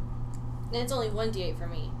 And it's only 1d8 for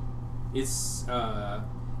me. It's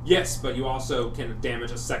yes, but you also can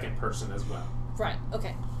damage a second person as well. Right,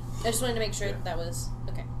 okay. I just wanted to make sure Yeah. that was...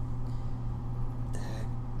 Okay.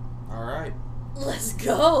 All right. Let's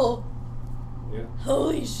go! Yeah.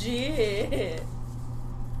 Holy shit!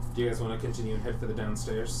 Do you guys want to continue and head for the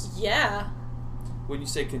downstairs? Yeah. When you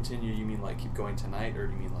say continue, you mean like keep going tonight, or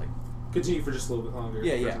do you mean like? Continue for just a little bit longer.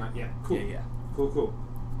 Yeah, for yeah. tonight. Yeah. Cool. Yeah. Cool.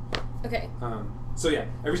 Okay. So yeah,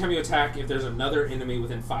 every time you attack, if there's another enemy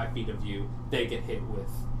within 5 feet of you, they get hit with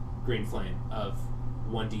green flame of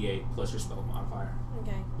 1d8 plus your spell modifier,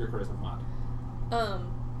 Okay. your charisma mod.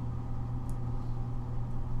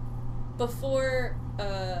 Before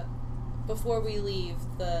we leave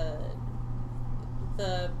the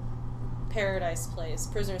paradise place,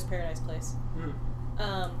 prisoner's paradise place,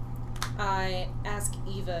 I ask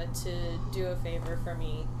Eva to do a favor for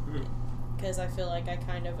me because I feel like I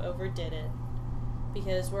kind of overdid it.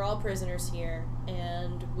 Because we're all prisoners here,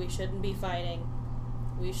 and we shouldn't be fighting.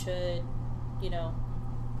 We should,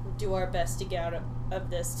 do our best to get out of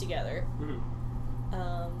this together.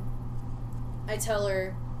 I tell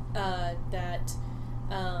her that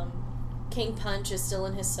King Punch is still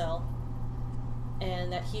in his cell,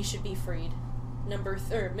 and that he should be freed.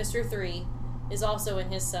 Mr. 3 is also in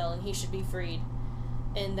his cell, and he should be freed.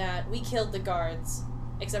 And that we killed the guards,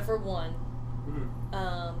 except for one,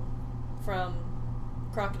 from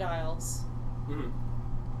crocodiles.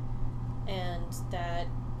 And that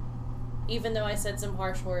even though I said some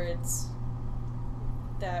harsh words,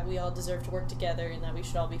 that we all deserve to work together and that we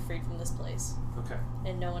should all be freed from this place. Okay.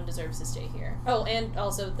 And no one deserves to stay here. Oh, and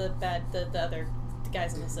also the other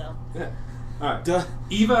guys in the cell. Yeah. All right.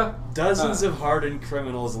 Eva. Dozens of hardened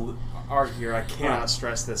criminals are here. I cannot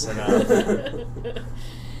stress this enough.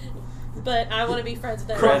 But I want to be friends with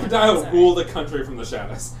them. Crocodile rule the country from the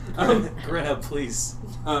shadows. Greta, please.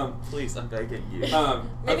 Please, I'm begging you. Maybe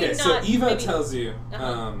okay, so not, Eva maybe- tells you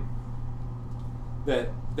Uh-huh. that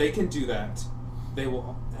they can do that. They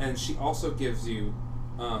will, and she also gives you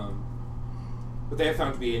what they have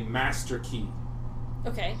found to be a master key.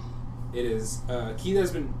 Okay. It is a key that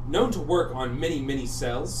has been known to work on many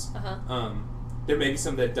cells. Uh-huh. There may be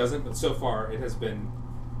some that doesn't, but so far it has been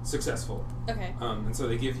successful. Okay. And so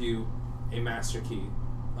they give you a master key.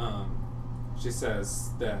 She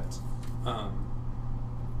says that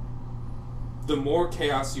the more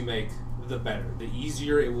chaos you make, the better. The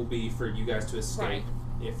easier it will be for you guys to escape Right.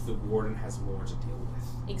 if the warden has more to deal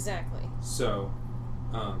with. Exactly. So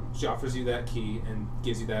she offers you that key and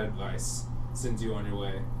gives you that advice, sends you on your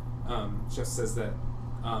way. Just says that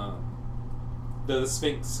the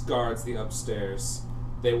Sphinx guards the upstairs.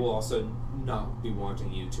 They will also not be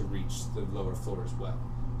wanting you to reach the lower floor as well.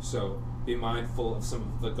 So be mindful of some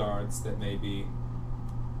of the guards that may be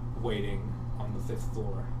waiting on the 5th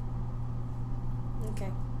floor.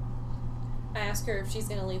 Okay. I ask her if she's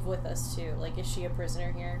going to leave with us, too. Like, is she a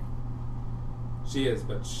prisoner here? She is,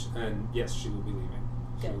 but and yes, she will be leaving.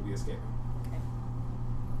 She Good. will be escaping. Okay.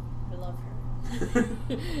 I love her.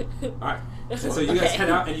 Alright. And so you guys Okay. head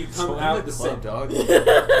out and you come Join out the the club, same.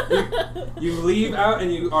 dog. You leave out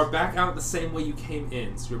and you are back out the same way you came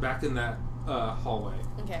in. So you're back in that hallway.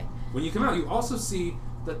 Okay. When you come out, you also see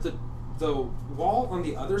that the wall on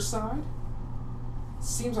the other side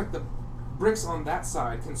seems like the bricks on that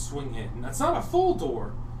side can swing in. That's not a full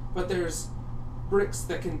door, but there's bricks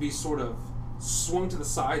that can be sort of swung to the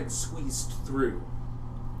side and squeezed through.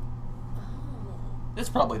 Oh. It's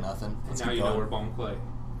probably nothing. And Let's now keep you know going. where Bone Clay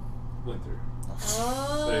went through.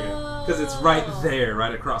 Oh. There you go. Because it's right there,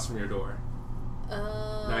 right across from your door.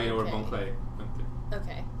 Oh. Now you know where okay. Bone Clay went through.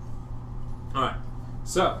 Okay. Alright.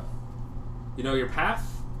 So, you know your path?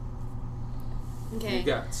 Okay. You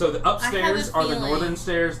got so the upstairs I have a are the feeling- northern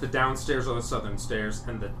stairs, the downstairs are the southern stairs,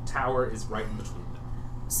 and the tower is right in between them.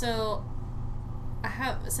 So,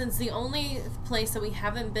 since the only place that we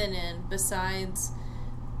haven't been in besides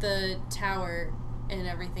the tower and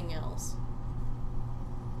everything else,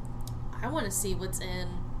 I want to see what's in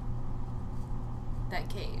that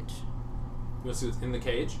cage. You want to see what's in the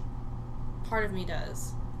cage? Part of me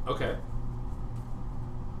does. Okay.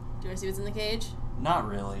 Do you want to see what's in the cage? Not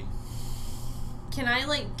really. Can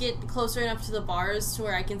I, get closer enough to the bars to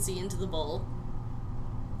where I can see into the bowl?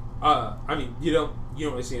 I mean, you don't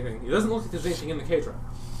really see anything. It doesn't look like there's anything in the cage right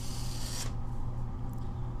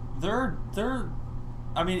now.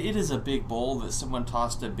 I mean, it is a big bowl that someone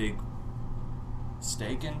tossed a big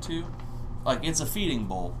steak into. Like, it's a feeding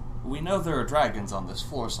bowl. We know there are dragons on this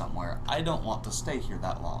floor somewhere. I don't want to stay here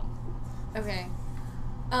that long. Okay.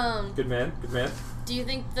 Good man. Do you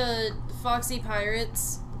think the Foxy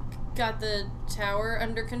Pirates got the tower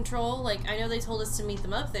under control. Like, I know they told us to meet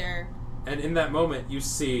them up there. And in that moment, you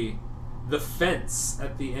see the fence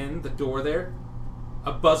at the end, the door there,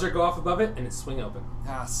 a buzzer go off above it, and it swing open.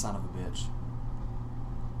 Ah, son of a bitch.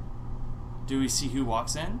 Do we see who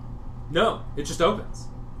walks in? No, it just opens.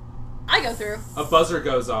 I go through. A buzzer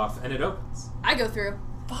goes off, and it opens. I go through.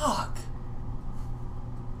 Fuck.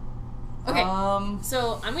 Okay.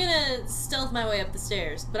 So I'm gonna stealth my way up the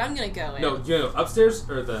stairs, but I'm gonna go in. No, you go upstairs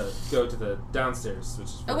or go to the downstairs, which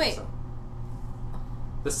is Oh, wait.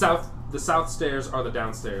 The south stairs are the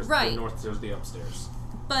downstairs. Right. The north stairs, the upstairs.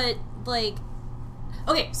 But like,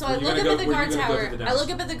 okay. So I Were you look gonna up go- at the were you guard gonna go to tower. the I look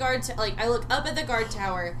up at the guard. I look up at the guard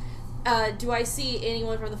tower. Do I see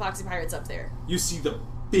anyone from the Foxy Pirates up there? You see the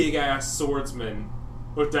big ass swordsman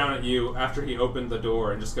look down at you after he opened the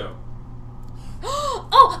door and just go.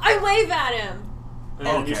 Oh! I wave at him. And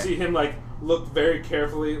then you Okay. see him like look very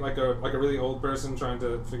carefully, like a really old person trying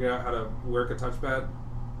to figure out how to work a touchpad.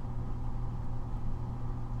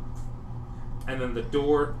 And then the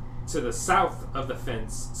door to the south of the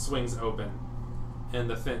fence swings open, and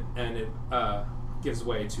it gives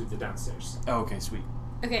way to the downstairs. Oh, okay, sweet.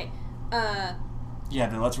 Okay. Yeah,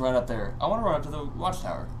 then let's run up there. I want to run up to the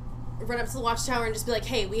watchtower. Run up to the watchtower and just be like,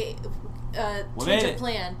 "Hey, we What change made of it?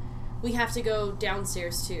 plan. We have to go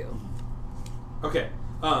downstairs too." Okay.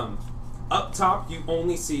 Up top, you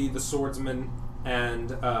only see the swordsman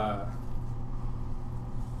and a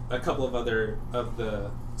couple of other of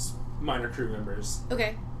the minor crew members.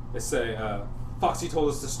 Okay. They say, Foxy told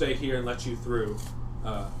us to stay here and let you through.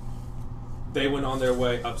 They went on their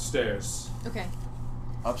way upstairs. Okay.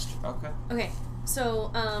 Okay. Okay. So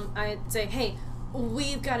I'd say, "Hey,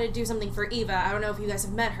 we've got to do something for Eva. I don't know if you guys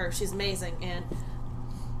have met her. She's amazing, and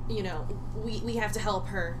you know, we have to help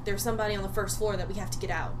her. There's somebody on the first floor that we have to get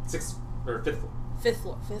out. Fifth floor. Fifth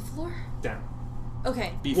floor. Fifth floor? Down.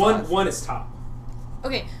 Okay. B5. One is top.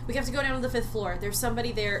 Okay, we have to go down to the fifth floor. There's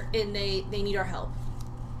somebody there, and they need our help.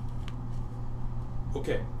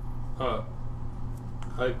 Okay.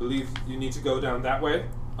 I believe you need to go down that way.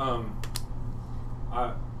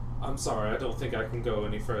 I'm sorry, I don't think I can go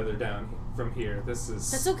any further down from here. This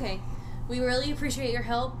is... That's okay. We really appreciate your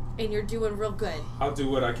help, and you're doing real good. I'll do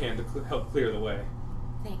what I can to help clear the way.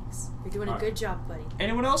 Thanks. You're doing a Alright. good job, buddy.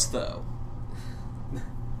 Anyone else, though?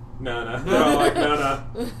 No. They're all like, no.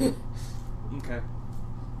 Okay.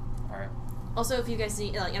 Alright. Also, if you guys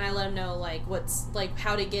need, like, and I let them know, like, what's, like,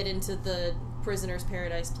 how to get into the prisoner's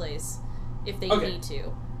paradise place, if they Okay. need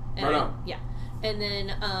to. And Right on. Yeah. And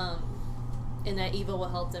then, and that Eva will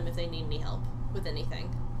help them if they need any help with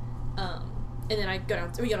anything. And then we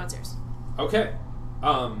go downstairs. Okay.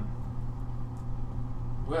 Well,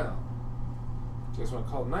 do you guys want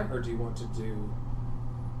to call it night, or do you want to do...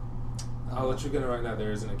 I'll let you get it right now.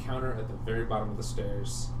 There is an encounter at the very bottom of the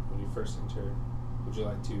stairs when you first enter. Would you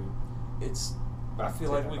like to... I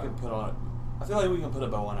feel like we can put a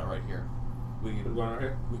bow on it right here. We Put can. one right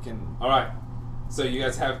here? We can. Alright. So you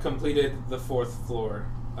guys have completed the 4th floor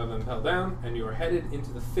of Impel Down, and you are headed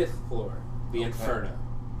into the 5th floor, the Okay. Inferno.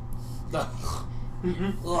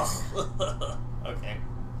 Okay.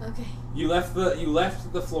 Okay. You left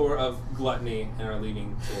the floor of Gluttony and are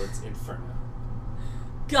leading towards Inferno.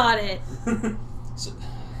 Got it. So,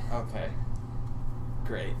 okay.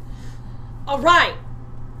 Great. Alright!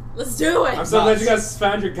 Let's do it! I'm so glad you guys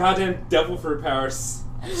found your goddamn devil fruit powers.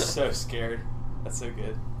 I'm so scared. That's so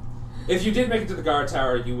good. If you did make it to the guard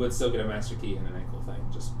tower, you would still get a master key and an ankle thing.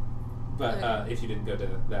 But Okay. if you didn't go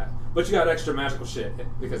to that, but you got extra magical shit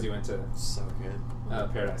because you went to So good.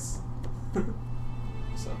 paradise.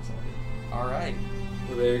 So excited. All right.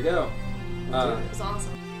 Well, there you go. It was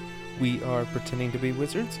awesome. We are pretending to be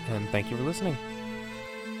wizards, and thank you for listening.